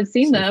 let's hope I've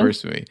seen So them. The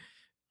first movie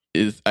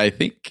is, I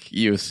think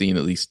you have seen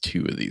at least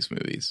 2 of these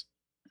movies,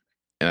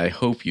 and I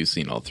hope you've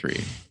seen all 3.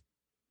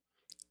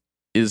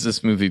 Is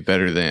this movie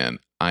better than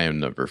I Am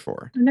Number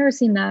 4? I've never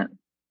seen that.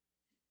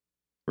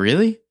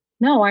 Really?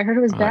 No, I heard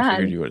it was I bad.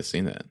 figured you would have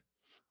seen that.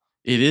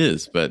 It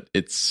is, but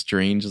it's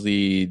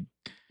strangely.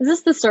 Is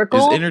this The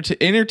Circle?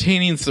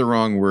 Entertaining's the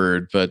wrong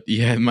word, but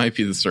yeah, it might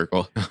be The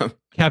Circle.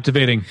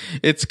 Captivating.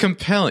 It's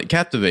compelling,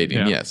 captivating.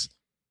 Yeah. Yes,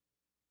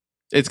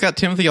 it's got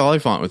Timothy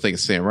Olyphant with like a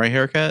samurai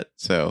haircut,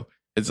 so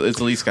it's at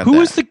least got. Who that.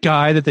 was the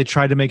guy that they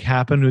tried to make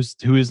happen?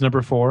 Who is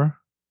number 4?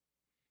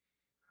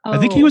 I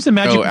think he Oh. was in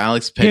Magic.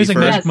 Alex he was in Pettyford.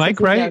 Magic Mike,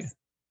 right? yes.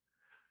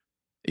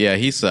 Yeah,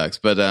 he sucks.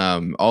 But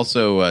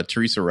also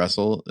Teresa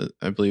Russell,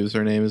 I believe is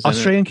her name. Is in it.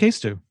 Australian Case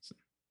Stew.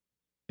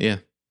 Yeah,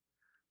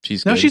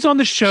 she's No, good. she's on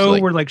the show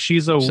like- where like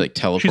she's a She like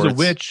teleports.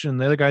 witch and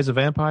the other guy's a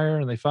vampire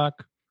and they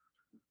fuck.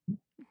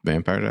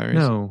 Vampire Diaries.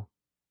 No,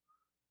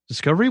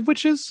 Discovery of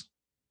Witches.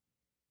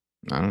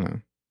 I don't know.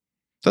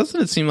 Doesn't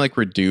it seem like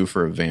we're due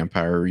for a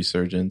vampire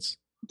resurgence?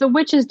 The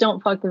witches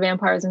don't fuck the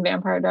vampires in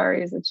Vampire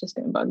Diaries. It's just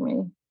going to bug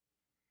me.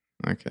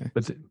 Okay.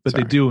 But Sorry.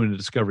 they do in the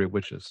Discovery of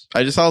Witches.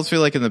 I just always feel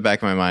like in the back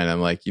of my mind,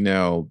 I'm like,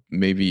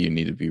 maybe you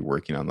need to be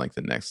working on like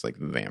the next like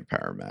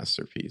vampire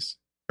masterpiece.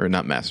 Or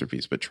not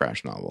masterpiece, but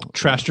trash novel.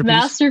 Trashterpiece.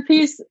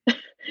 Masterpiece?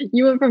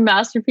 You went from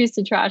masterpiece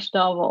to trash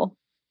novel.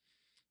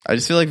 I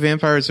just feel like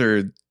vampires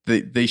are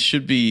they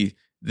should be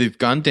they've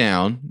gone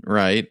down,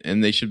 right?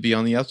 And they should be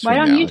on the upswing. Why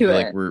don't now. you I feel do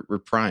like it? we're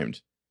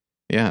primed.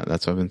 Yeah,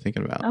 that's what I've been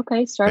thinking about.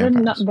 Okay, start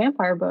Vampires. a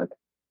vampire book.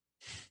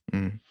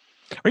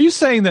 Are you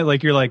saying that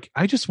like you're like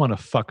I just want to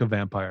fuck a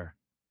vampire?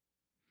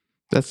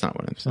 That's not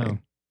what I'm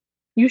saying.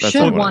 You That's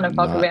should not what want to I'm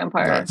fuck a not-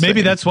 vampire. not Maybe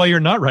saying. that's why you're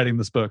not writing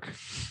this book.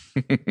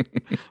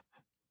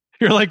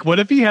 You're like, what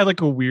if he had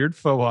like a weird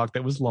faux hawk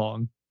that was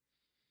long,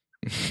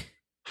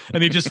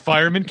 and he just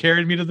fireman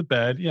carried me to the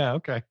bed? Yeah,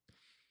 okay.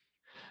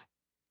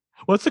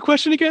 What's the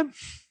question again?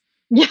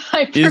 Yeah,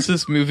 Is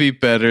this movie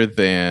better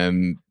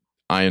than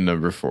I Am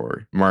Number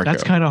 4? Marco.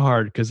 That's kind of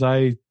hard because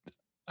I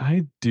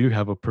do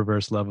have a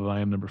perverse love of I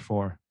Am Number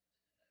 4.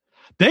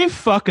 They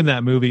fuck in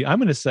that movie. I'm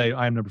going to say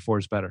I Am Number 4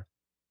 is better.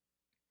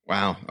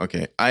 Wow.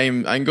 Okay.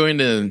 I'm going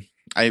to.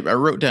 I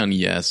wrote down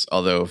yes.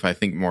 Although if I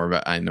think more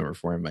about I Am Number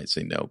 4, I might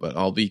say no. But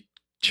I'll be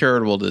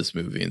charitable to this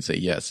movie and say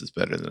yes, it's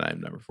better than I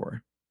Am Number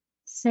 4.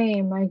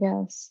 Same, I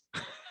guess.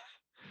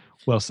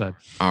 Well said.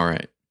 All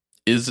right.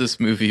 Is this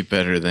movie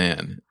better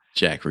than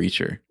Jack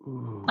Reacher?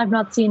 I've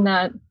not seen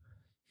that.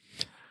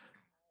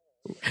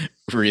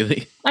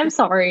 Really? I'm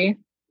sorry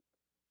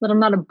that I'm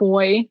not a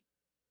boy.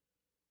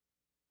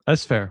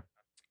 That's fair.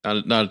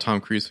 Not a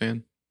Tom Cruise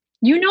fan?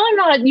 You know I'm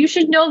not. You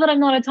should know that I'm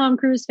not a Tom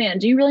Cruise fan.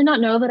 Do you really not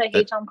know that I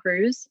hate Tom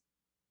Cruise?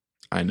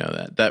 I know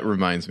that. That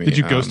reminds me. Did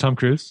you ghost Tom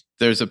Cruise?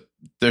 There's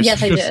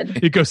Yes, I did.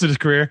 He ghosted his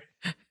career.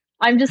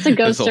 I'm just a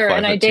This whole ghoster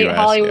and I 5'2" date ass,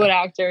 Hollywood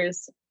yeah.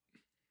 actors.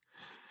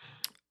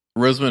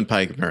 Rosamund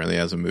Pike apparently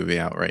has a movie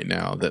out right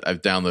now that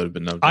I've downloaded,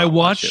 but no. I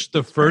watched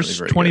the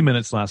first 20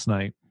 minutes last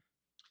night.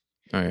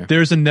 Oh, yeah.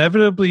 There's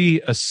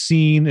inevitably a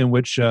scene in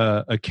which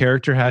a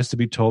character has to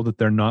be told that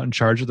they're not in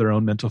charge of their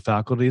own mental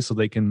faculties so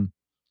they can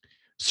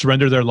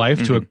surrender their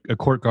life to a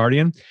court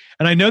guardian.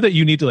 And I know that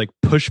you need to like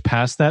push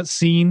past that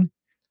scene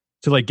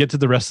to like get to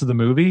the rest of the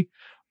movie.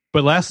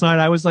 But last night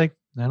I was like,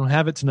 I don't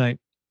have it tonight.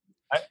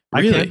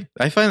 Really?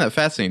 I find that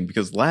fascinating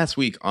because last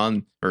week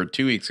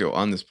 2 weeks ago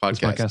on this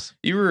podcast,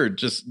 you were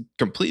just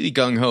completely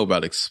gung-ho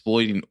about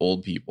exploiting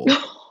old people.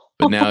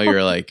 But now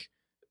you're like,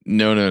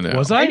 no.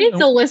 Was I need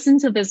to listen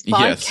to this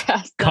podcast.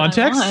 Yes.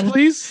 Context,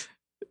 please.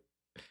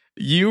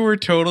 You were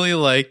totally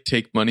like,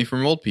 take money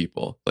from old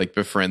people, like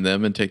befriend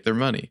them and take their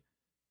money.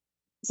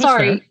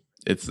 Sorry.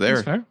 It's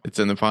there. It's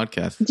in the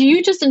podcast. Do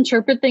you just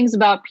interpret things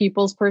about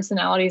people's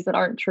personalities that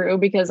aren't true?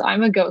 Because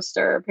I'm a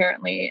ghoster,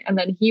 apparently, and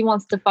then he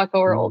wants to fuck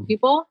over old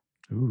people?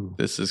 Ooh.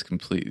 This is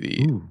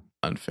completely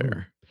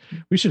unfair.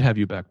 We should have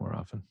you back more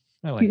often.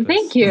 I like this.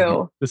 Thank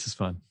you. This is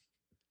fun.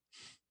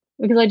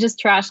 Because I just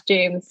trashed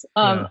James.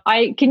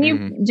 Can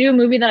you do a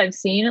movie that I've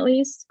seen at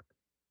least?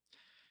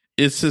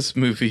 Is this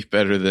movie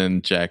better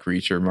than Jack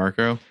Reacher,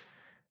 Marco?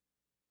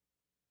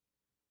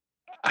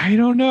 I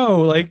don't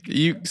know. Like,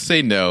 you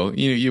say no.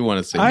 You want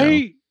to say no.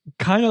 I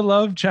kind of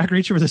love Jack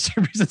Reacher for the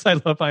same reasons I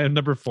love I Am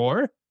Number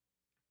 4.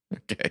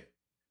 Okay.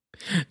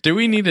 Do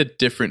we need a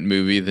different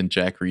movie than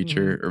Jack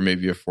Reacher, or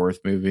maybe a fourth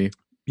movie?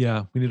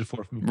 Yeah, we need a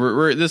fourth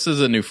movie. This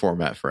is a new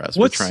format for us.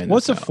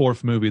 What's a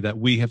fourth movie that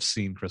we have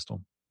seen,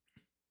 Crystal?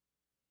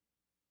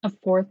 A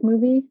fourth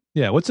movie?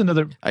 Yeah. What's a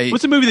movie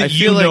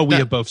that we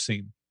have both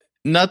seen?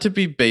 Not to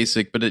be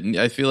basic, but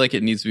I feel like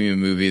it needs to be a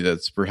movie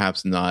that's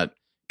perhaps not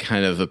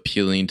kind of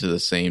appealing to the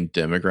same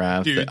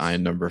demographic that I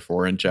Am Number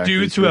 4 and Jack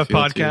dudes who have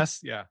podcasts.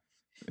 Yeah.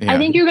 I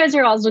think you guys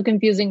are also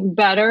confusing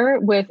better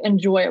with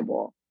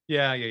enjoyable.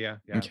 Yeah.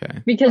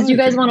 Okay. Because you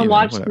guys want to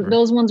watch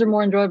those ones are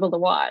more enjoyable to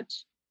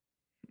watch.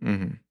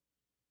 Mm-hmm.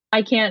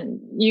 I can't.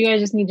 You guys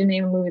just need to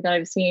name a movie that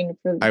I've seen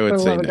for. I would for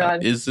say no.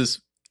 God. Is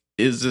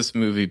this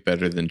movie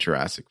better than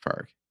Jurassic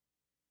Park?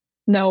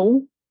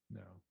 No.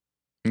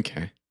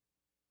 Okay.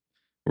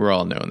 We're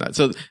all knowing that.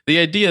 So the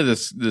idea of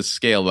this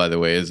scale, by the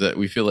way, is that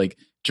we feel like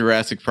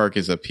Jurassic Park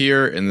is up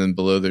here, and then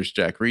below there's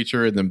Jack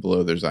Reacher, and then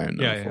below there's I Am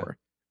Number 4.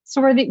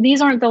 So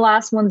these aren't the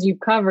last ones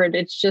you've covered.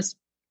 It's just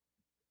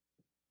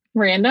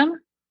random.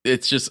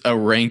 It's just a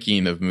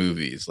ranking of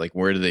movies. Like,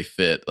 where do they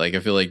fit? Like, I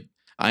feel like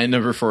I Am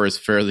Number 4 is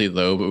fairly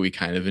low, but we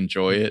kind of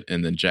enjoy it.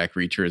 And then Jack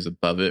Reacher is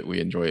above it. We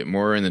enjoy it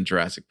more. And then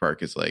Jurassic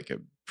Park is like a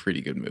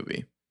pretty good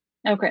movie.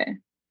 Okay.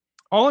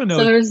 All I know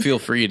is feel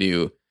free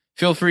to,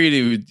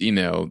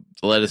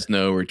 let us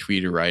know or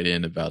tweet or write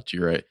in about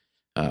your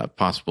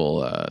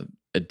possible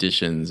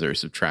additions or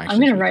subtractions. I'm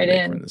going to write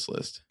in from this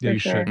list. Yeah, you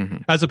should. Mm-hmm.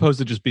 As opposed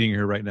to just being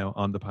here right now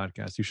on the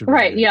podcast, you should.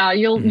 Right? Yeah,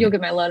 you'll get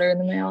my letter in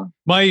the mail.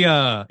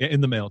 My in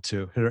the mail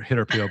too. Hit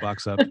our PO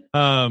box up.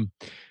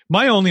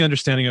 My only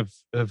understanding of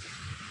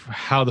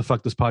how the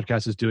fuck this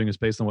podcast is doing is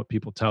based on what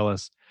people tell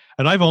us,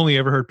 and I've only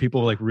ever heard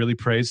people like really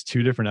praise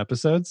 2 different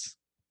episodes.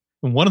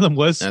 And one of them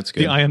was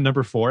the I Am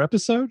Number 4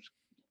 episode.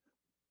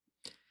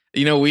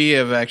 We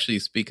have actually,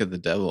 speak of the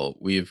devil,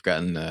 we've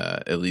gotten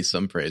at least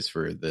some praise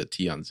for the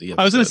T on Z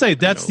episode. I was going to say,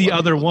 that's the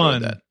other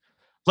one.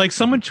 Like,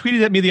 someone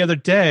tweeted at me the other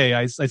day.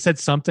 I said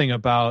something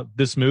about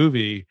this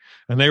movie,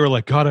 and they were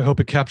like, God, I hope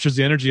it captures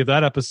the energy of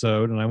that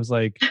episode. And I was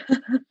like,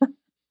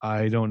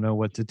 I don't know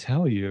what to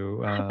tell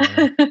you.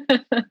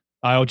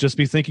 I'll just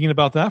be thinking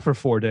about that for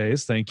 4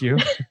 days. Thank you.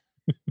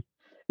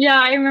 Yeah,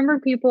 I remember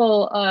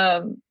people,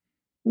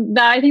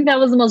 I think that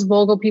was the most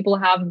vocal people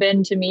have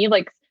been to me,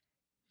 like,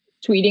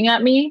 tweeting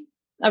at me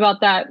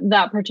about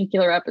that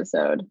particular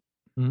episode.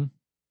 Mm-hmm.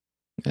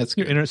 That's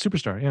your internet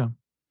superstar, yeah.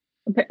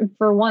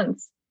 For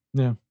once.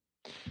 Yeah.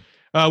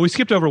 We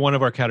skipped over one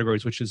of our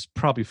categories, which is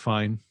probably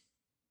fine.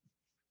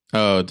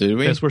 Oh, did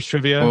we? Best worst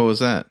trivia. What was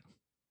that?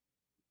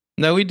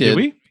 No, we did. Did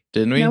we?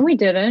 Didn't we? No, we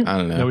didn't. I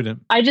don't know. No, we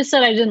didn't. I just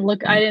said I didn't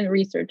look. I didn't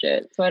research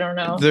it, so I don't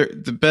know.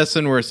 The best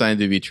and worst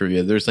IMDb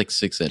trivia. There's like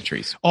 6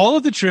 entries. All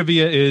of the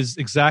trivia is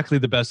exactly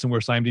the best and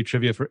worst IMDb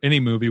trivia for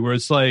any movie, where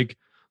it's like,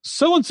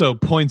 so-and-so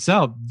points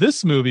out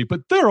this movie,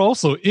 but they're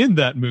also in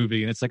that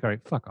movie. And it's like, all right,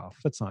 fuck off.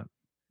 That's not.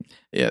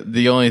 Yeah,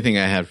 the only thing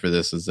I had for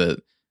this is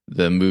that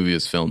the movie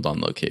was filmed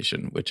on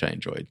location, which I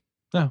enjoyed.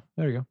 Oh,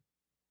 there you go.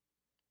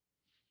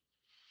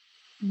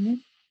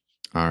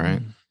 Mm-hmm. All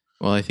right.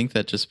 Well, I think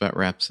that just about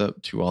wraps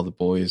up To All the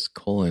Boys,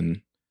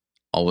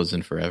 Always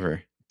and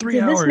Forever. 3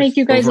 Did hours. this make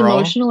you guys overall?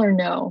 Emotional or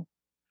no?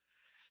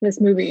 This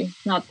movie,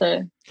 not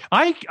the...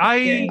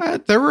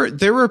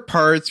 There were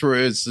parts where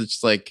it's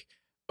just like,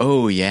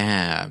 oh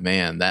yeah,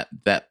 man, that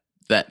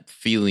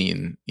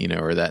feeling,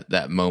 or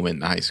that moment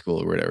in high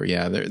school or whatever.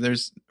 Yeah,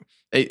 there's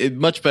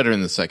much better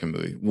in the second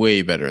movie.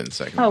 Way better in the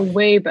second movie.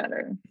 Way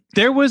better.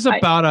 There was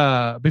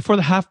about before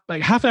the half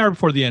an hour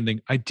before the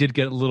ending, I did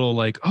get a little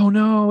like, oh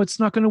no, it's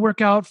not going to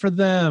work out for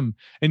them.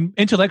 And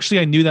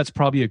intellectually, I knew that's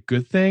probably a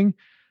good thing,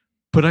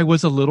 but I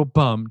was a little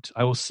bummed,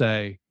 I will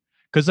say,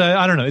 because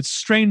I don't know. It's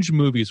strange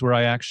movies where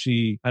I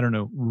actually, I don't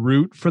know,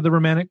 root for the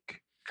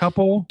romantic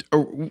couple.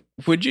 Or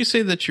would you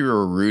say that you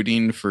were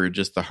rooting for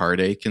just the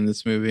heartache in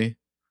this movie?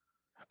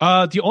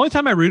 The only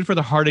time I rooted for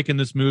the heartache in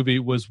this movie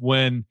was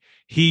when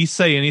he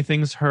say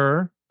anything's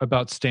her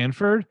about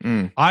Stanford.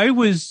 I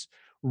was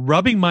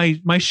rubbing my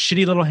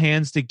shitty little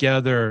hands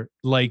together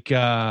like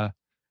oh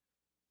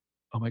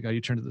my god,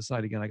 you turned to the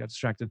side again. I got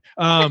distracted.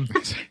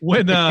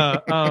 When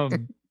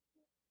the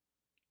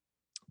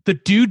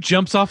dude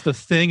jumps off the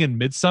thing in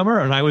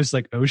Midsommar, and I was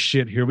like, oh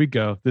shit, here we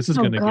go. This is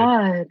gonna get dark.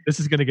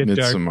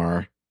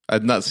 Midsommar.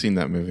 I've not seen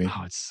that movie.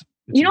 Oh, it's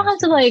you don't have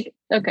to like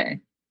okay.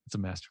 It's a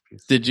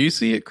masterpiece. Did you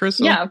see it,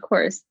 Crystal? Yeah, of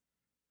course.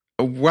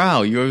 Oh,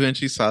 wow, you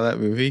eventually saw that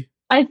movie?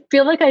 I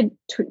feel like I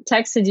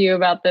texted you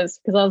about this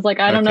because I was like,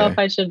 I don't know if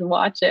I should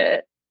watch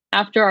it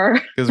after our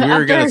because we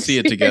were going to see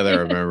it together.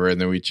 I remember, and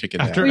then we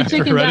chickened out. We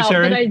chickened out,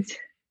 but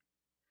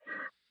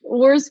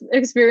worst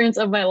experience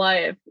of my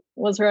life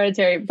was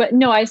Hereditary. But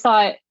no, I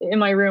saw it in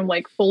my room,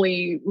 like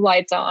fully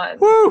lights on.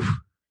 Woo!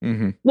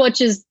 Mm-hmm.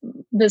 Which is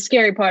the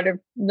scary part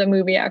of the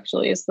movie.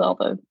 Actually, is all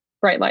the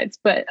bright lights.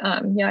 But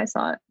yeah, I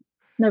saw it.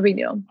 No big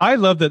deal. I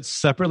love that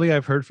separately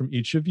I've heard from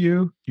each of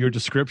you your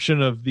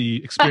description of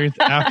the experience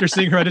after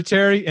seeing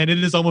Hereditary, and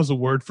it is almost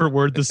word for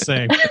word the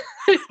same.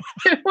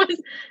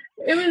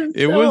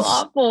 It was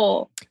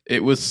awful.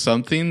 It was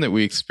something that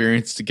we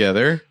experienced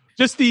together.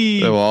 Just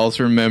the walls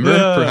remember,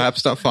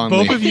 perhaps not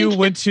fondly. Both of you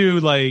went to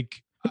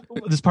like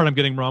this part I'm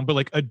getting wrong, but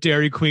like a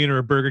Dairy Queen or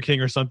a Burger King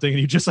or something, and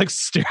you just like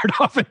stared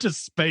off into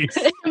space.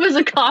 It was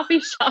a coffee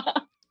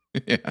shop.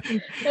 Yeah.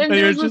 And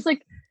there was just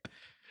like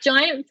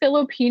giant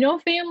Filipino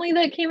family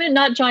that came in,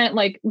 not giant,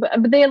 like,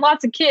 but they had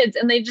lots of kids,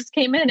 and they just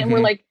came in and were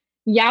like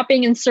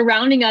yapping and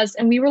surrounding us,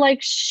 and we were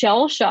like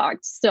shell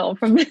shocked still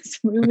from this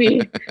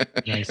movie.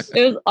 Nice.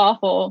 It was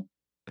awful.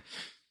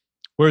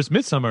 Whereas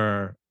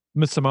Midsommar,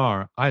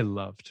 I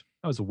loved.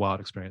 That was a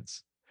wild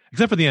experience,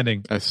 except for the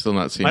ending. I've still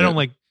not seen it. I don't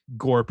like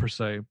gore per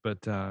se,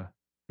 but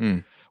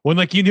when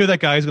like you knew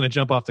that guy was going to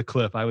jump off the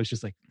cliff, I was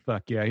just like,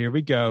 fuck yeah, here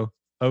we go.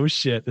 Oh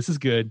shit, this is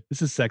good.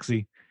 This is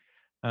sexy.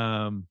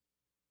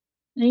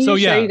 I need to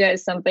show you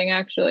guys something,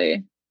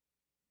 actually.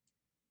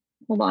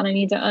 Hold on, I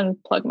need to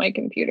unplug my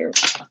computer.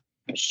 Oh,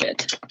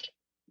 shit.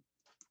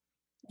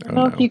 I don't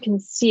know if you can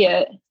see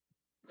it.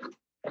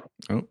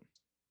 Oh.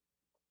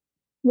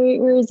 Wait,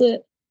 where is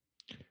it?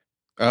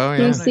 Oh, yeah.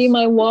 Can you see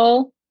my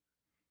wall?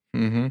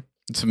 Mm-hmm.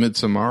 It's a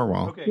Midsommar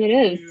wall. Okay.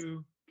 It is.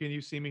 Can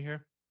you see me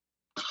here?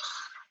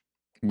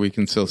 We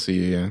can still see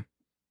you, yeah.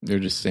 You're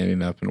just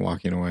standing up and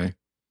walking away.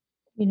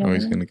 You know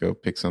he's going to go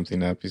pick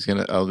something up. It's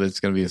going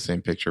to be the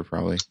same picture,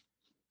 probably.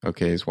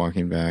 Okay, he's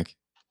walking back.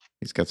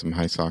 He's got some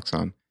high socks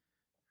on.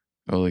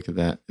 Oh, look at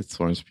that. It's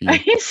Florence Pugh. Are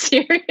you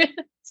serious?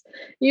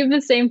 You have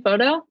the same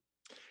photo?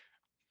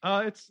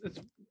 It's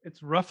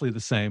roughly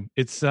the same.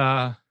 It's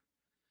going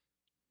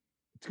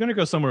to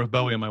go somewhere with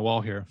Bowie on my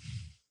wall here.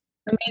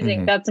 Amazing.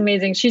 Mm-hmm. That's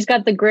amazing. She's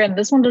got the grin.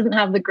 This one doesn't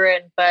have the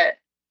grin, but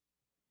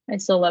I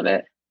still love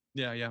it.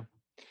 Yeah.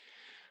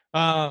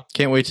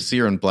 Can't wait to see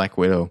her in Black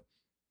Widow.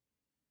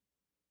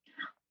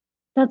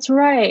 That's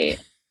right.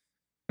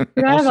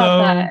 Forgot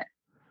about that.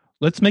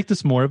 Let's make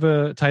this more of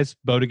a ties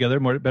bow together,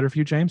 better for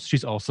you, James.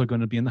 She's also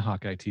going to be in the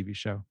Hawkeye TV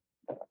show.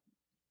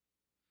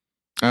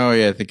 Oh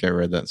yeah, I think I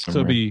read that somewhere. So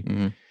it'll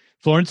be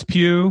Florence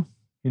Pugh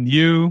and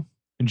you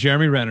and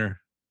Jeremy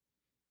Renner.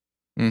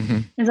 Mm-hmm.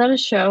 Is that a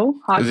show?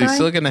 Hawkeye? Is he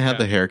still going to have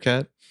the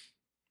haircut?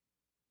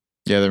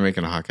 Yeah, they're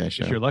making a Hawkeye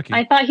show. If you're lucky.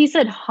 I thought he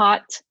said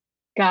hot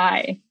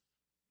guy.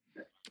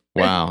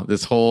 Wow,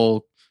 this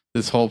whole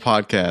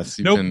podcast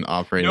you've been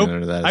operating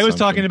under that. I was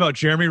talking about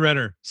Jeremy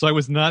Renner, so I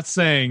was not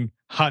saying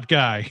hot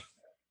guy.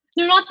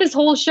 No, not this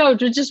whole show.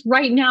 Just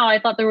right now, I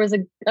thought there was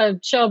a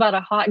show about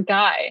a hot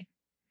guy.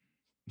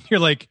 You're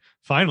like,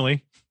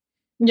 finally.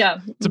 Yeah.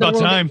 It's about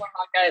time.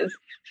 Hot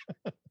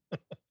guys.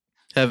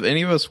 Have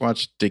any of us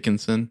watched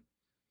Dickinson?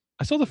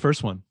 I saw the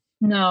first one.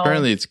 No.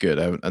 Apparently it's good.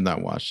 I've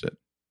not watched it.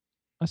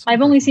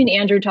 I've only seen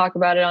Andrew talk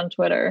about it on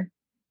Twitter,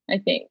 I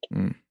think.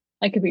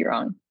 I could be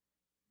wrong.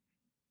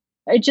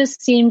 It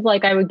just seemed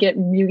like I would get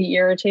really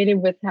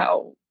irritated with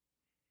how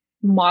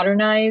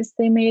modernized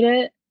they made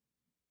it.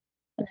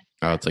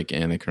 Oh, it's like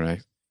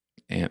anachronistic.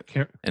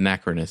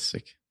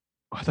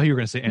 Oh, I thought you were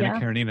going to say Anna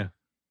Karenina.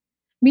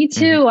 Me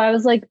too. I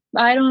was like,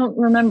 I don't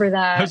remember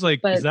that. I was like,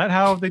 is that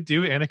how they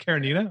do Anna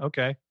Karenina?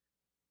 Okay.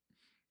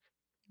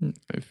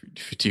 If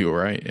you do it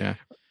right, yeah.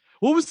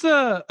 What was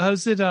what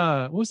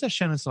was that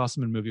Shannon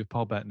Sossaman movie with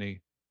Paul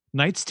Bettany?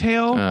 Knight's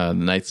Tale?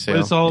 Knight's Tale.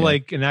 It's all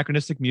like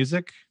anachronistic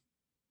music.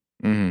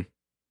 Mm-hmm.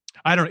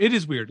 I don't know. It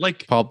is weird.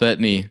 Like Paul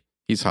Bettany,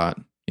 he's hot.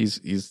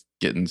 He's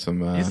getting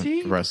some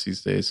press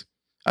these days.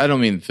 I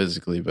don't mean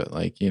physically, but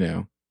like,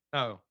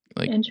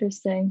 like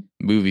interesting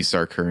movie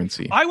star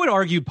currency. I would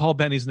argue Paul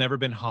Bettany's never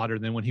been hotter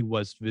than when he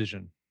was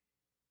Vision.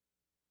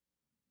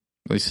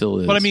 Well, he still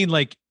is. But I mean,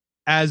 like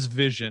as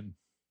Vision.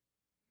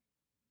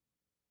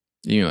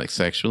 You mean like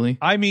sexually?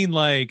 I mean,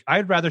 like,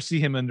 I'd rather see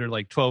him under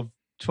like 12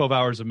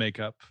 hours of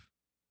makeup.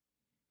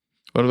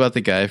 What about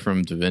the guy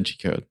from Da Vinci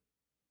Code?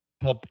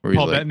 Paul Where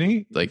he's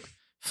Bettany? Like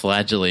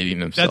flagellating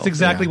himself. That's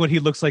exactly Yeah. what he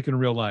looks like in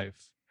real life.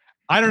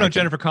 I don't know, Okay.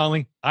 Jennifer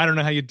Connelly. I don't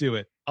know how you do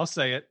it. I'll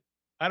say it.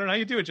 I don't know how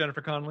you do it,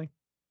 Jennifer Connelly.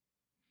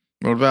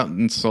 What about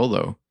in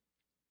Solo?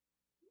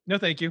 No,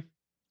 thank you.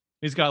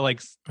 He's got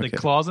like Okay.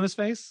 claws in his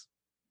face.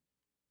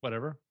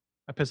 Whatever.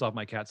 I piss off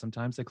my cat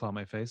sometimes. They claw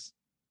my face.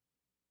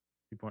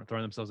 People aren't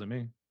throwing themselves at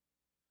me.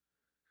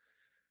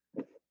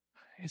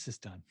 Is this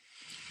done?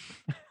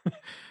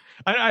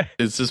 I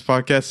Is this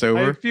podcast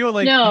over? feel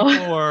like No.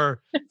 people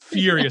are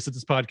furious at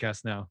this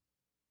podcast now.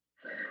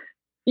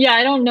 Yeah,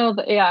 I don't know.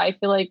 Yeah, I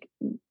feel like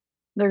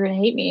they're gonna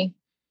hate me.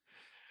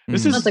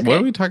 This Mhm. is- That's okay. What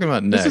are we talking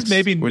about This next? is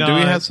maybe Do we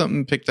not- have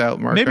something picked out,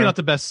 Marco? Maybe not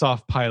the best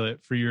soft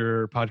pilot for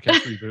your podcast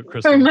reboot,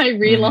 Crystal. For my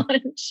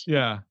relaunch.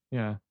 Yeah.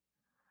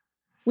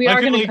 We I are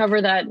feel going to like-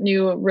 cover that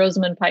new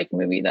Rosamund Pike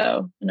movie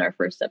though in our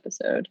first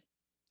episode.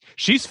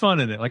 She's fun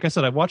in it. Like I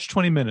said, I've watched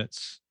 20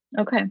 minutes.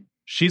 Okay.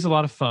 She's a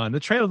lot of fun. The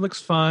trailer looks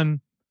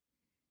fun.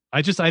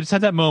 I just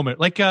had that moment.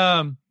 Like,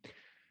 I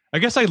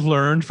guess I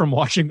learned from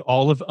watching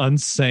all of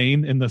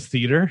Unsane in the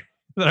theater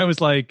that I was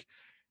like,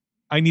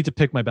 I need to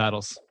pick my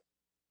battles.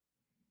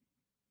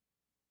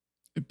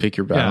 Pick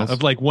your battles Yeah,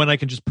 of like when I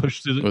can just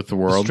push through with the the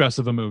world. stress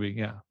of a movie.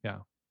 Yeah.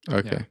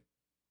 Okay.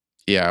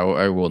 Yeah,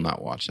 I will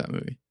not watch that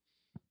movie.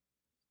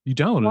 You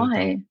don't.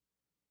 Why?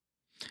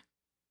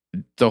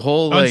 The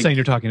whole like Unsane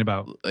you're talking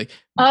about. like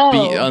Oh.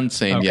 be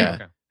unsane. Okay, Yeah,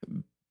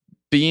 okay.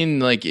 being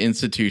like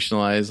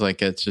institutionalized.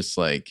 Like it's just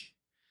like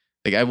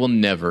I will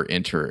never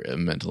enter a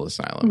mental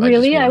asylum.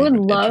 Really? I I just would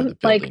won't even enter love,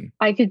 the like, building.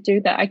 I could do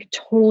that. I could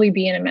totally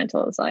be in a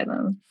mental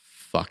asylum.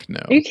 Fuck no.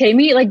 Are you kidding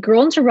me? Like,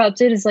 Girl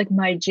Interrupted is like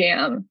my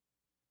jam.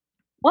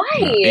 Why?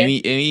 No.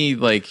 Any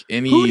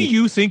Who do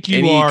you think you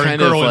any are,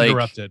 kind of, Girl like,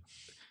 Interrupted?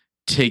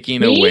 taking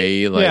Me?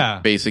 away like Yeah.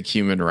 basic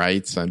human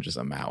rights?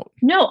 I'm out.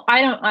 No,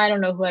 I don't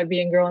know who I'd be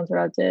in Girl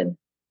Interrupted.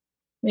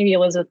 Maybe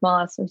Elizabeth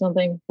Moss or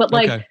something. But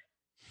like, Okay.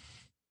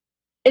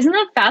 isn't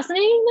that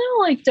fascinating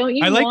though? Like, don't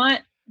you I like-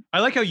 want? I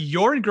like how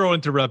you're in Girl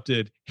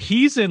Interrupted.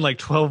 He's in like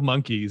 12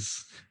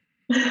 Monkeys.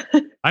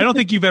 I don't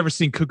think you've ever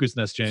seen Cuckoo's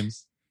Nest,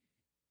 James.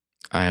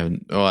 I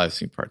haven't. Oh, I've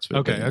seen parts of it.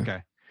 Okay, but yeah.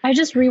 okay. I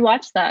just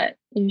rewatched that.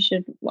 You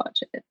should watch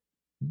it.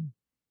 Hmm.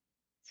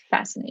 It's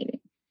fascinating.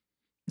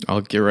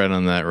 I'll get right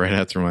on that right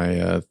after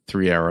my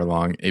 3-hour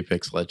long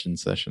Apex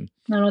Legends session.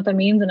 I don't know what that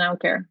means, and I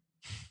don't care.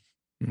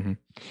 Mhm.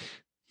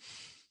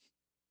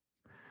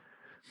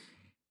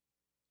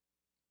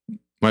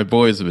 My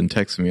boys have been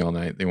texting me all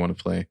night. They want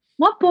to play.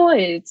 What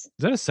boys? Is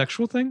that a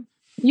sexual thing?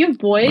 You have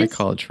boys? My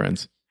college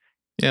friends.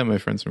 Yeah, my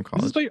friends from Is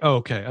college. this like, oh,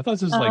 okay. I thought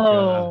this was like,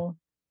 Oh,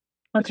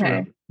 like you were,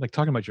 okay. like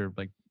talking about your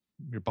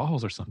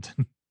balls or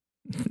something.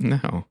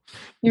 No.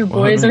 Your Why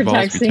boys would are my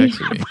balls be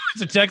texting. me?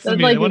 So texting That's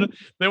me. like-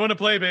 They want to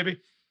play, baby.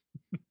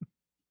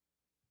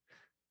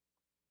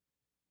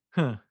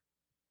 Huh.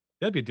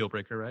 That'd be a deal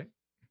breaker, right?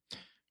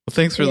 Well,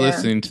 thanks for Yeah.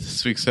 listening to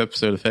this week's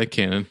episode of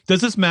Headcanon.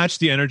 Does this match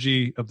the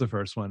energy of the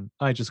first one?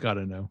 I just got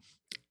to know.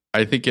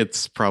 I think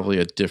it's probably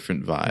a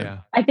different vibe.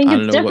 Yeah. I think I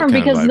it's don't know what different kind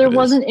of because vibe there it is.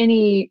 wasn't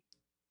any.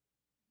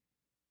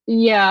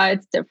 Yeah,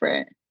 it's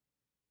different.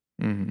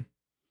 Mhm.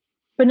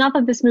 But not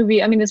that this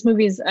movie. I mean, this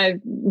movie is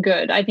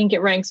good. I think it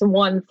ranks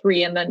 1,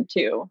 3, and then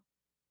 2.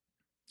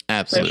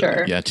 Absolutely.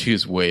 sure. Yeah,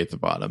 2's way at the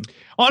bottom.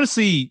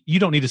 Honestly, you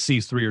don't need to see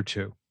 3 or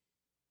 2.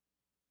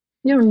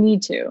 You don't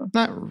need to.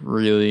 Not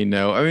really,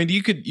 no. I mean,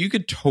 you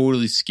could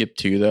totally skip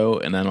 2 though,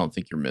 and I don't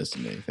think you're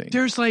missing anything.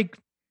 There's like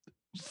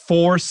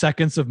 4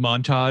 seconds of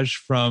montage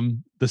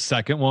from the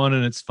second one,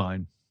 and it's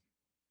fine.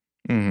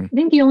 Mhm. I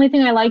think the only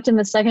thing I liked in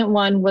the second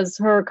one was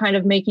her kind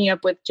of making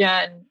up with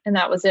Jen, and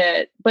that was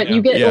it. But Yeah.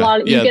 you get Yeah, a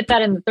lot. You yeah. get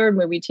that in the third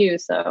movie too.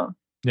 So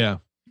Yeah.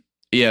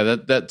 Yeah,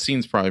 that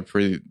scene's probably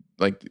pretty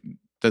like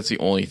that's the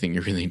only thing you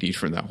really need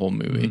from that whole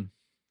movie. Mhm.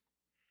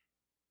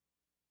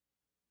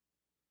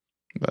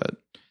 But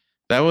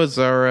that was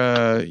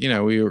our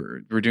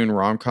we're doing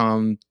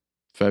rom-com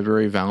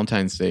February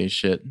Valentine's Day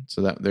shit.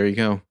 So that there you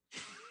go.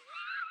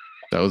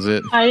 That was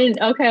it. I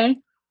didn't. Okay.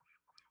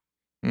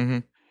 hmm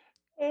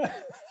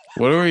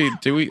What are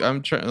we?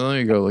 I'm trying. Let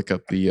me go look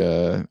up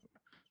the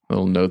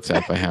little notes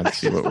app I had to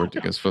see what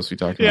we're supposed to be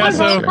talking Yeah, What about.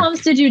 so- next rom year.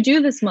 coms did you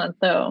do this month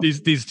though?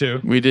 These two.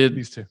 We did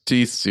These two.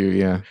 these two.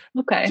 Yeah.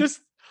 Okay.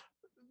 Just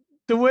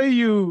the way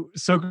you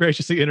so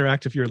graciously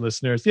interact with your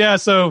listeners. Yeah,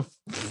 so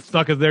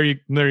fuck it. There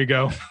you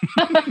go.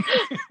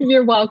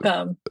 You're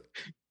welcome.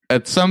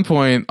 At some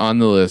point on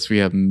the list, we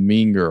have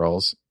Mean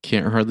Girls,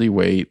 Can't Hardly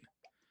Wait,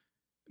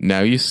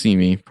 Now You See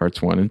Me,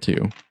 parts 1 and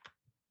 2,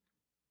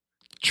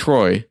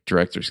 Troy,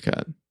 director's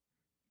cut,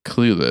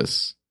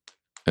 Clueless,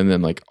 and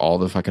then like all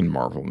the fucking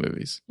Marvel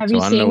movies. Have so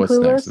you I don't know seen what's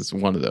next. Clueless? It's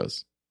one of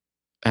those.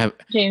 Have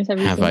James, have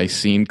you seen? I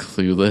seen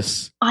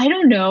Clueless? I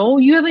don't know.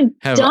 You haven't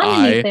Have done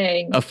I,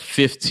 anything. A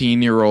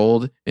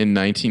 15-year-old in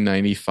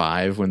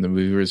 1995 when the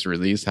movie was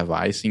released, have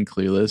I seen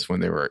Clueless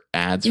when there were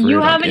ads for it You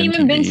on haven't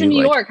even been MTV, to New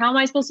like, York. How am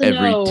I supposed to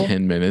every know?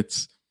 10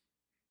 minutes?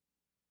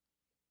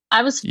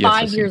 I was Yes, I've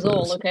 5 seen years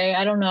old. Clueless. Okay,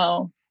 I don't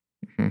know.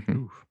 Mhm.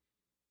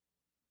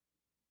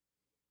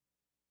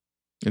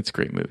 It's a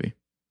great movie.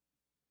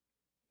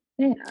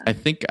 Yeah. I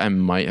think I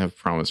might have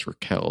promised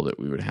Raquel that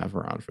we would have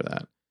her on for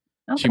that.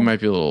 Okay. She might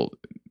be a little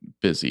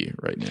busy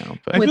right now,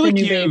 but I With feel the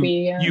like new baby,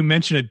 yeah. you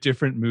mention a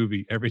different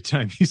movie every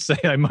time you say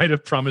I might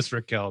have promised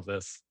Raquel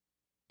this.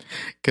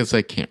 because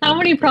I can't. How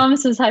many remember.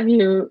 promises have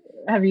you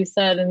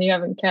said and you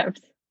haven't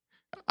kept?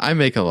 I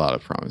make a lot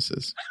of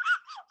promises.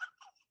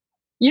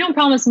 You don't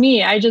promise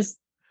me. It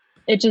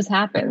just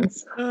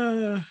happens.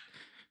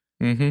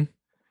 Mm-hmm.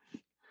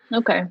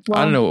 Okay. Well,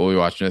 I don't know what we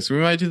watch next. We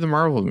might do the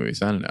Marvel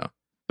movies. I don't know.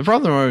 The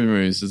problem with Marvel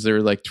movies is there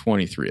are like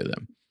 23 of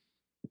them.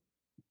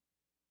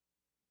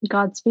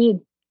 Godspeed.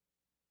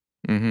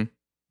 Mm-hmm.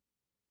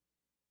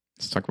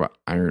 Let's talk about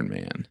Iron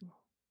Man.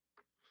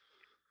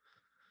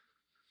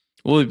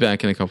 We'll be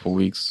back in a couple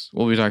weeks.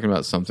 We'll be talking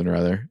about something or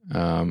other.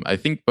 I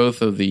think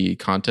both of the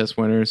contest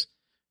winners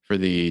for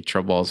the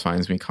Trouble Always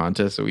Finds Me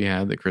contest that we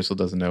had that Crystal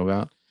doesn't know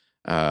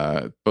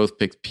about, both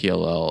picked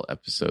PLL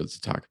episodes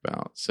to talk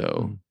about.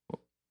 So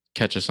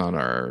catch us on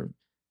our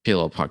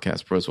PLL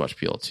podcast, Bros Watch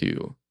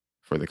PL2,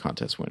 for the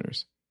contest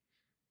winners.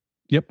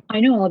 Yep. I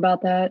know all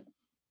about that.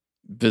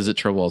 Visit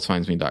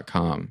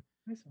TroubleAlwaysFindsMe.com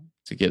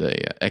to get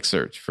a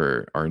excerpt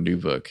for our new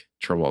book,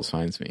 Trouble Always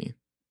Finds Me,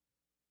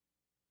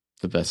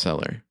 the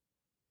bestseller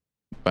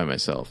by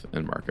myself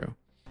and Marco.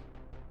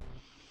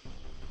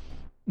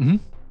 Mm-hmm.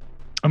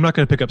 I'm not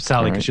going to pick up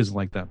Sally because Right. she doesn't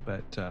like that,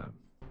 but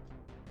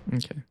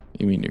Okay.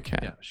 You mean your cat?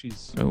 yeah,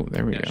 she's Oh,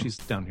 there we go. she's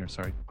down here.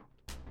 Sorry,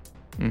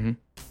 Mm-hmm.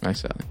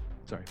 Nice, Sally.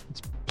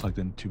 it's plugged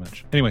in too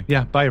much. Anyway,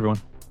 yeah, bye everyone.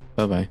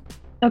 Bye-bye.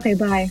 Okay,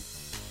 bye.